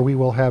where we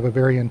will have a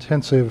very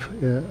intensive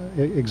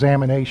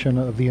examination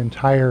of the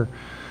entire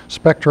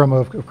spectrum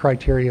of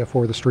criteria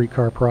for the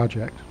streetcar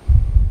project.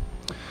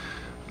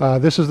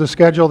 This is the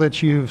schedule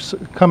that you've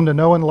come to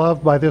know and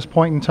love by this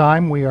point in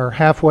time. We are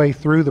halfway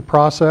through the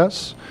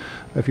process.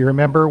 If you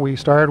remember, we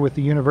started with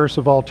the universe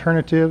of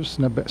alternatives,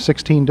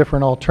 16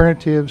 different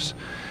alternatives.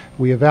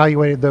 We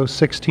evaluated those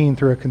 16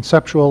 through a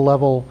conceptual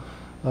level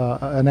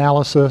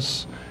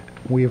analysis.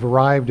 We have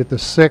arrived at the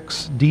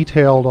 6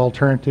 detailed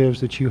alternatives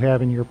that you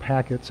have in your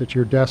packets at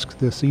your desk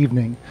this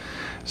evening.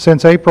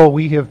 Since April,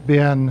 we have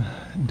been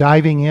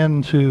diving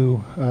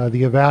into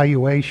the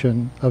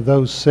evaluation of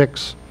those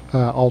 6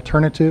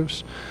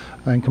 alternatives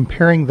and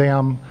comparing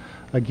them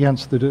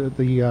against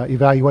the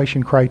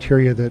evaluation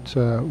criteria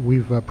that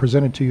we've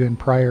presented to you in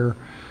prior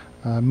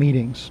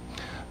meetings.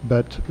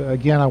 But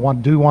again, I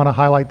do want to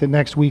highlight that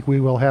next week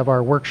we will have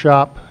our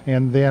workshop,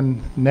 and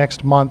then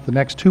next month, the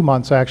next 2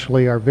 months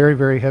actually, are very,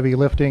 very heavy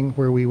lifting,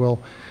 where we will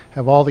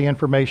have all the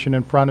information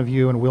in front of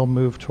you, and we'll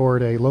move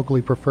toward a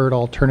locally preferred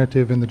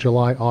alternative in the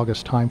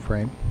July-August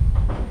timeframe.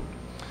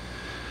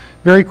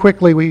 Very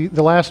quickly,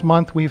 the last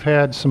month we've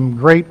had some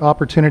great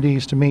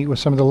opportunities to meet with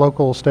some of the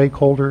local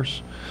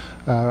stakeholders.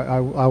 I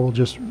will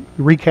just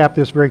recap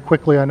this very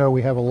quickly. I know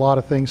we have a lot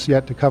of things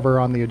yet to cover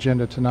on the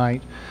agenda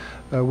tonight.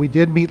 We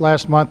did meet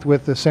last month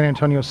with the San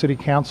Antonio City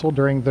Council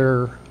during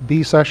their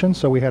B session,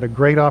 so we had a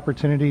great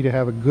opportunity to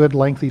have a good,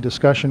 lengthy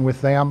discussion with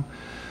them.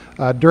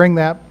 During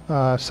that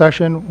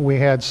session, we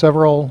had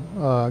several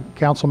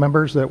council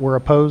members that were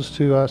opposed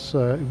to us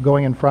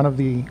going in front of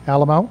the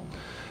Alamo,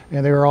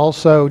 and they were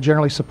also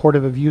generally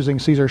supportive of using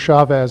Cesar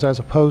Chavez as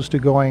opposed to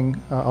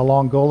going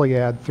along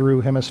Goliad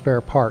through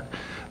Hemisphere Park.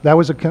 That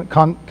was a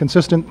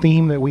consistent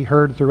theme that we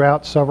heard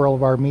throughout several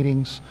of our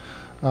meetings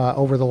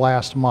over the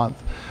last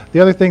month. The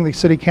other thing the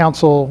City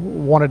Council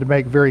wanted to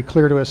make very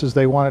clear to us is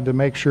they wanted to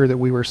make sure that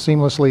we were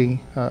seamlessly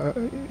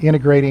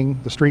integrating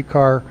the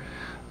streetcar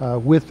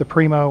with the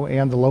Primo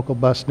and the local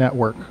bus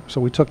network. So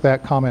we took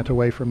that comment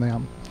away from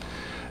them.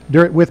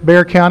 With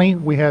Bexar County,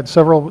 we had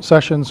several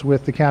sessions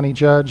with the county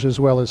judge as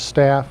well as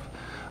staff.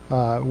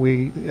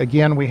 We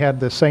had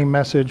the same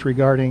message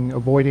regarding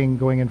avoiding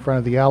going in front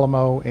of the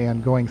Alamo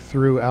and going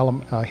through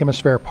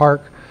Hemisphere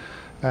Park.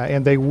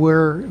 And they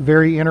were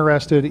very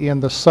interested in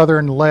the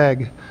southern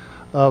leg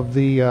of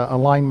the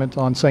alignment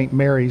on St.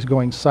 Mary's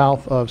going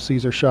south of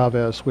Cesar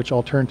Chavez, which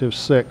Alternative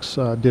 6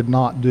 did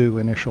not do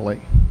initially.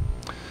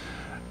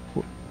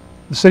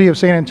 The City of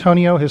San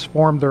Antonio has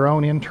formed their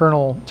own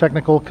internal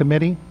technical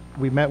committee.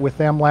 We met with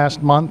them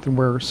last month, and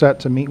we're set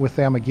to meet with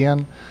them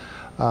again.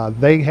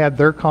 They had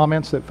their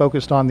comments that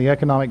focused on the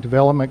economic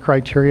development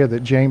criteria that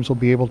James will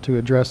be able to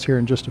address here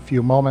in just a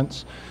few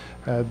moments.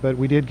 But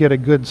we did get a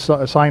good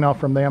sign-off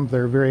from them.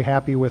 They're very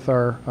happy with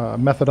our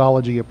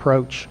methodology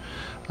approach.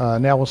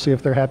 Now we'll see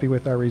if they're happy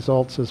with our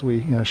results as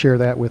we share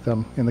that with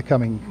them in the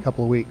coming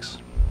couple of weeks.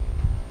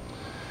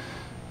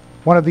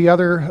 One of the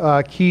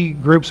other key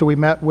groups that we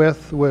met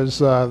with was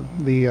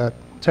the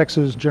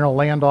Texas General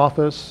Land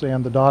Office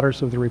and the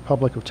Daughters of the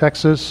Republic of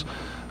Texas.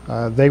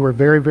 They were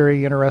very,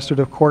 very interested,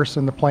 of course,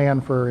 in the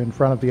plan for in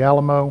front of the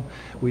Alamo.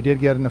 We did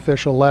get an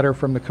official letter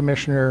from the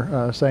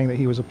commissioner saying that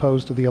he was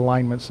opposed to the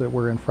alignments that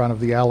were in front of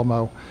the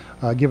Alamo,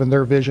 given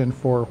their vision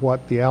for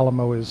what the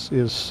Alamo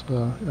is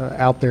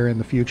out there in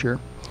the future.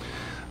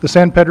 The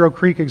San Pedro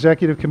Creek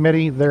Executive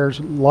Committee, there's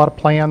a lot of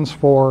plans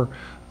for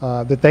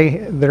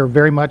that are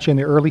very much in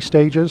the early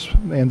stages,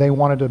 and they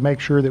wanted to make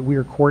sure that we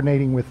are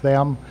coordinating with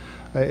them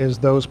as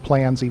those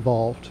plans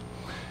evolved.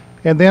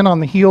 And then on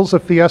the heels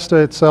of Fiesta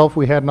itself,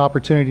 we had an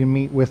opportunity to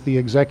meet with the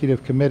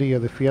Executive Committee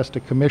of the Fiesta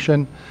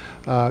Commission.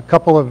 A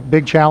couple of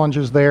big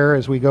challenges there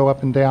as we go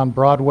up and down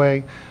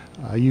Broadway.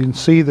 You can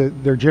see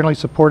that they're generally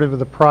supportive of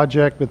the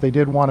project, but they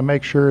did want to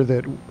make sure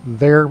that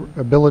their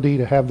ability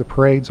to have the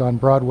parades on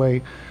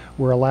Broadway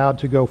were allowed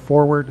to go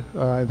forward,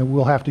 and then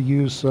we'll have to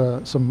use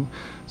some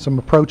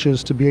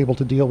approaches to be able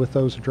to deal with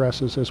those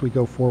addresses as we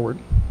go forward.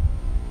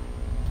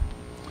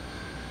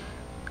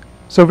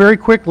 So very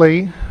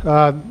quickly,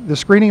 the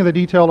screening of the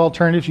detailed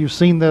alternatives, you've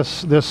seen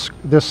this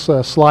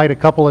slide a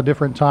couple of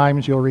different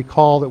times. You'll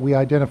recall that we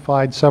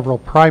identified several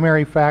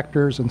primary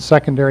factors and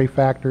secondary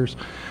factors.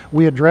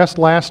 We addressed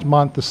last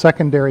month the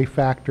secondary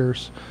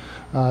factors.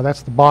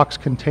 That's the box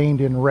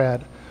contained in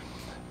red.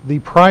 The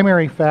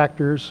primary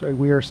factors,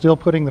 we are still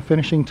putting the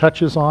finishing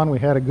touches on. We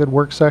had a good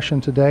work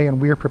session today,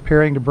 and we are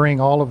preparing to bring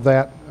all of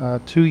that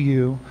to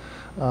you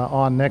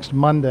on next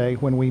Monday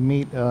when we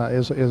meet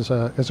as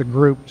a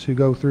group to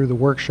go through the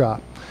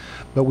workshop.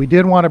 But we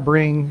did want to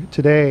bring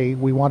today,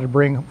 we want to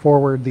bring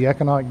forward the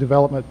economic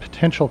development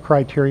potential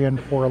criterion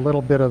for a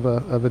little bit of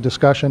a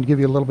discussion, to give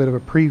you a little bit of a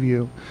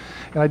preview.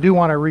 And I do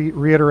want to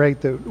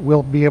reiterate that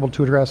we'll be able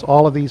to address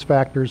all of these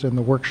factors in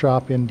the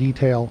workshop in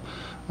detail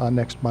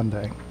next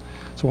Monday.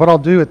 So what I'll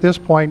do at this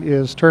point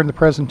is turn the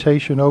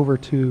presentation over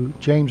to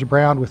James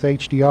Brown with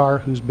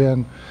HDR, who's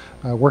been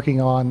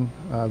working on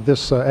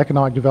this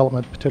economic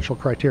development potential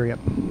criterion.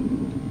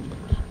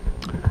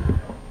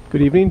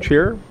 Good evening,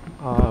 Chair,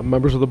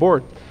 members of the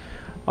board.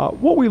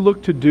 What we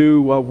looked to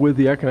do with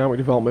the economic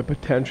development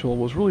potential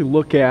was really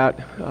look at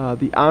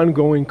the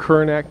ongoing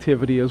current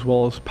activity as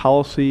well as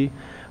policy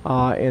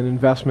and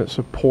investment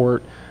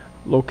support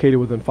located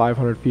within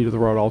 500 feet of the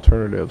route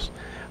alternatives.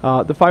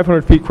 The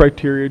 500 feet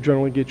criteria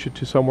generally gets you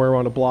to somewhere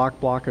around a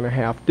block and a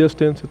half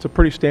distance. It's a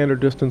pretty standard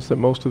distance that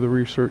most of the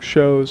research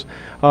shows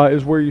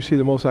is where you see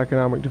the most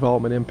economic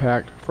development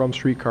impact from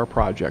streetcar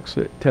projects.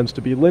 It tends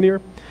to be linear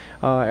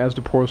as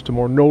opposed to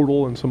more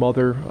nodal and some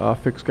other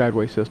fixed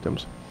guideway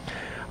systems.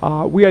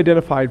 We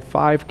identified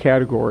 5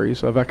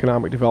 categories of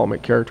economic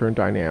development character and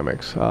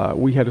dynamics.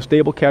 We had a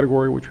stable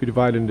category, which we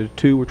divided into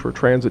 2, which were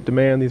transit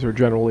demand. These are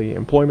generally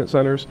employment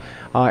centers,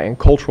 and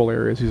cultural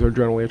areas. These are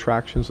generally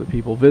attractions that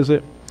people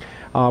visit.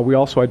 We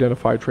also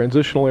identified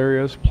transitional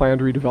areas,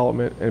 planned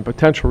redevelopment, and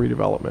potential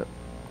redevelopment.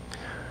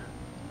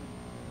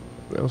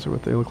 Those are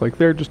what they look like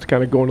there. Just to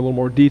kind of go into a little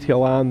more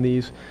detail on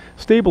these.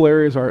 Stable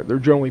areas they're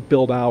generally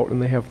built out and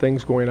they have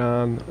things going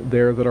on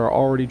there that are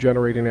already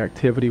generating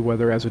activity,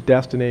 whether as a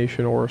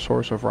destination or a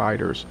source of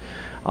riders.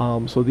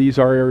 So these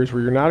are areas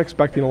where you're not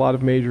expecting a lot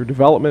of major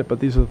development, but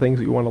these are the things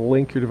that you want to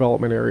link your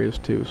development areas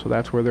to. So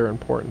that's where their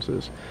importance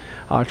is.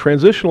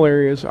 Transitional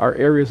areas are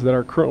areas that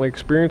are currently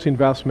experiencing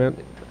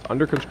investment,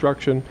 under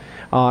construction,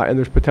 and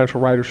there's potential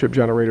ridership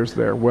generators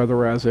there,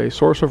 whether as a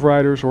source of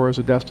riders or as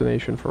a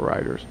destination for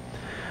riders.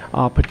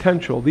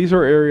 Potential. These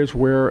are areas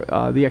where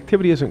the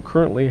activity isn't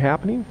currently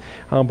happening,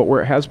 but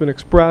where it has been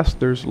expressed,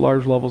 there's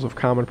large levels of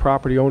common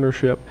property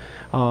ownership,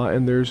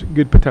 and there's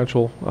good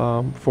potential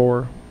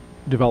for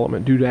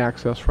development due to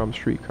access from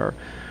streetcar.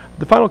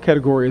 The final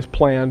category is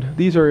planned.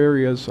 These are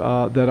areas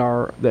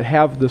that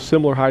have the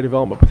similar high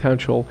development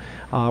potential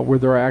where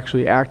there are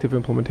actually active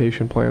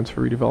implementation plans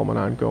for redevelopment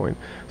ongoing.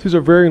 So these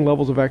are varying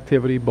levels of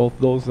activity, both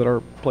those that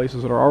are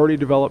places that are already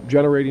developed,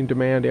 generating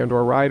demand and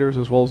or riders,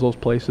 as well as those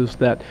places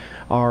that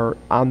are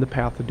on the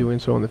path to doing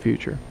so in the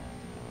future.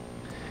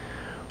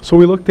 So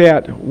we looked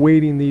at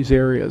weighting these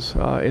areas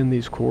in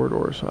these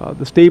corridors.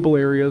 The stable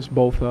areas,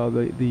 both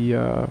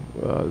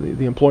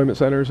the employment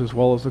centers as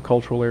well as the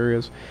cultural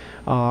areas,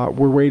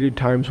 were weighted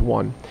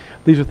 ×1.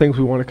 These are things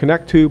we want to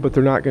connect to, but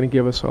they're not going to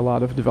give us a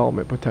lot of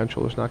development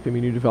potential. There's not going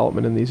to be new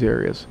development in these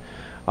areas.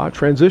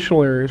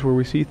 Transitional areas where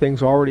we see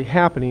things already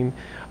happening,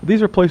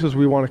 these are places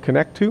we want to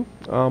connect to,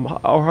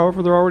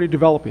 however they're already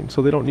developing,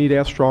 so they don't need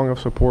as strong of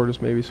support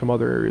as maybe some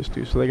other areas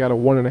do. So they got a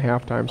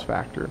 1.5 times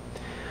factor.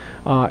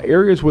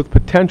 Areas with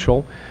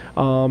potential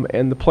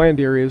and the planned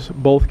areas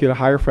both get a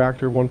higher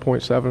factor,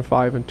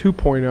 1.75 and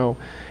 2.0,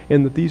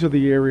 in that these are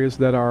the areas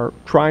that are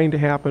trying to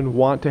happen,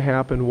 want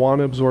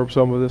to absorb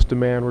some of this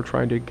demand. We're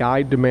trying to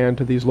guide demand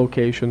to these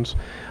locations,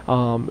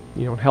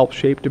 help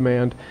shape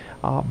demand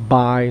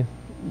by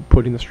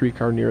putting the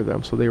streetcar near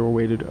them. So they were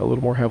weighted a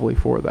little more heavily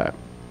for that.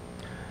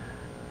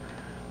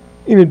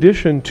 In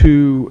addition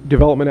to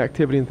development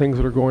activity and things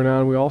that are going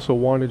on, we also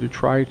wanted to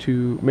try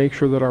to make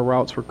sure that our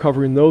routes were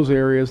covering those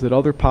areas that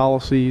other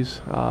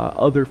policies,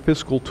 other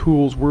fiscal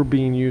tools were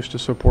being used to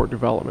support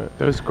development.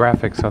 Those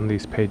graphics on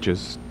these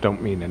pages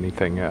don't mean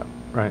anything yet,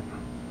 right?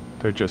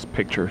 They're just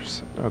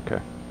pictures. Okay.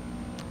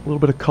 little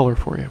bit of color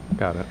for you.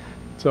 Got it.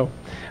 So,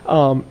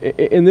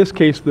 in this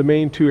case, the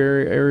main two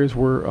areas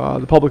were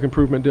the public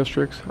improvement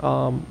districts,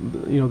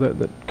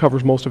 that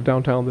covers most of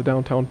downtown, the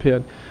downtown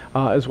PID,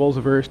 as well as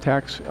the various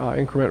tax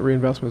increment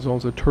reinvestment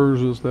zones, the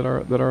TERZs that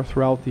are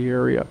throughout the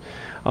area.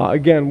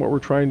 Again, what we're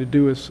trying to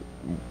do is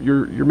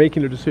you're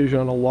making a decision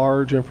on a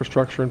large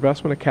infrastructure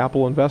investment, a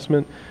capital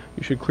investment.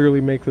 You should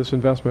clearly make this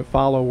investment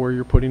follow where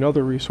you're putting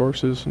other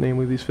resources,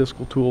 namely these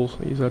fiscal tools,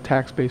 these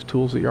tax-based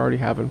tools that you already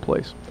have in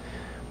place.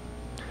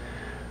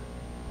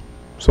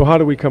 So how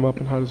do we come up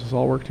and how does this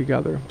all work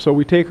together? So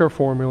we take our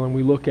formula and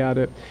we look at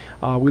it.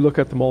 We look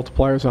at the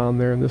multipliers on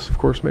there, and this of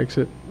course makes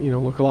it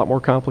look a lot more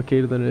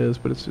complicated than it is,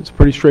 but it's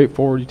pretty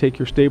straightforward. You take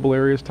your stable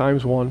areas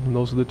times 1, and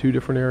those are the two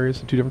different areas,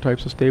 the two different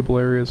types of stable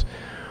areas.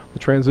 The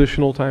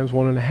transitional times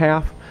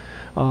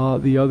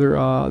 1.5,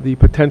 the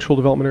potential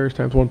development areas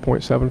times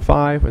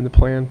 1.75, and the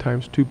plan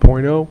times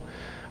 2.0.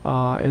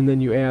 And then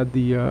you add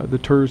the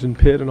TERS and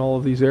PID in all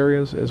of these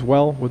areas as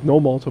well with no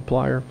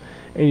multiplier,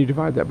 and you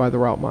divide that by the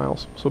route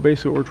miles. So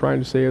basically what we're trying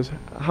to say is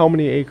how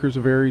many acres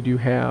of area do you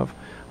have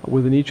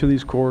within each of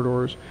these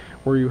corridors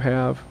where you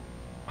have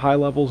high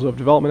levels of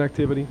development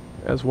activity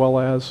as well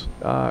as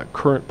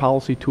current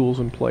policy tools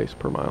in place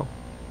per mile.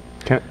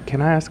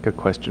 Can I ask a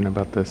question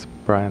about this,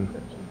 Brian?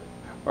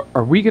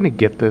 Are we going to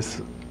get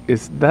this?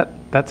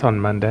 That's on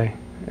Monday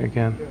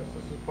again? Yes,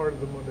 this is part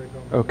of the Monday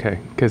conversation. Okay,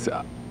 because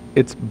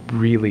it's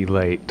really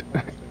late,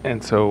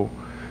 and so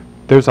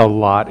there's a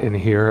lot in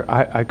here.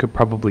 I could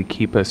probably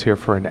keep us here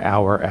for an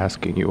hour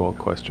asking you all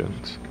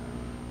questions.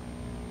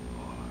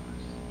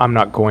 I'm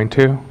not going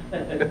to,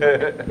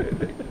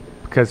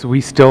 because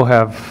we still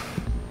have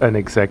an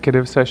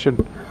executive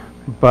session,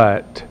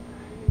 but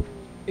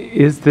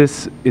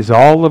is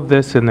all of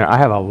this in there? I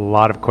have a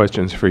lot of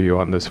questions for you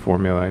on this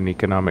formula and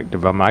economic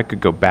development. I could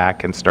go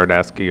back and start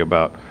asking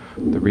about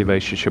the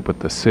relationship with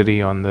the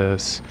city on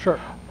this. Sure.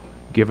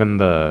 Given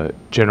the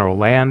general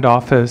land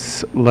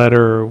office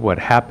letter, what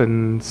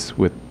happens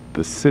with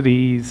the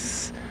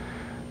city's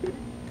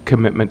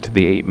commitment to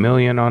the 8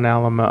 million on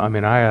Alamo? I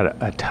mean, I had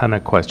a ton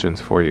of questions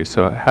for you.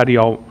 So how do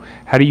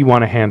you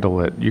want to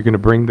handle it? You're going to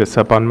bring this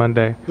up on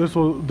Monday? This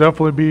will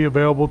definitely be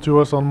available to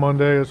us on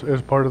Monday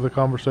as part of the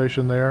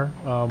conversation there.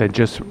 Then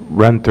just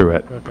run through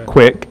it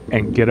quick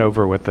and get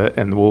over with it,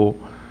 and we'll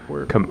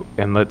come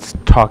and let's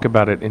talk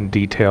about it in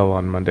detail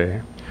on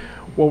Monday.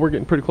 Well, we're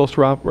getting pretty close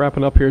to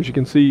wrapping up here. As you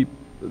can see,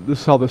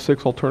 this is how the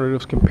 6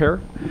 alternatives compare.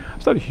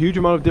 It's not a huge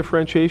amount of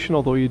differentiation,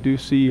 although you do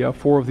see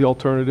 4 of the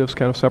alternatives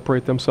kind of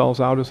separate themselves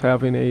out as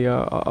having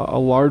a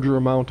larger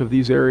amount of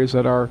these areas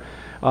that are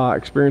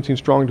experiencing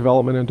strong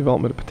development and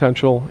development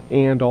potential,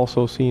 and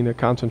also seeing a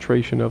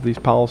concentration of these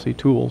policy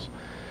tools.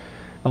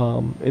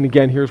 And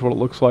again, here's what it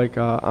looks like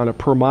on a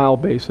per mile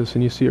basis,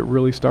 and you see it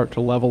really start to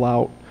level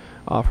out.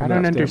 I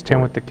don't understand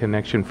what the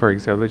connection, for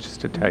example,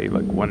 just to tell you,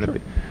 like one of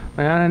the,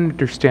 I don't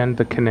understand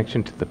the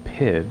connection to the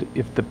PID.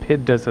 If the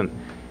PID doesn't,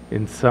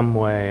 in some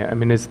way, I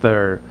mean, is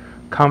there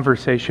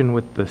conversation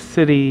with the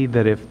city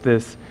that if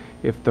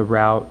the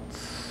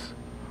routes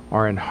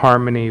are in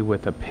harmony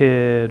with a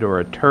PID or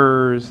a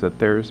TERS, that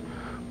there's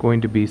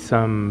going to be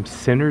some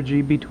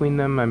synergy between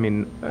them? I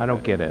mean, I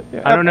don't get it.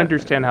 I don't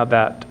understand how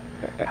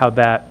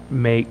that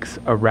makes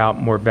a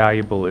route more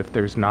valuable if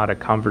there's not a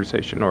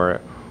conversation or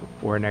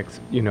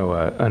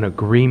an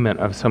agreement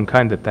of some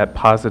kind that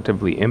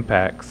positively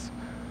impacts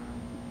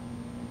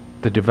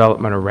the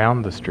development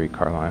around the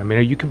streetcar line. I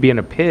mean, you could be in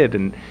a PID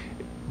and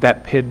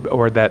that PID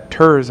or that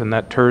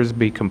TERS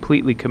be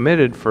completely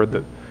committed for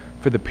the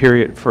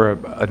period, for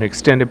an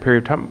extended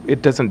period of time.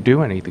 It doesn't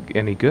do any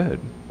good.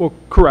 Well,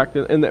 correct,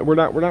 and that we're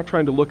not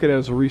trying to look at it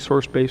as a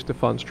resource base to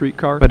fund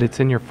streetcar. But it's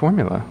in your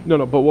formula.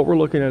 No, but what we're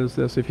looking at is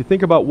this. If you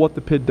think about what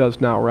the PID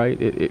does now,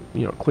 right? It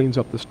cleans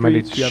up the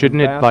streets.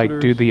 Shouldn't it like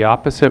do the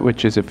opposite,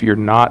 which is if you're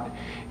not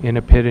in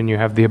a PID and you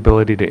have the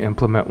ability to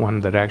implement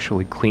one that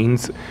actually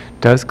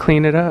does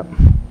clean it up?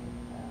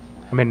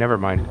 I mean, never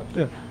mind.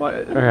 Yeah.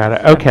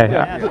 Okay.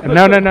 Yeah.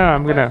 No,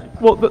 I'm gonna.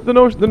 Well, the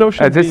notion.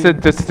 This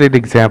is an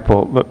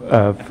example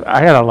of.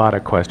 I had a lot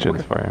of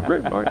questions for you.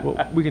 Great. All right.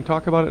 Well, we can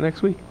talk about it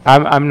next week.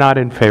 I'm not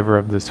in favor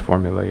of this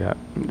formula yet.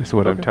 This is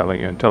what I'm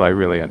telling you until I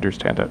really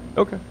understand it.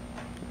 Okay.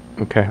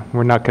 Okay.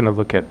 We're not going to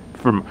look at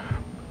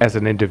as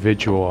an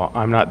individual.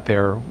 I'm not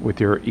there with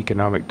your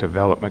economic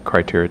development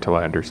criteria till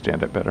I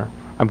understand it better.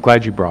 I'm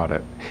glad you brought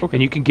it. Okay.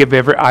 And you can give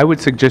I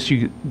would suggest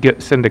you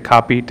send a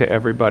copy to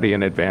everybody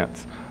in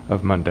advance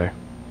of Monday.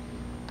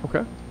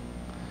 Okay.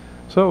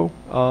 So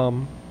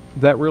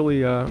that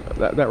really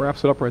that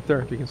wraps it up right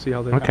there. If you can see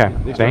how they. Okay.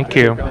 Thank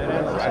you.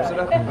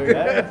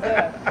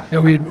 Yeah,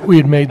 we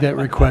had made that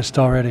request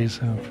already,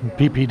 so from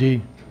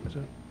PPD.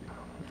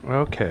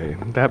 Okay.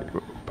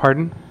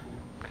 Pardon?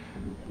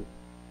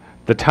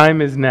 The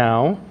time is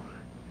now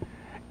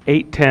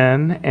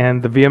 8:10,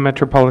 and the VIA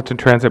Metropolitan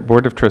Transit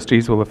Board of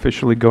Trustees will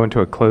officially go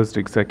into a closed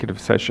executive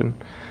session.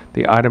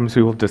 The items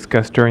we will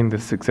discuss during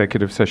this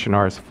executive session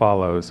are as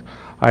follows.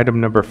 Item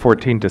number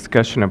 14,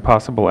 discussion and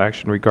possible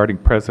action regarding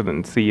President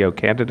and CEO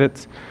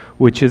candidates,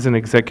 which is an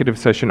executive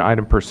session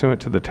item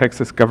pursuant to the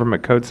Texas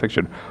Government Code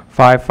Section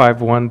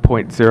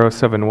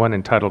 551.071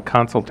 entitled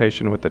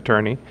Consultation with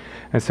Attorney,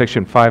 and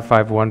Section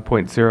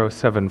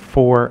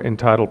 551.074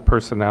 entitled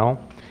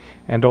Personnel.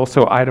 And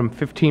also item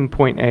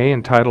 15.A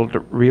entitled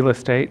Real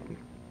Estate,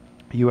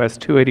 US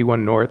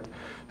 281 North,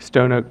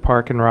 Stone Oak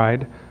Park and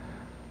Ride.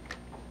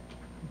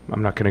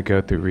 I'm not going to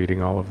go through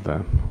reading all of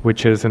them,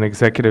 which is an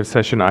executive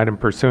session item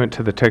pursuant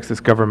to the Texas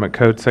Government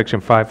Code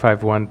Section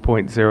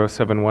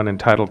 551.071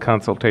 entitled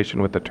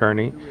Consultation with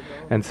Attorney,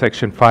 and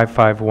Section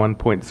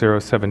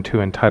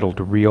 551.072 entitled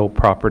Real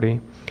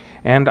Property.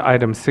 And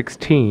item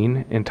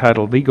 16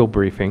 entitled Legal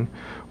Briefing,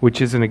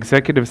 which is an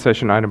executive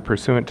session item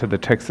pursuant to the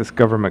Texas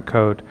Government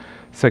Code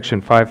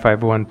Section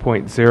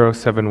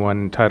 551.071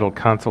 entitled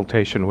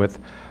Consultation with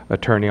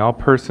Attorney. All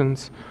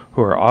persons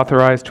who are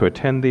authorized to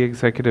attend the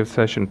executive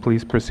session,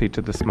 please proceed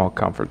to the small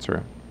conference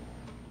room.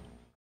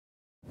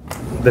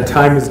 The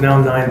time is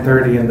now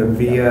 9:30 and the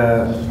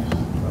VIA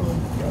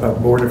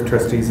Board of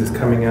Trustees is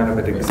coming out of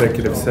an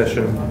executive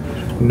session.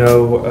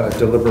 No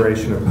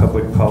deliberation of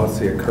public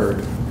policy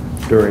occurred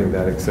during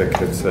that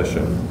executive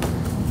session.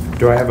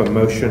 Do I have a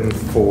motion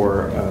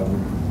for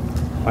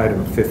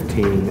item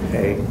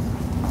 15A?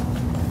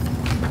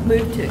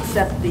 Move to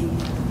accept the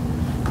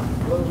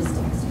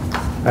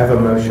I have a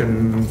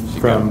motion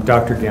from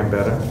Dr.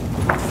 Gambetta.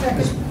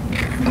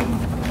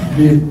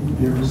 Be it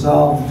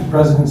resolved that the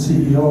President,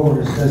 CEO, or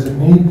his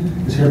designee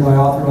is hereby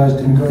authorized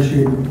to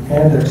negotiate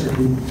and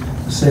execute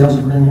a sales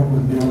agreement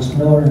with Bayless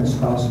Miller and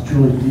spouse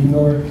Julie D.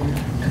 Miller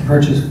to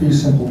purchase fee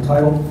simple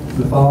title to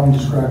the following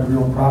described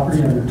real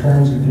property under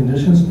terms and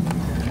conditions the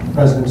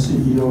President,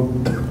 CEO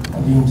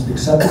deems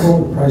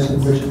acceptable, the price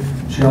of which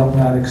shall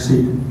not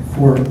exceed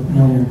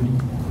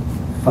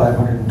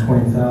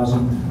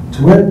 $4,520,000,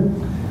 to wit,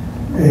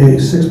 a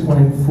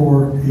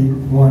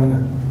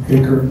 6.481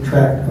 acre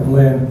tract of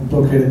land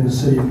located in the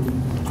city of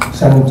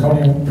San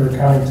Antonio, Bexar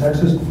County,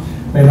 Texas,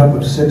 made up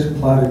of 6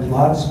 plotted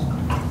lots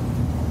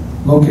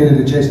located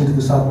adjacent to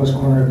the southwest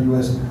corner of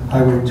US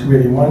Highway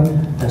 281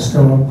 and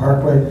Stone Oak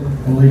Parkway,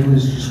 and legally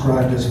is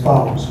described as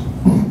follows.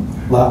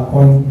 Lot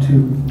 1,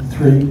 2,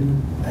 3,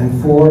 and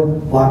 4,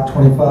 Block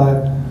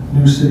 25,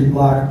 New City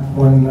Block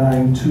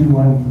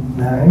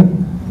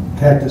 19219,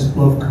 Cactus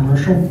Bluff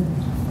Commercial,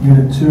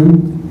 Unit 2,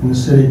 in the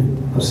city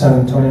of San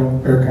Antonio,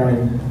 Bexar County,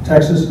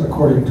 Texas,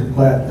 according to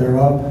plat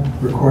thereof,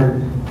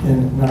 recorded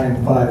in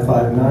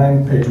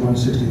 9559, page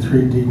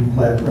 163, deed and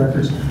plat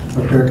records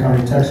of Bexar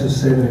County, Texas,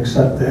 save and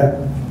accept that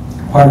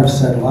part of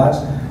said lots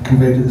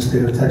conveyed to the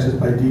state of Texas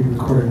by deed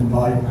recorded in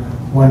volume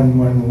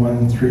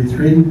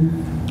 11133,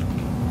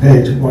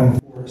 page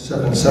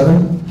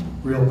 1477,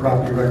 real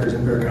property records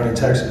in Bexar County,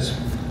 Texas.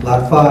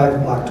 Lot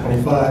 5, Block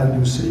 25,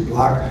 New City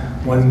Block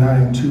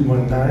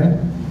 19219,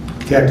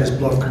 Cactus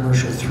Bluff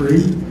Commercial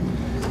 3,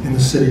 in the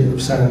city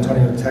of San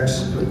Antonio,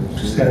 Texas,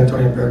 San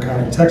Antonio, Bexar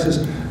County,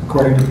 Texas,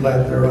 according to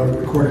plat thereof,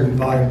 recorded in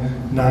volume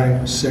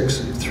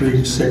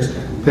 9636,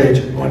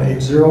 page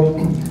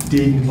 180,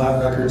 deed and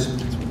plat records of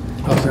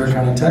Bexar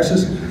County,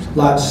 Texas.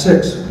 Lot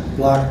 6,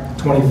 Block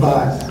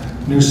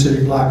 25, New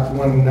City Block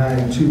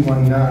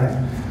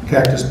 19219,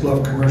 Cactus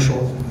Bluff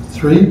Commercial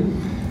 3,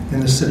 in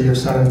the city of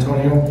San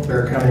Antonio,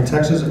 Bexar County,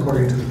 Texas,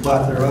 according to the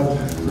plat thereof,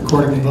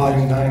 recorded in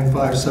volume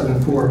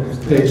 9574,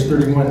 page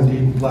 31, deed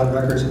and plat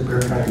records of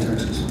Bexar County,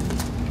 Texas.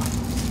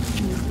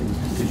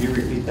 Could you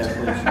repeat that,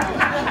 please?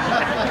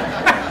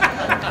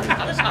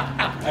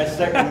 I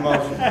second the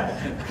motion. I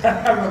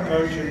have a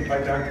motion by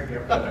Dr.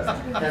 Gambetta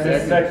and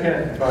a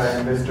second by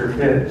Mr.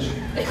 Pitch.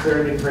 Is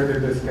there any further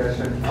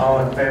discussion?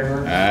 All in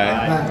favor?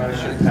 Aye.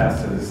 Motion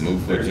passes.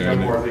 Move for There's no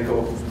adjournment. more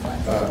legal,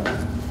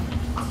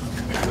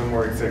 no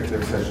more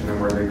executive session, no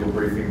more legal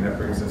briefing. That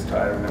brings us to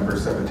item number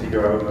 17. Do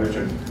I have a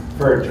motion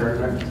for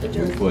adjournment?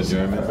 Move for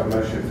adjournment. I have a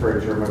motion for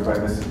adjournment by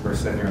Mrs.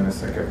 Bersenio and a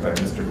second by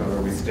Mr. Miller.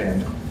 We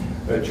stand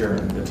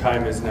adjourned. The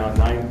time is now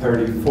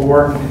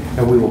 9:34,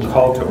 and we will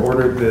call to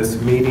order this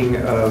meeting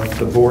of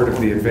the Board of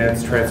the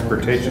Advanced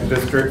Transportation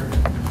District.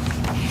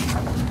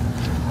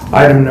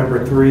 Item number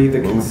 3,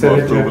 the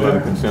consent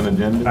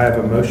agenda. I have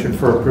a motion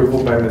for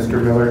approval by Mr.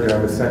 Miller. Do I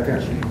have a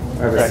second?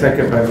 I have a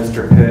second by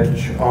Mr.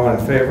 Pitch. All in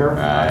favor?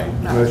 Aye.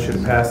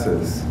 Motion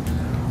passes.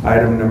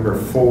 Item number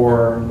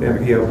 4,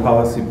 MPO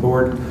Policy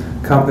Board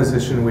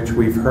composition, which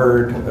we've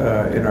heard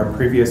in our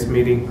previous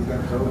meeting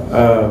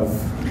of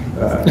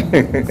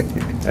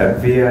at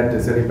VIA.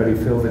 Does anybody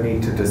feel the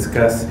need to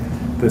discuss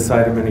this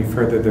item any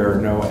further? There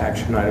are no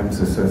action items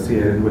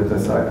associated with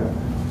this item.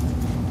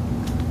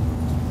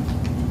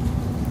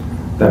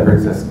 That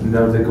brings us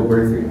no legal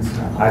briefings.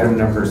 Item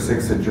number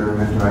 6,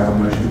 adjournment. Do I have a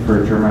motion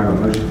for adjournment? I have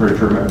a motion for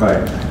adjournment by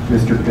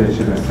Mr. Pitch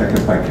and a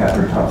second by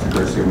Catherine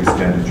Thompson-Garcia. We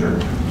stand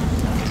adjourned.